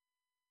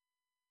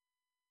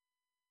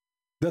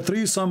 The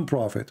threesome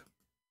prophet.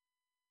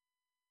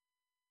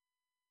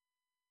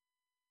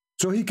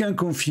 So he can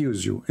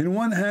confuse you. In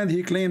one hand,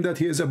 he claimed that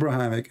he is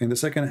Abrahamic. In the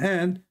second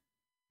hand,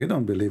 you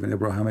don't believe in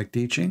Abrahamic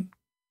teaching.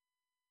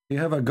 You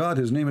have a God,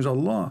 his name is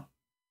Allah.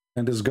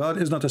 And this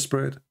God is not a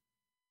spirit.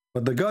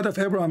 But the God of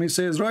Abraham, he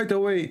says right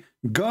away,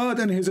 God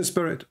and his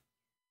spirit.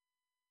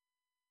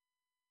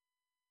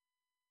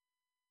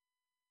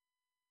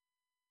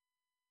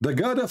 The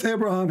God of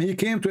Abraham, he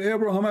came to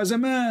Abraham as a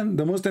man.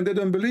 The Muslims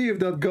didn't believe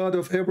that God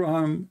of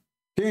Abraham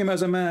came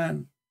as a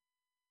man.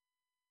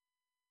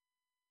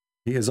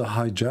 He is a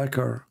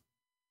hijacker,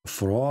 a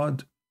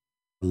fraud,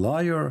 a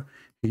liar.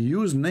 He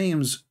used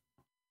names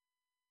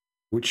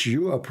which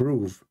you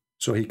approve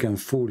so he can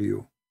fool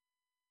you.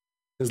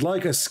 It's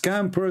like a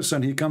scam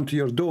person. He come to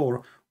your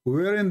door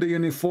wearing the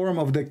uniform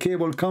of the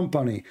cable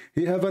company.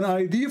 He have an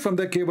ID from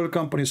the cable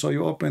company, so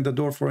you open the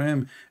door for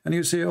him and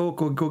you say, oh,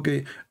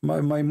 okay,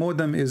 my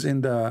modem is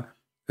in the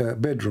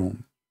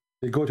bedroom.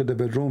 You go to the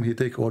bedroom, he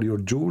take all your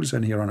jewels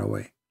and he run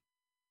away.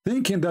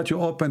 Thinking that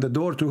you open the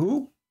door to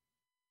who?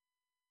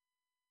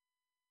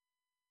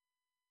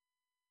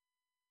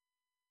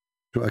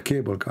 To a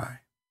cable guy.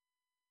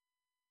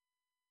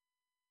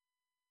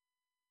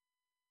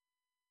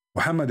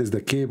 Muhammad is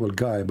the cable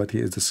guy, but he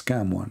is the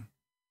scam one.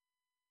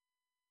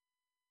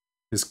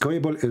 His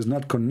cable is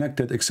not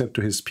connected except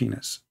to his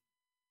penis.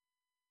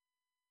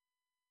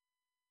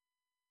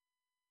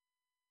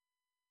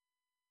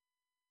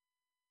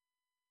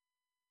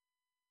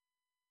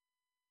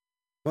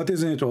 But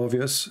isn't it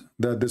obvious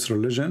that this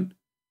religion,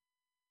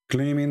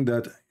 claiming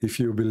that if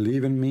you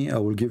believe in me, I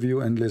will give you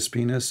endless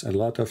penis, a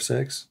lot of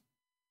sex,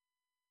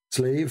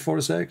 slave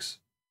for sex?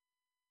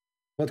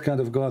 What kind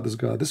of God is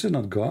God? This is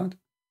not God.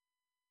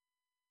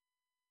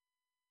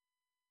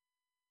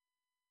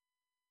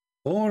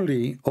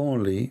 Only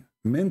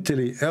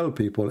mentally ill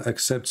people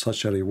accept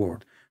such a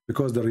reward,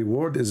 because the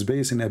reward is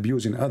based in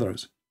abusing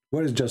others.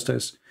 Where is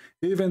justice?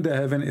 Even the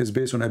heaven is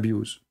based on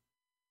abuse.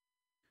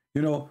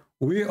 You know,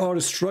 we are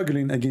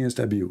struggling against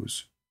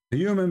abuse. A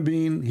human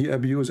being, he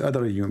abused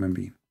other human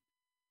being.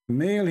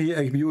 Male, he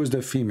abused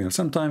the female.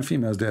 Sometimes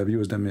females, they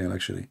abuse the male,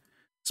 actually.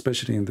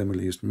 Especially in the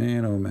Middle East.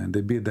 Man, oh man, they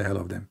beat the hell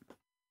out of them.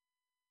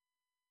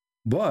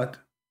 But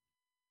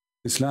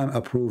Islam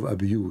approves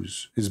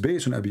abuse. It's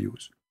based on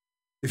abuse.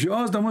 If you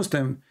ask the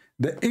Muslim,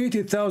 the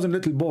 80,000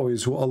 little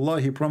boys who Allah,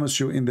 he promised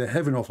you in the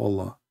heaven of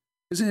Allah,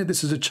 isn't it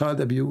this is a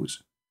child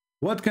abuse?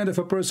 What kind of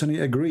a person he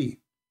agree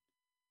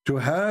to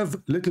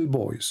have little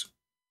boys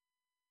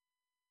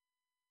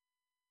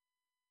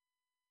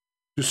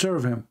to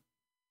serve him?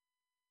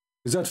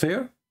 Is that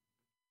fair?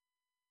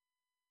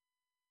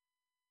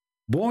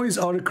 Boys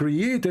are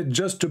created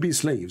just to be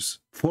slaves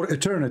for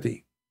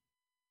eternity.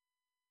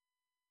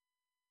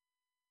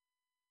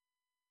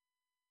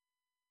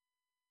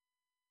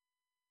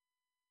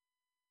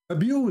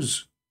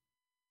 Abuse.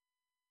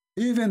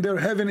 Even their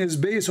heaven is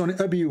based on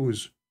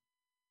abuse.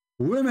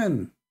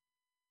 Women,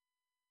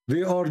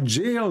 they are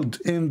jailed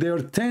in their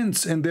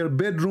tents, in their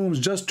bedrooms,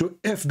 just to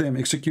F them,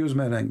 excuse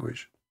my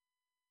language.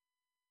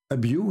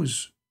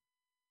 Abuse.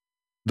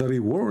 The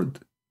reward,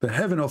 the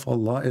heaven of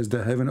Allah is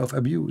the heaven of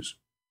abuse.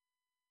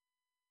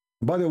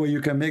 By the way,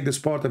 you can make this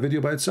part a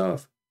video by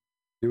itself.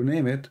 You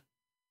name it,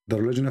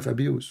 the religion of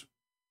abuse.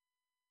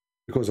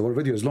 Because our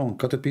video is long,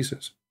 cut to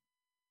pieces.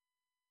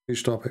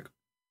 Each topic.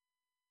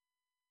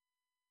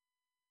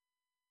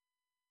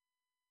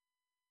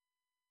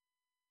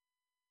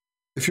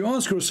 If you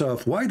ask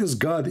yourself, why does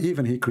God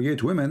even he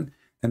create women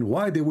and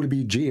why they will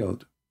be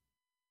jailed?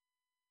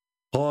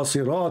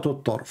 قاصرات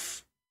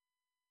الطرف.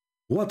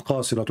 What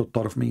قاصرات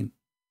الطرف mean?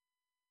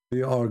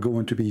 They are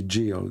going to be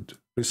jailed,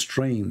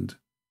 restrained.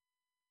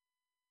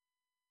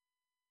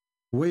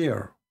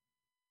 Where?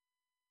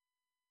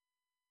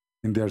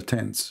 In their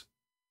tents.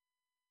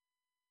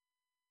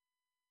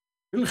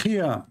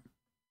 الخيام.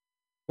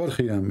 What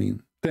khiyam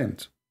mean?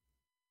 Tent.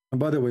 And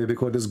by the way,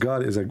 because this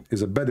God is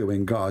a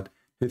Bedouin God,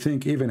 he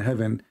think even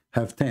heaven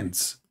have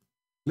tents.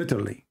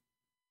 Literally.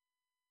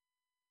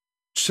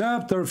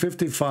 Chapter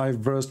 55,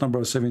 verse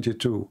number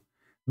 72.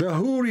 The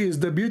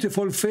Houris, the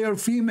beautiful fair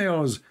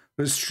females,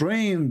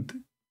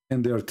 restrained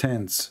in their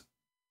tents.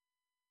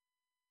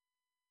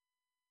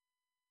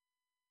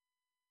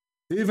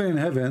 Even in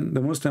heaven,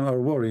 the Muslims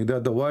are worried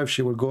that the wife,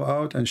 she will go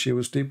out and she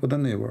will sleep with a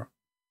neighbor.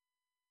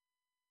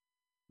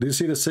 Do you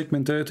see the sick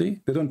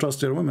mentality? They don't trust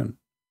their women.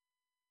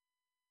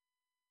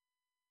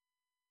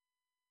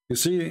 You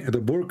see the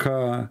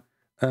burqa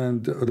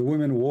and the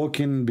women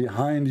walking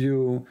behind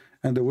you,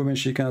 and the women,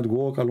 she cannot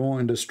walk alone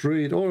in the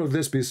street. All of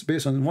this is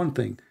based on one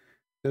thing.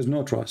 There's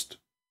no trust.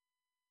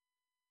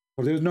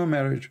 Or there's no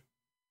marriage.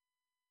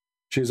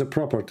 She is a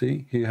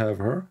property. He have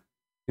her.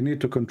 He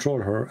need to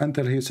control her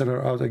until he sell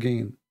her out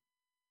again,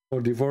 or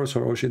divorce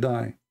her, or she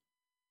die.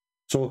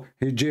 So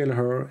he jail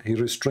her, he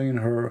restrain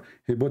her,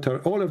 he put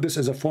her. All of this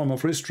is a form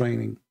of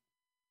restraining.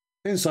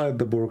 Inside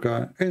the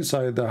burqa,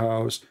 inside the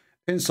house,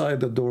 inside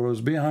the doors,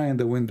 behind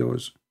the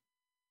windows.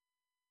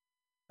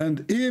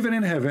 And even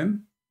in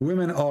heaven,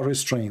 women are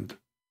restrained.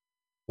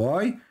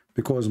 Why?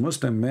 Because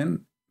Muslim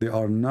men, they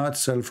are not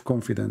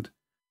self-confident.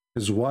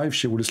 His wife,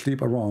 she will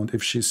sleep around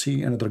if she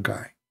see another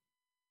guy.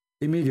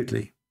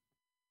 Immediately.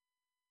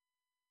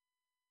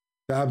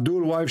 The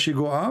Abdul wife, she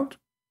go out.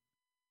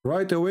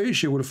 Right away,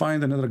 she will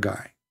find another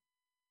guy.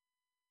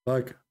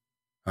 Like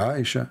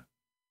Aisha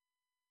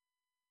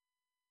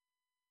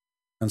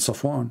and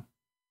Safwan.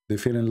 They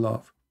fell in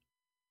love.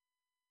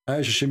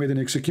 Aisha, she made an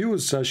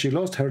excuse, says she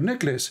lost her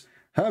necklace.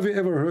 Have you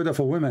ever heard of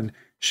a woman?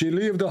 She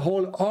left the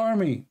whole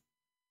army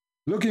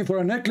looking for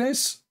a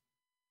necklace,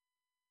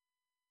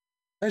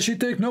 and she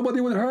take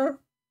nobody with her,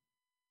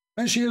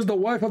 and she is the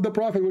wife of the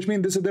Prophet, which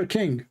means this is their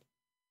king.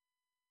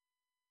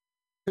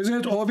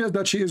 Isn't it obvious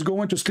that she is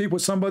going to sleep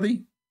with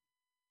somebody,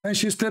 and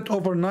she slept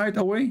overnight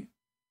away?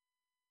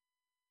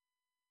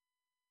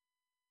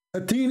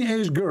 A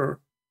teenage girl,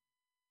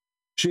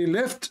 she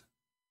left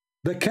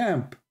the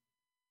camp.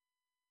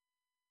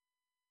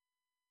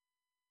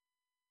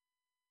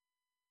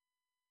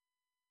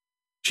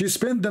 She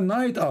spent the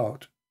night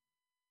out.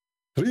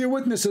 3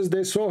 witnesses,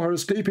 they saw her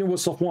sleeping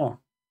with Safwan.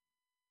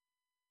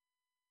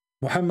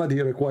 Muhammad,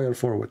 he required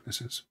 4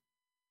 witnesses.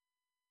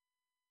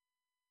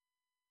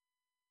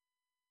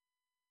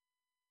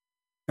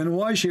 And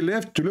why she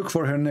left? To look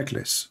for her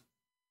necklace.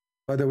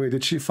 By the way,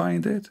 did she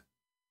find it?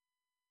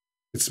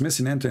 It's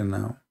missing until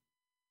now.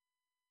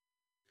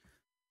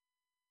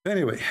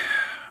 Anyway,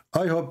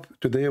 I hope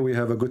today we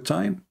have a good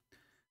time.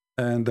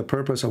 And the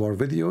purpose of our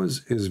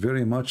videos is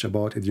very much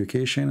about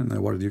education, and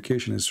our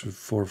education is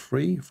for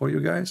free for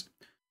you guys,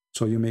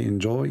 so you may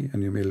enjoy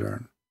and you may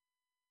learn.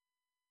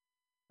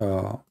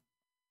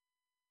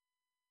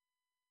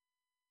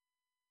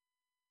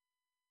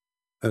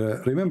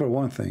 Remember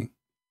one thing,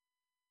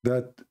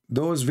 that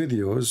those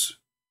videos,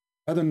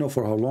 I don't know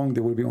for how long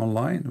they will be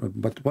online,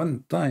 but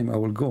one time I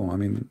will go. I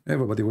mean,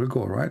 everybody will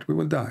go, right? We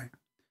will die.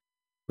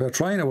 We are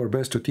trying our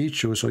best to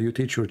teach you, so you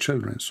teach your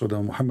children, so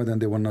the Muhammadan,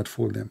 they will not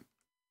fool them.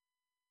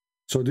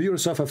 So do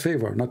yourself a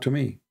favor, not to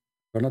me.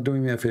 You're not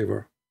doing me a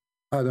favor.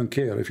 I don't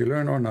care if you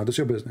learn or not. That's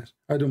your business.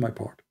 I do my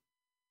part.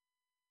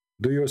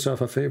 Do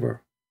yourself a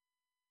favor.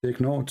 Take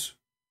notes.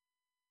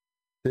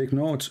 Take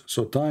notes,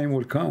 so time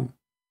will come.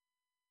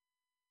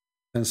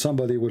 And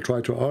somebody will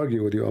try to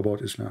argue with you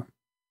about Islam.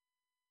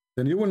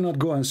 Then you will not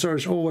go and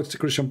search, oh, what's the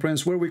Christian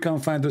Prince? Where we can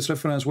find this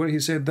reference? Where he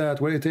said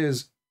that? Where it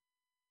is?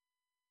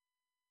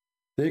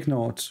 Take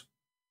notes.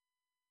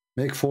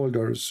 Make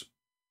folders.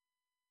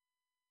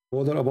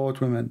 Folder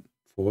about women.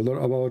 Folder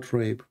about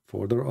rape,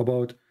 folder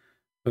about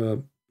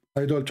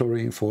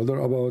adultery, folder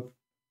about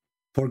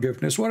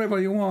forgiveness, whatever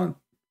you want.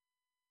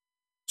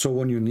 So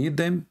when you need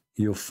them,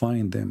 you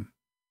find them.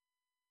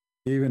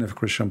 Even if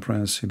Christian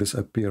Prince, he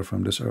disappear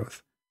from this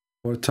earth.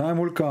 Or time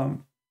will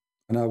come,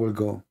 and I will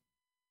go.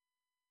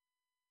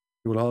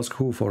 You will ask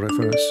who for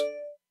reference.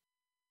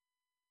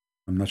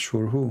 I'm not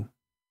sure who.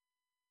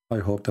 I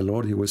hope the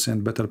Lord, he will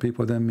send better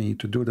people than me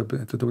to do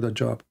the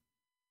job.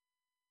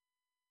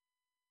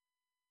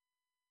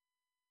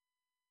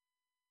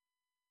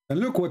 And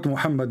look what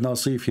Muhammad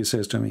Nasif, he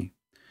says to me.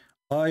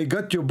 I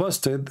got you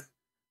busted.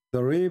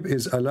 The rape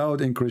is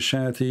allowed in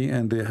Christianity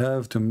and they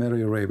have to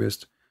marry a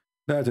rapist.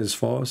 That is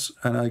false,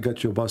 and I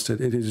got you busted.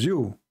 It is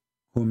you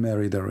who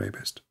marry the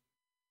rapist.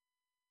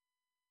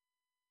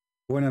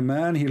 When a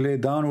man, he lay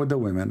down with the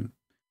women,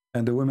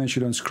 and the women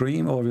shouldn't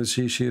scream,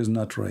 obviously she is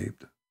not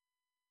raped.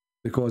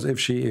 Because if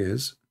she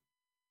is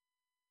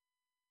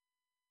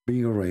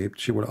being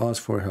raped, she will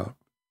ask for help.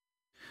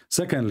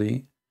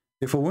 Secondly,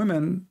 if a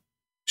woman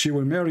she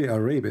will marry a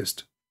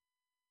rapist.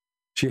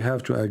 She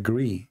have to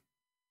agree,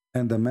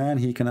 and the man,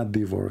 he cannot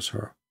divorce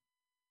her.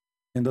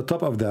 In the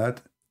top of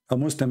that, a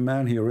Muslim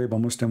man, he raped a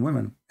Muslim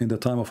woman in the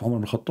time of Umar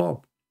ibn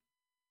Khattab.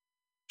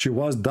 She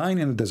was dying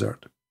in the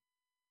desert.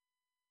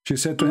 She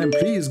said to him,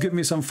 please give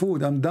me some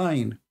food, I'm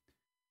dying.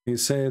 He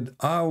said,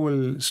 I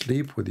will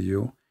sleep with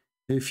you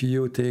if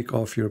you take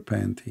off your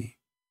panty.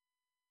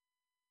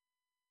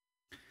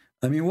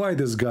 I mean, why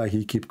this guy,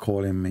 he keep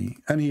calling me?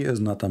 And he is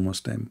not a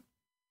Muslim.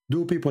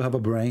 Do people have a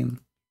brain?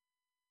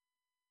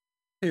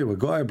 Here we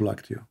go, I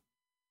blocked you.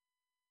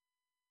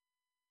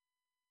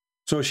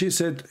 So she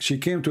said, she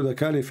came to the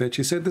caliphate.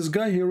 She said, this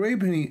guy, he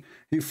raped me.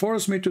 He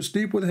forced me to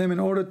sleep with him in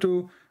order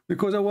to,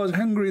 because I was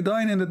hungry,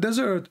 dying in the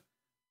desert.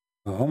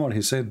 Omar,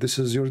 he said, this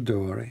is your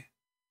dowry.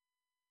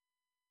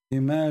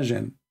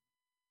 Imagine,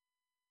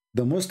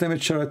 the Muslim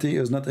charity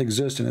does not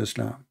exist in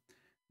Islam.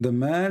 The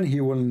man,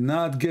 he will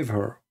not give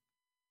her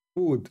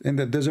food in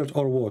the desert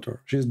or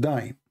water. She's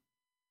dying.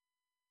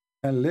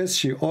 Unless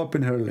she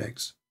open her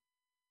legs.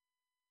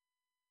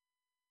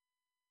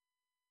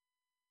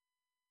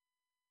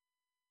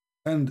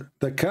 And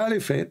the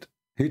caliphate,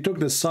 he took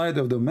the side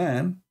of the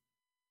man,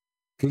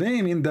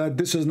 claiming that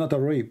this is not a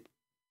rape.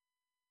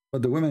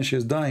 But the woman, she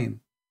is dying.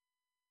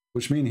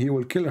 Which means he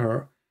will kill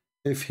her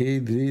if he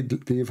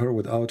did leave her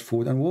without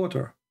food and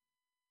water.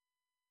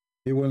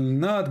 He will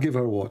not give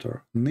her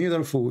water,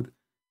 neither food,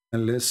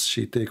 unless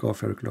she take off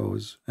her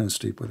clothes and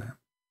sleep with him.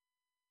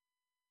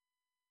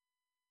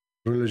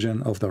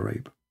 Religion of the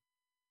rape.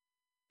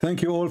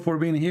 Thank you all for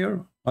being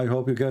here. I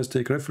hope you guys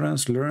take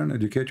reference, learn,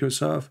 educate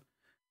yourself.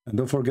 And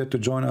don't forget to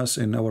join us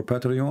in our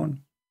Patreon.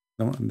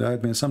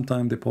 That means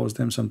sometimes they post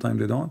them,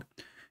 sometimes they don't.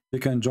 You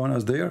can join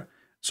us there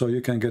so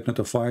you can get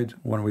notified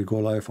when we go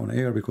live on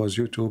air, because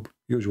YouTube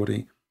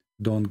usually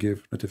don't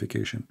give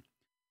notification.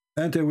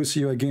 Until we see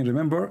you again,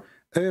 remember,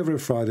 every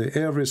Friday,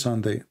 every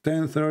Sunday,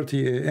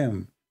 10:30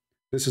 a.m.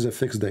 This is a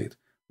fixed date.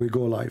 We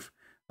go live.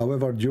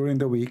 However, during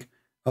the week,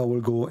 I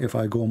will go, if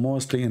I go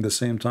mostly in the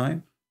same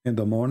time, in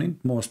the morning,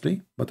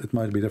 mostly, but it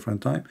might be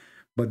different time.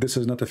 But this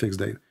is not a fixed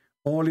date.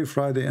 Only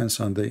Friday and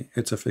Sunday,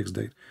 it's a fixed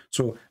date.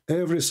 So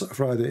every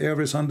Friday,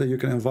 every Sunday, you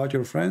can invite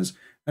your friends,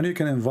 and you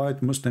can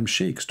invite Muslim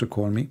sheikhs to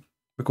call me,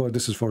 because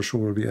this is for sure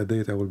will be a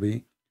date I will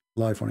be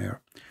live on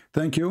air.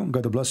 Thank you.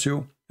 God bless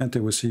you.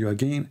 Until we see you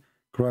again,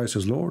 Christ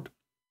is Lord.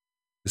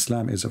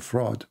 Islam is a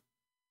fraud.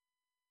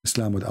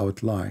 Islam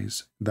without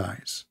lies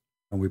dies.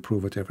 And we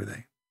prove it every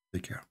day.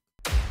 Take care.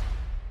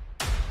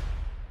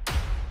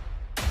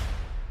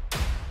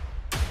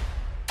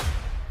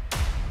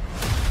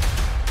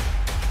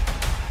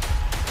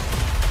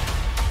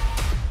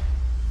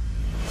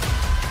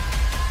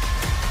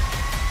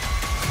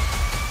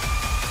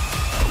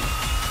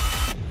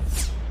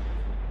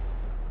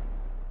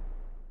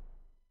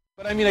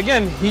 But I mean,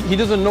 again, he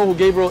doesn't know who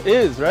Gabriel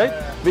is, right?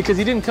 Because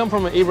he didn't come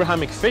from an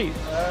Abrahamic faith.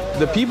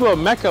 The people of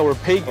Mecca were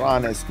pagan.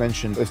 Quran is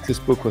mentioned, if this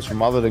book was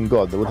from other than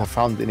God, they would have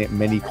found in it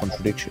many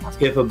contradictions.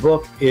 If a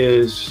book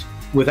is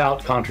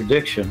without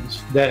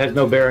contradictions, that has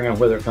no bearing on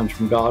whether it comes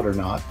from God or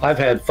not. I've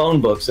had phone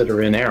books that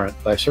are inerrant,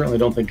 but I certainly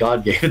don't think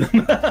God gave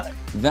them.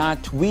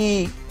 That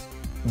we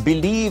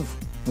believe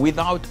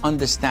without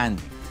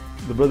understanding.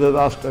 The brother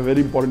asked a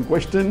very important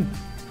question,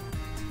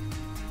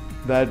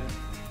 that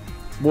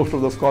most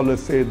of the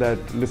scholars say that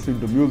listening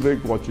to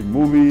music, watching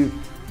movies,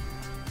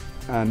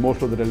 and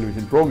most of the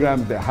television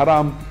programs, they're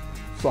haram.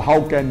 So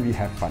how can we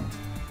have fun?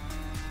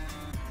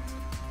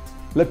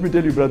 Let me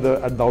tell you,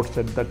 brother, at the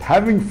outset, that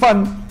having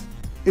fun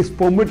is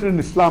permitted in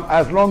Islam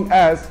as long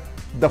as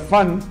the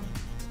fun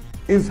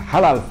is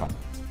halal fun.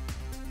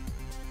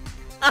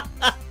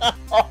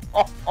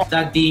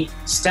 That the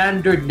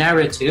standard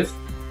narrative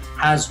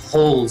has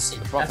holes in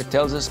it. The Prophet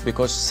tells us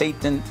because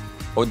Satan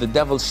or the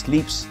devil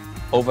sleeps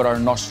over our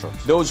nostrils.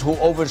 Those who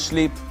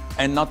oversleep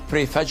and not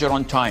pray Fajr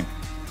on time,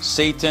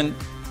 Satan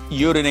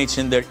urinates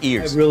in their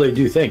ears. I really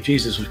do think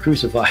Jesus was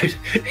crucified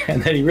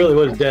and that he really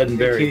was dead and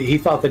buried. He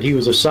thought that he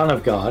was a son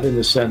of God in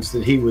the sense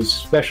that he was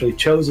specially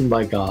chosen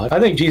by God. I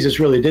think Jesus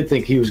really did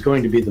think he was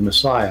going to be the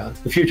Messiah,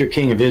 the future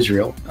king of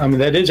Israel. I mean,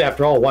 that is,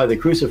 after all, why they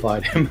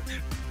crucified him.